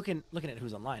 See, looking at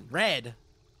who's online, Red.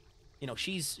 You know,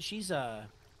 she's. I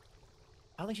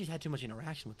don't think she's had too much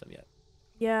interaction with them yet.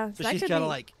 Yeah, So that she's could kind of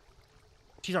be- like.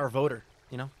 She's our voter.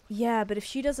 You know. Yeah, but if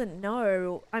she doesn't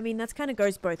know, I mean, that's kind of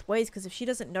goes both ways. Because if she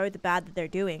doesn't know the bad that they're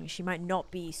doing, she might not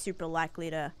be super likely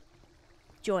to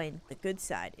join the good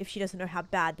side. If she doesn't know how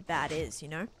bad the bad is, you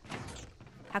know.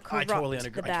 How corrupt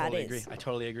the bad is. I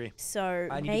totally agree. So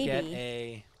I need maybe. to get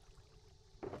a.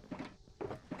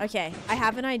 Okay, I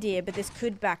have an idea, but this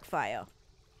could backfire.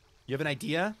 You have an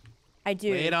idea? I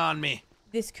do. Lay it on me.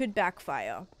 This could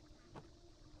backfire.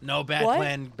 No bad What?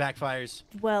 plan backfires.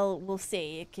 Well, we'll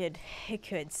see. It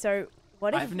could. So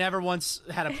what if? I've never once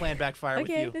had a plan backfire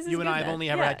Okay, with this you. is You and good I have then. only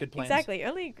ever Yeah, had good plans. Exactly.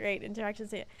 Only great interactions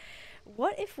here.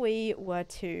 What if we were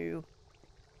to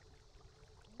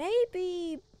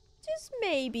maybe, just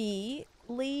maybe,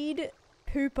 lead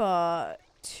Poopa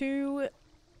to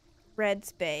Red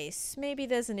Space? Maybe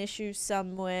there's an issue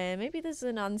somewhere. Maybe there's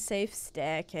an unsafe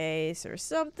staircase or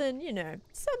something, you know,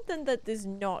 something that is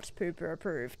not Poopa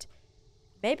approved.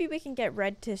 Maybe we can get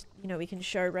Red to, you know, we can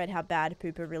show Red how bad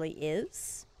Poopa really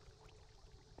is.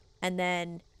 And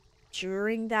then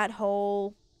during that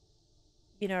whole,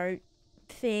 you know,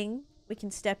 thing, we can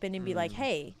step in and be like,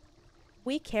 hey,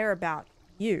 we care about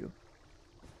you.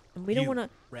 And we don't want to...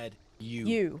 Red, you.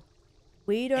 You.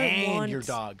 We don't and want... your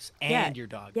dogs. Yeah, And your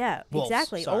dog. Yeah, Wolves,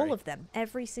 exactly. sorry. All of them.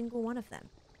 Every single one of them.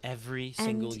 Every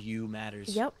single you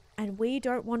matters. Yep. And we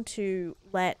don't want to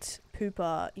let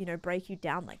Poopa, you know, break you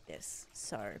down like this.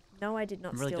 So, no, I did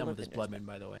not I'm really steal done with this Lucander's Bloodman,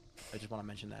 by the way. I just want to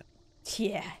mention that. bed.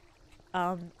 Yeah.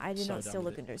 I did So not done steal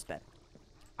with it. Lucander's bed.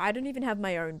 I don't even have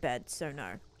my own bed, so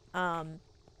no. All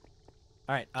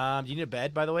right. Do you need a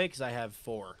bed, by the way? Because I have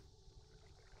 4.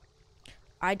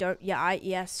 I don't. Yeah,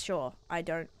 yes, sure. I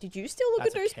don't. Did you steal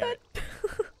That's a Lucander's bed?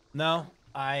 carrot. No,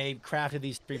 I crafted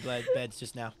these 3 beds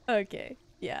just now. Okay.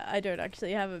 Yeah, I don't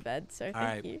actually have a bed, so thank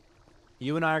right. you.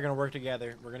 You and I are gonna work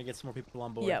together. We're gonna get some more people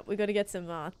on board. Yeah, we got to get some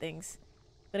things.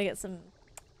 Gotta get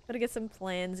some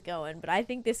plans going. But I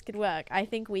think this could work. I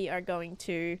think we are going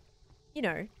to, you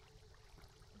know,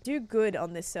 do good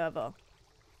on this server.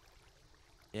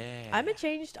 Yeah. I'm a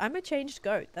changed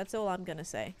goat. That's all I'm gonna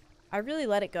say. I really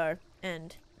let it go,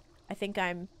 and I think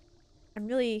I'm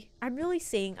really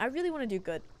seeing. I really want to do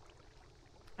good.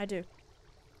 I do.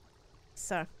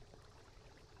 So.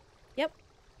 Yep.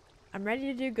 I'm ready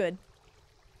to do good.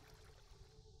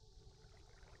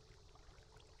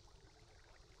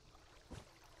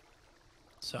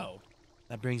 So,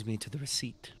 that brings me to the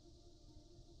receipt.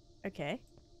 Okay.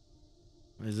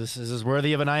 Is this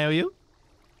worthy of an IOU?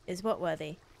 Is what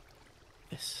worthy?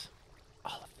 This.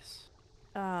 All of this.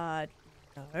 No.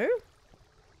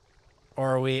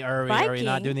 Or are we not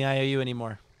Viking? doing the IOU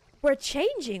anymore? We're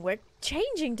changing. We're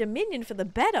changing Dominion for the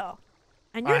better.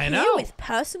 And you're I here know. with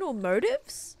personal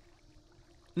motives?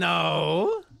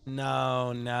 No. It's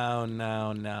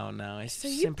So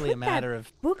you simply put a matter that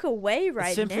of book away right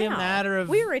now. simply a matter of-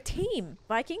 We're a team,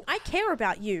 Viking. I care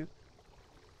about you.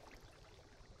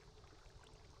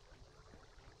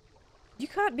 You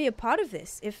can't be a part of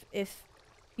this if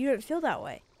you don't feel that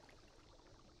way.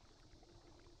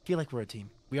 feel like we're a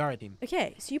team. We are a team.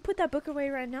 Okay, so you put that book away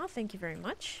right now. Thank you very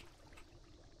much.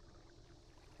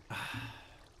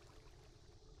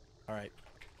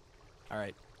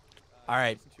 All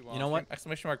right. You know what?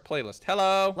 Exclamation mark playlist.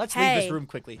 Hello. Let's leave Hey. this room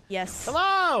quickly. Yes.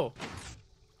 Hello. Oh,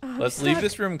 I'm Let's leave stuck.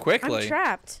 this room I'm quickly.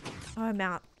 trapped. Oh, I'm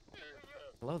out.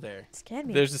 Hello there. Scared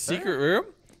me. There's a secret room.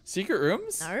 Secret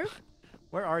rooms. No.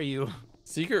 Where are you?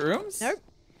 Secret rooms. Nope.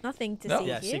 Nothing to No. see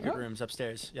Yeah, here. secret rooms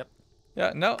upstairs. Yep.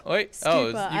 Yeah. No. Wait.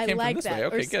 Scooper, you I came like from this that. way. Or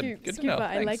Okay. Good. Scoop, Good to Scooper, know.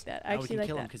 I like Thanks. that. I Now we actually can like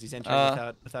kill him that. because he's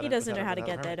entering without He doesn't know how to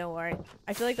get there. Don't worry.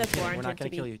 I feel like that's We're warranted not to gonna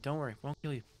be. kill you. Don't worry. We won't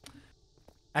kill you.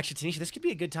 Actually, Taneesha, this could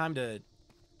be a good time to.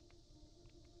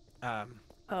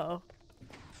 Uh-oh.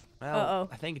 Well, Uh-oh.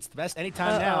 I think it's the best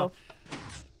anytime now.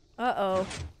 Uh-oh.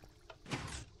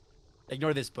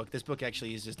 Ignore this book. This book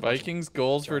actually is just a Vikings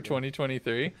goals for jargon.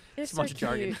 2023. It's It's a bunch so of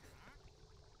jargon. cute.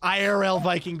 IRL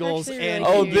Viking goals Actually and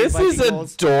really Oh, cute. this is Viking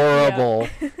goals. adorable.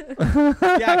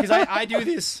 Yeah, because I do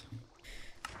this.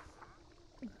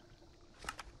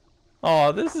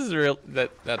 Oh, this is real.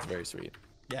 That's very sweet.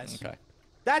 Yes. Okay.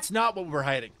 That's not what we're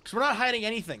hiding. Because we're not hiding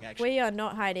anything, actually. We are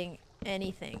not hiding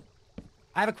anything.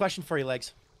 I have a question for you,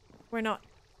 Legs. We're not.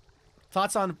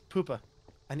 Thoughts on Poopa?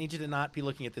 I need you to not be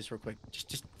looking at this real quick.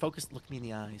 Just focus. Look me in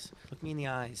the eyes. Look me in the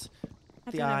eyes.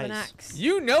 I The don't have an eyes. axe.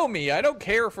 You know me. I don't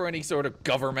care for any sort of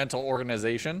governmental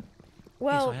organization. Okay,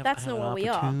 Well, so I have- that's I have not an what we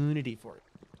are. opportunity for it.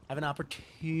 I have an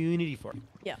opportunity for it.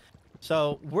 Yeah.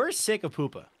 So we're sick of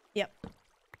Poopa. Yep.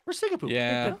 We're sick of Poopa.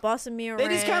 Yeah. They're bossing me around. They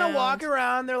just kind of walk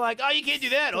around. They're like, "Oh, you can't do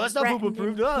that. Oh, that's not Poopa Threatening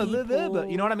approved." Oh, blah, blah, blah.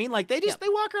 You know what I mean? Like they just Yep. they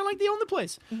walk around like they own the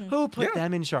place. Who put Yeah.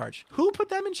 them in charge? Who put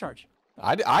them in charge?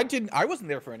 I didn't. I wasn't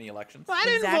there for any elections. Well, I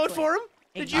didn't vote Exactly. for him.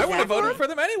 Did you? I would have Exactly. voted for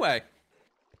them anyway.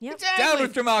 Yep. Exactly. Down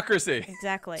with democracy.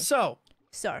 Exactly. So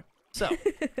So.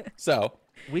 So,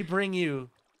 we bring you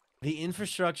the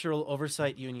Infrastructural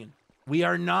Oversight Union. We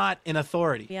are not an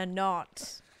authority. We are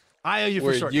not. IOU for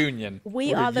we're a short. union.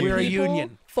 We We're are the We're a people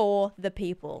union. for the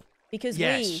people. Because we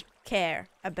Yes. care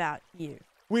about you.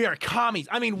 We are commies.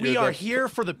 I mean, we You're are the- here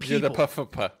for the You're people. the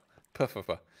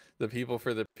puffa. The people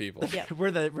for the people. Yep. we're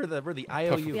the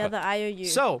IOU. We are the IOU.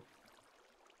 So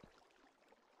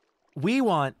we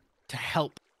want to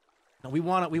help. We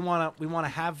want to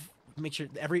have make sure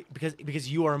because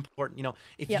you are important. You know,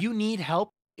 if Yep. you need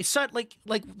help, it's not like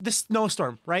the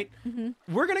snowstorm, right?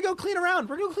 We're gonna go clean around.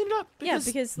 We're gonna go clean it up. Yeah,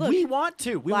 because, look, we want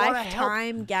to. We want to help.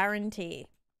 lifetime guarantee.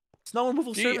 Snow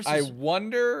removal Gee, services. I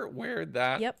wonder where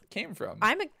that Yep. came from.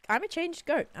 I'm a changed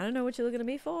goat. I don't know what you're looking at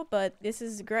me for, but this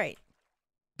is great.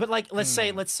 But like, let's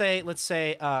say, let's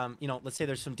say, you know, let's say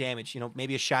there's some damage. You know,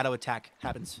 maybe a shadow attack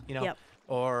happens. You know, Yep.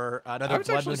 or I another was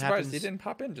blood actually moon surprised happens. they didn't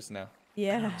pop in just now.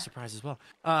 Yeah. I'm surprised as well.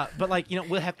 But like, you know,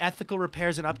 we'll have ethical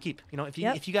repairs and upkeep. You know, if you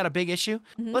Yep. if you got a big issue,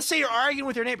 let's say you're arguing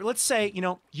with your neighbor. Let's say, you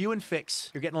know, you and Fix,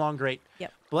 you're getting along great.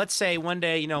 Yep. But let's say one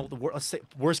day, you know, let's say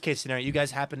worst case scenario, you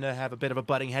guys happen to have a bit of a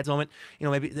butting heads moment. You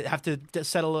know, maybe they have to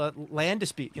settle a land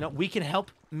dispute. You know, we can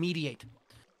help mediate.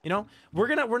 You know,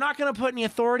 we're not gonna put any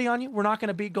authority on you. We're not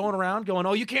gonna be going around going,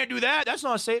 oh, you can't do that. That's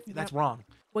not safe. That's wrong.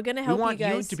 We're gonna We help want you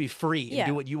guys. to be free Yeah. and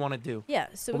do what you want to do. Yeah,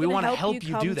 so But we're we gonna wanna help, help you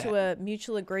you come do to a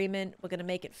mutual agreement. We're gonna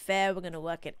make it fair. We're gonna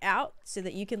work it out so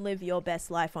that you can live your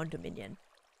best life on Dominion.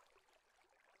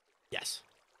 Yes.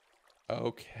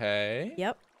 Okay.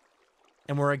 Yep.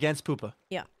 And we're against Poopa.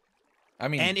 Yeah. I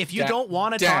mean, And if you don't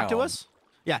want to talk to down. us,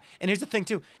 yeah. And here's the thing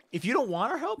too: if you don't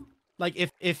want our help, like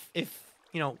if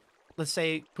you know, let's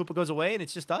say Poopa goes away and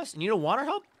it's just us, and you don't want our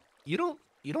help, you don't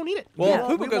need it. Well, Yeah.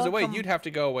 if Poopa we goes away, welcome- you'd have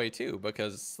to go away too,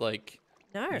 because like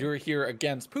No. you're here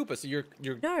against Poopa, so your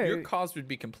No. cause would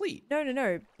be complete.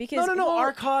 No. Because No. well,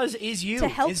 Our cause is you. to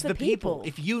help is the the people. people.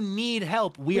 If you need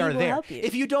help, we We are will there. help you.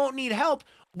 If you don't need help,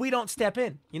 we don't step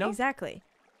in. You know. Exactly.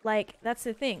 Like that's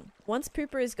the thing. Once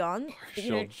Pooper is gone,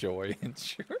 you know, Partial joy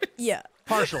insurance. yeah,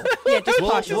 Partial. yeah, just We'll-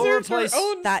 partial. we'll replace-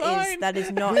 That is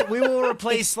not. we will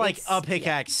replace like it's- a yeah.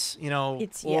 pickaxe, you know,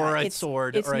 It's or a it's,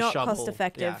 sword it's or a not shovel. cost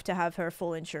effective Yeah. to have her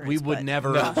full insurance. We would but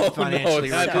never No, financially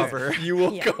no, that is- recover. you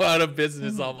will Yeah. go out of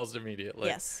business almost immediately.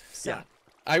 Yes. So. Yeah.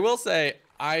 I will say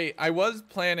I was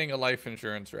planning a life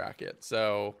insurance racket,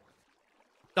 so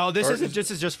Oh, this Or isn't. is-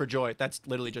 This is just for joy. That's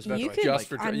literally just for You joy. could- just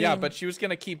for I yeah, mean- but she was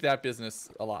gonna keep that business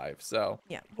alive. So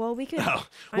Yeah. Well, we could. Oh,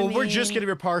 I well, we're just mean,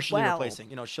 gonna be partially well, replacing.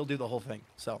 You know, she'll do the whole thing.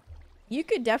 So You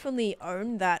could definitely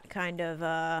own that kind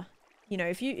of. You know,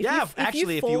 if you Yeah,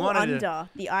 actually, if you fall wanted to- under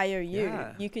the IOU,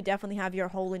 Yeah. you could definitely have your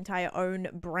whole entire own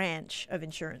branch of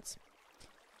insurance.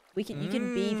 You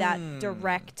can be that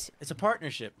direct. it's a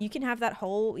partnership. You can have that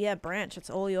whole branch. It's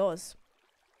all yours.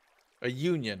 a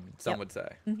union, some Yep. would say.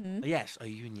 Mm-hmm. Yes, a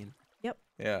union.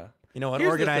 Yeah. You know, an Here's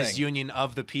the organized thing. union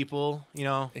of the people. You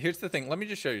know. Here's the thing. Let me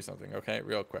just show you something, okay,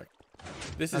 real quick.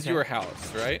 This is Okay. your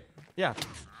house, right? Yeah.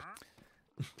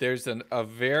 There's a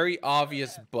very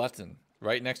obvious button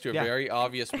right next to a Yeah. very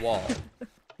obvious wall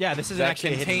Yeah. This is that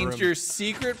actually a hidden contains room. your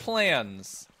secret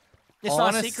plans It's on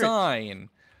not a a secret. sign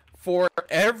for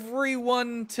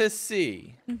everyone to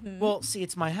see. Well, see,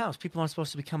 it's my house. People aren't supposed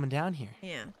to be coming down here.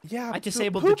 Yeah. Yeah, I but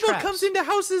disabled the Poopa traps. comes into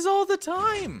houses all the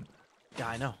time, Yeah,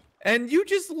 I know. and you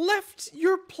just left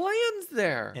your plans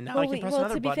there. And now Well, I can press well,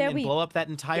 another to be button fair, and we- blow up that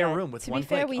entire Yeah, room with to one be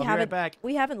fair, click. we I'll be haven't right back.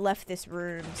 we haven't left this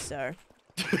room, so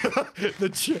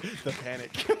the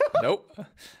panic. Nope,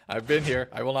 I've been here.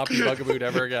 I will not be bugabooed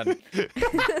ever again.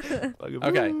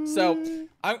 Okay, so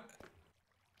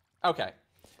okay.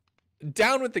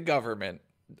 Down with the government.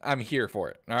 I'm here for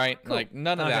it. All right, like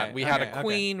none of that. Okay, We had okay, a okay.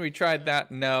 queen. We tried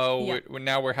that. No, Yeah.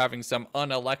 now we're having some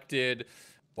unelected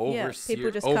overseer,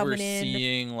 people just coming in,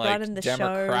 overseeing like running the show.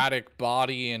 democratic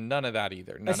body, and none of that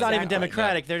either. None It's of not that even right now.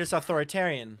 democratic. They're just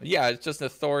authoritarian. Yeah, it's just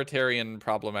authoritarian,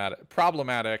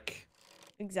 problematic,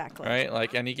 exactly. right?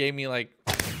 Like, and he gave me like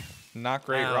not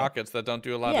great Ow. rockets that don't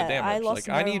do a lot Yeah, of damage. I lost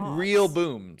Like, I no need hearts. real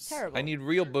booms. Terrible. I need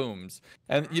real booms.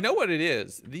 And you know what it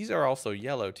is? These are also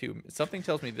yellow too. Something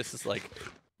tells me this is like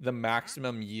the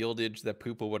maximum yieldage that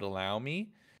Poopa would allow me.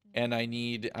 And I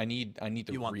need the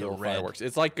You want the real red. fireworks.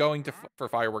 It's like going to for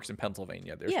fireworks in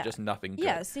Pennsylvania. There's Yeah. just nothing good.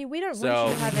 Yeah, see, we don't want So-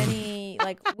 you to have any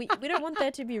like we don't want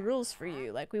there to be rules for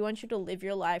you. Like we want you to live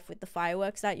your life with the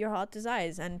fireworks that your heart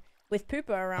desires, and with Poopa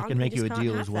around, can we make you just a can't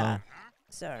deal have as well. that.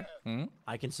 So Hmm?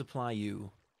 I can supply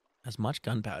you as much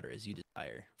gunpowder as you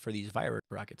desire for these firework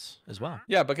rockets as well.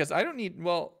 Yeah, because I don't need.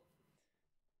 Well,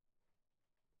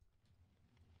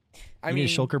 I You mean,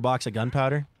 need a shulker box of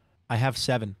gunpowder? I have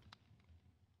 7.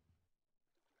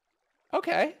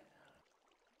 okay.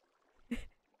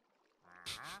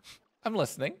 I'm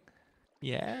listening.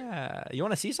 Yeah. You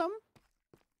want to see some?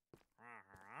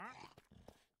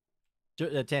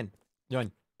 10.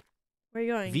 Join. where are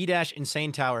you going? V-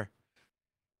 Insane Tower.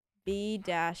 B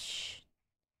dash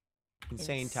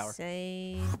Insane Tower.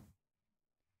 Insane.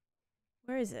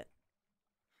 Where is it?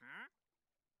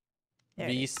 There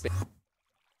it V is. space.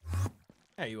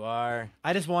 There you are.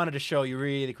 I just wanted to show you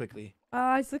really quickly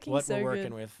Oh, it's looking what so we're working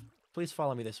good. with. Please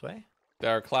follow me this way.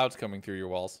 There are clouds coming through your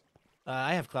walls.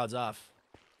 I have clouds off.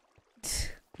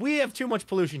 We have too much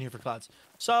pollution here for clouds.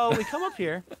 So we come up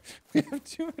here. We have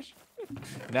too much.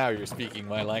 Now you're speaking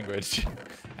my language.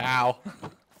 Ow.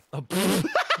 Oh,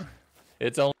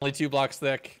 It's only 2 blocks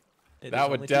thick. It is That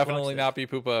would only 2 blocks definitely thick. not be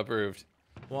Poopa approved.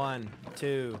 1,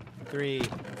 2, 3,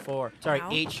 4. Sorry, Ow.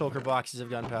 8 shulker boxes of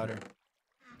gunpowder.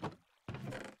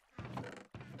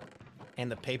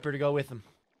 And the paper to go with them.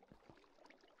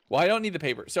 Well, I don't need the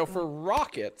paper. So for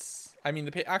rockets, I mean,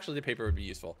 actually the paper would be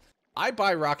useful. I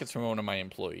buy rockets from one of my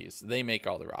employees. They make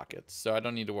all the rockets, so I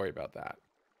don't need to worry about that.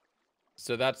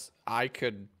 So that's I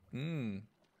could.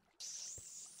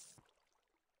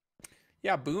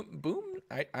 Yeah, boom. I want boom.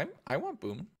 I want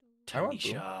boom.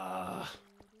 Taneesha.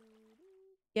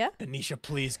 Yeah? Taneesha,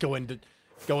 please go into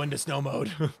snow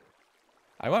mode.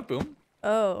 I want boom.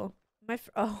 Oh,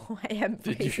 oh, I am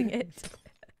Did you- raising it.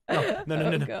 no, Oh,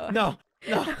 no. God. No.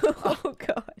 Oh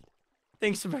god.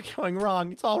 Things are going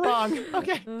wrong. It's all wrong.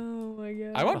 Okay. Oh my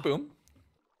god. I want boom.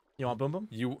 You want boom boom?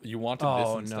 You wanted Oh, this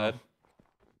no. instead.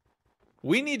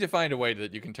 We need to find a way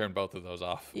that you can turn both of those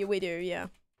off. Yeah, we do. Yeah.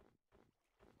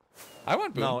 I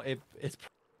want boom. No, it's.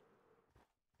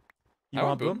 You I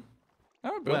want want boom? I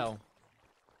want boom. Well,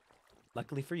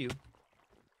 luckily for you,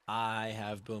 I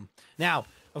have boom. Now,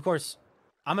 of course,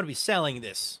 I'm gonna be selling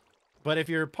this, but if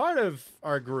you're part of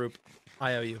our group,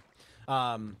 IOU,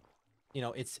 you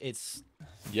know, it's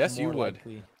Yes, you more would.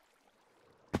 likely-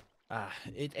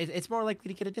 it's more likely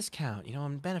to get a discount, you know,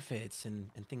 on benefits and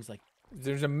things like.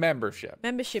 There's a membership.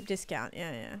 Membership discount.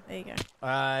 Yeah, yeah. There you go.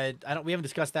 I don't. We haven't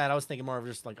discussed that. I was thinking more of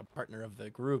just like a partner of the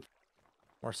group,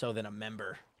 more so than a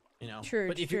member. You know. True,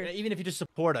 But if true. even if you just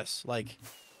support us, like,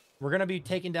 we're gonna be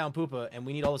taking down Poopa, and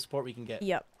we need all the support we can get.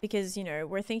 Yep, because you know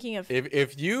we're thinking of.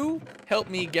 If you help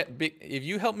me get big, if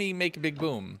you help me make a big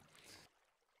boom,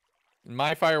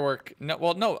 my firework. No,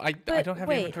 well, no, I don't have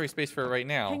wait. inventory space for it right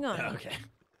now. Hang on. Okay.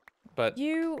 But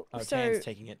You Oh, so Tan's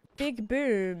taking it. big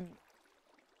boom.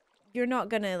 You're not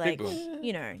gonna like, boom.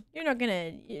 you know, you're not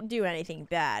gonna do anything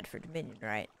bad for Dominion,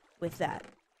 right? With that.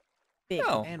 Big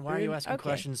No. Man, why are you boom? asking Okay.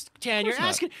 questions? Tan, you're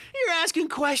course not. asking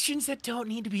questions that don't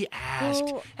need to be asked.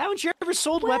 Well- Haven't you ever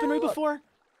sold weaponry well- before?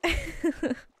 Do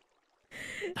you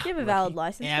have a valid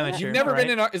license? for Amateur. that? you've never Alright.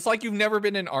 been in. It's like you've never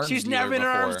been in arms. She's dealer never been in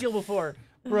an arms before. deal before.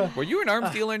 Bruh. Were you an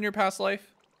arms dealer in your past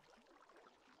life?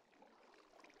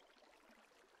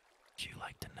 Would you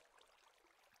like to know?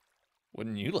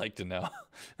 Wouldn't you like to know?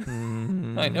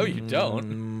 I know you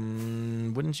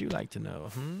don't. Wouldn't you like to know?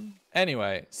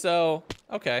 Anyway, so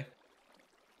okay.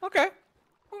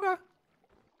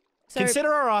 So,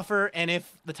 Consider our offer, and if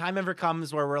the time ever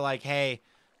comes where we're like, "Hey,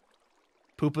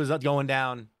 Poopa's going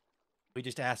down," we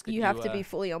just ask that you have to be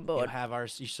fully on you board. have our,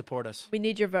 you support us. We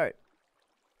need your vote.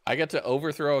 I get to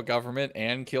overthrow a government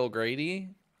and kill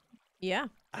Grady. Yeah.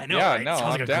 I know. Yeah, right? no, Sounds I'm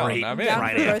like a down. great I'm in. Down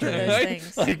Friday for both of afternoon. those Like-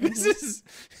 things. like, this is.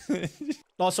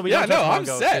 Also, we Yeah, don't no, touch I'm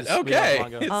Mongo, set. 'cause we love Okay,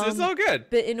 Mongo. it's all good.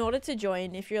 But in order to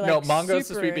join, if you're like No, Mongo's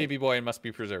the super, sweet baby boy and must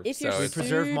be preserved. If you're so We it's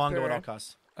preserve Mongo at all super-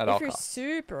 costs. at all if you're costs.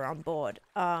 super on board,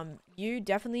 you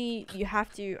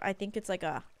have to. I think it's like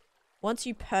once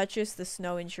you purchase the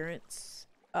snow insurance,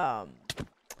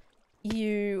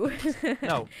 you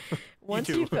No. once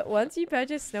do. once you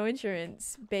purchase snow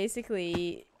insurance,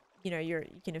 basically, you know, you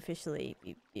can officially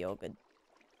be all good.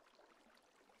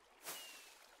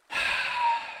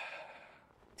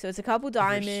 So it's a couple you're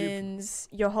super- diamonds,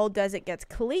 your whole desert gets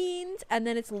cleaned, and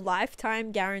then it's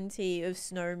lifetime guarantee of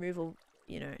snow removal,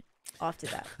 you know, after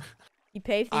that. You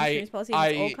pay for the insurance policy,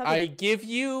 and it's all covered. I give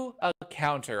you a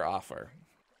counter offer.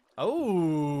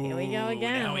 Oh. Here we go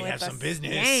again. Now we with have the some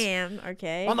business. Scam.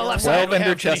 Okay. On the go left on. side. 12 we ender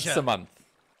have chests Taneesha. a month.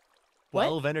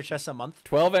 12 ender chests a month.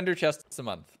 12 ender chests a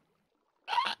month.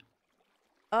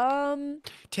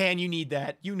 Tan, you need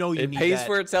that. You know you It need pays that.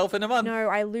 for itself in a month. No,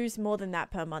 I lose more than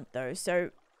that per month though. So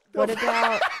what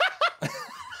about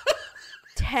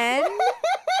 10?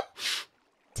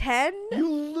 10? You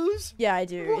lose. Yeah, I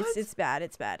do. What? It's bad.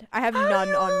 It's bad. I have none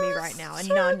on me right now, and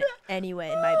none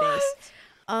anywhere in my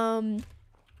base.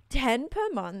 10 per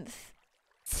month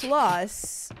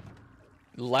plus.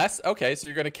 Less? Okay, so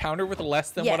you're going to counter with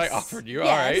less than what I Yes, offered you. yes,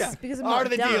 All right. because I'm Art not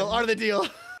of the done. deal. Art of the deal.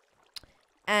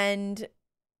 And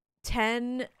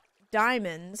 10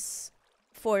 diamonds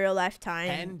for your lifetime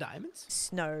 10 diamonds?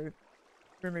 snow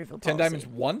removal 10 policy. diamonds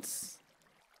once?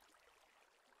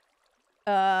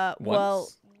 Well,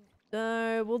 Once?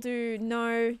 we'll do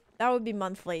no. That would be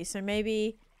monthly, so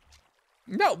maybe.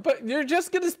 No, but you're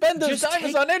just going to spend those Just diamonds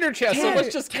take- on ender chests, so No,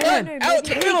 let's just no, cut no, out maybe-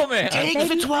 the middleman. Take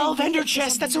Maybe the 12 I need ender it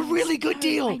chests. because That's a I'm really good no,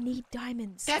 deal. I need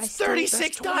diamonds. I That's still-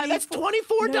 36 diamonds. That's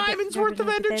 24 No, but- diamonds no, worth but of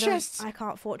no, but ender they don't- chests. I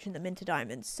can't fortune them into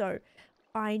diamonds, so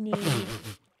I need.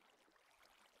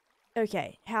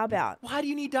 Okay, how about Why do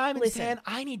you need diamonds, Listen. Tan?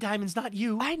 I need diamonds, not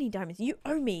you. I need diamonds. You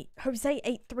owe me. Jose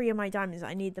ate 3 of my diamonds.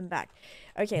 I need them back.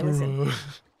 Okay, listen.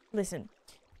 Listen.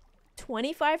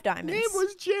 25 diamonds. Name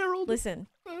was Gerald. Listen.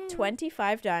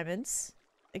 25 diamonds.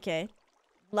 Okay.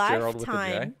 Gerald with a J?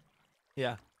 Lifetime.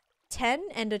 Yeah. 10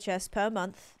 ender chests per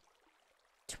month.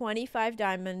 25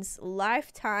 diamonds.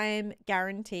 Lifetime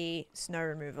guarantee snow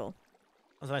removal.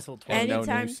 That was a nice little 12. And no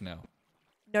Anytime- new snow.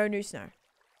 No new snow.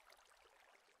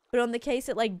 But on the case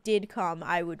it like did come,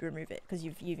 I would remove it because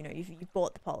you've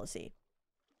bought the policy.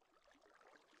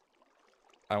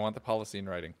 I want the policy in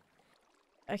writing.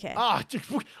 Okay. Ah, you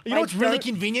know I what's really don't-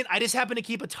 convenient? I just happen to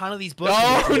keep a ton of these books.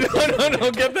 No,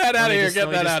 no, get that out of here. Let Get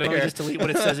me that just- out of let me here. just delete what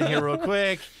it says in here real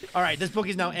quick. All right, this book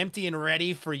is now empty and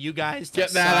ready for you guys to Get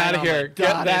that sign out of on my here. Get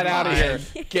dotted that out of here.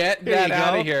 line. Get Here that you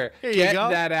out go. of here. Here you Get go.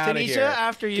 that out of Taneesha, here.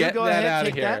 after you, Get go that ahead, out of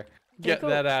take here. that. Get cool.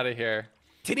 that out of here.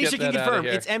 Taneesha Get can that outta confirm.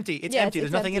 here. It's empty. It's Yeah, empty.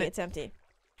 There's nothing in it. It's empty.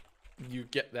 You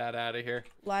get that out of here.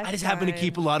 Lifetime. I just happen to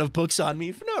keep a lot of books on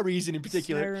me for no reason in Snow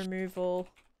particular. removal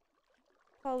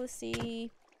policy.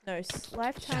 No,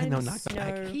 lifetime No, not snow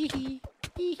back. Hee hee.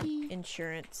 Hee hee.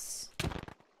 insurance.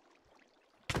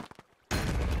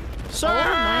 Sir! Oh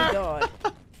my god.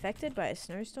 affected by a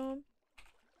snowstorm.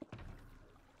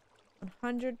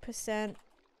 100%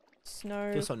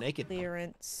 snow Feel so naked.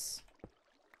 clearance.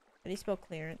 How do you spell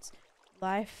clearance?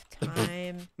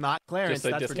 Lifetime Not clearance. Just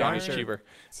like That's for discount darn is sure. cheaper.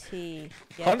 T.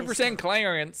 100%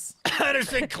 clearance.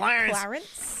 100% clearance.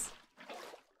 Clarence.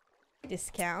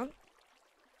 Discount.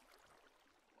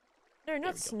 No,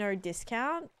 not snow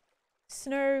discount.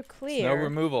 Snow clear. Snow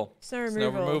removal. Snow Snow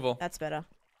removal. removal. That's better.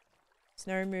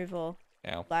 Snow removal.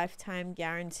 Yeah. Lifetime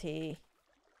guarantee.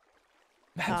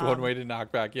 That's one way to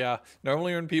knock back. Yeah.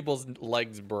 Normally when people's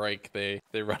legs break, they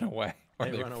run away or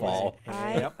They they run away. fall.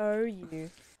 I Yep. owe you.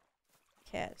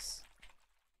 Cares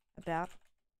about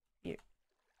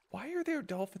Why are there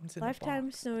dolphins in lifetime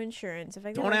the box? snow insurance. If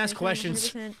I Don't ask questions.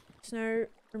 100% snow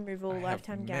removal, I have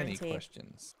lifetime many guarantee.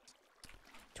 questions.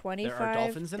 25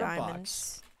 dolphins in a box.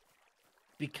 diamonds.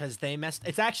 Because they messed.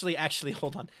 It's actually,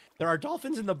 hold on. There are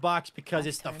dolphins in the box because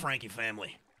it's the Lifetime. Frankie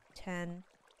family. 10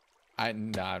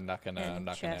 I'm not gonna. And I'm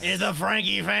not gonna. chest. It's the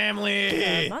Frankie per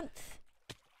family. month.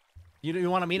 You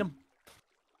want to meet him?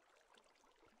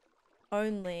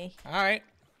 Only. All right.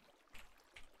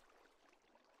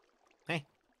 Hey.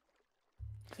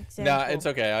 Example. Nah, it's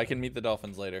okay. I can meet the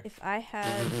dolphins later. If I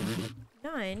had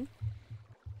 9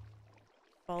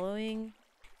 following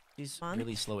He's Month?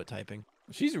 really slow at typing.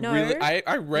 She's No, really. I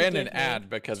ran give an me ad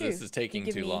because this 2. is taking You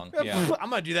give too me- long. Yeah. I'm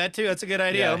gonna do that too. That's a good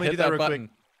idea. Let me hit do that real button.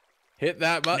 Hit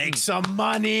that quick. button. Make some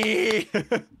money.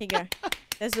 Here you go.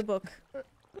 There's the book.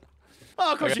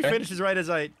 Oh, of course she Okay. finishes right as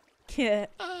I. Yeah.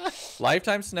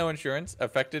 Lifetime snow insurance.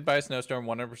 Affected by a snowstorm,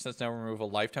 100% snow removal.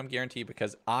 Lifetime guarantee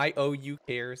because IOU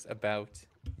cares about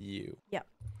you.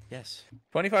 Yes.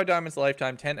 25 diamonds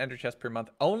lifetime, 10 ender chests per month.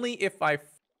 Only if I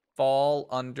fall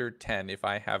under 10. If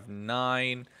I have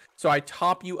 9. So I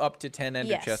top you up to 10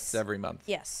 ender Yes. chests every month.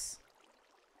 Yes.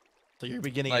 So you're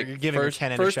beginning. Like you're giving first, her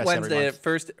 10 ender first chests Wednesday, every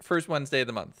month. first Wednesday of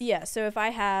the month. Yeah, so if I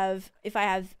have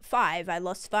 5, I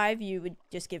lost 5, you would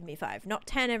just give me 5. Not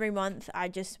 10 every month. I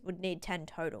just would need 10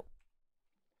 total.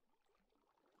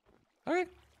 Okay,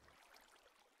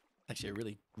 Actually, a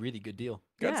really, really good deal.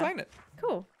 go ahead Yeah. and sign it.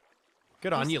 Cool.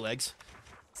 Good on you, legs.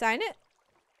 Sign it?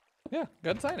 Yeah, go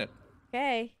ahead and sign it.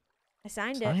 Okay. I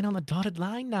signed it. Sign on the dotted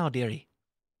line now, dearie.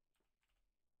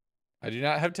 I do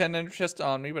not have 10 ender chests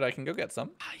on me, but I can go get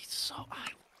some. Okay.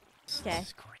 This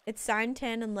is great. It's signed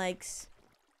 10 and legs.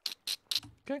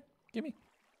 Okay, give me.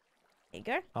 There you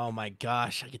go. Oh my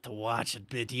gosh, I get to watch a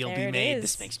big deal There be it made. is.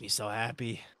 This makes me so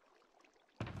happy.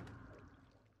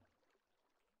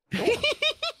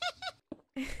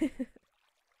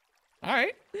 All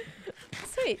right.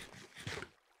 Sweet.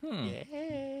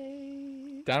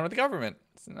 Yay. Down with the government.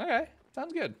 Okay,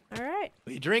 sounds good. All right.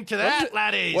 We drink to What that, is it-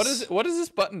 laddies. What does this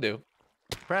button do?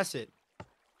 Press it.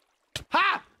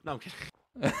 Ha! No, I'm kidding.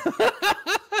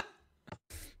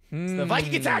 It's the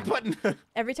Viking attack button.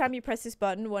 Every time you press this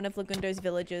button, one of Lagundo's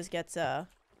villagers gets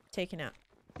taken out.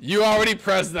 You already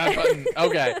pressed that button.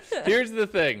 Okay, here's the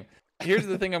thing. Here's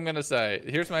the thing I'm gonna say.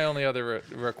 Here's my only other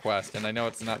request, and I know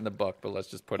it's not in the book, but let's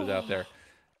just put it out there.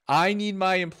 I need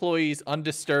my employees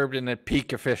undisturbed and at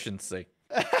peak efficiency.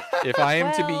 If I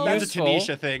am to be Well- That's a useful,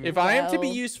 Taneesha thing. if I am to be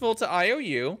Well- useful to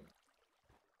IOU,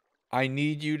 I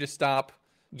need you to stop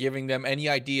giving them any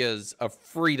ideas of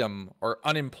freedom or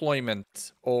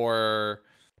unemployment or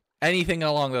anything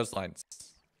along those lines.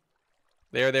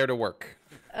 They're there to work.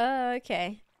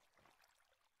 Okay.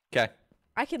 Okay.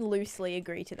 I can loosely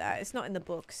agree to that. It's not in the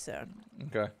book, so.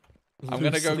 Okay. I'm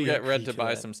gonna go Loosely get Red agree to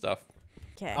buy that. some stuff.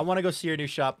 Okay. I want to go see your new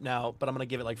shop now, but I'm gonna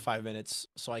give it like 5 minutes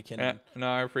so I can Yeah, no,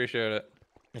 I appreciate it.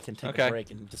 take Okay. a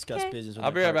break and discuss Okay. business with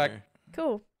I'll my be right back. partner.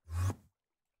 Cool.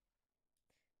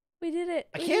 We did it.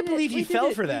 I We can't did it. believe he We did fell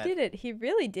it. for that. He did it. He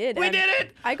really did. We and did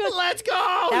it! I got. Let's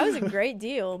go! That was a great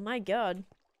deal. My God.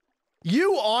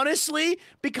 You honestly,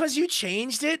 because you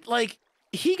changed it, like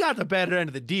he got the better end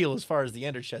of the deal as far as the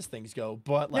ender chest things go.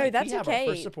 But No, like, that's we have our okay.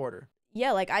 first supporter.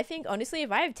 Yeah, like I think honestly,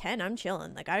 if I have 10, I'm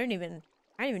chilling. Like I don't even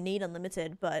need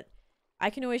unlimited, but I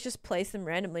can always just place them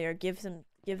randomly or give them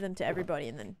to everybody,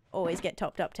 and then always get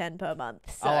topped up 10 per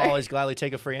month. So. I'll always gladly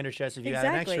take a free ender chest if you have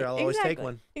an extra. I'll always take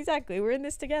one. Exactly. We're in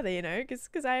this together, you know,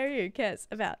 because IOU cares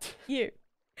about you.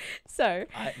 So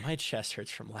My chest hurts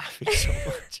from laughing so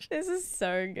much. this is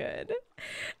so good.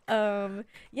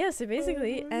 Yeah. So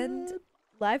basically, and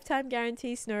lifetime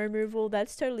guarantee snow removal.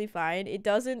 That's totally fine. It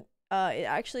doesn't.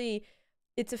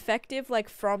 It's effective like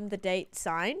from the date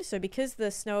signed. So because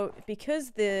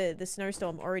the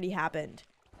snowstorm already happened,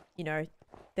 you know,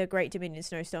 the Great Dominion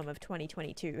snowstorm of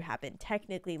 2022 happened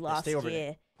technically last stay over there.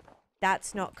 year.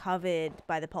 That's not covered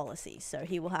by the policy, so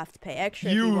he will have to pay extra.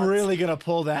 if he You wants- really gonna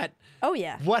pull that? Oh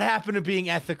yeah. What happened to being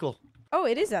ethical? Oh,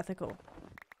 it is ethical.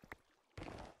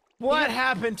 What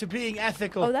happened to being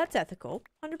ethical? Oh, that's ethical.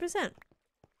 100%.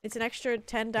 It's an extra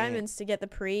 10 diamonds to get the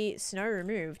pre-snow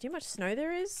removed. Do you know how much snow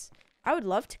there is? I would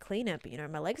love to clean it, but you know,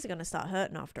 my legs are going to start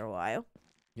hurting after a while.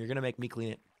 You're gonna make me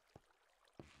clean it.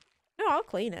 No, I'll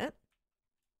clean it.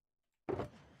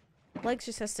 Legs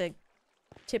just has to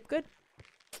tip good.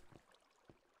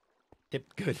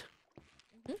 Tip good.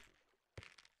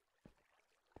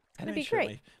 That'd be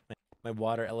great. My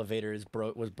water elevator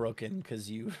was broken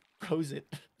because you froze it.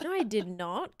 No, I did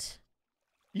not.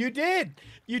 You did.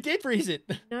 You did freeze it.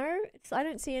 No, I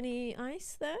don't see any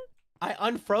ice there. I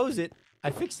unfroze it. I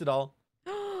fixed it all.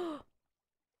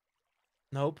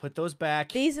 No, put those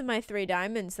back. These are my 3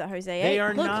 diamonds that Jose ate. They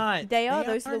are Look, not. They are.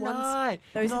 Those are the ones. Not.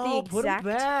 Those are the Put 'em exact.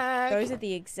 back. Those are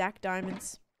the exact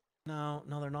diamonds. No,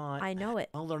 they're not. I know it.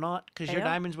 No, they're not. Because They your are.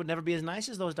 diamonds would never be as nice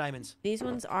as those diamonds. These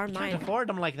ones are You mine. can't afford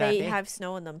them like that. They eh? have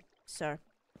snow on them, so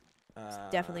it's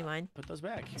definitely mine. Put those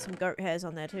back. Some goat hairs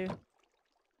on there too.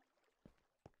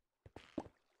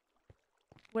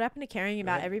 What happened to caring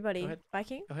about ahead, everybody, go ahead.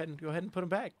 Viking? Go ahead and put them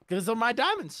back. Because they're my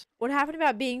diamonds. What happened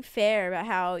about being fair about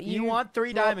how You want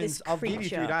 3 brought diamonds? this I'll give you 3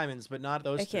 creature- diamonds, but not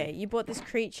those. Okay, you brought this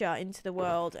creature into the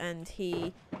world and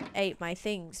he ate my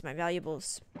things, my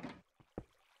valuables.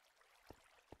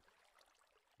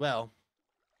 Well,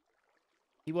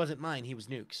 he wasn't mine. He was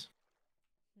Nuke's.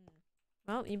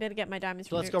 Well, you better get my diamonds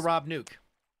So from let's go Nuke's. rob Nuke.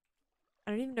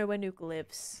 I don't even know where Nuke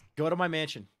lives. Go to my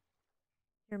mansion.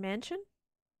 Your mansion?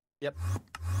 Yep.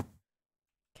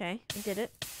 Okay, I did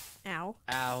it. Ow.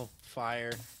 Ow.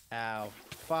 Fire. Ow.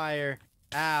 Fire.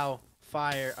 Ow.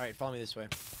 Fire. All right, follow me this way.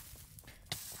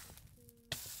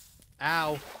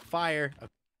 Ow. Fire. Okay.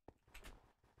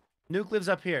 Nuke lives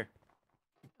up here.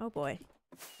 Oh boy.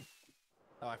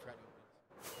 Oh, I forgot.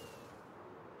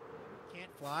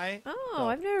 Can't fly. Oh, Go.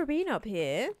 I've never been up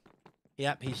here.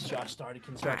 Yep, he's just started Alright,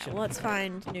 construction. well, let's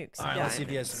find Nuke's All right, let's see if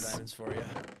he has some diamonds. diamonds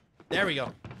for you. There we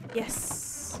go.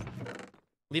 Yes.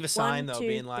 Leave a sign though, 2,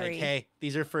 being like, 3. "Hey,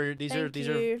 these are Thank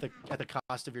you. at the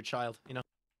cost of your child." You know,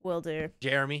 Will do.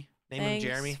 Jeremy. Name Thanks him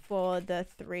Jeremy. for the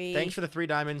 3 Thanks for the 3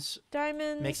 diamonds.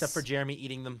 diamonds. Makes up for Jeremy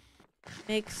eating them.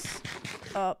 Makes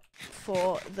up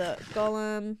for the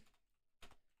golem.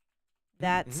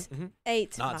 That's Mhm, mhm.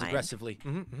 8 Nods mine. aggressively.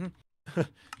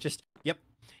 Just yep.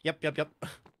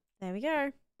 There we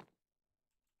go.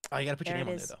 Oh, you gotta put your There name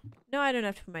it on is. there No, I don't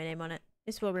have to put my name on it.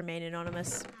 This will remain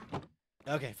anonymous. though.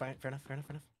 Okay, fine, fair enough.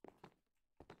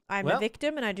 I'm a Well-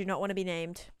 victim and I do not want to be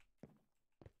named.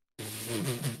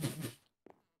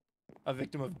 A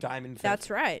victim of diamond theft. That's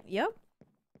right. Yep.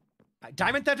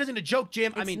 Diamond theft isn't a joke,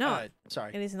 Jim. I It's mean, not.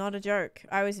 sorry. It is not a joke.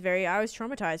 I was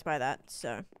traumatized by that,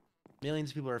 so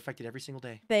Millions of people are affected every single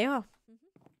day. they are.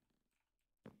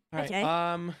 All right. Okay.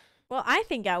 Well, I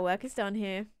think our work is done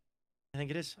here. I think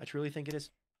it is. I truly think it is.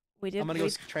 We did. I'm gonna go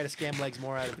try to scam legs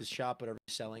more out of his shop, whatever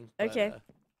he's selling. but, Okay.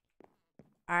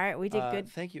 All right, we did good.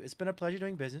 Thank you. It's been a pleasure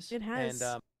doing business. It has.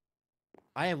 And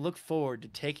I look forward to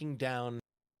taking down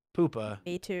Poopa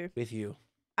Me too. with you.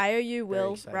 IOU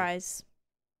will excited. rise.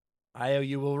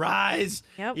 IOU will rise.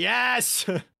 Yep. Yes.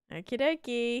 Okie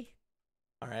dokie.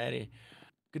 Alrighty.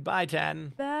 Goodbye, Tan.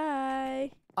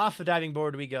 Bye. Off the diving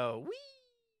board we go. Whee!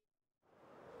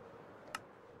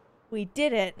 We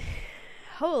did it.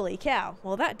 Holy cow.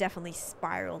 Well, that definitely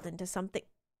spiraled into something.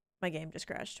 My game just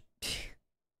crashed.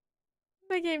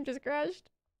 My game just crashed.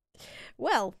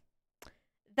 Well,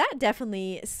 that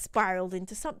definitely spiraled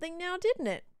into something now, didn't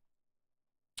it?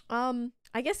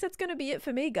 I guess that's going to be it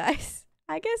for me, guys.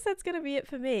 I guess that's going to be it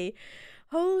for me.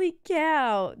 Holy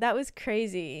cow. That was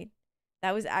crazy.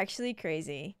 That was actually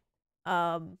crazy.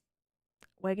 We're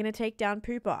going to take down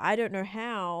Poopa. I don't know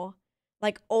how.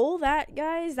 Like, all that,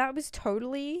 guys, that was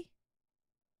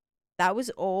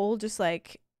all just,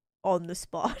 like, on the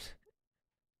spot.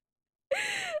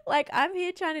 Like, I'm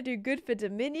here trying to do good for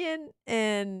Dominion,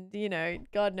 and, you know,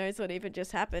 God knows what even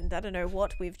just happened. I don't know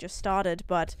what we've just started,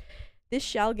 but this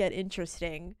shall get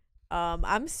interesting.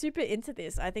 I'm super into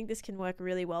this. I think this can work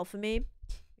really well for me.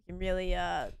 We can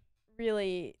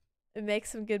really make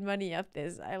some good money up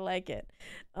this. I like it.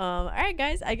 Alright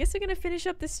guys, I guess we're gonna finish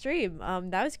up the stream.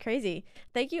 That was crazy.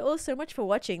 Thank you all so much for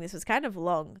watching. This was kind of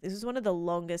long. This was one of the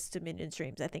longest Dominion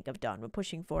streams I think I've done. We're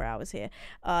pushing 4 hours here.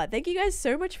 Thank you guys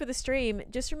so much for the stream.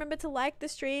 Just remember to like the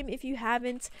stream if you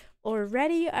haven't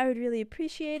already. I would really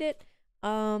appreciate it.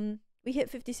 We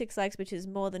hit 56 likes, which is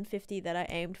more than 50 that I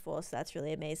aimed for, so that's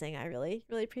really amazing. I really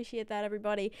appreciate that,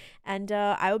 everybody. And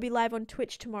I will be live on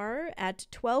Twitch tomorrow at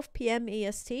 12 p.m.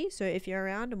 EST, so if you're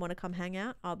around and want to come hang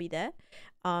out, I'll be there.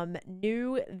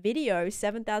 New video,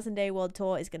 7,000 Day World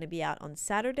Tour, is going to be out on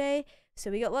Saturday, so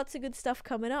we got lots of good stuff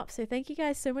coming up. So thank you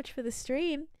guys so much for the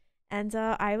stream, and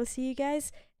I will see you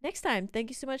guys next time. Thank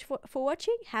you so much for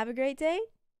watching. Have a great day.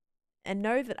 And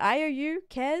know that IOU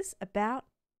cares about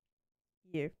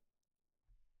you.